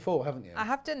done this before, haven't you? I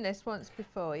have done this once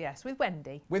before, yes, with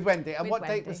Wendy. With Wendy. And with what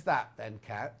Wendy. date was that then,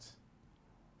 Kat?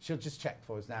 She'll just check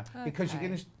for us now. Okay. Because you're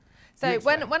going to... So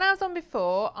when I was on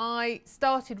before, I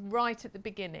started right at the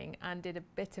beginning and did a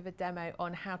bit of a demo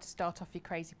on how to start off your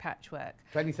crazy patchwork.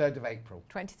 23rd of April.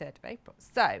 23rd of April.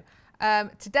 So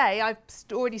today I've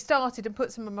already started and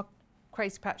put some of my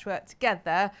crazy patchwork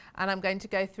together, and I'm going to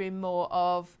go through more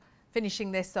of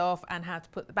finishing this off and how to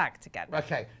put the bag together.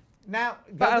 Okay. Now,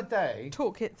 the other day,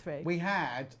 talk it through. We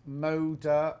had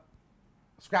Moda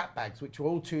scrap bags, which were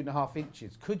all 2.5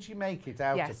 inches. Could you make it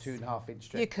out of 2.5 inch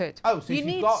strips? You could. Oh, so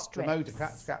you've got strips. the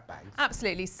Moda scrap bags.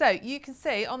 Absolutely. So you can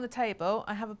see on the table,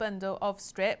 I have a bundle of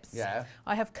strips. Yeah.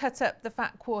 I have cut up the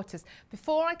fat quarters.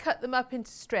 Before I cut them up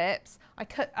into strips,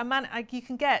 you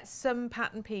can get some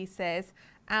pattern pieces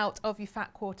out of your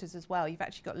fat quarters as well. You've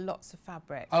actually got lots of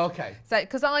fabric. Oh, okay. So,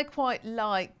 because I quite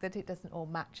like that it doesn't all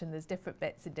match and there's different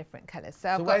bits in different colours.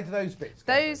 So where do those bits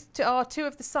go? Those are two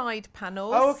of the side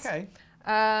panels. Oh, okay.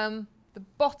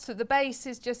 The base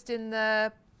is just in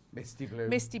the misty blue.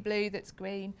 Misty blue that's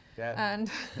green. Yeah.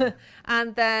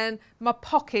 And then my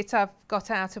pocket I've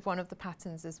got out of one of the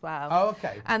patterns as well. Oh,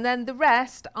 okay. And then the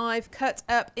rest I've cut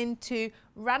up into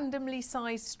randomly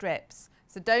sized strips.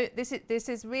 So this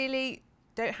is really,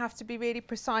 don't have to be really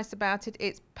precise about it.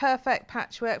 It's perfect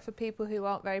patchwork for people who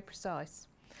aren't very precise.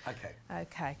 Okay.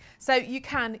 Okay. So you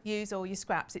can use all your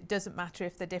scraps. It doesn't matter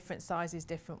if they're different sizes,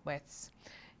 different widths.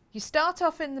 You start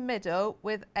off in the middle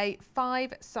with a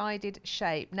 5-sided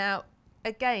shape. Now,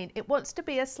 again, it wants to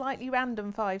be a slightly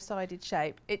random 5-sided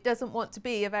shape. It doesn't want to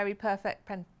be a very perfect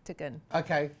pentagon.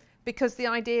 Okay. Because the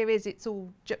idea is it's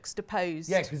all juxtaposed.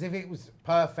 Yeah, because if it was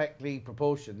perfectly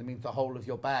proportioned, that means the whole of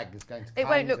your bag is going to. It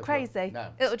won't look crazy. No.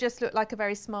 It'll just look like a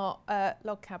very smart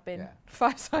log cabin,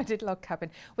 5-sided log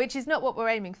cabin, which is not what we're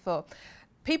aiming for.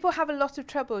 People have a lot of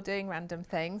trouble doing random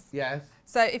things. Yes.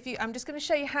 So I'm just going to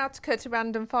show you how to cut a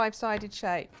random 5-sided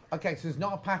shape. Okay, so there's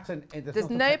not a pattern.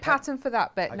 There's no pattern for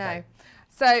that bit, no.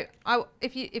 So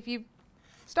if you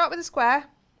start with a square,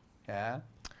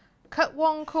 cut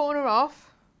one corner off,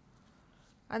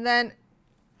 and then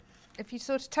if you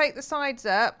sort of take the sides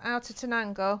up out at an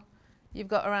angle, you've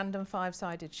got a random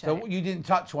 5-sided shape. So you didn't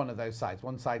touch one of those sides.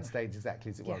 One side stayed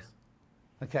exactly as it was.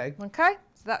 Okay. Okay.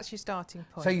 So that's your starting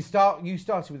point. So you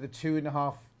started with a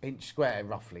 2.5-inch square,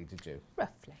 roughly, did you?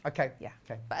 Roughly. Okay. Yeah.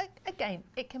 Okay. But again,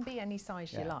 it can be any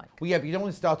size you like. Well, yeah, but you don't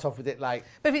want to start off with it like.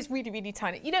 But if it's really, really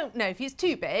tiny, you don't know. If it's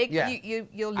too big,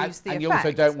 you'll lose the effect. And you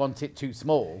also don't want it too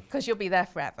small. Because you'll be there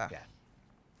forever.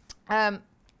 Yeah.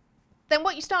 Then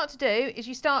what you start to do is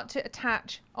you start to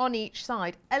attach on each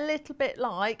side, a little bit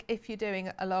like if you're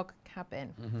doing a log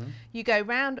cabin. You go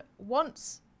round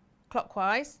once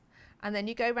clockwise, and then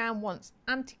you go round once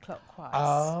anti-clockwise.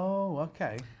 Oh,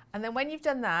 okay. And then when you've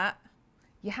done that,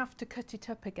 you have to cut it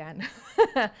up again.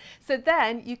 So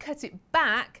then you cut it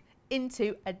back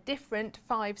into a different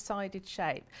 5-sided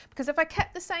shape. Because if I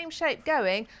kept the same shape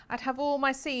going, I'd have all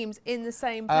my seams in the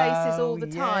same places all the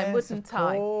time, wouldn't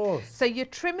I? So you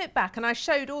trim it back, and I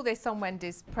showed all this on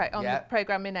Wendy's the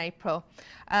programme in April.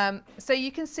 So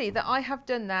you can see that I have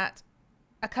done that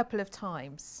a couple of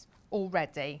times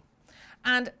already.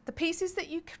 And the pieces that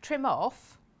you trim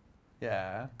off,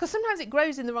 because sometimes it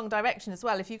grows in the wrong direction as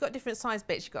well. If you've got different size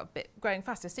bits, you've got a bit growing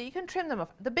faster. So you can trim them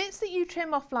off. The bits that you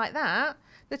trim off like that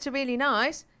are really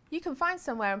nice, you can find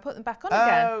somewhere and put them back on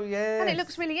again. Oh, yes. And it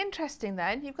looks really interesting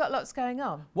then. You've got lots going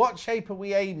on. What shape are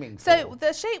we aiming for? So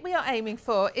the shape we are aiming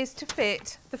for is to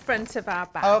fit the front of our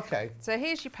bag. Okay. So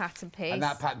here's your pattern piece. And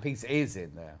that pattern piece is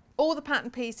in there. All the pattern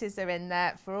pieces are in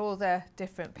there for all the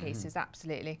different pieces,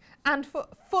 absolutely. And for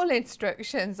full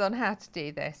instructions on how to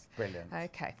do this. Brilliant.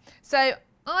 Okay. So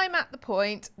I'm at the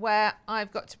point where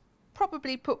I've got to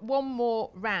probably put one more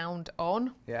round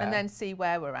on and then see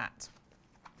where we're at.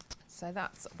 So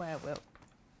that's where we'll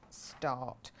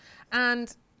start.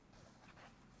 And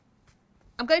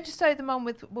I'm going to sew them on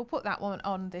with, we'll put that one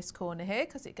on this corner here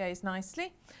because it goes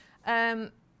nicely.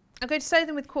 I'm going to sew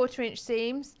them with 1/4-inch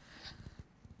seams.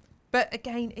 But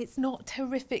again, it's not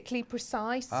terrifically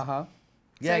precise. Yeah,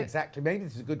 So exactly. Maybe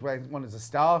this is a good one as a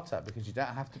starter because you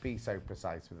don't have to be so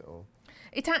precise with it all.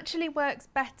 it actually works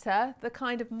better, the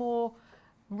kind of more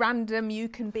random you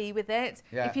can be with it.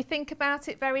 If you think about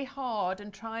it very hard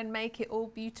and try and make it all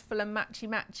beautiful and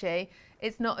matchy-matchy,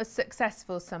 it's not as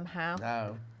successful somehow.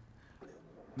 No.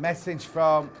 Message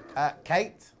from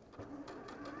Kate.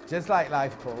 Just like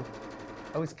life, Paul.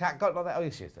 Oh, is Kat got like that? Oh,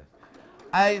 yes, she is.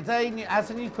 As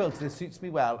a new quilter, this suits me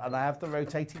well, and I have the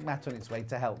rotating mat on its way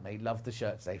to help me. Love the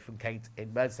shirt today from Kate in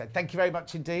Merseyside. Thank you very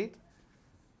much indeed.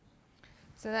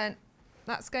 So then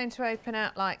that's going to open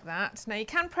out like that. Now you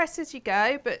can press as you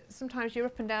go, but sometimes you're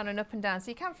up and down, so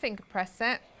you can finger press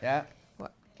it. Yeah.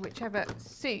 Whichever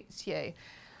suits you.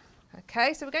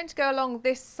 Okay, so we're going to go along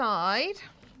this side.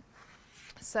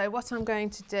 So what I'm going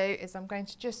to do is I'm going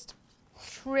to just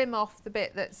trim off the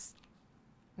bit that's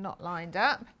not lined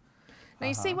up. Now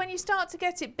you see, when you start to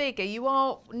get it bigger, you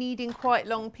are needing quite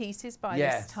long pieces by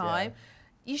this time.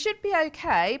 You should be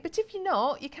okay, but if you're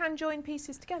not, you can join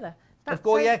pieces together. That's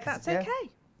okay.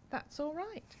 That's all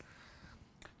right.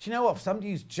 Do you know what? For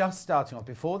somebody who's just starting off,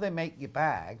 before they make your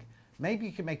bag, maybe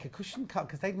you can make a cushion cut,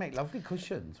 because they'd make lovely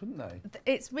cushions, wouldn't they?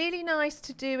 It's really nice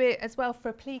to do it as well for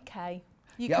a plique.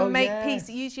 You can make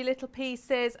pieces, use your little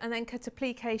pieces, and then cut a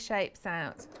plique shapes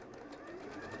out.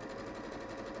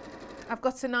 I've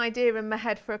got an idea in my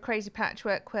head for a crazy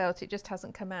patchwork quilt. It just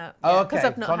hasn't come out yet, because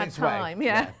I've not had time.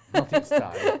 Not its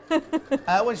time.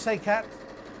 What did you say, Kat?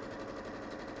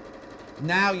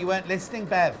 Now, you weren't listening,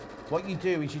 Bev. What you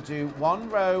do is you do one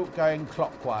row going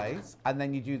clockwise, and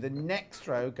then you do the next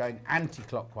row going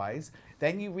anti-clockwise.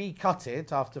 Then you recut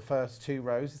it after first 2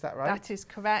 rows. Is that right? That is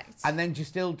correct. And then do you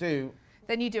still do?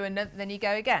 Then you do another. Then you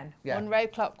go again. Yeah. 1 row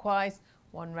clockwise,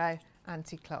 1 row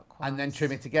anti-clockwise. And then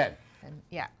trim it again. And,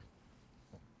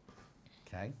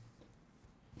 Okay.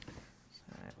 So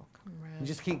we'll come round. And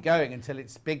just keep going until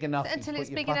it's big enough. Until it's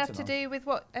big enough to do with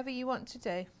whatever you want to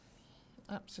do.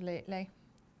 Absolutely.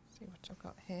 Let's see what I've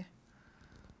got here.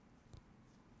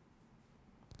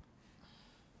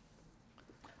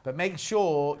 But make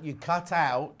sure you cut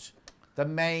out the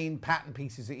main pattern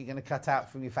pieces that you're going to cut out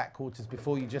from your fat quarters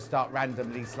before you just start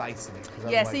randomly slicing it.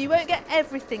 Yeah, so you won't get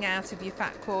everything out of your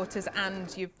fat quarters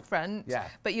and your front,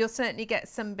 but you'll certainly get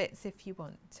some bits if you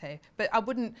want to. But I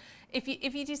wouldn't, if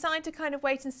you decide to kind of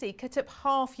wait and see, cut up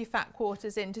half your fat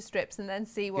quarters into strips and then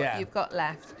see what you've got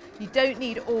left. You don't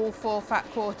need all 4 fat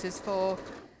quarters for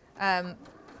the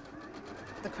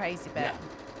crazy bit.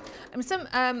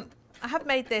 I have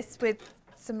made this with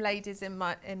some ladies in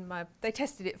my they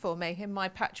tested it for me in my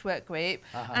patchwork group,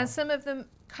 and some of them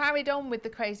carried on with the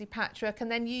crazy patchwork and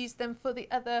then used them for the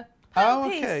other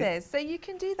pieces. So you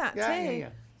can do that too.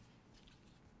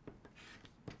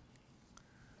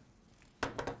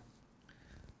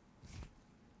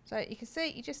 So you can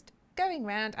see you're just going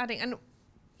round adding, and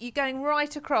you're going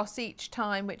right across each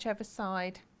time, whichever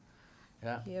side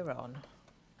you're on.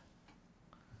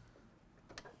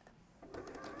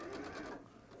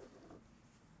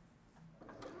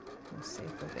 We'll see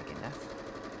if we're big enough.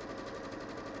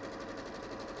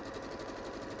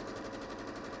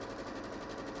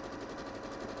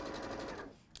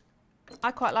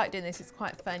 I quite like doing this, it's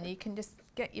quite fun. You can just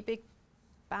get your big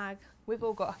bag. We've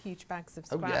all got huge bags of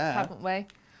scraps, haven't we?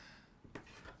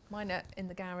 Mine are in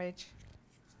the garage.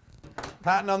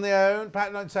 Pattern on the own.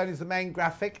 Pattern on its own is the main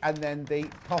graphic, and then the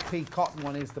poppy cotton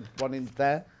one is the one in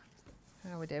there.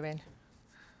 How are we doing?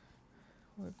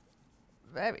 We're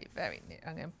very, very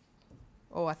near.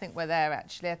 Oh, I think we're there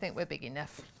actually. I think we're big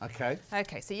enough. Okay.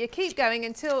 Okay, so you keep going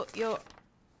until you're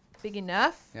big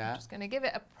enough. Yeah. I'm just going to give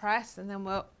it a press and then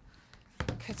we'll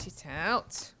cut it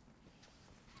out.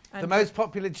 And the most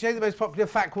popular, did you say the most popular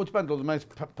fat quarter bundle, the most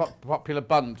popular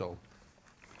bundle?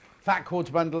 Fat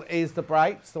quarter bundle is the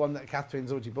Brights, the one that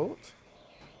Catherine's already bought.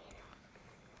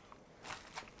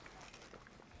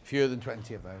 Fewer than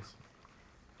 20 of those.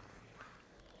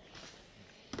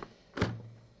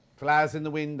 Flowers in the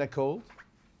Wind, they're called.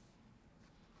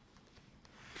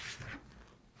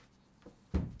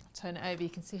 Turn it over, you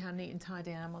can see how neat and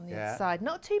tidy I am on the other side.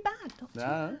 Not too bad, not too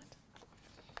bad.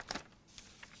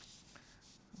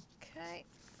 Okay.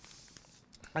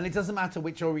 And it doesn't matter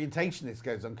which orientation this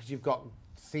goes on, because you've got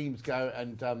seams go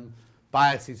and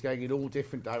biases going in all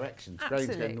different directions. Absolutely.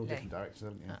 Grains going in all different directions,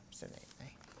 haven't you?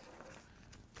 Absolutely.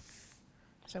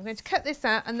 So I'm going to cut this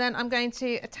out and then I'm going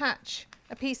to attach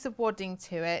a piece of wadding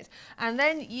to it, and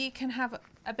then you can have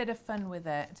a bit of fun with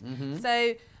it.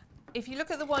 So if you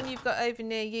look at the one you've got over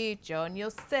near you, John,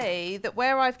 you'll see that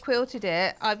where I've quilted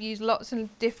it, I've used lots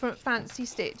of different fancy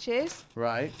stitches.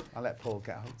 Right, I'll let Paul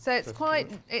get on. So it's quite,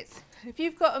 if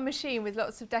you've got a machine with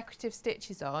lots of decorative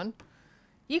stitches on,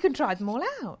 you can try them all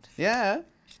out. Yeah.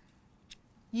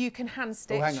 You can hand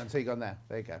stitch. Oh, hang on, so you gone there.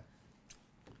 There you go.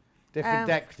 Different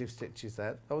decorative stitches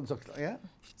there. That one's looking like,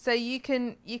 So you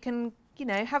can, you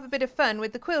know, have a bit of fun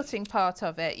with the quilting part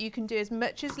of it. You can do as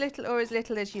much as little or as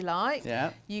little as you like.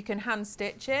 Yeah. You can hand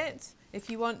stitch it if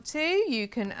you want to. You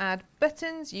can add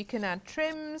buttons, you can add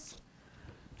trims,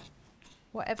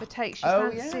 whatever takes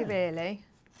your fancy really.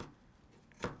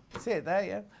 See it there,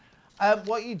 yeah.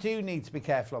 What you do need to be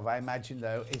careful of, I imagine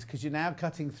though, is because you're now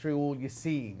cutting through all your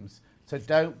seams. So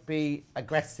don't be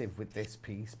aggressive with this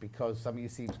piece, because some of your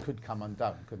seams could come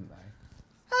undone, couldn't they?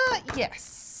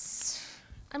 Yes.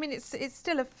 I mean, it's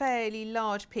still a fairly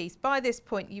large piece. By this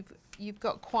point, you've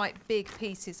got quite big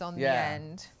pieces on the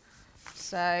end.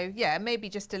 So yeah, maybe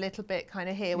just a little bit kind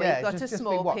of here where you've got a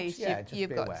small piece.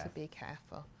 You've got to be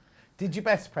careful. Did you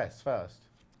best press first?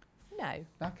 No.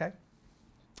 Okay.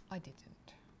 I didn't.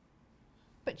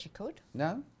 But you could.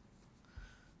 No.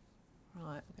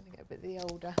 Right, I'm going to get a bit the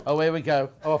older. Oh, here we go.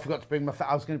 Oh, I forgot to bring my.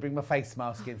 I was going to bring my face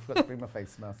mask in. Forgot to bring my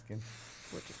face mask in.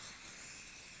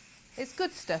 It's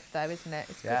good stuff, though, isn't it?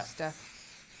 It's good stuff.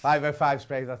 505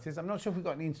 spray, that is. I'm not sure if we've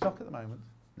got any in stock at the moment.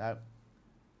 No.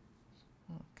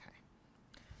 Okay.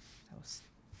 So we'll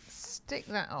stick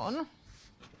that on.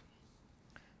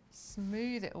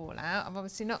 Smooth it all out. I've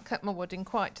obviously not cut my wadding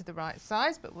quite to the right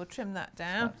size, but we'll trim that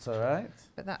down. That's all right.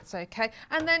 But that's okay.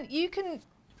 And then you can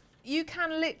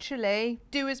literally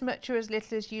do as much or as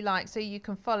little as you like. So you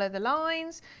can follow the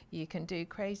lines, you can do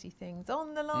crazy things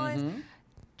on the lines.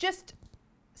 Just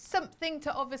something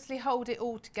to obviously hold it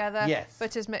all together,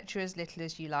 but as much or as little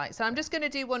as you like. So I'm just going to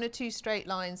do 1 or 2 straight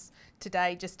lines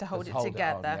today just to hold it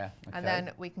together, and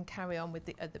then we can carry on with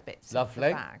the other bits of the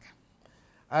bag.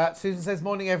 Susan says,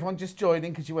 morning everyone, just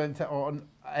joining because you weren't on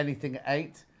anything at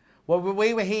 8. Well,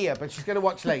 we were here, but she's going to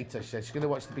watch later. She's going to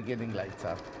watch the beginning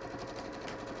later.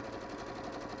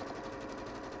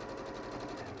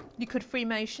 You could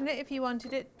Freemason it if you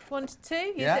wanted to.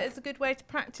 Use it as a good way to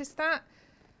practice that.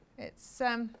 It's,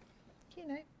 you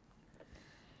know,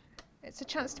 it's a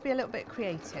chance to be a little bit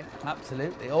creative.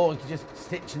 Absolutely. Or you can just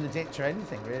stitch in the ditch or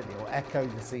anything really, or echo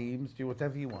the seams, do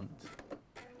whatever you want.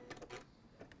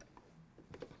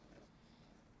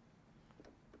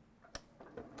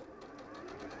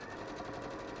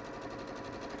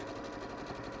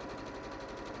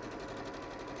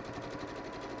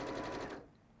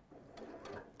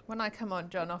 When I come on,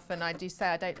 John, often I do say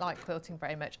I don't like quilting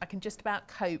very much. I can just about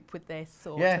cope with this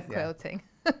sort of quilting.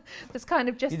 That's kind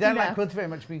of just You don't enough. like quilting very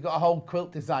much, but you've got a whole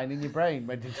quilt design in your brain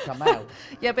ready to come out.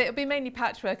 Yeah, but it'll be mainly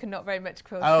patchwork and not very much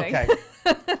quilting. Okay.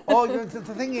 Oh, the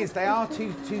thing is, they are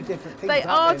two different things. They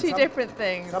are two some, different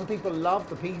things. Some people love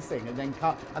the piecing and then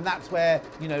cut, and that's where,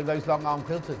 you know, those long arm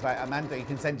quilters like Amanda, you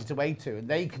can send it away to, and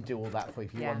they can do all that for you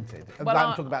if you wanted. Well,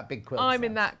 I'm talking about big quilts. I'm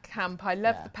in that camp. I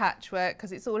love the patchwork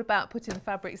because it's all about putting the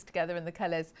fabrics together and the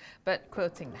colours, but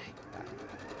quilting, no. Yeah.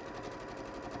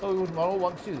 Oh, we wouldn't all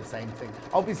want to do the same thing.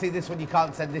 Obviously, this one you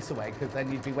can't send this away because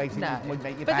then you'd be waiting to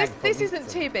make your bag. But this isn't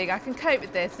too big. I can cope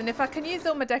with this, and if I can use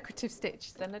all my decorative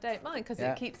stitches, then I don't mind because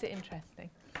it keeps it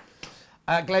interesting.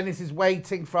 Glenys is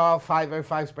waiting for our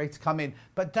 505 spray to come in.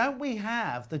 But don't we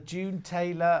have the June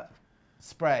Taylor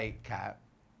spray, Kat?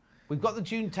 We've got the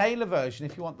June Taylor version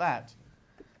if you want that.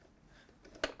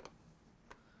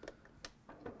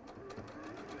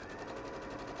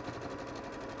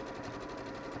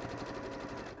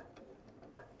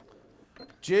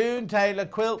 June Taylor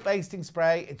quilt basting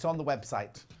spray. It's on the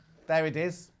website. There it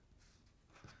is.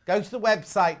 Go to the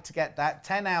website to get that.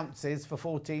 10 ounces for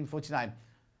 $14.49.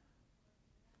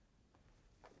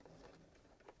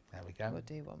 There we go. We'll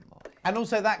do one more. And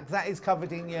also that is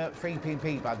covered in your free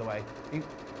P&P, by the way.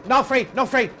 Not free, not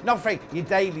free, not free. Your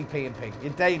daily P&P.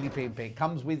 Your daily P&P. It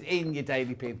comes within your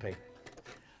daily P&P.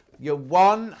 Your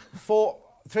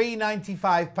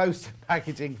 $3.95 postage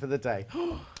packaging for the day.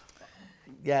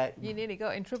 Yeah. You nearly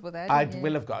got in trouble there, I didn't you?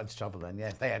 will have got into trouble then,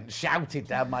 yes. They hadn't shouted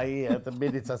down my ear the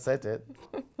minute I said it.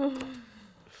 All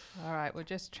right, we'll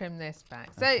just trim this back.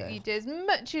 So you do as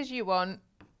much as you want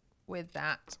with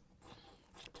that.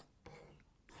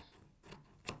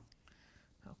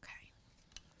 Okay.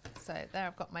 So there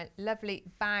I've got my lovely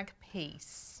bag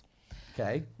piece.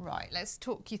 Okay. Right, let's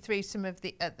talk you through some of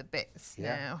the other bits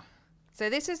now. So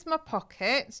this is my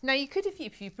pocket. Now you could,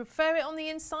 if you prefer it on the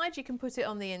inside, you can put it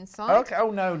on the inside. Okay.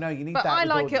 Oh no, you need that. But I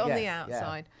like it on the yes,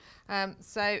 outside.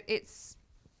 So it's,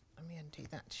 let me undo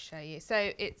that to show you.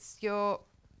 So it's your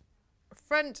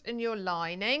front and your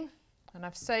lining, and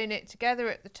I've sewn it together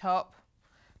at the top,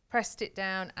 pressed it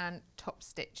down and top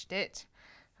stitched it,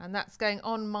 and that's going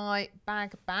on my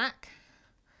bag back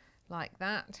like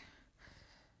that.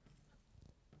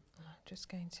 I'm just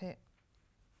going to,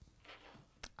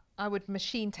 I would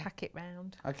machine tack it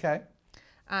round. Okay.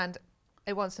 And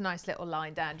it wants a nice little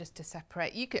line down just to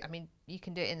separate. You could, I mean, you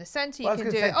can do it in the centre. Well, you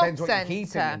can do it off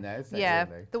centre. Yeah,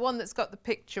 really. The one that's got the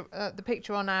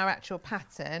picture on our actual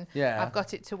pattern. Yeah. I've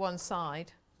got it to one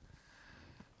side.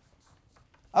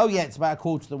 Oh yeah, it's about a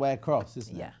quarter of the way across,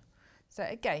 isn't it? Yeah. So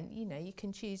again, you know, you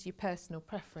can choose your personal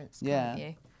preference, can't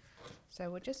you?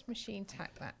 So we'll just machine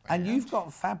tack that round. And you've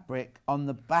got fabric on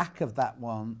the back of that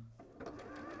one.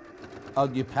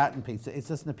 On your pattern piece, it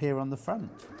doesn't appear on the front.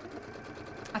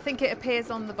 I think it appears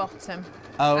on the bottom.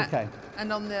 Oh, okay.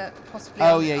 And on the possibly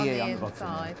on the the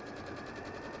inside.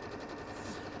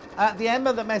 Bottom, the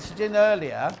Emma that messaged in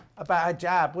earlier about her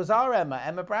jab was our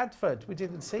Emma Bradford. We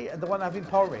didn't see it, the one having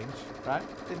porridge, right?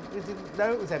 We didn't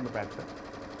know it was Emma Bradford.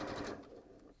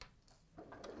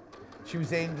 She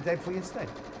was in the day before yesterday.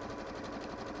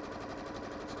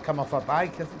 She's come off her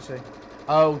bike, hasn't she?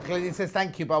 Oh, Glenys says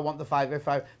thank you, but I want the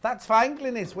 505. That's fine,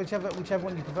 Glenys, whichever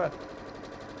one you prefer.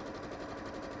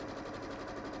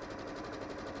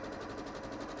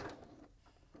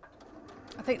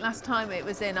 I think last time it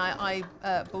was in, I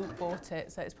bought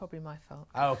it, so it's probably my fault.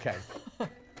 Okay.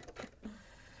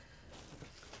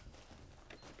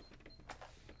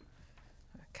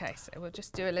 Okay, so we'll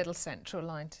just do a little central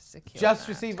line to secure Just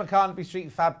that. received my Carnaby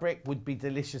Street fabric. Would be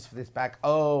delicious for this bag.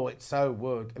 Oh, it so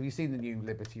would. Have you seen the new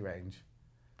Liberty range?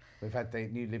 We've had the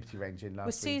new Liberty range in last week.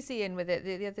 Was Susie in with it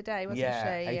the other day, wasn't she?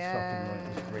 Yeah, 8 o'clock in the morning.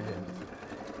 It was brilliant.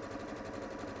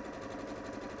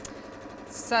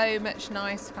 So much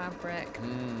nice fabric.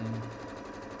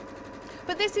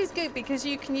 But this is good because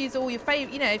you can use all your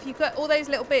favourite, you know, if you've got all those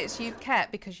little bits you've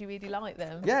kept because you really like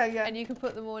them. Yeah, yeah. And you can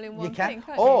put them all in one thing,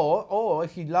 can't or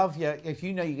if you love if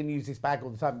you know you're going to use this bag all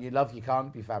the time, you love your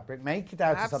Carnaby fabric, make it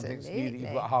out of something that's new that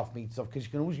you've got half meters of, because you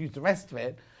can always use the rest of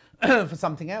it for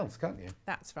something else, can't you?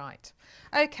 That's right.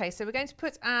 Okay, so we're going to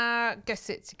put our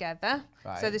gusset together.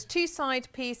 Right. So there's 2 side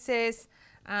pieces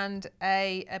and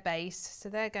a base. So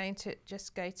they're going to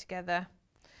just go together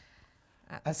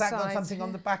at the Has that got sides something here.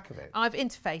 on the back of it? I've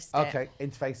interfaced it. Okay,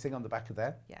 interfacing on the back of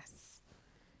there. Yes.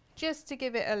 Just to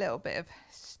give it a little bit of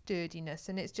sturdiness,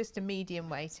 and it's just a medium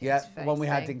weight Yeah, interfacing. the one we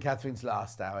had in Catherine's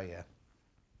last hour, yeah.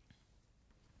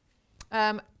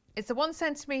 It's a 1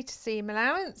 centimetre seam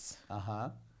allowance. Uh-huh.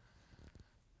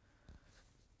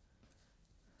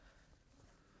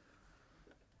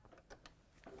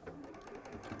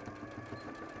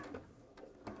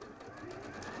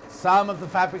 Some of the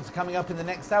fabrics coming up in the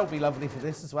next hour will be lovely for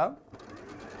this as well.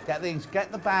 Get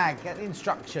the bag, get the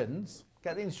instructions,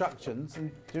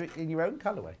 and do it in your own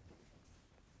colourway.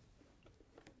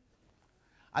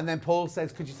 And then Paul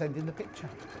says, could you send in the picture?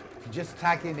 You just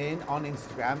tag him in on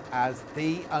Instagram as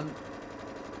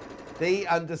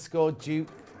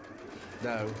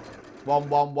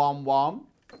 _Duke1111.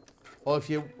 Or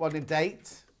if you want a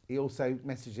date, he also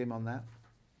messaged him on that.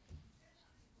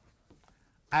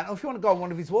 And if you want to go on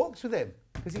one of his walks with him,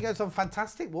 because he goes on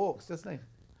fantastic walks, doesn't he?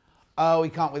 Oh,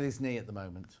 he can't with his knee at the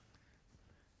moment.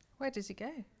 Where does he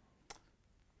go?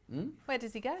 Where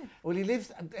does he go? Well, he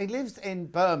lives in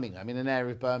Birmingham, in an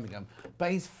area of Birmingham, but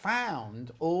he's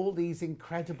found all these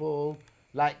incredible,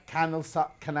 like canal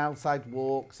side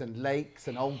walks and lakes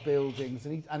and old buildings,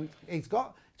 and he's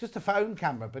got just a phone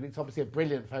camera, but it's obviously a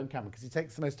brilliant phone camera because he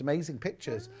takes the most amazing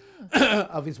pictures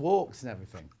of his walks and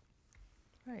everything.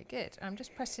 Very good. I'm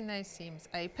just pressing those seams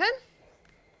open.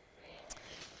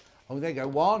 Oh, there you go.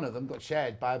 One of them got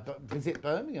shared by a Visit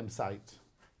Birmingham site.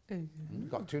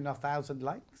 Got 2,500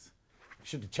 likes.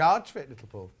 Should have charged for it, little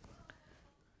Paul.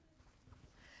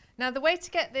 Now, the way to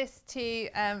get this to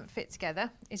fit together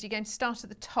is you're going to start at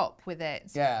the top with it.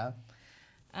 Yeah.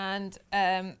 And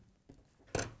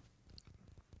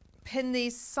pin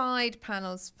these side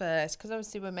panels first, because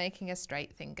obviously we're making a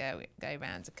straight thing go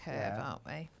round a curve, aren't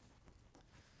we?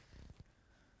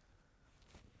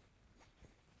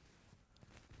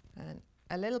 And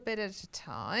a little bit at a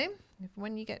time.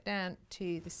 When you get down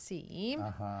to the seam,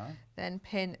 then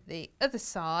pin the other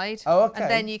side, and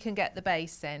then you can get the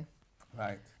base in.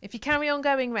 Right. If you carry on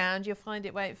going round, you'll find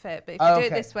it won't fit, but if you do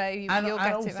it this way, you'll get it right.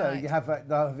 And also, you have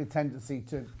a tendency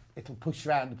to, it'll push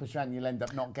around, and you'll end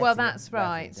up not getting it. Well, that's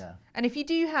right. Yeah. And if you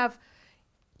do have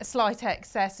a slight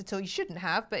excess at all, you shouldn't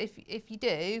have, but if you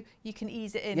do, you can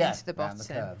ease it in into the bottom. The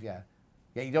curve, yeah,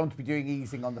 you don't want to be doing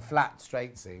easing on the flat,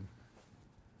 straight seam.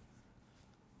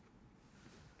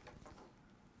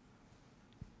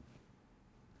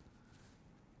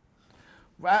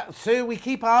 Right, Sue, we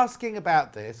keep asking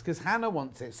about this because Hannah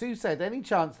wants it. Sue said, any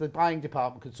chance the buying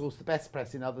department could source the best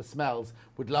press in other smells?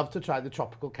 Would love to try the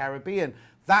Tropical Caribbean.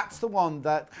 That's the one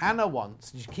that Hannah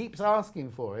wants. She keeps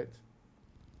asking for it.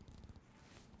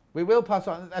 We will pass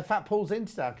on. In fact, Paul's in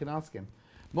today. I can ask him.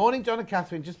 Morning, John and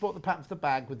Catherine. Just bought the pattern for the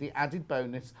bag with the added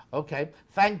bonus. Okay.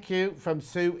 Thank you from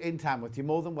Sue in Tamworth. You're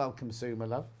more than welcome, Sue, my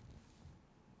love.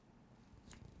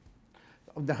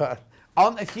 No.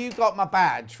 If you got my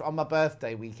badge on my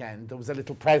birthday weekend, there was a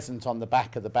little present on the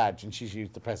back of the badge, and she's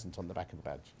used the present on the back of the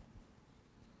badge.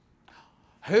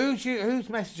 Who's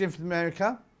messaging from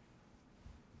America?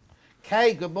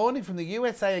 Kay, good morning from the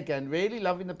USA again. Really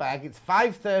loving the bag. It's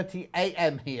 5:30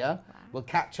 a.m. here. Wow. We'll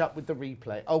catch up with the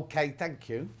replay. Okay, thank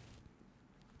you.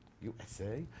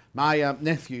 USA. My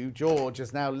nephew, George,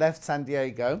 has now left San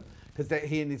Diego because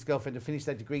he and his girlfriend have finished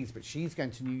their degrees, but she's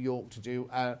going to New York to do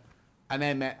an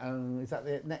MA, is that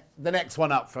the next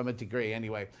one up from a degree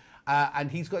anyway? And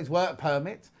he's got his work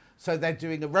permit, so they're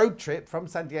doing a road trip from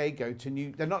San Diego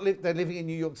to they're living in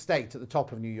New York State, at the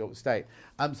top of New York State.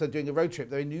 So doing a road trip.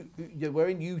 They were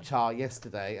in Utah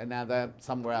yesterday, and now they're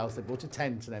somewhere else. They bought a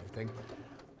tent and everything.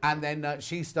 And then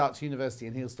she starts university,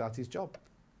 and he'll start his job.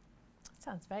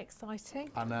 Sounds very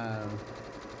exciting. I know.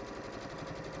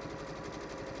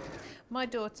 My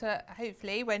daughter,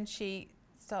 hopefully, when she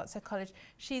starts her college,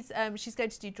 she's going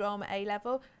to do drama A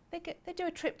level. They do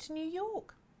a trip to New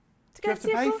York. Do you have to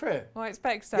pay for it? Well, I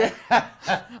expect so. Yeah.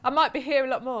 I might be here a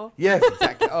lot more. Yes,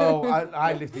 exactly. Oh,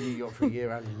 I lived in New York for a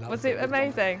year. I loved it. Was it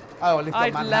amazing? Oh, I lived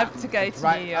on I'd love to go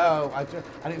to New York. Oh,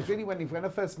 and it was really when I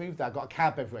first moved there, I got a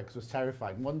cab everywhere because I was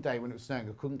terrified. And one day when it was snowing,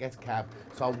 I couldn't get a cab,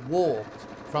 so I walked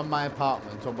from my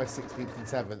apartment on West 16th and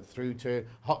 7th through to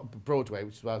Broadway,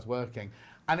 which is where I was working.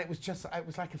 And it was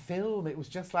like a film. It was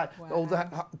just like all the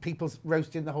people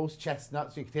roasting the horse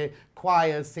chestnuts. You could hear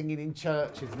choirs singing in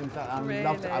churches and things like that. I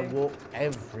loved it. I walked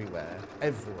everywhere.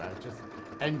 Just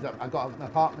ended up. I got an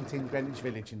apartment in Greenwich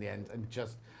Village in the end, and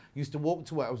just used to walk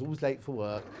to work. I was always late for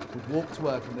work. Would walk to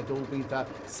work, and there'd all be the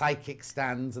psychic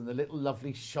stands and the little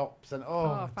lovely shops. And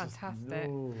fantastic!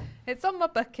 It's on my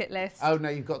bucket list. Oh no,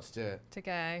 you've got to do it. To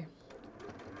go.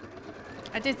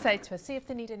 I did say to her, see if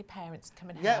they need any parents to come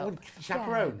and Yeah, help. well,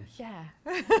 chaperones. Yeah.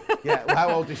 Yeah, well, how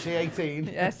old is she? 18?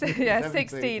 Yes, yeah,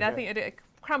 16. I think it'd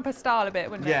cramp her style a bit,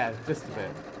 wouldn't it? Yeah, just a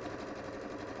bit.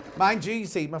 Mind you, you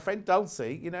see, my friend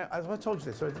Dulcie, you know, as I told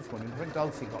you this morning, my friend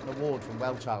Dulcie got an award from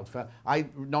Wellchild for, I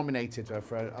nominated her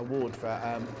for an award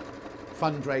for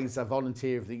fundraiser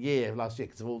volunteer of the year last year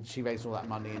because she raised all that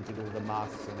money and did all the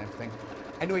masks and everything.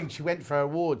 Anyway, she went for an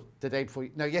award the day before,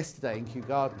 no, yesterday in Kew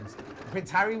Gardens.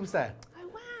 Prince Harry was there. Oh,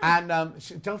 wow.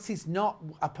 And Dulcie's not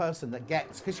a person that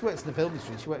gets, because she works in the film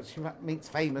industry, she meets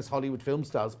famous Hollywood film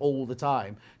stars all the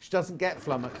time. She doesn't get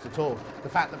flummoxed at all. The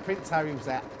fact that Prince Harry was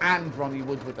there and Ronnie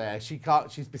Wood were there,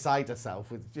 she's beside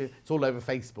herself. It's all over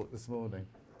Facebook this morning.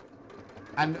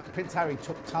 And Prince Harry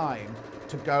took time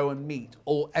to go and meet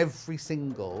every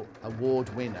single award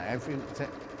winner.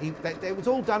 It was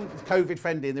all done COVID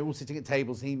friendly, and they're all sitting at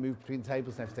tables. And he moved between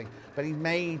tables and everything. But he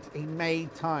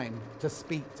made time to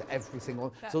speak to every single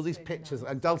one. So all these really pictures.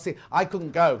 Nice. And Dulcie, I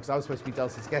couldn't go because I was supposed to be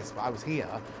Dulcie's guest, but I was here,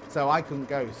 so I couldn't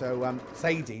go. So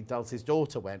Sadie, Dulcie's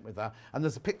daughter, went with her, and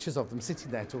there's pictures of them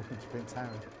sitting there talking to Prince Harry.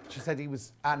 She said he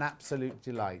was an absolute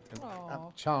delight, a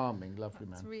charming, lovely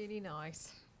man. That's really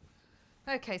nice.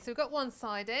 Okay, so we've got one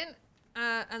side in,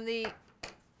 and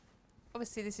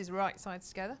obviously this is right sides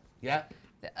together. Yeah.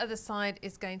 The other side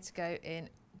is going to go in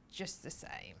just the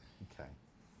same. Okay.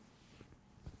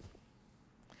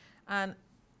 And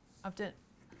I've done,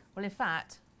 well, in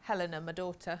fact, Helena, my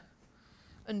daughter,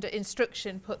 under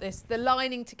instruction, put the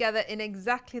lining together in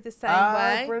exactly the same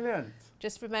way. Brilliant.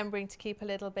 Just remembering to keep a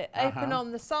little bit open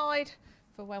on the side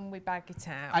for when we bag it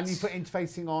out. And you put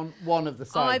interfacing on one of the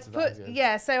sides of that,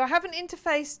 yeah, so I haven't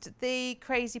interfaced the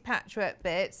crazy patchwork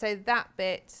bit, so that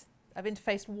bit, I've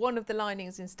interfaced one of the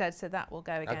linings instead, so that will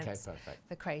go against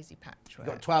the crazy patchwork.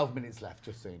 You've got 12 minutes left,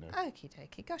 just so you know. Okie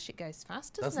dokie. Gosh, it goes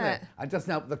fast, doesn't it? And it doesn't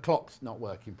help the clock's not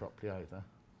working properly either.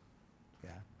 Yeah.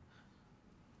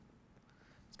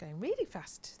 It's going really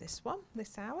fast, this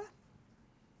hour.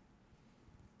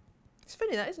 It's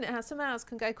funny that, isn't it, how some hours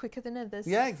can go quicker than others.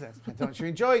 Yeah, exactly. Don't you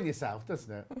enjoying yourself, doesn't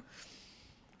it?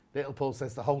 Little Paul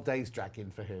says the whole day's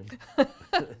dragging for him.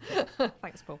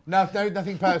 Thanks, Paul. No,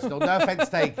 nothing personal. No offence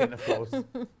taken, of course.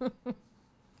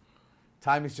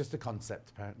 Time is just a concept,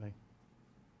 apparently.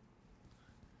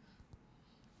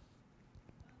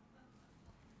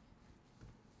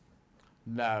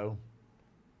 No.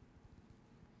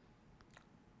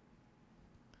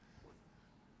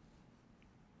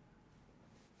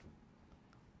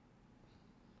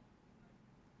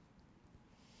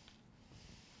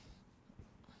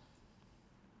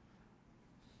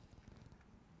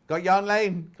 Got yarn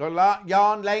lane. Got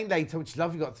yarn lane later, which is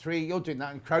lovely. You've got three. You're doing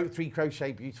that in three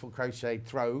crochet, beautiful crochet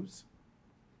throws.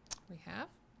 We have.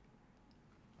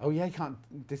 Oh yeah, you can't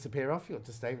disappear off. You got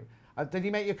to stay. Did he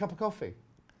make you a cup of coffee?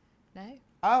 No.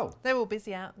 Oh. They're all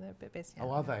busy out. They're a bit busy out.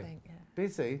 Oh, are they? I think, yeah.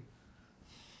 Busy?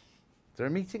 Is there a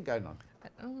meeting going on?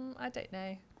 I don't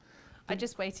know. I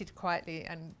just waited quietly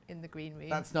and in the green room.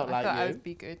 That's not I like thought you. I would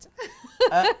be good.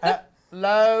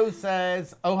 Lo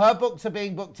says, oh, her books are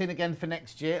being booked in again for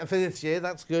next year, for this year.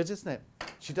 That's good, isn't it?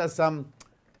 She does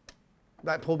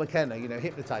like Paul McKenna, you know,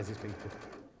 hypnotises people.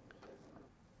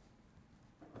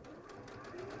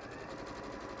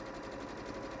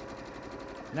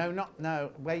 No.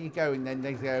 Where you go, and then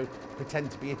they go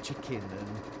pretend to be a chicken and.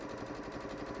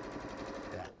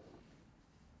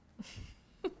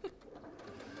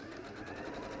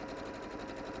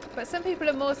 But some people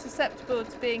are more susceptible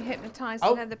to being hypnotised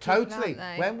than other people, totally. aren't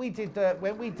they? When we did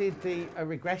the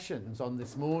regressions on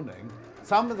this morning,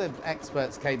 some of the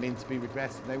experts came in to be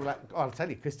regressed, and they were like, oh, I'll tell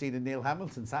you, Christine and Neil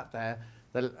Hamilton sat there,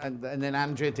 and then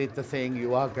Andrea did the thing,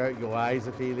 your eyes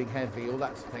are feeling heavy, all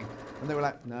that sort of thing. And they were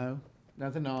like, no,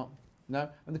 they're not. No,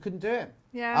 and they couldn't do it.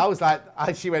 Yeah. I was like,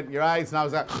 she went, your eyes, and I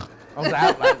was like, I was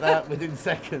out like that within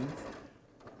seconds.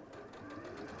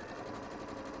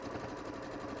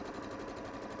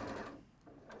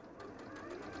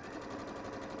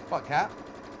 What, Cat?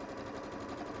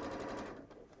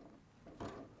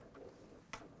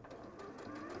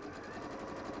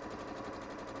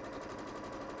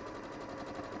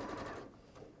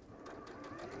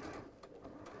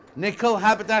 Nickel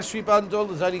haberdashery bundle,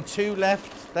 there's only 2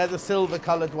 left. They're the silver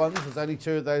coloured ones, there's only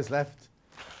 2 of those left.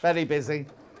 Very busy,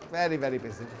 very, very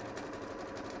busy.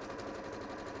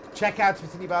 Check out if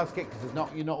it's in your basket, because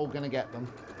you're not all going to get them.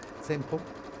 Simple.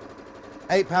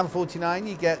 £8.49,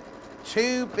 you get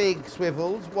 2 big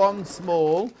swivels, 1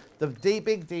 small, the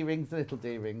big D-rings, the little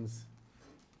D-rings.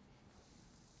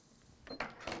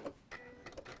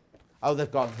 Oh,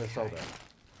 they've gone, they're sold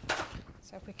out.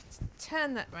 So if we can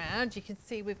turn that round, you can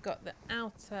see we've got the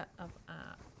outer of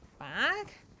our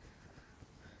bag.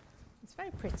 It's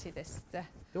very pretty, this.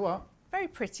 Do what? Very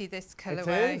pretty, this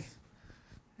colourway. It is.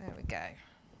 There we go.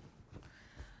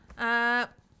 And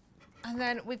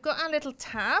then we've got our little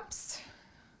tabs.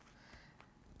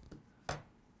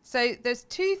 So there's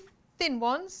 2 thin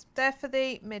ones. They're for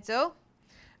the middle.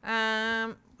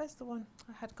 Where's the one?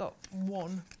 I had got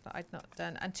one that I'd not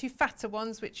done. And 2 fatter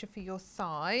ones, which are for your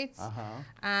sides.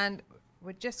 And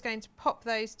we're just going to pop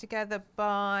those together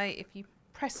by, if you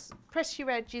press your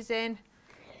edges in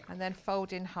and then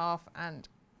fold in half and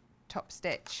top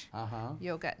stitch,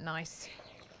 you'll get nice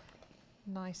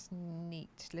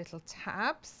neat little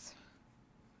tabs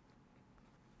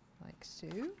like so.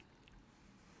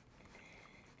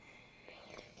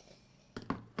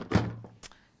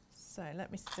 So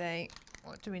let me see,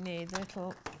 what do we need?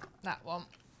 That one.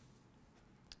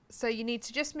 So you need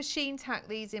to just machine tack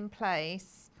these in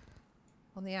place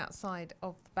on the outside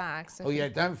of the bag. So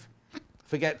don't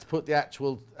forget to put the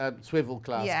actual swivel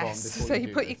clasp on before so you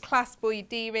put your clasp or your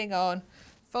D-ring on,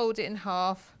 fold it in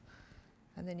half,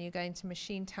 and then you're going to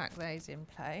machine tack those in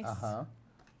place. Got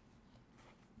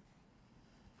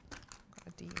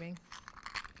a D-ring.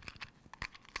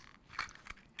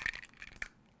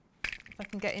 If I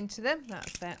can get into them,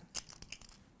 that's it.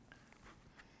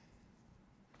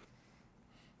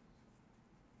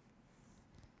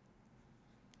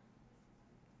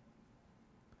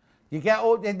 You get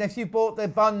all, and if you bought the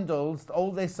bundles,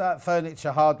 all this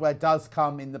furniture hardware does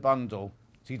come in the bundle.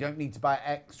 So you don't need to buy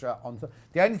extra on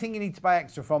the only thing you need to buy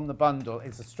extra from the bundle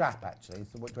is a strap, actually.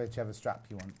 So whichever strap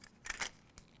you want.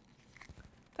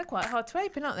 They're quite hard to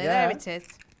open, aren't they? Yeah. There it is.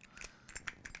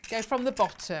 Go from the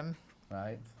bottom.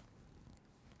 Right.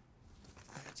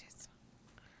 There it is.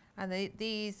 And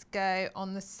these go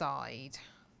on the side.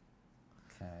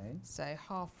 Okay. So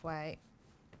halfway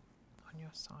on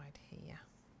your side here.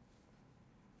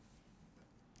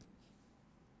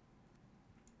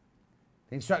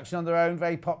 The instruction on their own,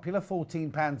 very popular,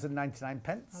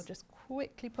 £14.99. I'll just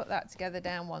quickly put that together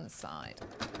down one side.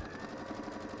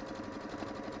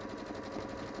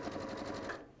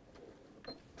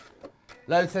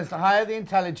 Lo says the higher the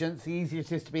intelligence, the easier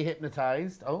it is to be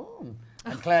hypnotised. Oh.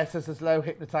 And Claire says, has Lo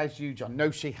hypnotised you, John?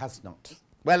 No, she has not.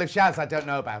 Well, if she has, I don't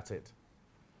know about it.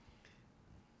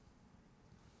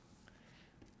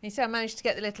 You see, I managed to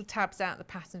get the little tabs out of the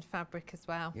patterned fabric as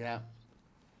well. Yeah.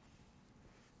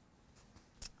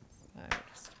 So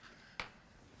just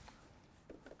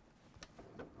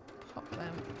pop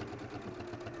them.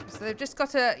 So they've just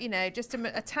got a, you know, just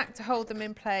a tack to hold them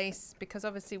in place, because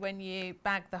obviously when you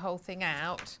bag the whole thing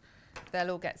out,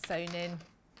 they'll all get sewn in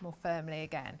more firmly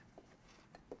again.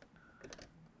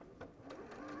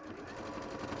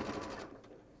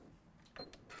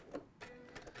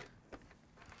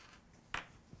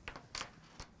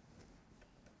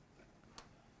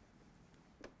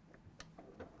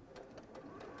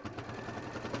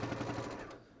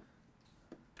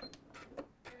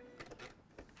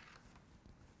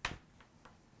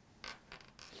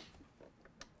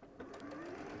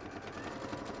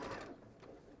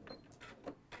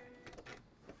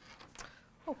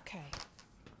 Okay,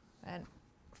 and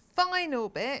final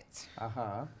bit.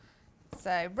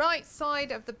 So right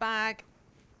side of the bag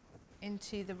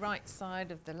into the right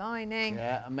side of the lining.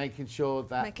 Yeah, and making sure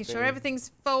that... Making sure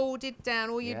everything's folded down,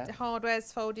 all your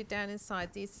hardware's folded down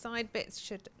inside. These side bits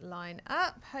should line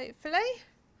up, hopefully.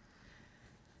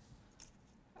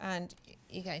 And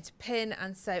you're going to pin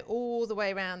and sew all the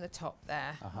way around the top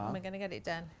there. And we're going to get it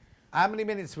done. How many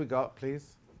minutes we got,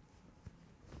 please?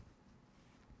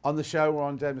 On the show or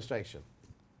on demonstration?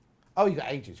 Oh, you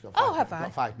got ages. You've got 5 Oh, have minutes. I?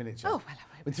 Got 5 minutes. Yeah. Oh, well,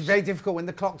 It's very difficult when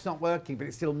the clock's not working, but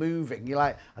it's still moving. You're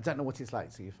like, I don't know what it's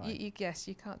like, so you're fine. You guess,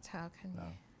 you can't tell, can you?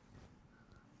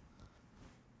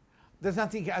 There's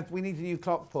nothing, we need a new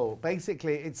clock, Paul.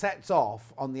 Basically, it sets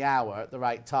off on the hour at the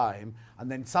right time,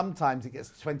 and then sometimes it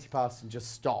gets 20 past and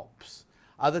just stops.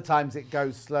 Other times it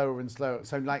goes slower and slower.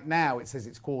 So like now, it says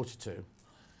it's 1:45.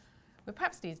 Well,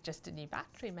 perhaps needs just a new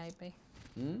battery, maybe.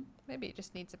 Maybe it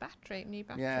just needs a battery, new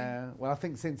battery. Yeah, well, I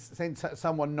think since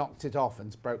someone knocked it off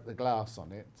and broke the glass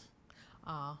on it.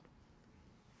 Ah.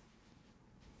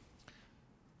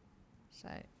 So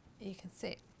you can see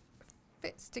it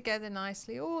fits together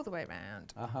nicely all the way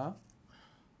around. Okay,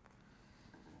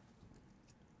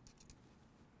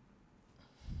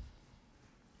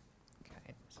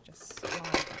 let's just slide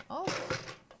that off.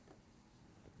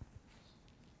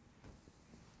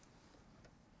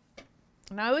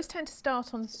 And I always tend to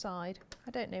start on the side.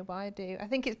 I don't know why I do. I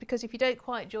think it's because if you don't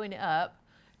quite join it up,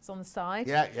 it's on the side.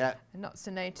 Yeah, yeah. And not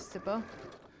so noticeable.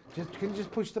 Can you just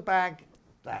push the bag?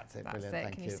 That's it, That's brilliant, it.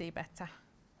 thank Can you. you see better?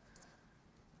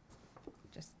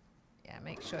 Just, yeah,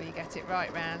 make sure you get it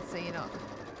right round so you're not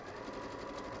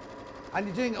And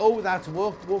you're doing it all without a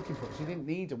walking foot. So you didn't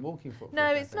need a walking foot. No,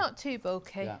 it's not too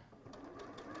bulky. Yeah.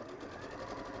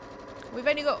 We've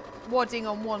only got wadding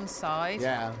on one side.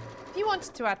 Yeah. If you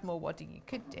wanted to add more wadding, you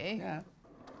could do. Yeah.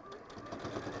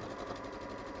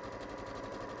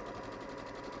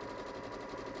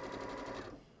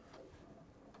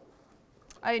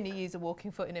 I only use a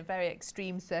walking foot in very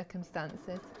extreme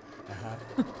circumstances.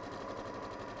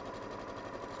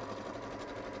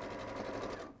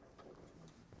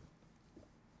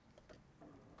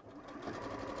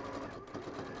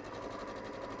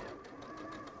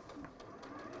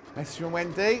 Message from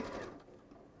Wendy.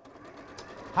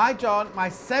 Hi John, my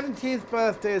 70th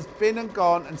birthday has been and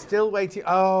gone and still waiting.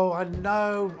 Oh, I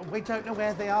know. We don't know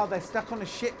where they are. They're stuck on a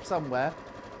ship somewhere,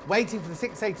 waiting for the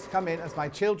 680 to come in as my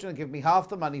children have given me half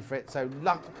the money for it. So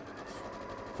lucky.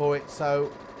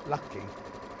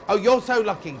 Oh, you're so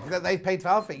lucky that they've paid for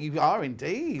half it. You are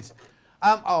indeed.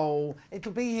 Oh,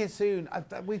 it'll be here soon.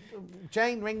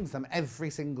 Jane rings them every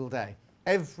single day.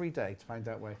 Every day to find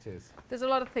out where it is. There's a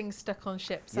lot of things stuck on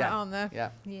ships, aren't there? Yeah.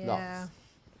 Lots.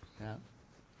 Yeah.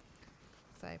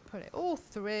 So put it all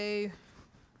through.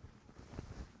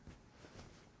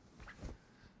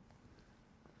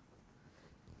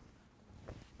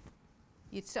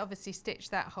 You'd obviously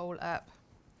stitch that hole up.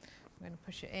 I'm going to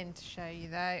push it in to show you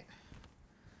though.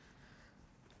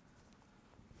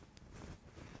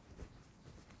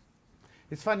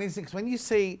 It's funny, isn't it? 'Cause when you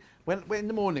see, when in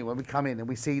the morning when we come in and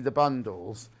we see the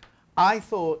bundles, I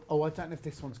thought, oh, I don't know if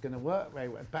this one's going to work very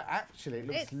well. But actually, it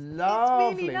looks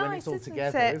lovely really nice, when it's all isn't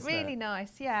together, it? isn't Really it?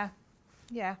 nice, yeah.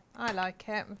 Yeah, I like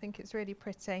it. I think it's really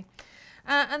pretty.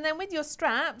 And then with your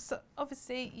straps,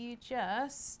 obviously you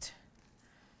just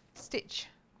stitch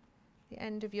the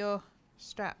end of your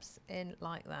straps in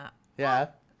like that. Yeah.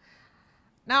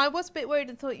 Now, I was a bit worried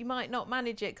and thought you might not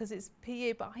manage it because it's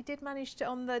PU, but I did manage to,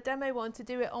 on the demo one, to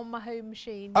do it on my home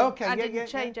machine. Okay, I didn't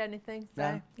change anything,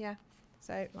 so yeah.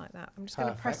 So like that. I'm just going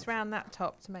to press around that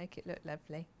top to make it look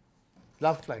lovely.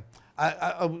 Lovely.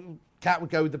 Kat would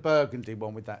go with the burgundy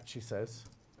one with that, she says.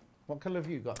 What colour have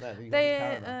you got there?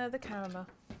 The caramel.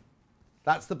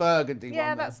 That's the burgundy one.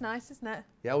 Yeah, that's nice, isn't it?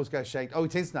 Yeah, always go shade. Oh,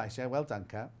 it is nice. Yeah, well done,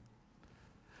 Kat.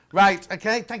 Right,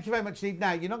 okay, thank you very much indeed.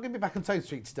 Now, you're not going to be back on Toad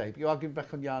Street today, but you are going to be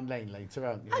back on Yarn Lane later,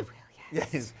 aren't you? I will,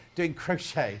 yes. Yes, doing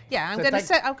crochet. Yeah, I'm going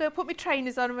to put my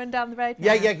trainers on and run down the road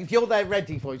now. Yeah, yeah, if you're there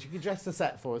ready for us, you can dress the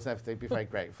set for us and everything, be very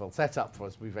grateful. Set up for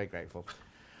us, we'll be very grateful.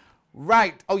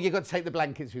 Right, oh, you've got to take the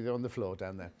blankets with you on the floor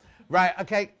down there. Right,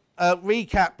 okay,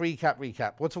 recap.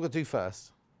 What are we going to do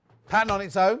first? Pattern on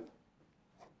its own.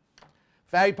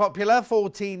 Very popular,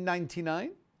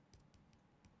 $14.99.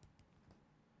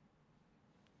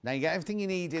 Now you get everything you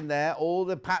need in there, all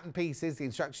the pattern pieces, the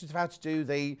instructions of how to do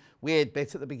the weird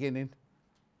bit at the beginning.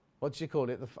 What do you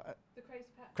call it? The crazy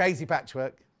patchwork. Crazy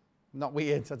patchwork. Not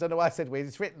weird. I don't know why I said weird.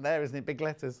 It's written there, isn't it? Big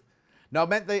letters. No,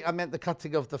 I meant the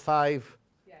cutting of the 5.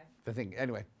 Yeah. The thing.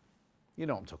 Anyway, you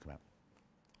know what I'm talking about.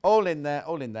 All in there,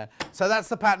 all in there. So that's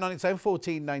the pattern on its own,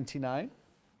 $14.99.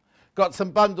 Got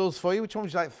some bundles for you. Which one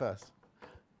would you like first?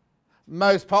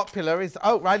 Most popular is,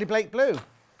 oh, Riley Blake Blue.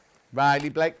 Riley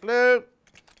Blake Blue.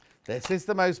 This is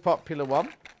the most popular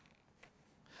one.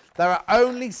 There are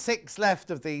only 6 left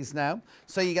of these now.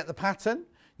 So you get the pattern,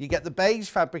 you get the beige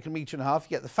fabric and 1.5 meters, you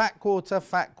get the fat quarter,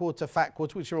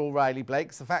 which are all Riley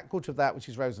Blakes, the fat quarter of that, which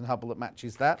is Rose and Hubble, that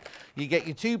matches that. You get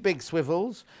your 2 big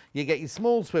swivels, you get your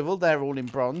small swivel, they're all in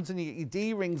bronze, and you get your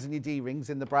D-rings and your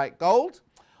D-rings in the bright gold.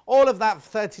 All of that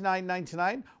for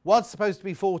 $39.99. Was supposed to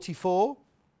be $44,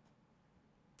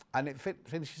 and it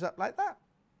finishes up like that.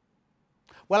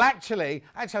 Well, actually,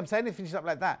 I'm saying it finishes up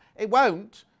like that. It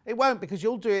won't, because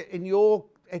you'll do it in your,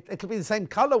 it'll be the same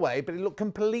colourway, but it'll look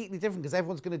completely different because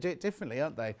everyone's going to do it differently,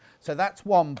 aren't they? So that's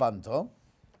one bundle.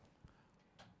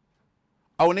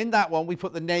 Oh, and in that one, we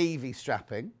put the navy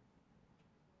strapping.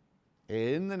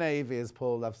 In the navy, as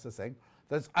Paul loves to sing.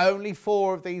 There's only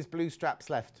 4 of these blue straps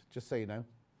left, just so you know.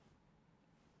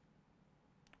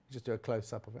 Just do a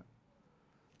close-up of it.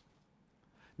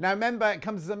 Now remember, it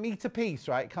comes as a metre piece,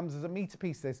 right? It comes as a metre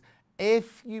piece, this.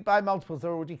 If you buy multiples,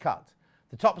 they're already cut.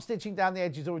 The top stitching down the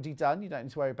edge is already done. You don't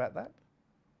need to worry about that.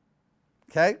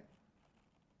 Okay?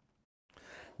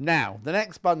 Now, the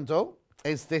next bundle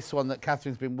is this one that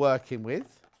Catherine's been working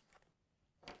with.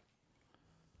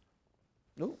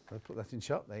 Oh, I'll put that in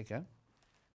shot. There you go.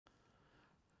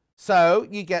 So,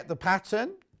 you get the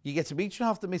pattern. You get 1.5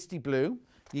 meters the Misty Blue.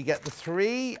 You get the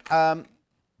 3...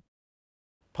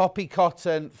 poppy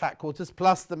cotton fat quarters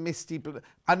plus the Misty Blue.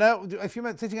 I know if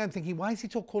you're sitting there thinking, why is he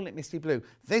calling it Misty Blue?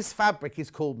 This fabric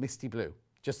is called Misty Blue,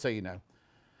 just so you know.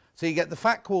 So you get the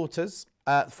fat quarters,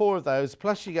 4 of those,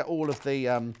 plus you get all of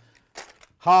the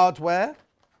Hardware,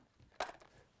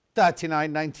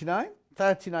 £39.99,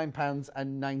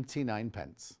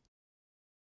 £39.99.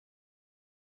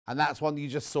 And that's one you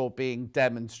just saw being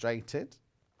demonstrated.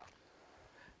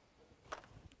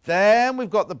 Then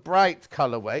we've got the bright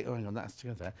colourway. Oh, hang on, that's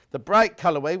together. The bright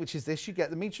colourway, which is this. You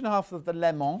get the 1.5 metres of the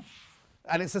lemon.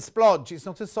 And it's a splodge. It's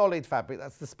not a solid fabric.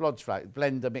 That's the splodge fabric,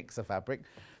 blender mixer fabric.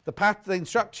 The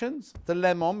instructions, the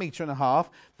lemon, 1.5 metres.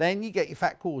 Then you get your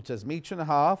fat quarters, 1.5 metres.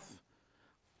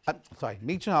 1.5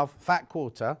 metres, fat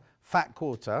quarter, fat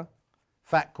quarter,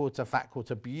 fat quarter, fat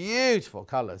quarter. Beautiful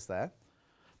colours there.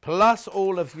 Plus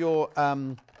all of your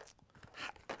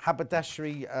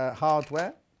haberdashery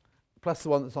hardware, plus the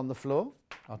one that's on the floor.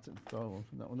 I'll throw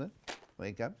that one there. There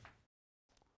you go.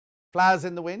 Flowers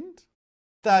in the wind,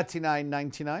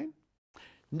 £39.99.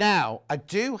 Now, I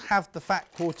do have the fat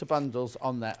quarter bundles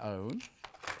on their own.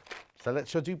 So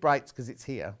let's do brights because it's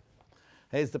here.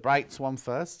 Here's the brights one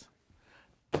first.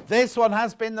 This one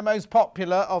has been the most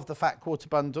popular of the fat quarter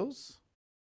bundles.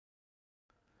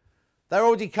 They're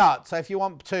already cut, so if you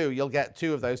want two, you'll get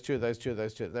two of those, two of those, two of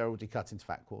those, two. They're already cut into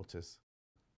fat quarters.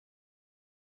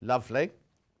 Lovely.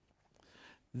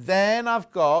 Then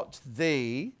I've got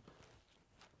the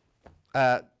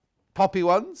poppy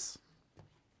ones.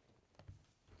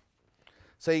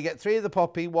 So you get 3 of the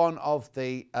poppy, 1 of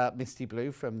the misty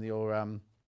blue from your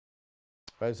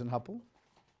Rose and Hubble.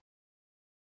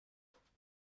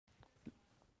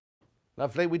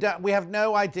 Lovely. We have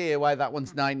no idea why that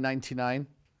one's £9.99.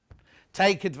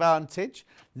 Take advantage.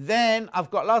 Then I've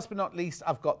got, last but not least,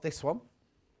 I've got this one.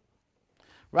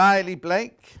 Riley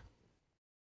Blake.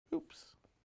 Oops.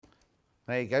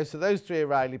 There you go. So those 3 are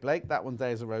Riley Blake. That one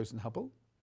there is a Rose and Hubble.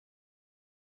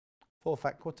 4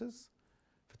 fat quarters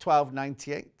for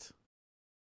 £12.98.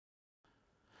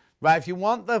 Right, if you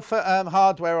want the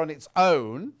hardware on its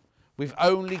own, we've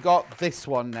only got this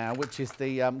one now, which is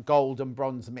the gold and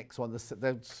bronze mix one.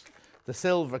 The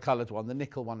silver coloured one, the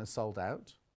nickel one is sold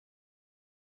out.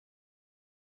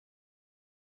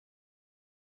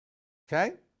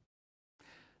 Okay.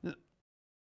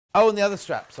 Oh, and the other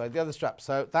strap, sorry, the other strap.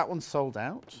 So that one's sold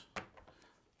out.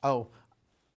 Oh,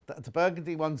 the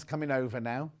burgundy one's coming over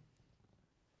now.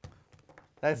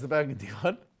 There's the burgundy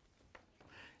one.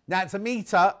 Now it's 1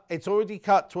 metre. It's already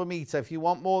cut to 1 metre. If you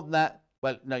want more than that,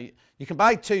 well, no, you can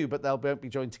buy 2, but they won't be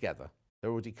joined together.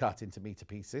 They're already cut into metre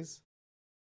pieces.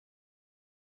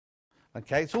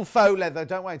 Okay, it's all faux leather.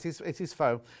 Don't worry, it is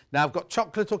faux. Now I've got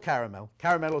chocolate or caramel.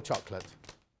 Caramel or chocolate?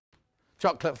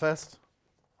 Chocolate first.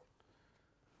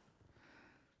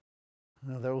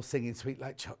 Oh, they're all singing Sweet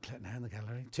Like Chocolate now in the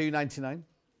gallery. £2.99.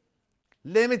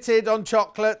 Limited on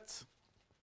chocolate.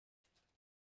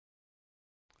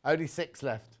 Only 6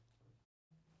 left.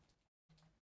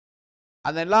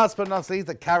 And then last but not least,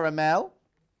 the caramel.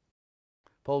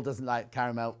 Paul doesn't like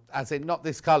caramel, as in not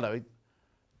this colour.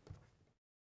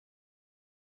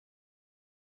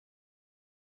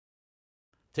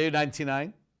 £2.99.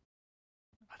 I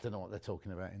don't know what they're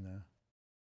talking about in there.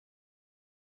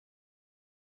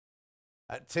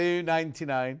 At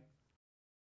 £2.99.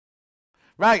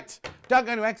 Right, don't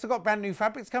go anywhere because I've got brand new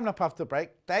fabrics coming up after the break.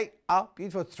 They are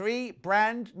beautiful. 3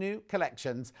 brand new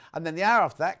collections. And then the hour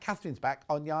after that, Catherine's back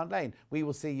on Yarn Lane. We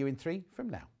will see you in 3 from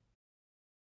now.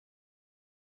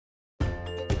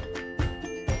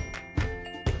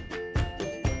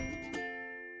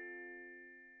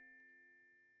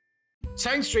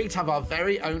 Sewing Street have our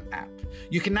very own app.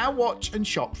 You can now watch and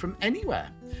shop from anywhere.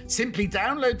 Simply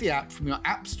download the app from your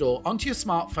app store onto your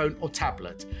smartphone or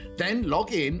tablet, then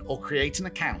log in or create an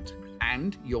account,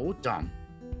 and you're done.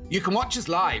 You can watch us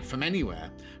live from anywhere,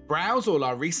 browse all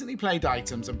our recently played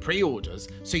items and pre-orders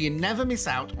so you never miss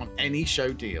out on any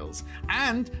show deals,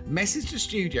 and message the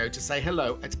studio to say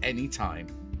hello at any time.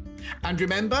 And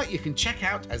remember, you can check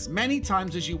out as many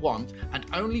times as you want and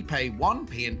only pay 1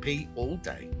 P&P all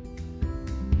day.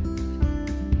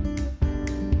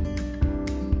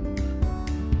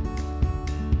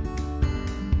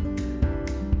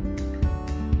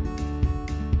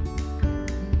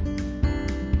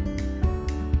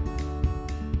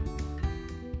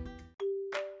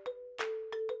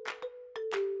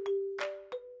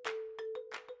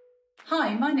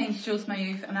 Hi, my name's Jules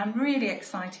Mayouf and I'm really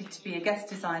excited to be a guest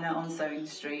designer on Sewing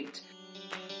Street.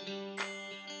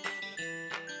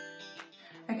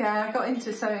 Okay, I got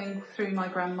into sewing through my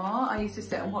grandma. I used to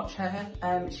sit and watch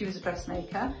her. She was a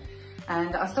dressmaker,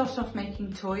 and I started off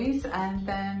making toys, and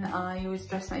then I was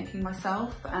dressmaking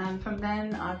myself, and from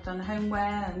then I've done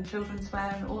homeware and children's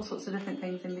wear and all sorts of different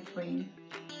things in between.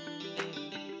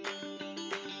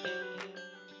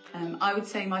 I would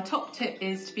say my top tip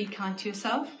is to be kind to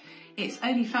yourself. It's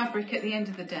only fabric at the end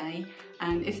of the day,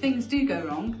 and if things do go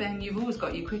wrong, then you've always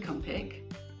got your quick unpick.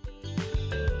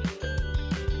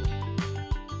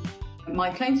 My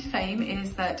claim to fame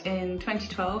is that in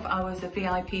 2012 I was a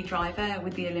VIP driver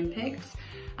with the Olympics,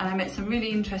 and I met some really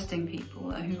interesting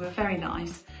people who were very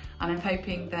nice, and I'm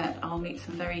hoping that I'll meet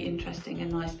some very interesting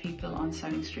and nice people on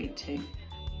Sewing Street too.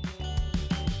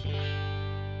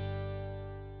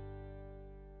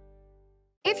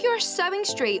 If you're a Sewing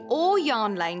Street or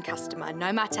Yarn Lane customer,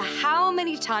 no matter how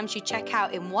many times you check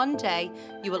out in one day,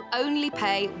 you will only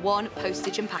pay one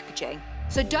postage and packaging.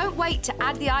 So don't wait to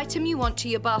add the item you want to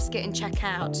your basket and check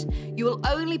out. You will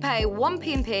only pay one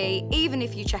P&P even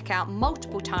if you check out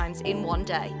multiple times in one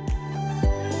day.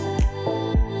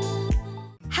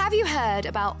 Have you heard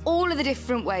about all of the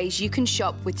different ways you can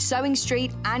shop with Sewing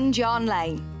Street and Yarn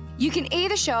Lane? You can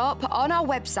either shop on our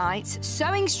websites,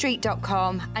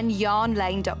 sewingstreet.com and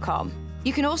yarnlane.com.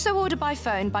 You can also order by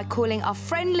phone by calling our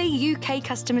friendly UK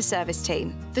customer service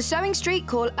team. For Sewing Street,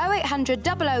 call 0800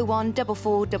 001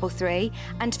 4433,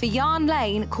 and for Yarn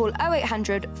Lane, call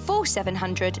 0800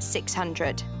 4700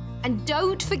 600. And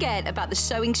don't forget about the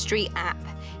Sewing Street app.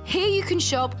 Here you can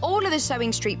shop all of the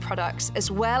Sewing Street products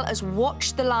as well as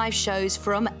watch the live shows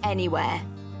from anywhere.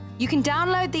 You can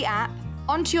download the app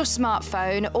onto your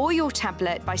smartphone or your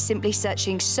tablet by simply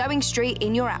searching Sewing Street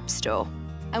in your app store.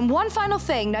 And one final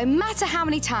thing, no matter how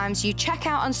many times you check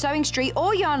out on Sewing Street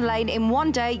or Yarn Lane in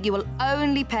one day, you will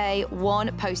only pay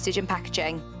one postage and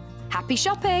packaging. Happy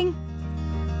shopping!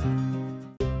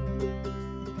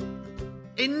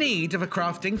 In need of a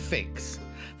crafting fix?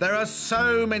 There are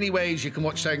so many ways you can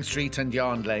watch Sewing Street and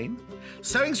Yarn Lane.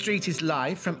 Sewing Street is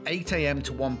live from 8 AM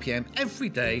to 1 PM every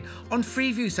day on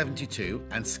Freeview 72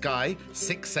 and Sky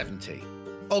 670.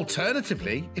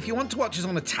 Alternatively, if you want to watch us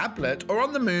on a tablet or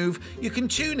on the move, you can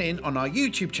tune in on our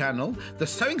YouTube channel, the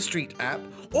Sewing Street app,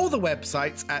 or the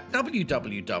websites at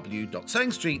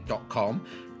www.sewingstreet.com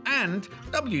and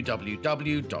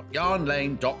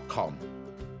www.yarnlane.com.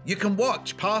 You can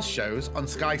watch past shows on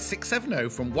Sky 670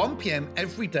 from 1 PM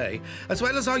every day, as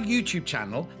well as our YouTube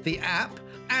channel, the app,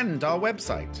 and our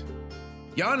website.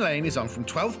 Yarn Lane is on from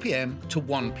 12 PM to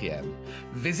 1 PM.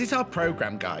 Visit our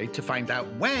programme guide to find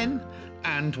out when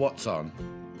and what's on,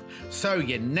 so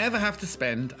you never have to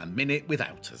spend a minute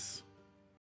without us.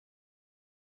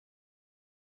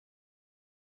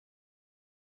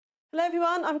 Hello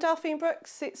everyone, I'm Delphine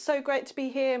Brooks. It's so great to be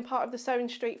here and part of the Sewing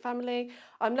Street family.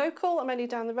 I'm local, I'm only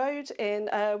down the road in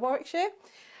Warwickshire.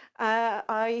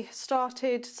 I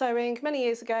started sewing many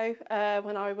years ago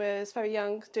when I was very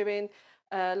young, doing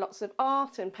lots of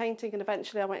art and painting, and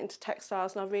eventually I went into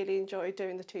textiles, and I really enjoyed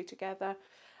doing the two together.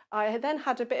 I then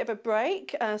had a bit of a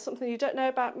break. Something you don't know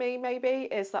about me maybe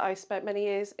is that I spent many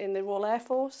years in the Royal Air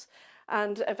Force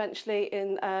and eventually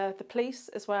in the police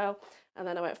as well. And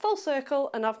then I went full circle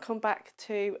and I've come back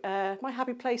to my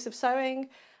happy place of sewing,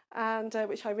 and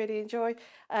which I really enjoy.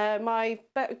 My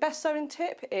best sewing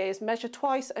tip is measure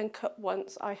twice and cut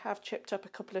once. I have chipped up a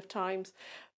couple of times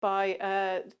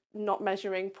by not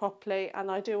measuring properly, and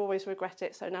I do always regret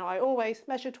it. So now I always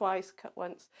measure twice, cut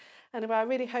once. Anyway, I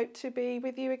really hope to be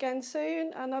with you again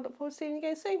soon, and I look forward to seeing you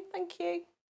again soon. Thank you.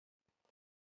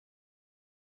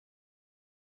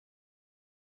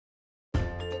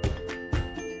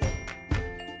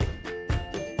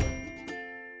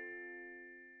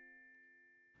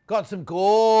 Got some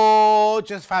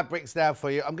gorgeous fabrics now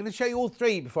for you. I'm going to show you all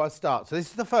three before I start. So this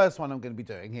is the first one I'm going to be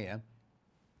doing here.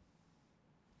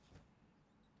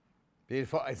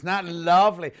 Beautiful. Isn't that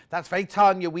lovely? That's very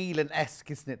Tanya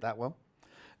Whelan-esque, isn't it, that one?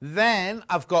 Then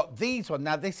I've got these one.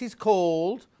 Now this is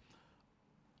called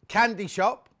Candy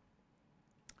Shop,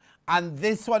 and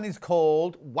this one is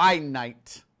called Wine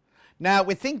Night. Now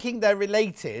we're thinking they're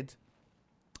related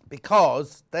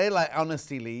because they're like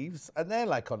honesty leaves and they're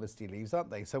like honesty leaves, aren't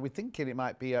they? So we're thinking it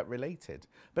might be related.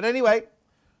 But anyway,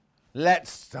 let's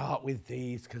start with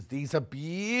these because these are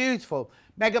beautiful.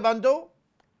 Mega bundle,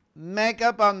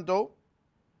 mega bundle.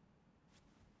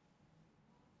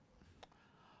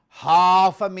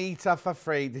 Half a metre for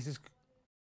free. This is...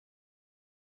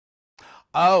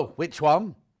 Oh, which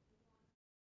one?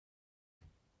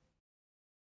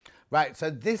 Right, so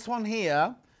this one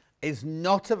here is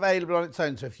not available on its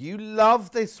own. So if you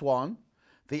love this one,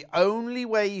 the only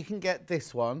way you can get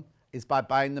this one is by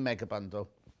buying the mega bundle.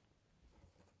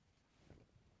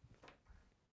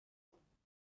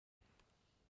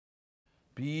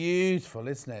 Beautiful,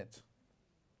 isn't it?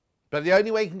 But the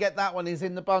only way you can get that one is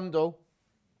in the bundle.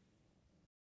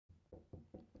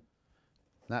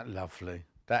 Isn't that lovely?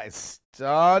 That is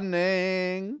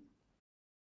stunning.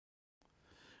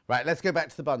 Right, let's go back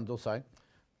to the bundle, sorry.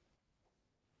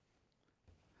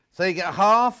 So you get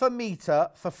half a metre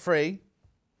for free.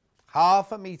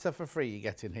 Half a metre for free you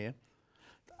get in here.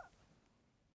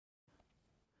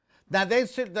 Now,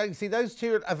 there's two, see, those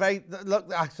two are very,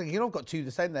 look, actually, you know, I've got two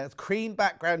the same there. It's cream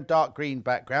background, dark green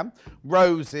background,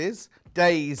 roses,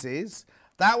 daisies.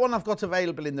 That one I've got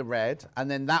available in the red,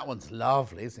 and then that one's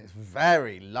lovely, isn't it? It's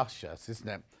very luscious, isn't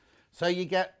it? So you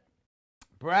get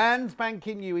brand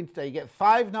spanking new in today. You get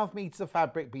 5.5 metres of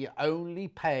fabric, but you only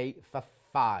pay for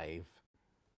 5.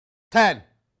 10.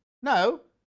 No.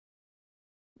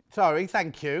 Sorry,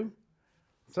 thank you.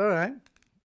 It's all right.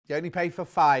 You only pay for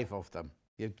 5 of them.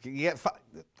 You get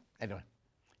anyway,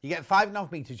 you get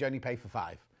 5.5 metres, you only pay for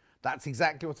 5. That's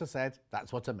exactly what I said.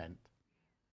 That's what I meant.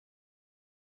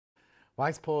 Why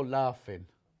is Paul laughing?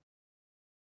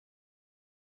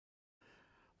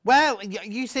 Well,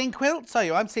 you seeing quilts, are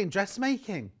you? I'm seeing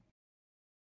dressmaking.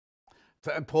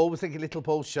 And Paul was thinking little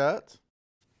Paul's shirt.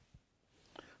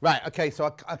 Right, okay,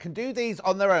 so I can do these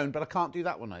on their own, but I can't do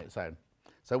that one on its own.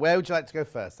 So where would you like to go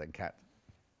first then, Kat?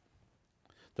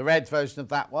 The red version of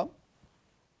that one.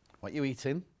 What are you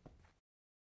eating?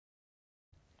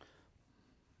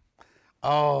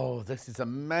 Oh, this is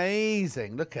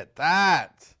amazing. Look at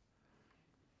that.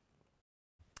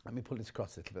 Let me pull this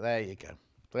across a little bit. There you go.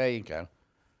 There you go.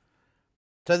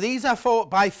 So these are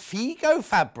by Figo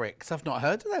Fabrics. I've not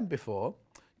heard of them before.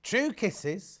 True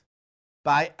Kisses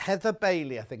by Heather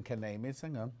Bailey, I think her name is.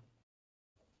 Hang on.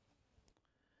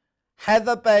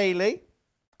 Heather Bailey.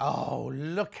 Oh,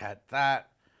 look at that.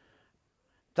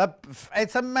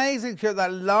 It's amazing.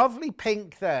 That lovely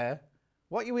pink there.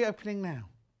 What are we opening now?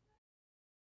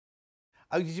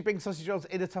 Oh, did you bring sausage rolls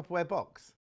in a Tupperware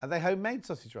box? Are they homemade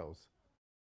sausage rolls?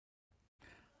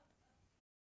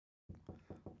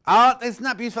 Isn't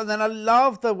that beautiful? And then I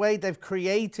love the way they've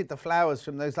created the flowers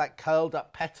from those like curled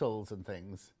up petals and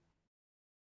things.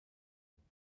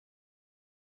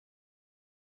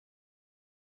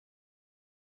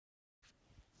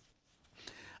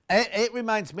 It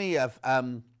reminds me of,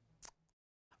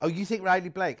 oh, you think Riley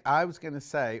Blake? I was going to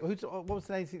say, what was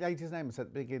the lady's name I said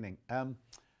at the beginning? Oh,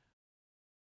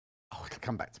 it'll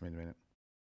come back to me in a minute.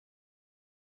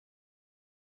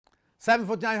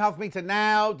 7.49.5 metre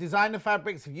now. Designer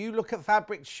fabrics. If you look at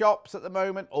fabric shops at the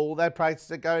moment, all their prices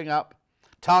are going up.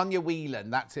 Tanya Whelan,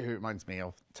 that's who it reminds me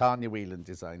of. Tanya Whelan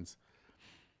Designs.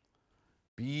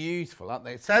 Beautiful, aren't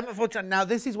they? 7.49. Now,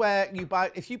 this is where you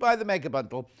buy, if you buy the mega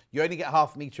bundle, you only get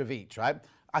half a metre of each, right?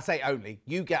 I say only.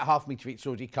 You get half a metre of each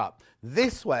already cut.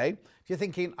 This way, if you're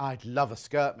thinking, I'd love a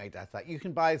skirt made out of that, you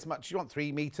can buy as much as you want,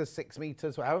 3 metres, 6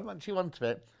 metres, however much you want of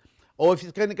it. Or if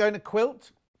you're going to go in a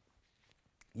quilt,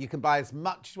 you can buy as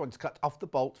much as you want to cut off the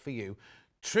bolt for you.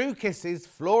 True Kisses,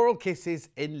 Floral Kisses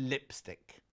in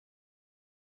lipstick.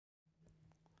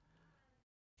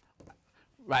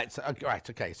 Right,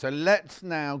 okay, so let's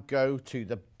now go to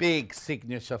the big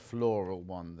signature floral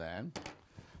one then.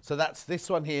 So that's this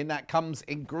one here, and that comes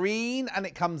in green and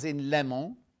it comes in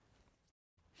lemon.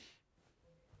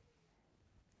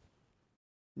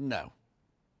 No.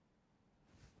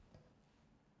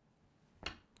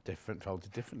 Different,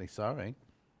 folded differently, sorry.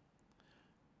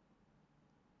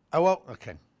 Oh, well,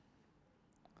 okay.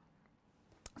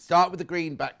 Start with the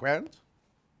green background.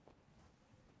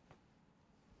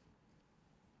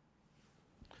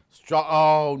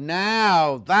 Oh,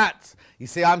 now that's, you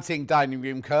see, I'm seeing dining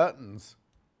room curtains.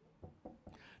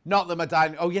 Not that my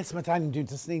dining, oh yes, my dining room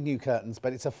does need new curtains,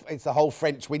 but it's a whole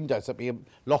French window, so it'd be a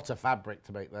lot of fabric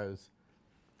to make those.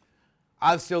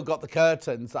 I've still got the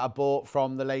curtains that I bought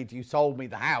from the lady who sold me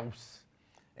the house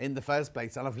in the first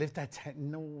place, and I've lived there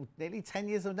nearly 10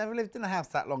 years. I've never lived in a house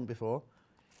that long before.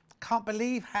 Can't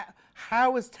believe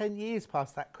how has 10 years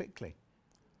passed that quickly.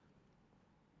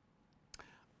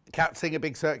 Kat seeing a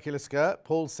big circular skirt,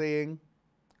 Paul seeing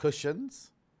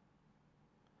cushions.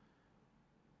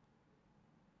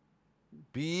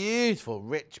 Beautiful,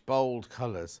 rich, bold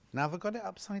colours. Now have I got it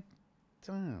upside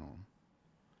down?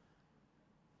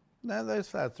 No, those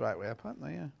flowers the right way up, aren't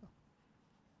they? Yeah.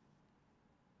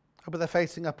 Oh, but they're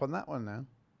facing up on that one now.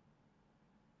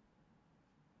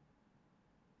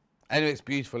 Anyway, it's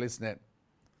beautiful, isn't it?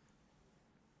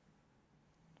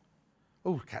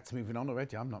 Oh, Kat's moving on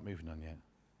already. I'm not moving on yet.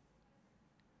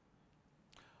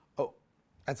 Oh,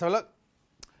 let's have a look.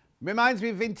 Reminds me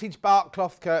of vintage bark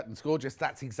cloth curtains. Gorgeous.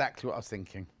 That's exactly what I was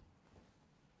thinking.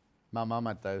 My mum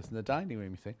had those in the dining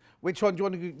room, you see. Which one do you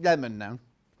want to do? Lemon now?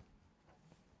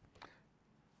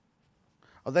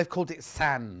 Oh, they've called it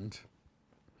sand.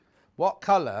 What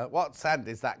colour? What sand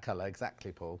is that colour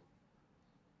exactly, Paul?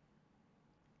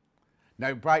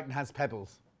 No, Brighton has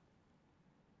pebbles.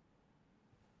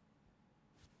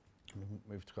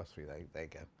 Moved across for you, there you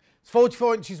go. It's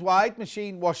 44 inches wide,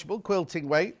 machine washable, quilting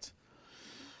weight.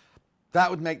 That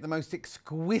would make the most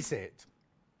exquisite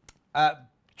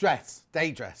dress,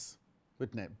 day dress,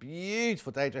 wouldn't it?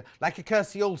 Beautiful day dress, like a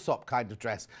Kirsty Allsop kind of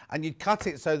dress. And you'd cut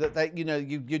it so that they, you know,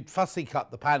 you'd fussy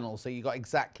cut the panel so you got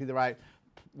exactly the right.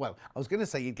 Well, I was going to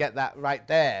say you'd get that right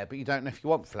there, but you don't know if you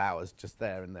want flowers just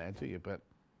there and there, do you? But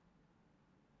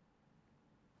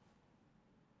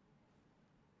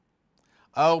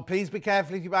oh, please be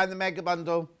careful if you buy the mega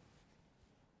bundle.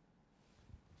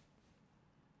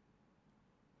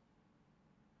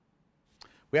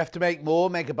 We have to make more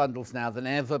mega bundles now than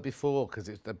ever before because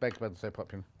the mega bundle's so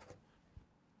popular.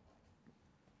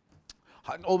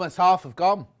 Almost half have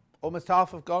gone. Almost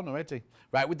half have gone already.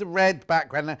 Right, with the red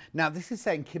background. Now, this is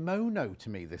saying kimono to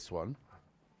me, this one.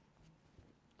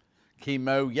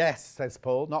 Chemo, yes, says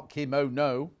Paul, not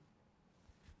kimono.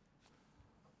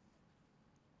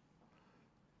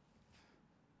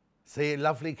 See,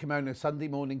 lovely kimono, Sunday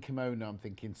morning kimono, I'm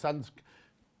thinking. Sun's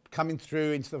coming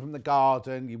through from the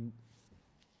garden.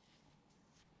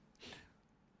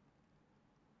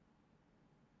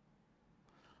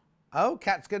 Oh,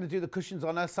 Kat's going to do the cushions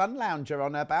on her sun lounger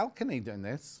on her balcony doing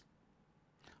this.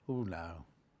 Oh, no.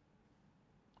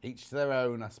 Each to their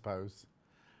own, I suppose.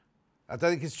 I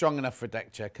don't think it's strong enough for a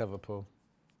deck chair cover, Paul.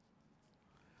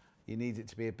 You need it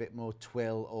to be a bit more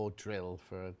twill or drill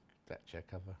for a deck chair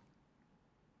cover.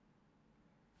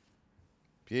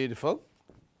 Beautiful.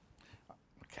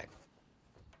 Okay.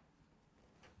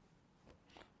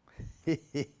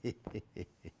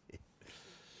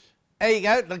 There you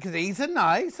go. Look, these are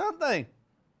nice, aren't they?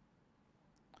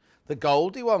 The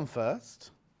goldy one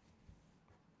first.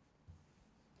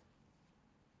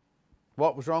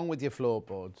 What was wrong with your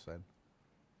floorboards then?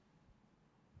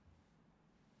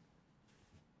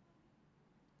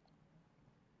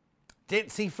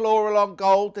 Ditzy floral on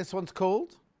gold, this one's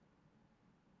called.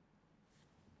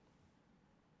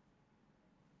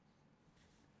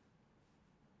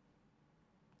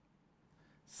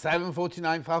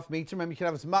 $7.49 for half a metre. Remember, you can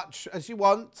have as much as you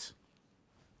want.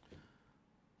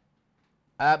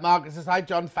 Margaret says, hi,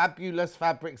 John. Fabulous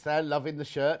fabrics there. Loving the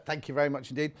shirt. Thank you very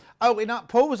much indeed. Oh,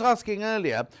 Paul was asking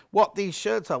earlier what these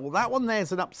shirts are. Well, that one there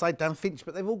is an upside-down finch,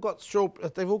 but they've all got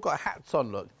they've all got hats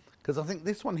on, look. Because I think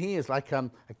this one here is like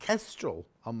a kestrel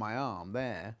on my arm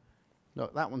there.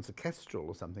 Look, that one's a kestrel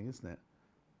or something, isn't it?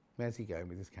 Where's he going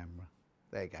with his camera?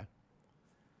 There you go.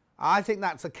 I think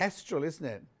that's a kestrel, isn't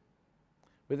it?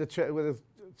 With a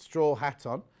straw hat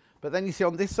on. But then you see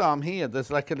on this arm here,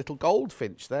 there's like a little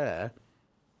goldfinch there.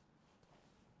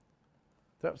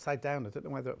 They're upside down. I don't know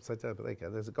why they're upside down, but there you go.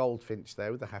 There's a goldfinch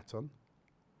there with a hat on.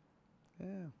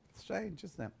 Yeah, strange,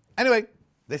 isn't it? Anyway,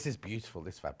 this is beautiful,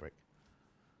 this fabric.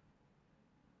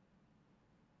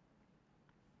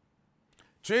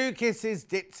 True Kisses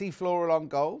Ditzy Floral on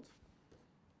Gold.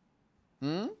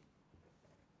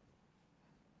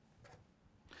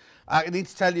 I need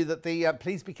to tell you that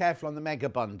please be careful on the mega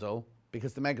bundle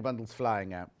because the mega bundle's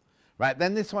flying out. Right,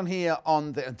 then this one here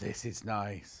on the... This is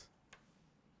nice.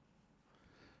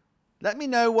 Let me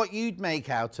know what you'd make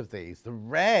out of these. The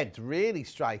red, really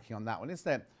striking on that one,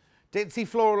 isn't it? Ditzy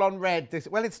Floral on red.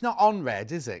 Well, it's not on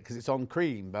red, is it? Because it's on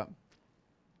cream, but...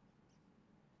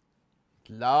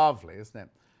 Lovely, isn't it?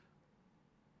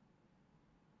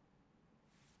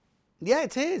 Yeah,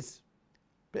 it is.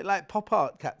 Bit like pop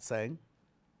art, Kat's saying.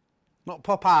 Not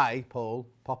Popeye, Paul.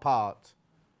 Pop art.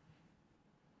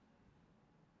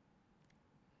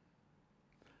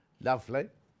 Lovely.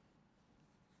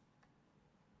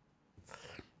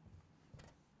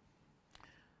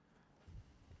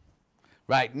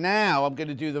 Right, now I'm going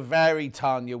to do the very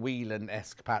Tanya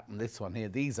Whelan-esque pattern, this one here.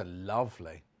 These are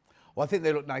lovely. Well, I think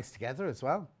they look nice together as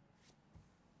well.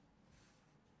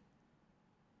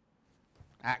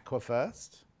 Aqua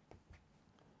first.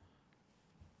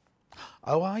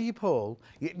 Oh, are you, Paul?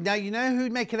 Now, you know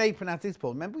who'd make an apron out of this,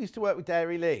 Paul? Remember we used to work with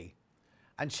Dairy Lee?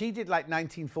 And she did like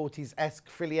 1940s-esque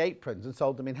frilly aprons and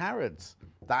sold them in Harrods.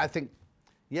 That I think,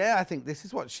 yeah, I think this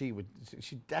is what she would,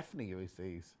 she'd definitely use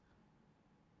these.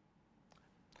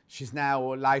 She's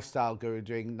now a lifestyle guru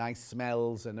doing nice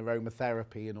smells and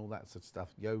aromatherapy and all that sort of stuff,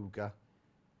 yoga.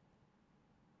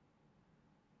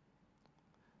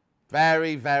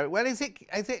 Very, very, well, is it,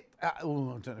 oh,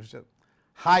 I don't know if it's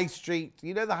high street,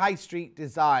 you know the high street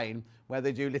design where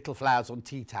they do little flowers on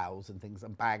tea towels and things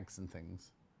and bags and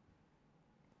things.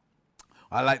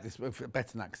 I like this better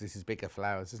than that because this is bigger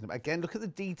flowers, isn't it? Again, look at the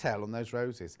detail on those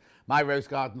roses. My rose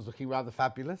garden's looking rather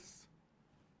fabulous.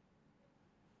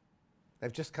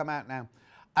 They've just come out now.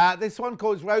 This one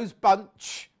called Rose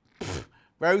Bunch.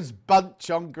 Rose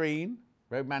Bunch on green.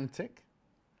 Romantic.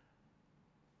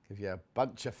 Give you a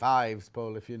bunch of fives,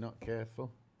 Paul, if you're not careful.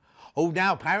 Oh,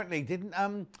 now apparently didn't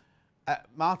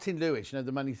Martin Lewis, you know,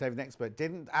 the money saving expert,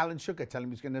 didn't Alan Sugar tell him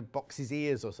he was going to box his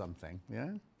ears or something?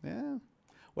 Yeah, yeah.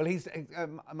 Well, he's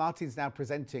Martin's now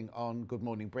presenting on Good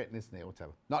Morning Britain, isn't he? Or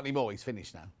whatever. Not anymore. He's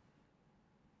finished now.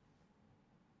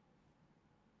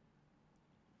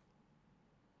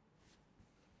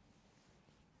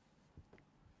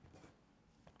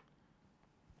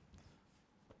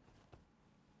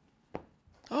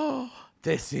 Oh,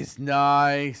 this is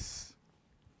nice.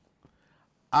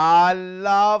 I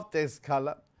love this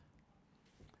colour.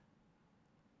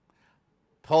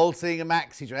 Paul seeing a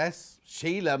maxi dress.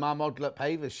 Sheila, my model at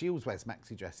Pavers, she always wears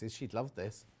maxi dresses. She'd love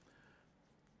this.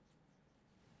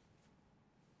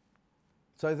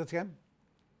 So that again.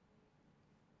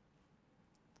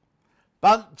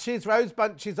 Bunches, rose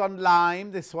bunches on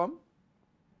lime, this one.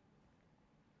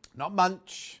 Not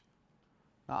Munch.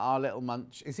 Not our little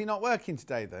Munch. Is he not working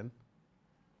today then?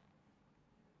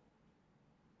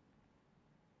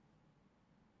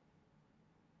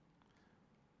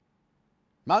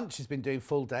 Munch has been doing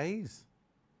full days,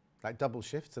 like double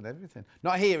shifts and everything.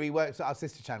 Not here, he works at our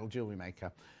sister channel, Jewellery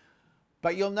Maker.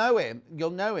 But you'll know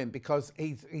him because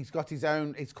he's got his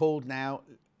own, it's called now,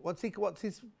 what's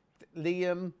his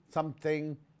Liam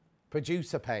something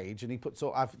producer page, and he puts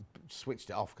all, I've switched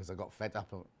it off because I got fed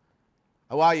up.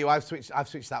 Oh, are you? I've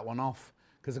switched that one off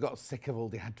because I got sick of all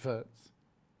the adverts.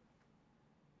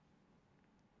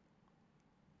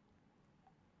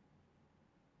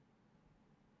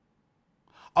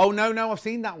 Oh, no, I've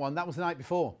seen that one. That was the night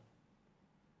before.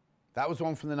 That was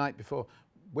one from the night before.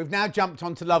 We've now jumped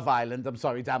onto Love Island. I'm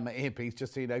sorry, Dan, my earpiece,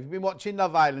 just so you know. If you've been watching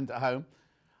Love Island at home,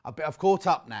 I've caught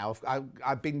up now.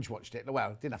 I binge watched it. Well,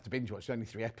 I didn't have to binge watch. It's only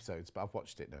 3 episodes, but I've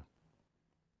watched it now.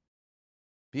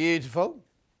 Beautiful.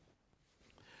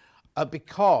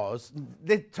 Because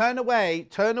turn away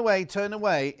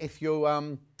if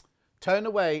you turn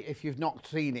away if you've not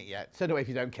seen it yet. Turn away if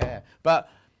you don't care. But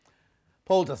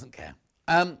Paul doesn't care.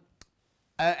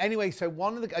 Anyway, so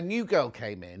a new girl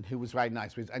came in who was very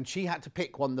nice, and she had to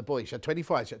pick one of the boys. She had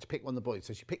 24 hours, she had to pick one of the boys.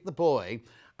 So she picked the boy,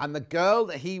 and the girl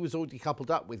that he was already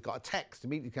coupled up with got a text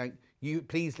immediately going, "You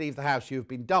please leave the house, you have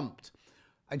been dumped."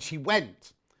 And she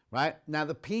went, right? Now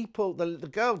the people, the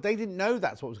girl, they didn't know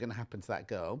that's what was going to happen to that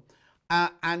girl.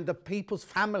 And the people's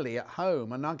family at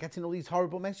home are now getting all these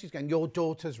horrible messages going, "Your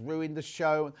daughter's ruined the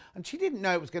show." And she didn't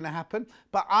know it was going to happen.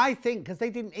 But I think, because they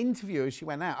didn't interview her as she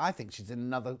went out, I think she's in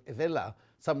another villa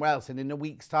somewhere else. And in a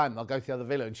week's time, they'll go to the other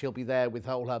villa and she'll be there with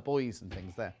all her boys and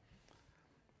things there.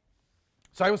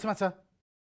 Sorry, what's the matter?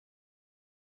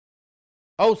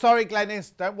 Oh, sorry,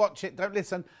 Glennis. Don't watch it. Don't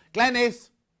listen. Glennis,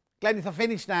 I've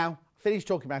finished now. Finished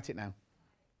talking about it now.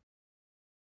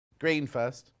 Green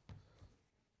first.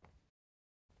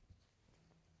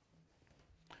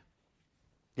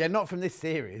 Yeah, not from this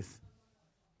series.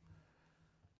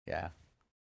 Yeah.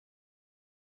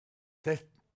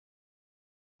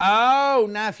 Oh,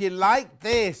 now if you like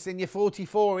this in your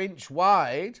 44-inch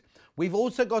wide, we've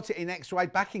also got it in extra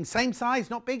wide backing. Same size,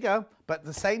 not bigger, but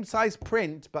the same size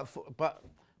print, but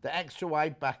the extra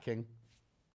wide backing.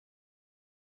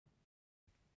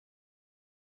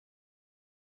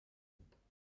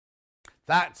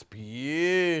 That's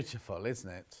beautiful, isn't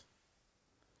it?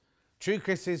 True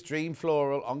Chris's Dream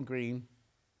Floral on green.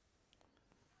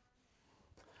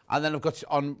 And then I've got it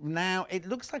on now. It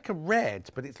looks like a red,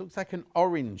 but it looks like an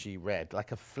orangey red,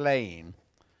 like a flame.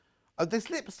 Oh, this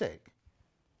lipstick.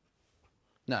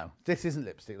 No, this isn't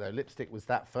lipstick though. Lipstick was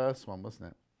that first one,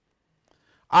 wasn't it?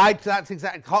 That's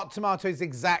exactly, Hot Tomato is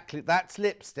exactly, that's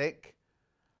lipstick.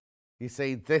 You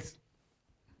see this.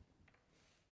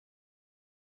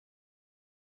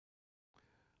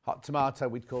 Hot Tomato,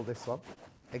 we'd call this one.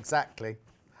 Exactly.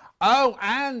 Oh,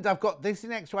 and I've got this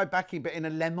in extra wide backing, but in a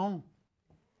lemon,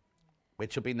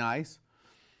 which will be nice.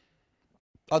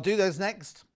 I'll do those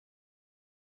next.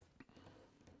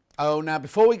 Oh, now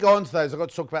before we go on to those, I've got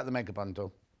to talk about the mega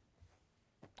bundle.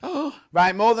 Oh,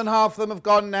 right, more than half of them have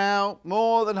gone now.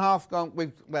 More than half gone.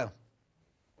 Well,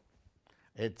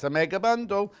 it's a mega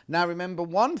bundle. Now remember,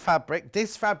 one fabric,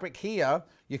 this fabric here,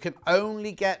 you can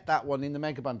only get that one in the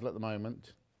mega bundle at the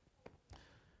moment.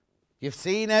 You've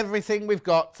seen everything we've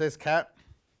got, says Kat.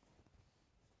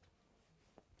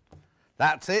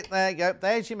 That's it. There you go.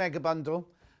 There's your mega bundle.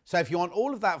 So if you want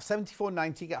all of that for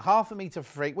 £74.90, you get half a metre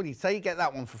for free. Well, you say you get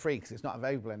that one for free because it's not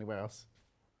available anywhere else.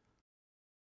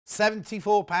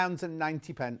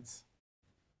 £74.90.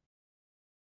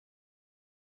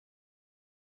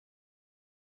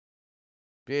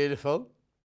 Beautiful.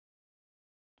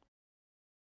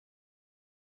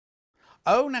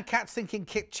 Oh, now Kat's thinking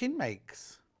kitchen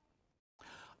makes.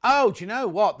 Oh, do you know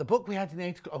what? The book we had in the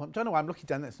 8 o'clock... Oh, I don't know why I'm looking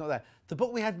down there. It's not there. The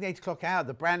book we had in the 8 o'clock hour,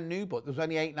 the brand new book, there was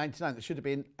only £8.99. That should have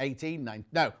been £18.99.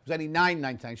 No, it was only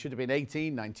 £9.99. Should have been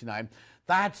 £18.99.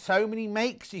 That had so many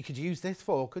makes you could use this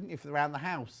for, couldn't you, for around the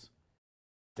house?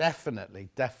 Definitely,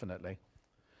 definitely.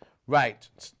 Right.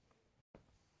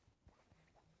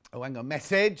 Oh, hang on.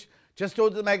 Message. Just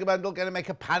ordered the mega bundle. Going to make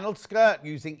a panelled skirt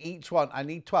using each one. I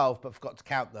need 12, but forgot to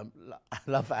count them. I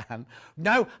love Anne.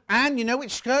 No, Anne, you know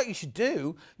which skirt you should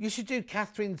do? You should do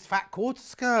Catherine's fat quarter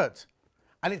skirt.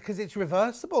 And because it's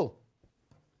reversible.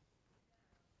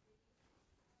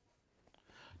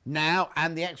 Now,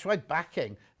 and the X-wide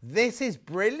backing. This is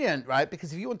brilliant, right?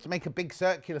 Because if you want to make a big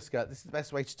circular skirt, this is the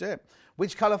best way to do it.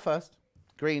 Which colour first?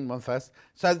 Green one first.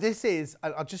 So this is,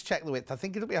 I'll just check the width. I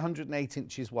think it'll be 108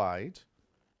 inches wide.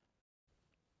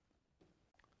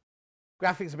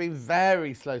 Graphics have been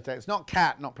very slow today. It's not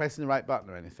Cat not pressing the right button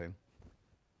or anything.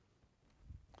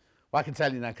 Well, I can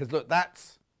tell you now, because look,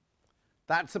 that's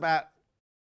about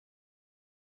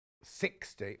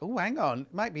 60. Oh, hang on.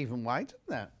 It might be even wider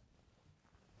than that.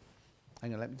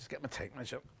 Hang on, let me just get my tape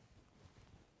measure.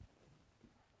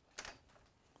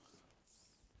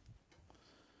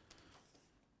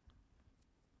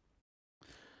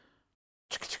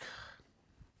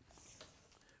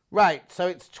 Right, so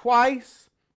it's twice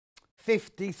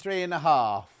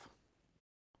 53.5.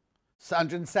 So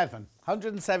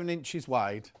 107 inches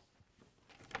wide.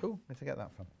 Oh, where'd I get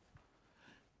that from?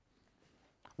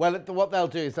 Well, what they'll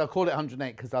do is they'll call it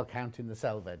 108 because they'll count in the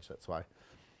selvage, that's why.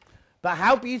 But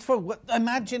how beautiful.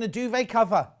 Imagine a duvet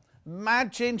cover.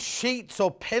 Imagine sheets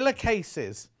or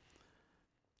pillowcases.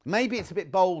 Maybe it's a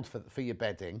bit bold for your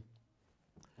bedding.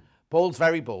 Bold's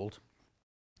very bold.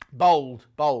 Bold,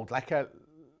 like a...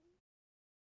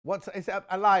 Is it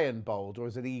a lion bold or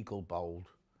is it eagle bold?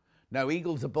 No,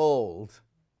 eagles are bald.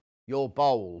 You're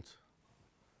bold.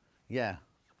 Yeah.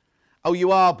 Oh,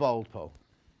 you are bold, Paul.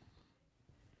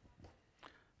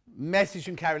 Message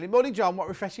from Carolyn. Morning, John. What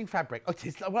refreshing fabric. Oh, it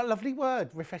is, what a lovely word.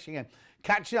 Refreshing. Again.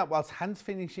 Catching up whilst hands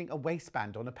finishing a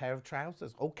waistband on a pair of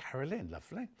trousers. Oh, Carolyn.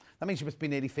 Lovely. That means you must be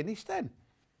nearly finished then.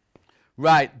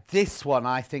 Right. This one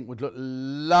I think would look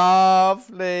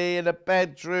lovely in a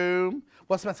bedroom.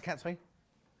 What's the matter, Kat? Sorry.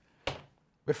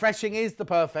 Refreshing is the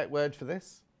perfect word for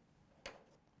this.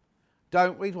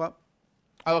 Don't read what?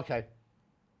 Oh, okay.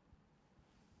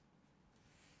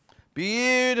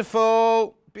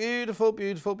 Beautiful. Beautiful,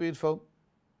 beautiful, beautiful.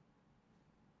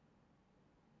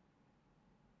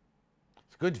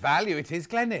 It's good value. It is,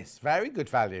 Glennis. Very good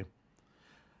value.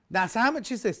 Now, so how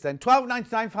much is this then?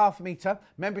 £12.99 for half a metre.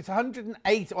 Remember, it's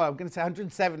 108, or I'm going to say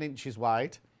 107 inches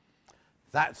wide.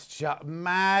 That's just,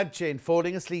 imagine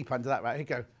falling asleep under that. Right, here you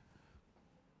go.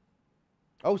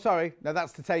 Oh, sorry. No,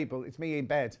 that's the table. It's me in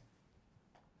bed.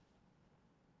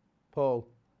 Paul.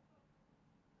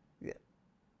 Yeah.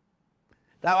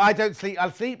 Now, I don't sleep.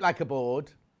 I'll sleep like a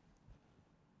board.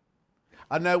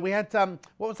 I know we had,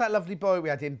 what was that lovely boy we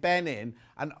had in Benin?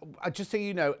 And just so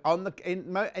you know,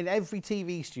 in every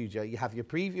TV studio, you have your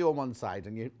preview on one side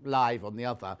and your live on the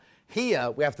other.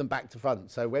 Here, we have them back to front.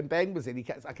 So when Ben was in, I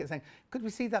kept saying, could we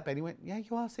see that, Ben? He went, yeah,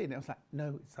 you are seeing it. I was like,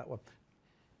 no, it's that one.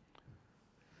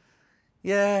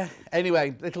 Yeah,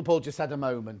 anyway, little Paul just had a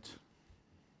moment.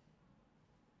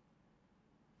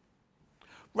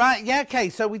 Right, yeah, okay,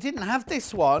 so we didn't have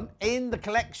this one in the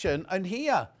collection and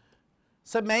here.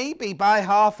 So maybe buy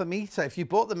half a metre. If you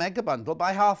bought the mega bundle,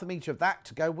 buy half a metre of that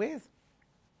to go with.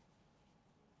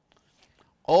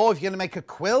 Or if you're going to make a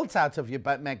quilt out of your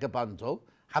mega bundle,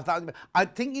 have that. I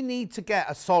think you need to get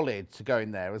a solid to go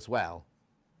in there as well.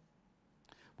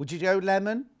 Would you go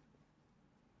lemon?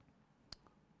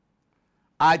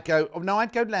 I'd go, oh no,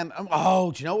 I'd go lemon.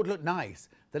 Oh, do you know what would look nice?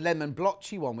 The lemon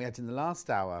blotchy one we had in the last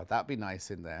hour. That'd be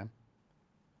nice in there.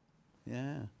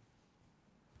 Yeah.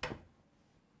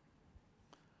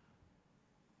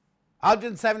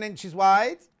 107 inches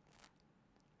wide.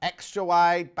 Extra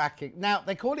wide backing. Now,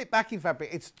 they call it backing fabric.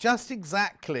 It's just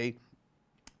exactly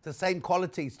the same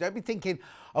quality. So don't be thinking,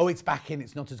 oh, it's backing.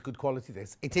 It's not as good quality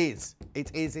this. It is. It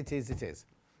is, it is, it is.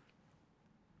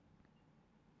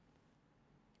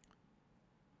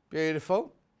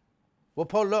 Beautiful. Well,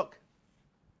 Paul, look.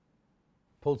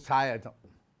 Paul's tired.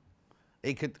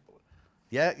 He could,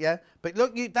 yeah, yeah. But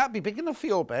look, that'd be big enough for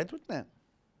your bed, wouldn't it?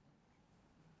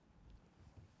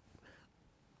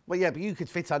 Well, yeah, but you could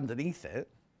fit underneath it.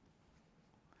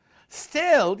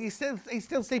 Still, he's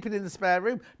still sleeping in the spare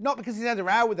room. Not because he's had a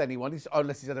row with anyone,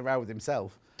 unless he's had a row with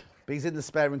himself. But he's in the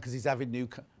spare room because he's having new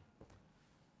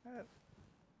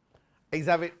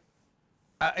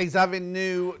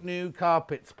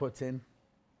carpets put in.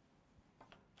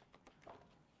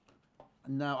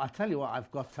 No, I tell you what,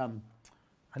 I've got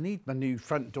I need my new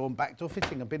front door and back door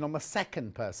fitting. I've been on my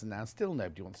second person now. Still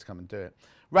nobody wants to come and do it.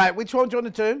 Right, which one do you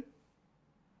want to do?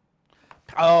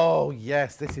 Oh,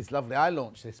 yes, this is lovely. I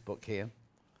launched this book here.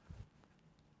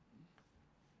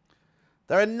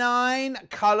 There are 9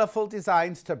 colourful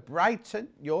designs to brighten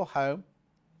your home.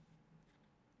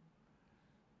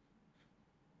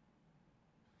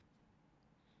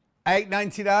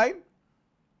 $8.99.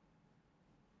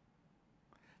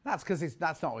 That's because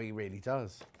that's not what he really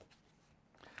does.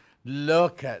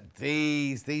 Look at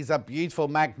these. These are beautiful.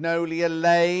 Magnolia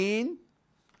Lane.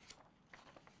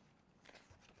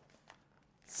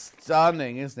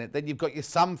 Stunning, isn't it? Then you've got your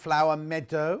Sunflower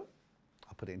Meadow.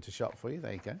 I'll put it into shot for you.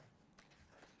 There you go.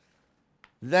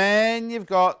 Then you've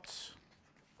got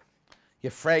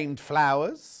your framed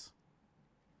flowers.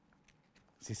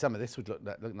 See, some of this would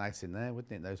look nice in there,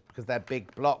 wouldn't it? Those, because they're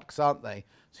big blocks, aren't they?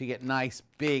 So you get nice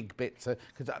big bits of.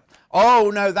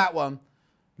 Oh no, that one.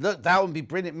 Look, that would be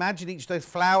brilliant. Imagine each of those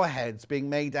flower heads being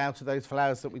made out of those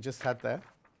flowers that we just had there.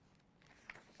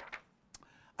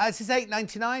 This is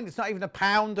 $8.99. It's not even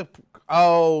 £1.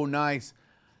 Oh, nice.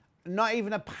 Not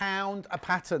even £1 a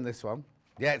pattern, this one.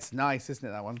 Yeah, it's nice, isn't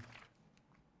it, that one?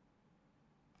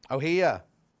 Oh, here.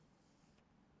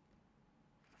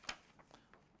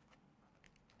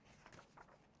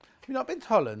 Have you not been to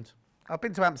Holland? I've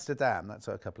been to Amsterdam. That's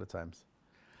a couple of times.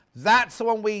 That's the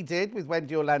one we did with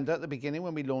Wendy Orlando at the beginning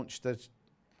when we launched the...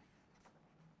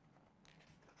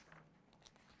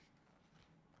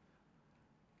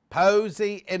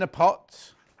 Posy in a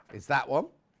Pot is that one.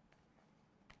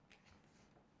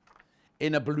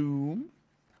 In a Bloom.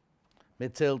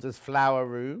 Matilda's Flower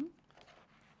Room.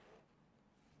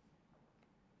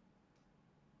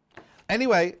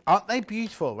 Anyway, aren't they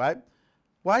beautiful, right?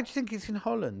 Why do you think it's in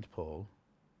Holland, Paul?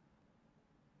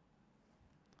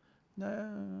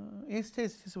 No, yes, it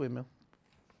is. It's a windmill.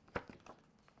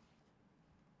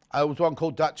 Oh, it was one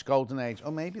called Dutch Golden Age.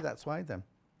 Oh, maybe that's why then.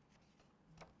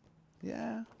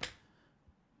 Yeah.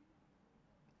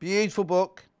 Beautiful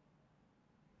book.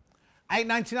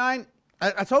 $8.99.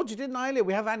 I told you, didn't I, earlier?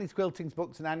 We have Annie's quilting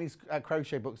books and Annie's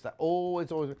crochet books that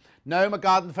always... No, my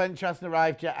garden furniture hasn't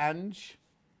arrived yet, Ange.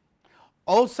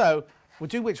 Also, we'll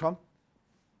do which one?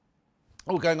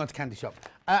 Oh, we're going on to Candy Shop.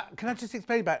 Can I just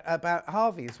explain about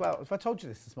Harvey as well? Have I told you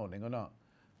this morning or not?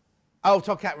 Oh,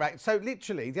 Tomcat, right. So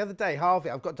literally, the other day,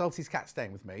 Harvey, I've got Dulcie's cat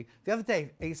staying with me. The other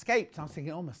day, he escaped. I was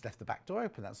thinking, oh, I must have left the back door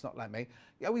open. That's not like me.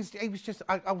 He was just,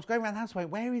 I was going around the house going,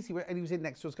 where is he? And he was in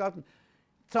next door's garden.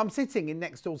 So I'm sitting in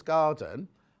next door's garden,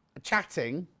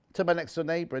 chatting to my next door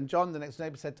neighbour. And John, the next door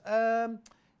neighbour, said,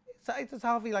 does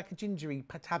Harvey like a gingery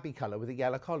tabby colour with a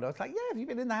yellow collar? I was like, yeah, have you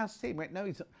been in the house to see him? He went, no,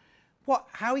 he's not. What?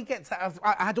 How he gets out?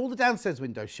 I had all the downstairs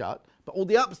windows shut, but all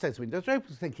the upstairs windows were open.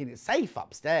 I was thinking it's safe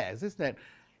upstairs, isn't it?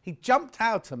 He jumped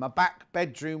out of my back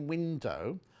bedroom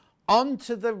window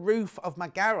onto the roof of my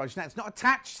garage. Now, it's not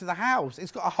attached to the house.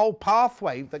 It's got a whole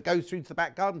pathway that goes through to the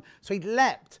back garden. So he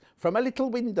leapt from a little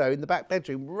window in the back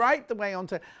bedroom right the way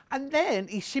onto... And then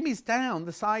he shimmies down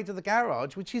the side of the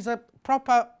garage, which is a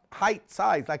proper height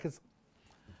size.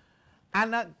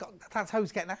 And that's how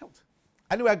he's getting out.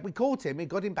 Anyway, we caught him, we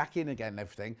got him back in again and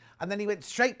everything, and then he went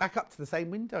straight back up to the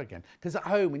same window again. Because at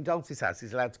home, in Dulcie's house,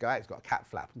 he's allowed to go out. He's got a cat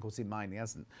flap, and of course in mine he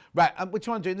hasn't. Right, which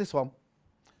one am I doing? This one.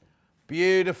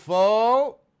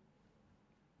 Beautiful.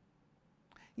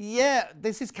 Yeah,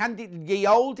 this is Ye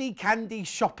Olde Candy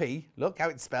Shoppy. Look how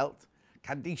it's spelt.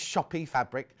 Candy Shoppy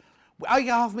fabric. Oh, you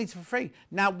get half a metre for free.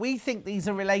 Now, we think these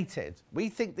are related. We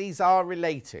think these are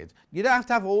related. You don't have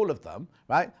to have all of them,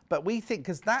 right? But we think,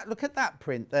 because look at that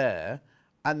print there,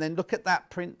 and then look at that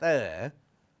print there.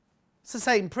 It's the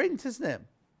same print, isn't it?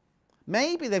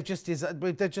 Maybe they've just had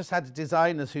different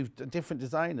designers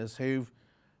who've...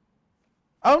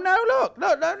 Oh, no,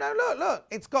 look.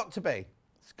 It's got to be.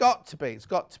 It's got to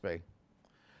be.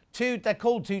 They're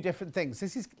called two different things.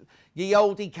 This is Ye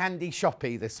Olde Candy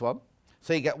Shoppy, this one.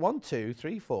 So you get 1, 2,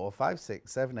 3, 4, 5,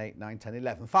 6, 7, 8, 9, 10,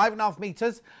 11. 5.5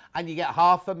 metres, and you get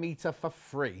half a metre for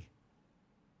free.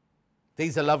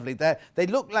 These are lovely. They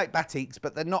look like batiks,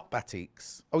 but they're not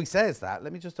batiks. Oh, he says that.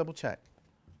 Let me just double check.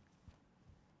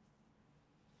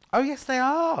 Oh, yes, they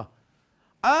are.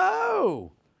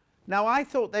 Oh. Now, I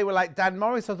thought they were like Dan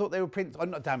Morris. I thought they were prints. Oh,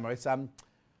 not Dan Morris.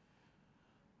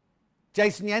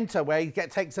 Jason Yenter, where he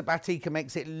takes a batik and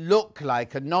makes it look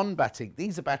like a non-batik.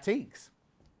 These are batiks.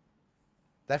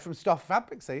 They're from Stoff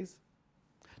Fabrics, these.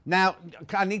 Now,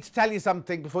 I need to tell you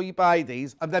something before you buy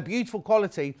these. They're beautiful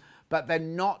quality, but they're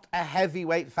not a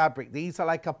heavyweight fabric. These are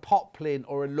like a poplin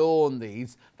or a lawn,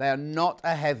 these. They are not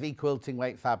a heavy quilting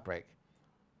weight fabric.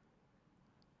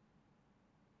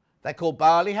 They're called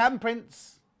barley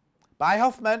handprints. By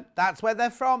Hoffman. That's where they're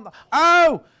from.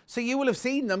 Oh, so you will have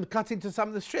seen them cut into some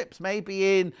of the strips,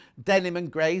 maybe in Denim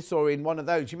and Grace or in one of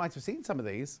those. You might have seen some of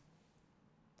these.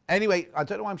 Anyway, I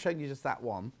don't know why I'm showing you just that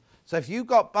one. So if you've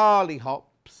got barley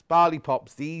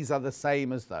pops, these are the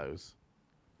same as those.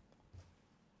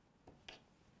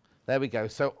 There we go.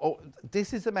 So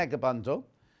this is the mega bundle.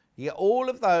 You get all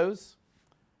of those.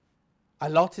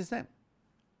 A lot, isn't it?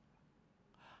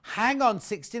 Hang on,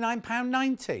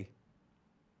 £69.90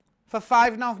 for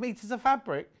 5.5 metres of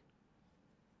fabric.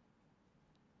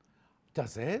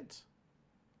 Does it?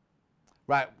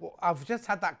 Right, well, I've just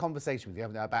had that conversation with you,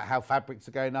 haven't I, about how fabrics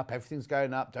are going up, everything's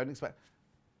going up, don't expect...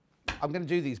 I'm going to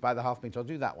do these by the half metre. I'll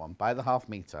do that one, by the half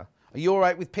metre. Are you all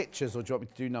right with pictures, or do you want me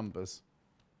to do numbers?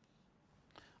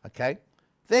 Okay.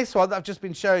 This one that I've just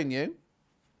been showing you,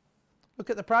 look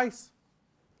at the price.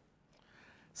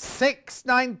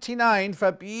 £6.99 for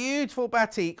a beautiful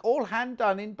batik, all hand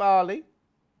done in barley.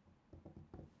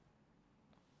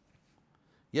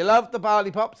 You love the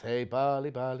barley pops? Hey, barley,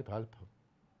 barley, barley pop.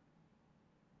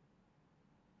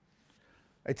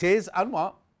 It is, and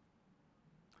what?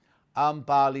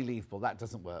 Barley leafable. That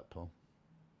doesn't work, Paul.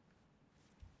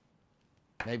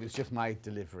 Maybe it's just my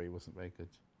delivery wasn't very good.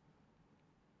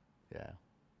 Yeah.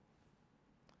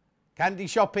 Candy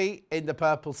Shoppy in the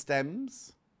purple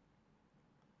stems.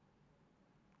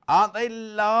 Aren't they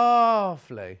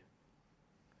lovely?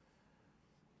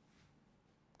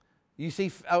 You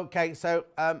see, okay, so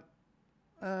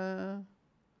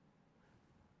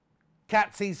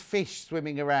Cat sees fish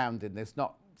swimming around in this,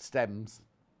 not stems.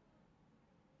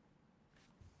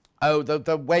 Oh,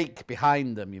 the wake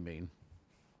behind them, you mean?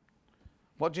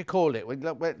 What do you call it?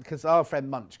 Because our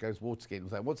friend Munch goes water skiing.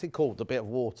 What's it called? The bit of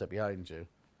water behind you.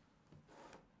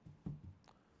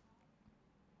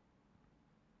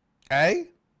 Eh?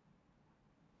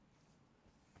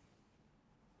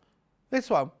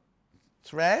 This one.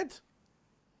 It's red.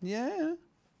 Yeah.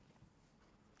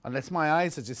 Unless my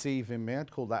eyes are deceiving me,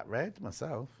 I'd call that red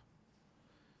myself.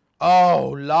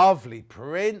 Oh, lovely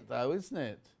print though, isn't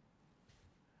it?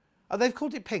 Oh, they've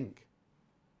called it pink.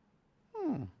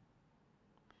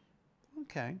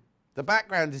 Okay. The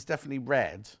background is definitely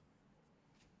red.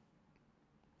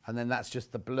 And then that's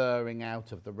just the blurring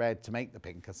out of the red to make the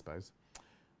pink, I suppose.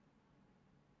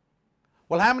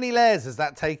 Well, how many layers has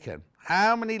that taken?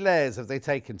 How many layers have they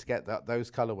taken to get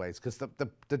those colourways? Because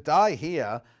the dye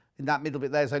here in that middle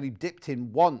bit there is only dipped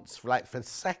in once for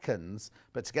seconds,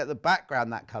 but to get the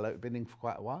background that colour, it's been in for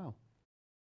quite a while.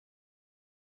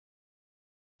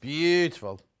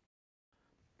 Beautiful.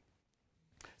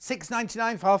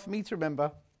 £6.99 for half a metre,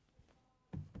 remember.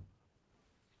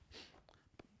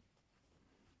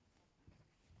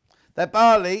 They're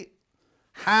barley,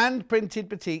 hand-printed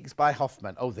batiks by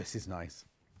Hoffman. Oh, this is nice.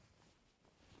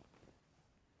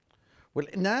 Well,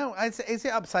 no, is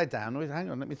it upside down? Or hang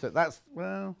on, let me think. That's,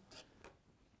 well...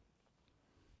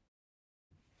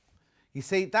 You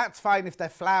see, that's fine if they're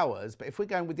flowers, but if we're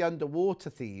going with the underwater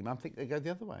theme, I think they go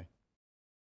the other way.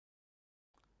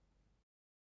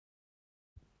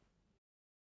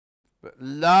 But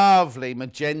lovely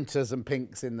magentas and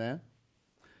pinks in there.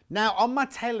 Now, on my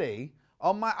telly,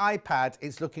 on my iPad,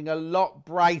 it's looking a lot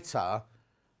brighter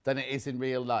than it is in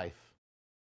real life.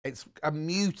 It's a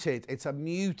muted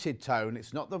tone.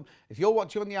 It's not the, if you're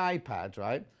watching on the iPad,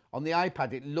 right? On the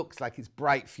iPad, it looks like it's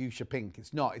bright fuchsia pink.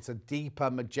 It's not, it's a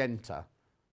deeper magenta.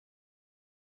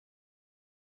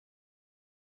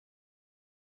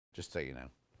 Just so you know.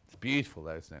 It's beautiful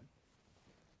though, isn't it?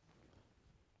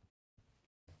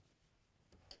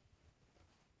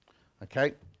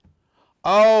 Okay.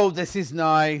 Oh, this is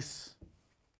nice.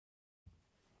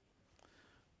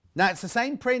 Now, it's the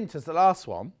same print as the last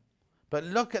one, but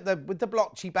look at with the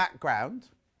blotchy background.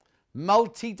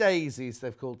 Multi-daisies,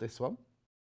 they've called this one.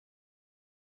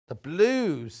 The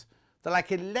blues, they're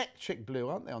like electric blue,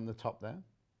 aren't they, on the top there?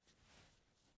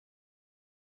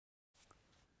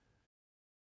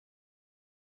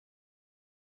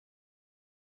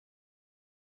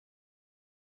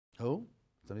 Oh,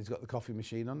 somebody's got the coffee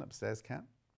machine on upstairs, Cat.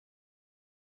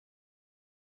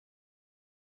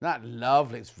 That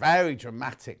lovely. It's very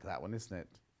dramatic, that one, isn't it?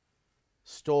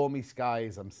 Stormy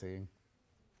skies I'm seeing.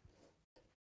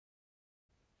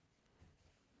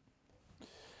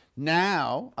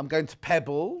 Now I'm going to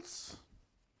Pebbles.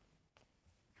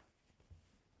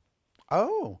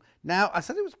 Oh, now I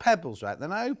said it was Pebbles, right?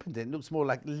 Then I opened it. It looks more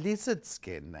like lizard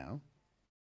skin now.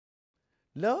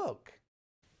 Look.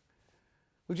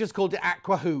 We've just called it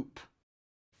Aqua Hoop.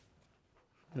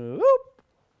 Hoop.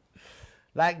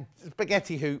 Like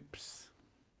spaghetti hoops.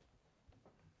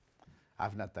 I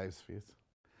haven't had those for you.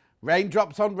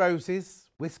 Raindrops on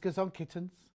roses, whiskers on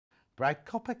kittens, Bright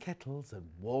copper kettles and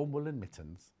warm woolen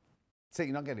mittens. See,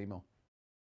 you're not getting any more.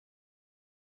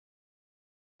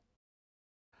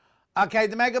 Okay,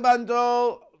 the mega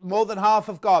bundle, more than half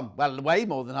have gone. Well, way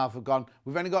more than half have gone.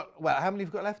 We've only got, well, how many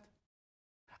have we got left?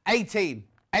 18.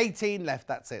 18 left,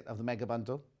 that's it, of the mega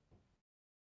bundle.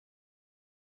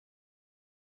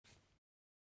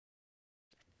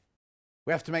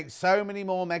 We have to make so many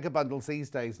more mega bundles these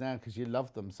days now because you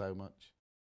love them so much.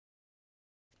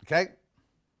 Okay.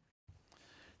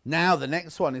 Now the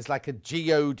next one is like a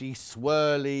geode-y,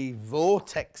 swirly,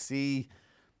 vortexy.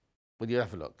 Will you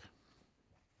have a look?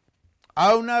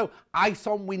 Oh no, ice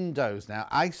on windows now.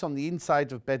 Ice on the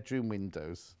inside of bedroom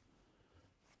windows.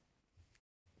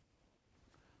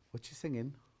 What you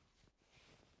singing?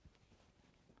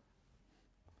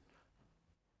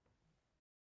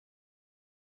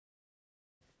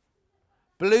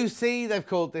 Blue Sea, they've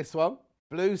called this one.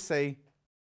 Blue Sea.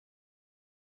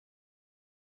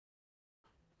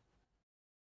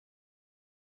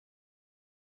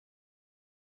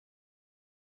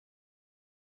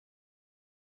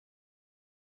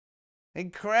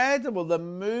 Incredible. The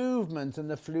movement and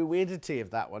the fluidity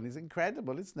of that one is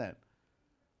incredible, isn't it?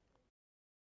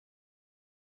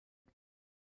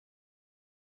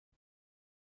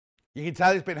 You can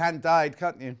tell it's been hand dyed,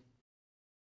 can't you?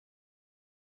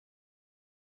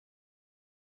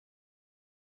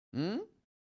 Hmm?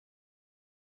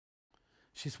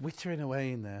 She's wittering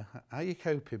away in there. How are you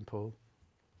coping, Paul?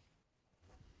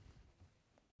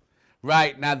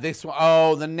 Right, now this one.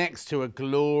 Oh, the next two are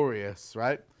glorious,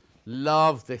 right?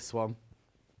 Love this one.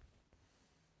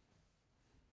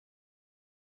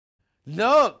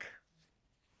 Look!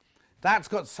 That's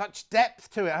got such depth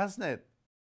to it, hasn't it?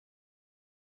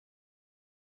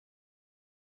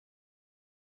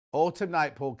 Autumn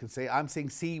night, Paul can see. I'm seeing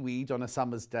seaweed on a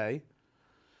summer's day.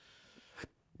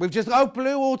 We've just, oh,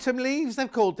 blue autumn leaves,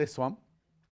 they've called this one.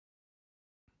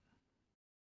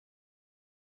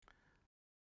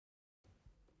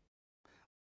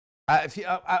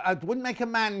 I wouldn't make a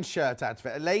man's shirt out of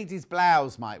it. A lady's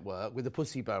blouse might work with a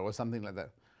pussy bow or something like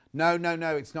that. No, no,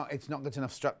 no, it's not got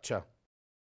enough structure.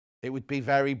 It would be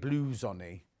very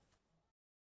blouson-y.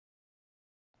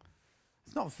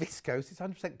 It's not viscose, it's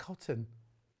 100% cotton.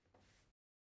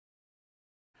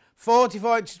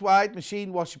 44 inches wide,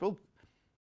 machine washable.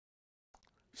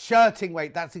 Shirting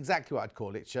weight, that's exactly what I'd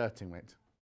call it, shirting weight.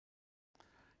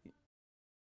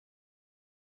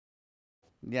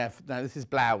 Yeah, no, this is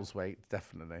blouse weight,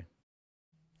 definitely.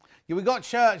 Yeah, we got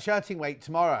shirting weight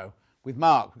tomorrow with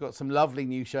Mark. We've got some lovely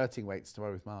new shirting weights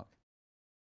tomorrow with Mark.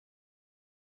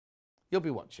 You'll be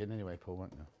watching anyway, Paul,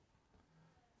 won't you?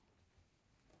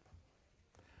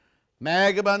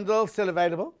 Mega bundle, still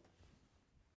available.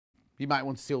 You might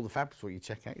want to see all the fabrics before you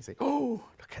check out. You say, oh,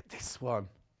 look at this one.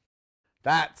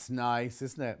 That's nice,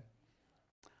 isn't it?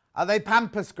 Are they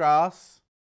pampas grass?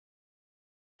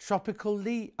 Tropical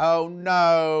leaf. Oh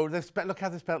no, look how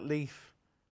they spelled leaf.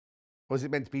 Or is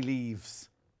it meant to be leaves?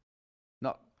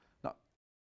 Not.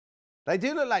 They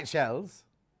do look like shells.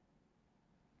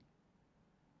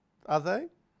 Are they?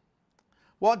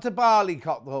 What do barley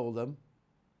call them?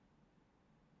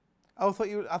 Oh, I thought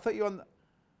you were on the...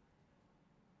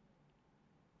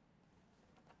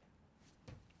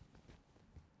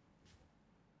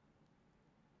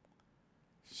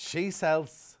 She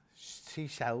sells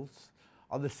seashells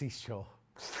on the seashore.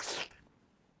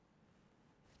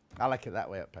 I like it that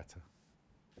way up better.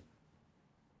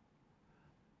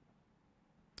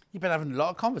 You've been having a lot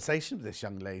of conversation with this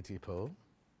young lady, Paul.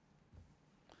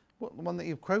 What, the one that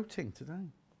you're quoting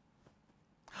today?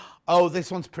 Oh,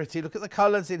 this one's pretty. Look at the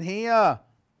colours in here.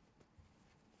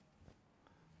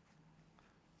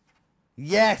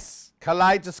 Yes,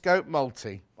 kaleidoscope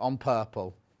multi on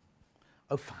purple.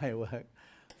 Oh, firework.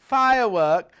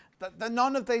 Firework.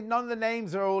 None of the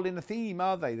names are all in the theme,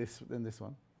 are they? In this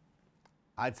one,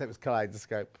 I'd say it was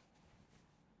kaleidoscope.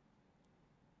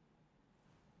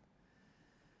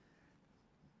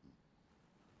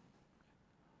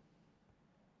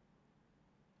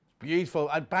 Beautiful.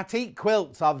 And batik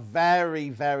quilts are very,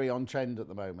 very on trend at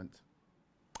the moment.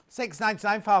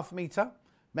 $6.99 for half a metre.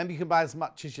 Remember, you can buy as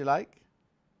much as you like.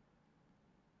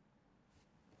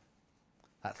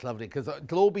 That's lovely, because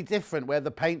it'll all be different where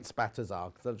the paint spatters are,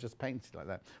 because I've just painted like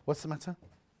that. What's the matter?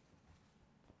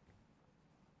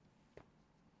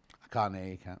 I can't hear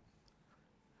you, Kat.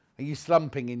 Are you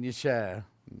slumping in your chair?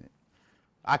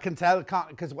 I can tell,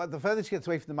 because the further she gets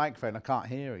away from the microphone, I can't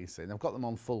hear her, you see. And I've got them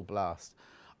on full blast.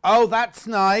 Oh, that's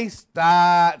nice.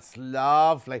 That's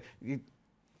lovely.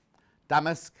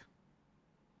 Damask.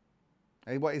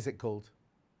 Hey, what is it called?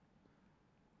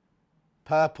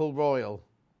 Purple Royal.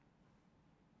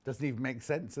 Doesn't even make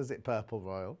sense, does it, Purple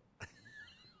Royal?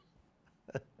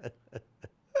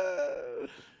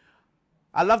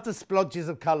 I love the splodges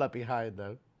of colour behind,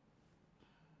 though.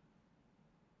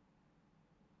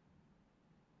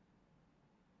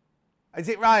 Is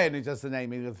it Ryan who does the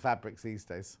naming of the fabrics these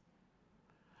days?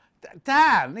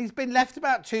 Dan, he's been left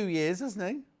about 2 years, hasn't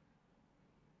he?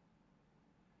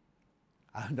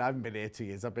 I haven't been here 2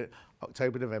 years. I've been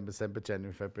October, November, December,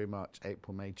 January, February, March,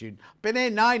 April, May, June. Been here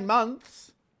 9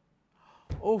 months.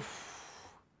 Oof.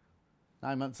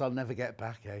 9 months I'll never get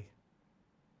back, eh?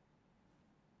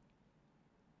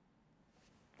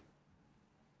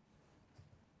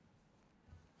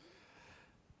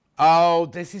 Oh,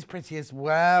 this is pretty as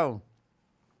well.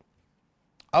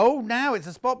 Oh, now it's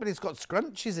a spot, but it's got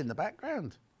scrunchies in the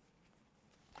background.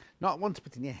 Not one to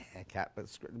put in your hair, Kat, but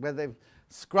where they've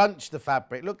scrunched the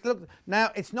fabric. Look, look.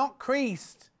 Now, it's not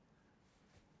creased.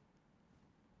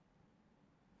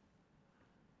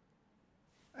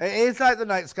 It is like the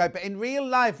night sky, but in real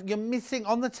life, you're missing,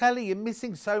 on the telly, you're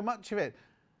missing so much of it.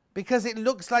 Because it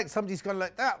looks like somebody's gone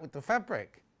like that with the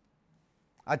fabric.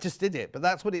 I just did it, but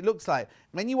that's what it looks like.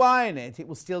 When you iron it, it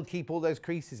will still keep all those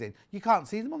creases in. You can't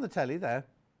see them on the telly there.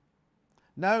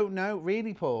 No, no,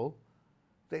 really, Paul.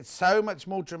 It's so much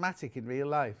more dramatic in real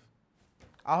life.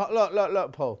 Oh, look, look,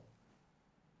 look, Paul.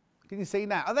 Can you see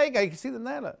now? Oh, there you go. You can see them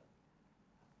there, look.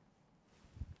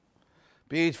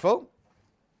 Beautiful.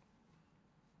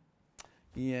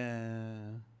 Yeah.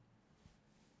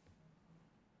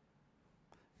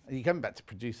 You're coming back to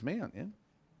produce me, aren't you?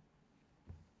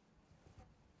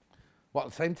 What, at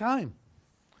the same time?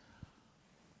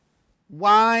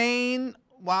 Wine.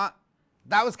 What?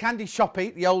 That was Candy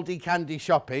Shoppy, the oldie Candy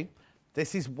Shoppy.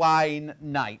 This is Wine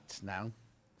Night now.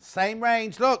 Same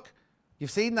range. Look,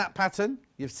 you've seen that pattern.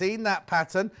 You've seen that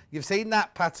pattern. You've seen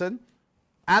that pattern.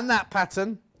 And that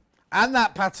pattern. And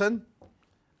that pattern.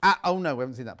 Oh, no, we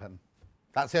haven't seen that pattern.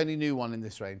 That's the only new one in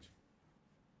this range.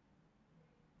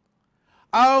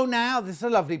 Oh, now, this is a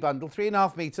lovely bundle.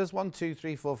 3.5 metres. 1, 2,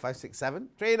 3, 4, 5, 6, 7.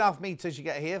 3.5 metres you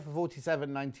get here for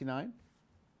 £47.99.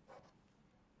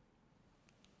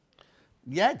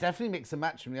 Yeah, definitely mix and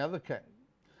match from the other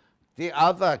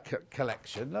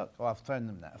collection. Look, oh, I've thrown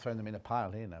them there. I've thrown them in a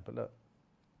pile here now, but look.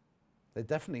 They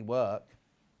definitely work.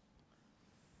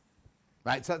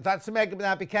 Right, so that's the mega.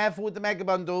 Now, be careful with the mega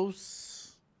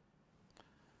bundles.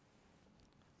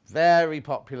 Very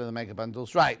popular, the mega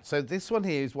bundles. Right, so this one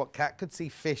here is what Kat could see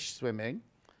fish swimming.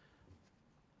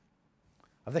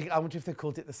 I wonder if they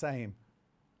called it the same.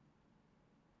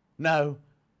 No.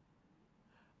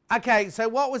 Okay, so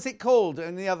what was it called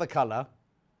in the other colour?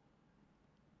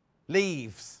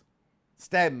 Leaves.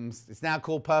 Stems. It's now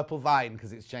called Purple Vine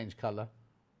because it's changed colour.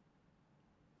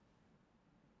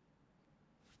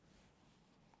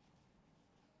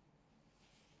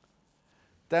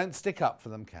 Don't stick up for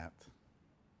them, Kat.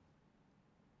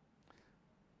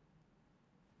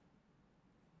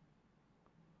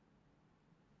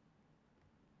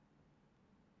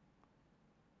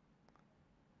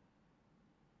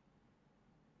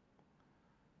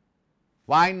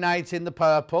 Wine Night in the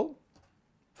purple.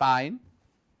 Fine.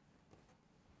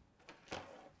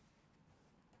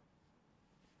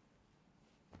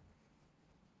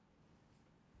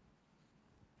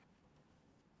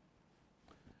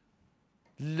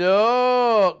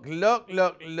 Look, look,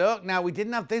 look, look. Now, we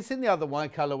didn't have this in the other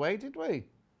white colourway, did we?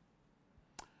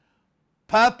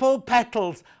 Purple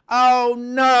petals. Oh,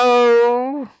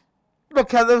 no.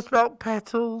 Look how they've spelled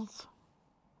petals.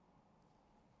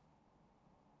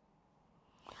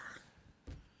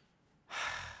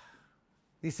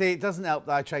 You see, it doesn't help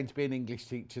that I trained to be an English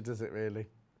teacher, does it really?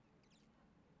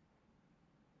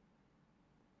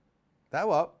 That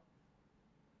what?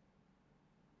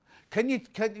 Can you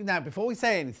now, before we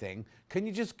say anything, can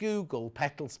you just Google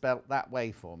petal spelt that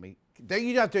way for me? You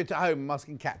don't have to do it at home. I'm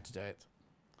asking Kat to do it.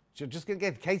 So just going to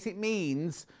get, in case it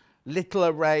means little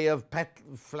array of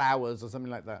flowers or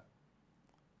something like that.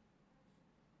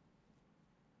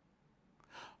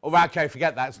 Oh, okay,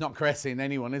 forget that. It's not caressing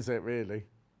anyone, is it, really?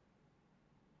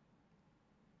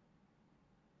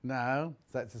 No,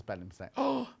 that's a spelling mistake.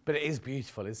 Oh, but it is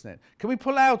beautiful, isn't it? Can we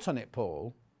pull out on it,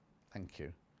 Paul? Thank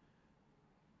you.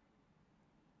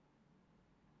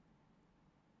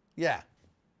 Yeah.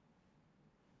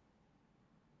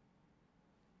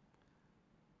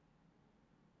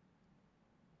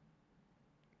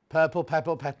 Purple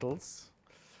pebble petals.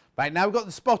 Right, now we've got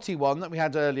the spotty one that we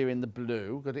had earlier in the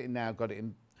blue. Got it in now, got it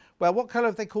in. Well, what colour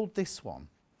have they called this one?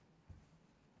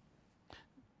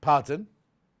 Pardon?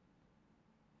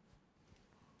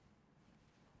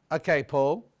 Okay,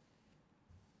 Paul.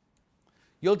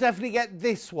 You'll definitely get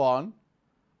this one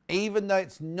Even though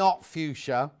it's not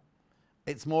fuchsia,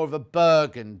 it's more of a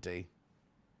burgundy.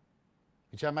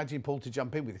 Which I imagine Paul to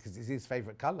jump in with because it's his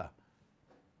favourite colour.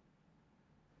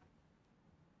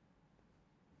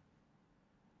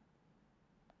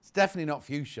 It's definitely not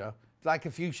fuchsia. It's like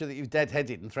a fuchsia that you've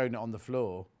deadheaded and thrown it on the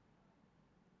floor.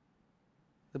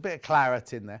 There's a bit of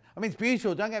claret in there. I mean, it's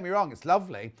beautiful, don't get me wrong, it's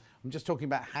lovely. I'm just talking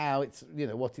about how it's, you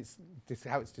know,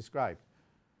 how it's described.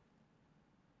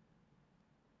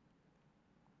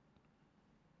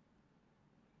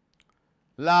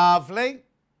 Lovely.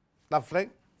 Lovely.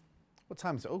 What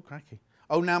time is it? Oh, cracky.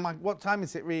 Oh, now what time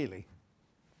is it really?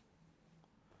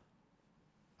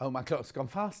 Oh, my clock's gone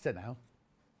faster now.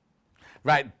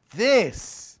 Right,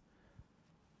 this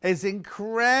is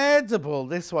incredible,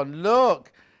 this one.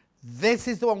 Look, this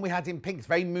is the one we had in pink. It's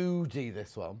very moody,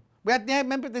 this one. We had, yeah,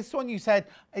 remember this one you said,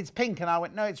 it's pink, and I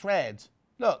went, no, it's red.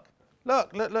 Look,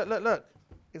 look, look, look, look, look.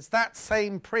 It's that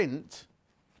same print.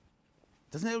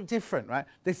 Doesn't it look different, right?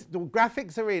 The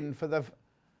graphics are in for the...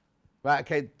 Right,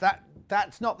 okay,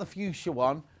 that's not the fuchsia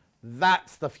one.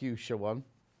 That's the fuchsia one.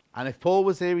 And if Paul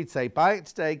was here, he'd say, buy it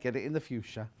today, get it in the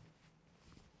fuchsia.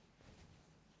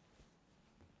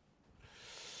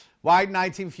 Wide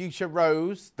Night in Fuchsia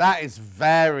Rose. That is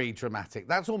very dramatic.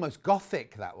 That's almost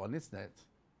gothic, that one, isn't it?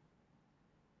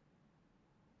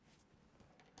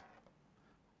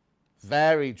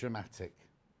 Very dramatic.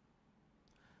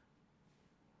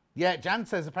 Yeah, Jan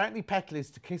says, apparently petal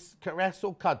is to kiss, caress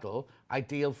or cuddle,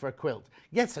 ideal for a quilt.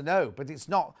 Yes or no, but it's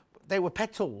not. They were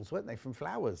petals, weren't they, from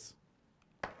flowers?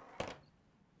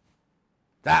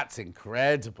 That's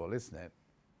incredible, isn't it?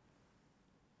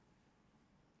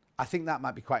 I think that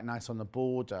might be quite nice on the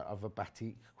border of a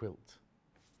batik quilt.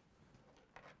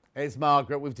 Here's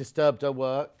Margaret. We've disturbed her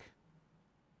work.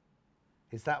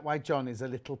 Is that why John is a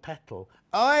little petal?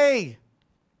 Oi!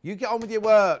 You get on with your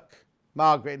work,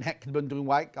 Margaret in Hecklenbund and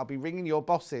White. I'll be ringing your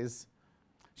bosses.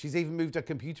 She's even moved her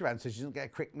computer around so she doesn't get a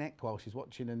crick neck while she's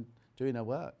watching and doing her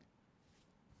work.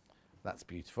 That's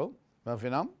beautiful.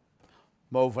 Moving on.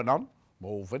 Moving on.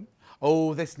 Moving.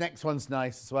 Oh, this next one's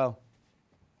nice as well.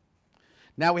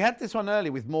 Now, we had this one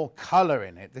earlier with more colour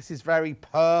in it. This is very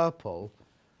purple.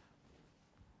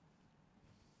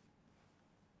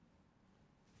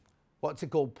 What's it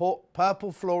called?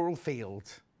 Purple Floral Field.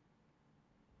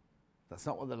 That's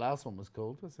not what the last one was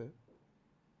called, was it?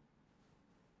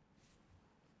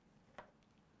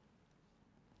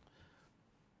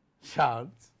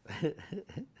 Chance.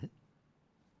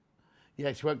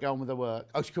 Yeah, she won't go on with her work.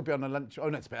 Oh, she could be on a lunch. Oh,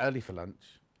 no, it's a bit early for lunch.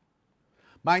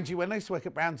 Mind you, when I used to work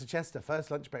at Brown to Chester,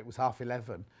 first lunch break was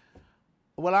 11:30.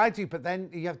 Well, I do, but then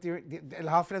you have to,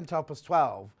 11:30 to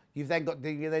 12:30. You've then got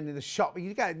you're then in the shop.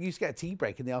 You used to get a tea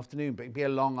break in the afternoon, but it'd be a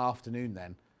long afternoon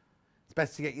then. It's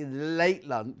best to get you late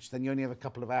lunch, then you only have a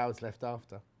couple of hours left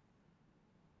after.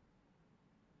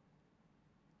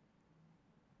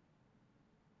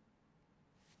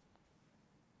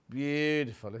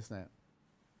 Beautiful, isn't it?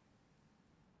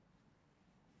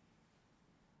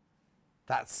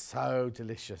 That's so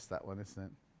delicious, that one, isn't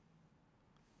it?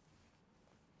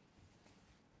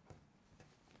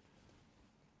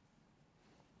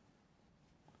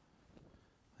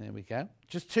 There we go.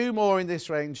 Just two more in this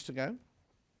range to go.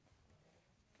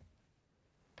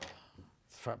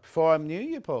 Before I'm new,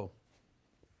 you Paul.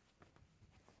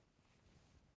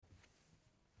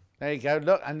 There you go.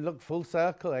 Look, and look, full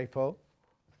circle, eh, Paul?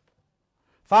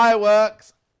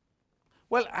 Fireworks.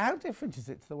 Well, how different is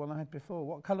it to the one I had before?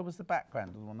 What colour was the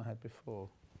background of the one I had before?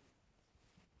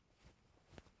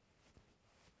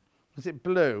 Was it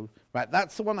blue? Right,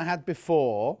 that's the one I had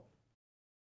before.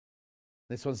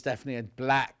 This one's definitely a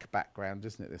black background,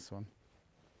 isn't it, this one?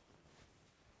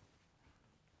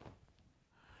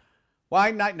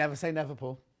 Wine night, never say never,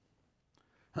 Paul.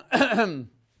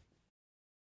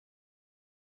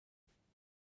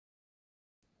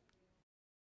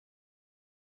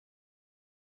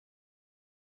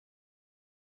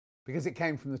 Because it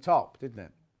came from the top, didn't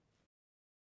it?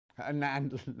 And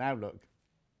now look.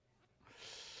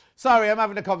 Sorry, I'm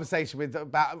having a conversation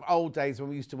about old days when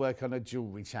we used to work on a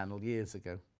jewellery channel years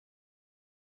ago.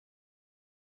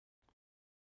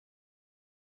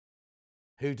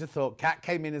 Who'd have thought? Kat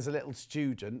came in as a little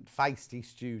student, feisty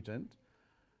student.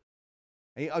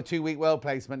 Oh, 2-week world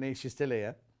placement, and she's still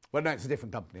here. Well, no, it's a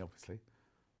different company, obviously.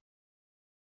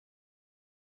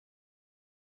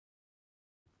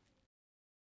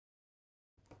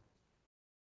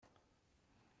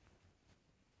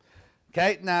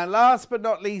 Okay, now last but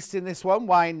not least in this one,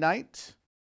 Wine Night.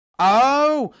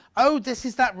 Oh, this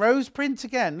is that rose print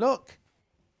again, look.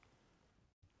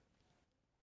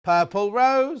 Purple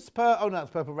Rose, oh no,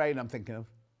 it's Purple Rain I'm thinking of.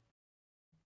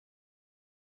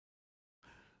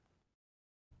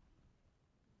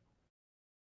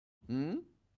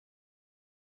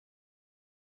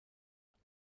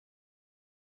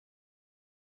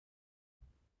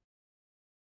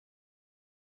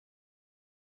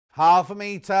 Half a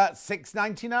metre,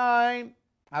 £6.99.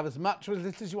 Have as much or as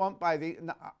little as you want by the...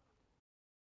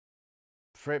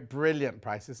 Brilliant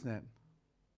price, isn't it?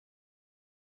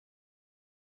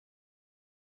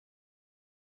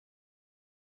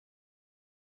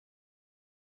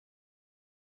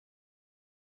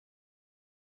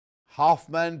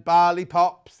 Hoffman barley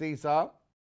pops, these are.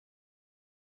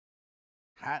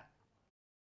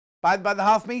 By the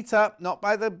half metre, not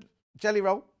by the jelly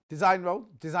roll,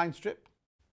 design strip.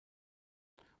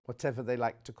 Whatever they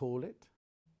like to call it.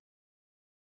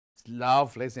 It's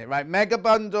lovely, isn't it? Right, mega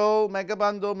bundle, mega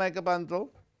bundle, mega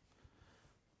bundle.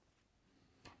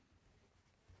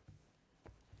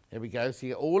 Here we go. So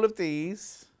you get all of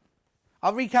these.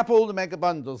 I'll recap all the mega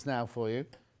bundles now for you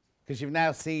because you've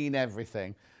now seen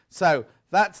everything. So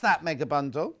that's that mega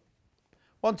bundle.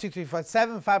 1, 2, 3, 4,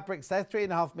 7 fabrics there,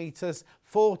 3.5 meters,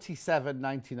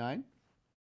 £47.99.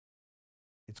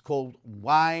 It's called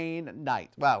Wine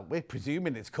Night. Well, we're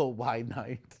presuming it's called Wine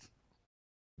Night.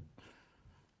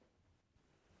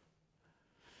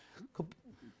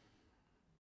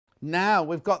 Now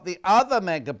we've got the other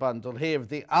mega bundle here of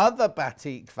the other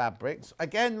batik fabrics,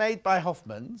 again made by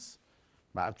Hoffman's.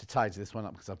 Might have to tidy this one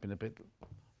up because I've been a bit...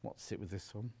 What's it with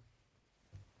this one?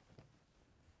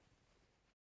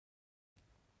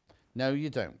 No, you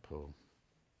don't, Paul.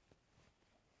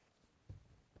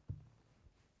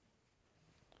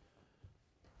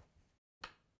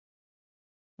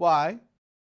 Why?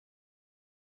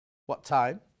 What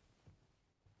time?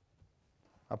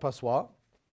 Plus what?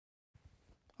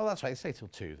 Oh, that's right. Stay till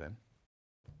 2 then.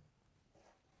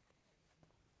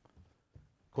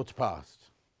 1:15.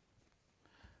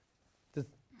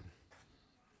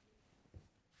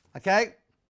 Okay.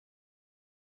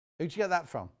 Who'd you get that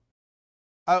from?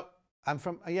 Oh, I'm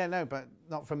from, yeah, no, but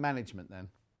not from management then.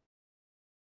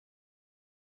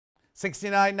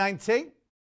 £69.90.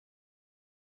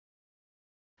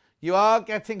 You are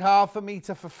getting half a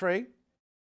metre for free.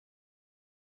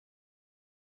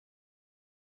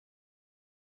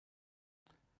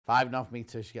 £5.5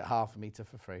 meters, you get half a metre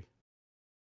for free.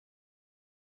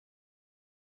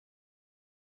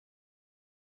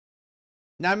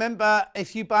 Now remember,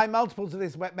 if you buy multiples of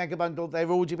this wet mega bundle, they've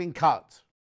already been cut,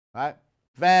 right?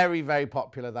 Very, very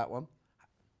popular, that one.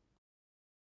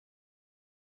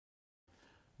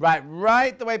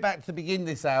 Right the way back to the beginning of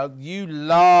this hour, you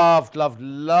loved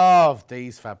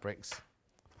these fabrics.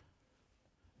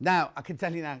 Now, I can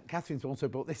tell you now, Catherine's also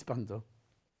bought this bundle.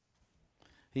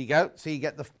 Here you go. So you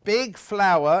get the big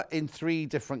flower in 3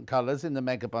 different colours in the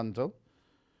mega bundle.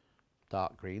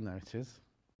 Dark green, there it is.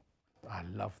 I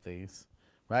love these.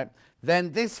 Right.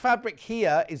 Then this fabric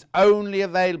here is only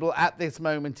available at this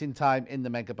moment in time in the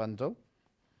mega bundle.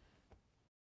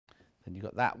 Then you've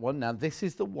got that one. Now this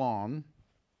is the one.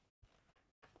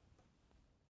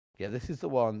 Yeah, this is the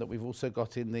one that we've also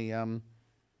got in the... oh,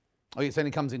 it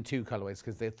only comes in 2 colourways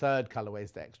because the third colourway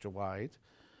is the extra wide.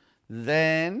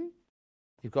 Then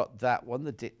you've got that one,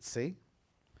 the ditzy.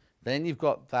 Then you've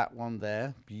got that one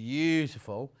there.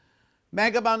 Beautiful.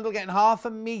 Mega bundle getting half a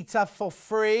metre for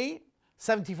free.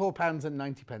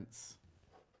 £74.90.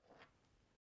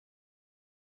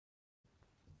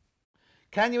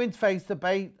 Can you interface the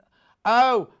bait?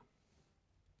 Oh,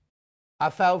 I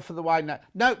fell for the wine night.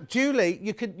 No, Julie,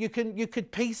 you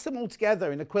could piece them all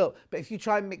together in a quilt, but if you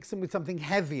try and mix them with something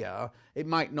heavier, it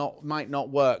might not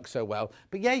work so well.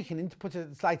 But yeah, you can put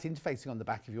a slight interfacing on the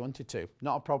back if you wanted to.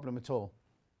 Not a problem at all.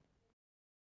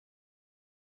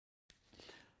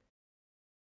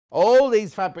 All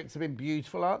these fabrics have been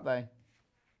beautiful, aren't they?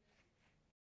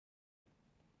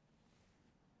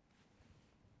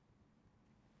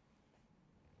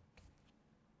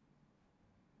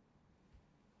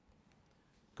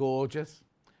 Gorgeous.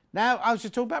 Now, I was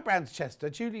just talking about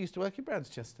Brownschester. Julie used to work in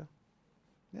Brownschester.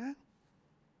 Yeah.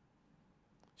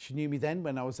 She knew me then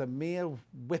when I was a mere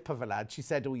whip of a lad. She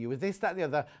said, oh, you were this, that, the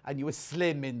other, and you were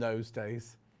slim in those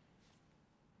days.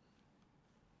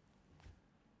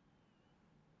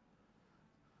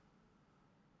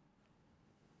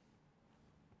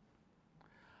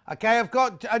 Okay, I've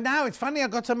got, now it's funny, I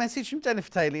got a message from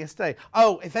Jennifer Taylor yesterday.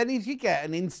 Oh, if any of you get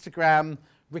an Instagram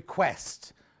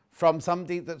request from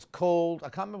somebody that's called, I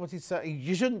can't remember what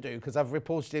you shouldn't do because I've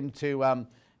reported him to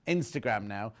Instagram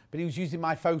now, but he was using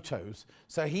my photos.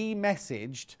 So he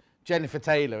messaged Jennifer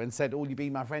Taylor and said, oh, you be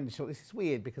my friend. And she thought, this is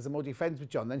weird because I'm already friends with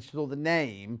John. Then she saw the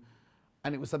name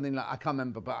and it was something like, I can't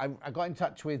remember, but I got in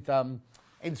touch with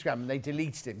Instagram and they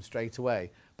deleted him straight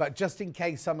away. But just in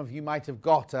case some of you might have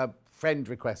got a friend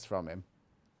request from him.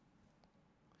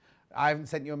 I haven't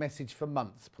sent you a message for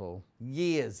months, Paul.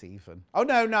 Years even. Oh,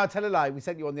 no, I tell a lie. We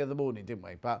sent you one the other morning, didn't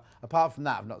we? But apart from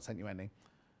that, I've not sent you any.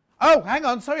 Oh, hang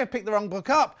on. Sorry, I picked the wrong book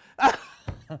up.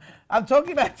 I'm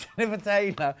talking about Jennifer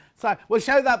Taylor. So we'll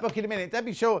show that book in a minute. Don't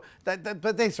be sure.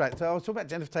 But this, right, so I was talking about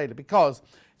Jennifer Taylor because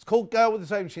it's called Girl with a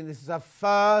Sewing Machine. This is her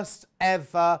first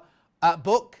ever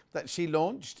book that she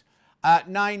launched at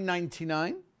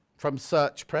 $9.99 from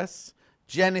Search Press.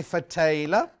 Jennifer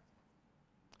Taylor.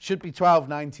 Should be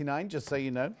 $12.99, just so you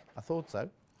know. I thought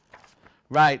so.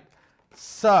 Right.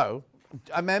 So,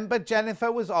 I remember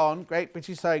Jennifer was on Great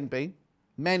British Sewing Bee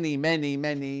many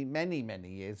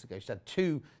years ago. She's had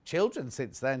 2 children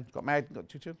since then. Got married and got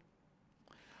 2 children.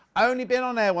 Only been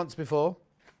on air once before.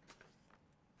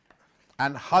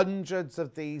 And hundreds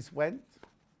of these went.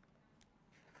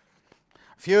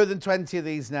 Fewer than 20 of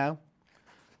these now.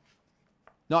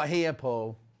 Not here,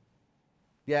 Paul.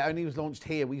 Yeah, only was launched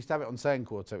here. We used to have it on Sewing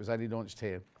Quarter. It was only launched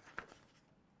here.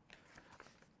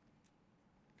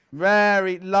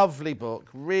 Very lovely book.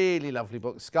 Really lovely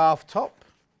book. Scarf top.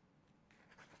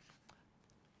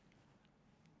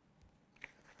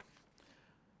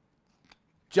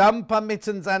 Jumper,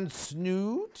 mittens and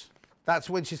snood. That's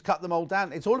when she's cut them all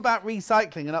down. It's all about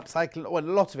recycling and upcycling. Well, a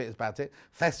lot of it is about it.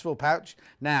 Festival pouch.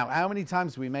 Now, how many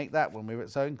times do we make that when we were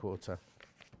at Sewing Quarter?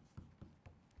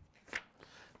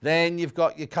 Then you've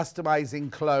got your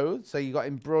customising clothes. So you've got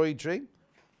embroidery,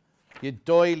 your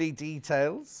doily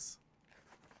details,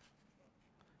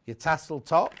 your tassel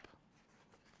top,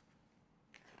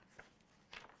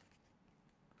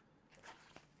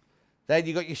 then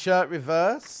you've got your shirt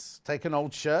reverse. Take an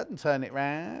old shirt and turn it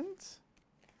round.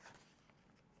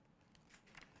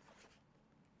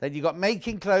 Then you've got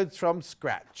making clothes from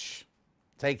scratch.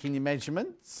 Taking your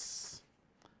measurements.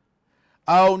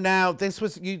 Oh, now this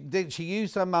was, she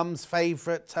used her mum's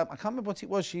favourite, I can't remember what it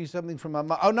was, she used something from her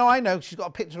mum. Oh, no, I know, she's got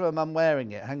a picture of her mum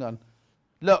wearing it, hang on.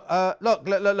 Look.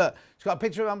 She's got a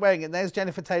picture of her mum wearing it, and there's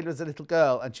Jennifer Taylor as a little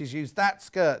girl, and she's used that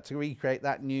skirt to recreate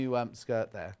that new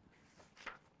skirt there.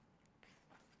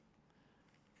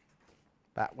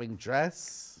 Batwing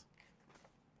dress.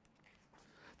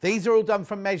 These are all done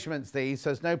from measurements, these, so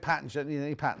there's no patterns, you don't need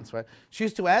any patterns for it. She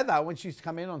used to wear that when she used to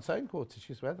come in on Sewing Quarter, she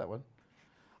used to wear that one.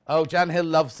 Oh, Jan Hill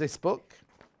loves this book.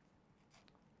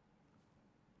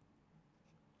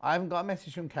 I haven't got a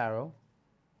message from Carol.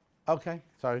 Okay,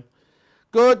 sorry.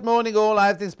 Good morning, all. I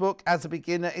have this book as a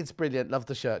beginner. It's brilliant. Love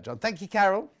the shirt, John. Thank you,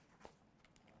 Carol.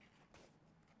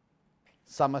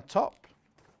 Summer top.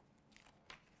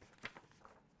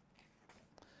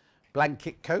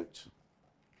 Blanket coat.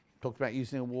 Talked about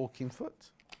using a walking foot.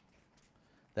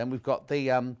 Then we've got the,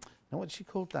 now what's she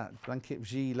called that? Blanket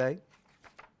gilet.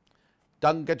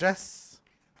 Dunga dress.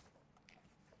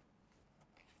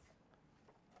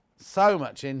 So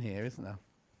much in here, isn't there?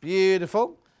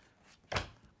 Beautiful.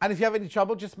 And if you have any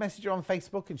trouble, just message her on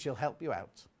Facebook and she'll help you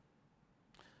out.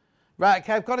 Right,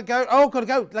 okay, I've got to go. Oh, got to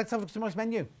go. Let's have a look at tomorrow's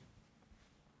menu.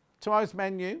 Tomorrow's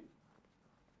menu.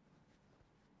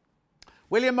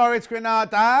 William Morris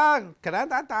Granada,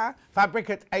 fabric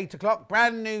at 8 o'clock,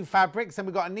 brand new fabrics. And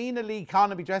we've got a Nina Lee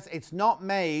Carnaby dress. It's not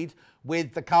made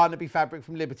with the Carnaby fabric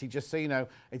from Liberty, just so you know.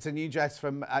 It's a new dress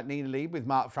from Nina Lee with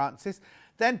Mark Francis.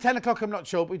 Then 10 o'clock, I'm not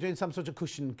sure, but we're doing some sort of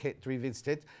cushion kit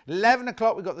revisited. 11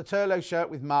 o'clock, we've got the Turlough shirt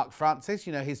with Mark Francis.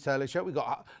 You know his Turlough shirt. We've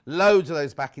got loads of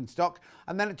those back in stock.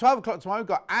 And then at 12 o'clock tomorrow, we've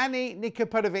got Annie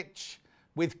Nikoporovic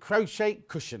with crochet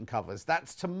cushion covers.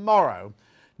 That's tomorrow.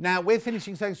 Now, we're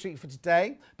finishing Sewing Street for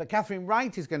today, but Katharine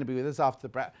Wright is going to be with us after the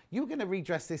break. You were going to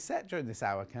redress this set during this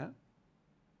hour, Kat?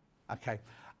 Okay.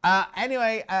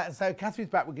 Anyway, so Katharine's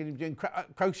back. We're going to be doing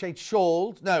crocheted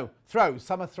shawls. No, throws,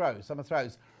 summer throws.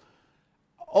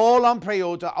 All on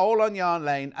pre-order, all on Yarn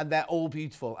Lane, and they're all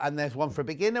beautiful. And there's one for a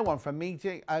beginner, one for a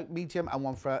medium, and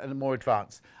one for a more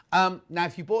advanced. Now,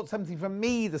 if you bought something from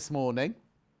me this morning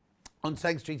on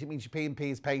Sewing Street, it means your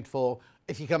P&P is paid for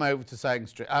if you come over to Sewing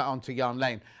Street, onto Yarn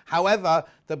Lane. However,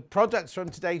 the products from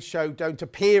today's show don't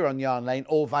appear on Yarn Lane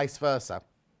or vice versa.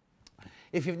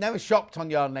 If you've never shopped on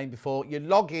Yarn Lane before, your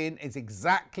login is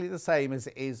exactly the same as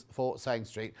it is for Sewing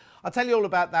Street. I'll tell you all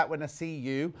about that when I see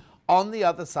you on the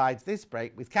other side of this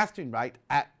break with Katharine Wright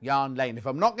at Yarn Lane. If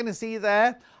I'm not going to see you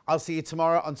there, I'll see you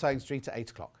tomorrow on Sewing Street at 8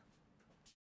 o'clock.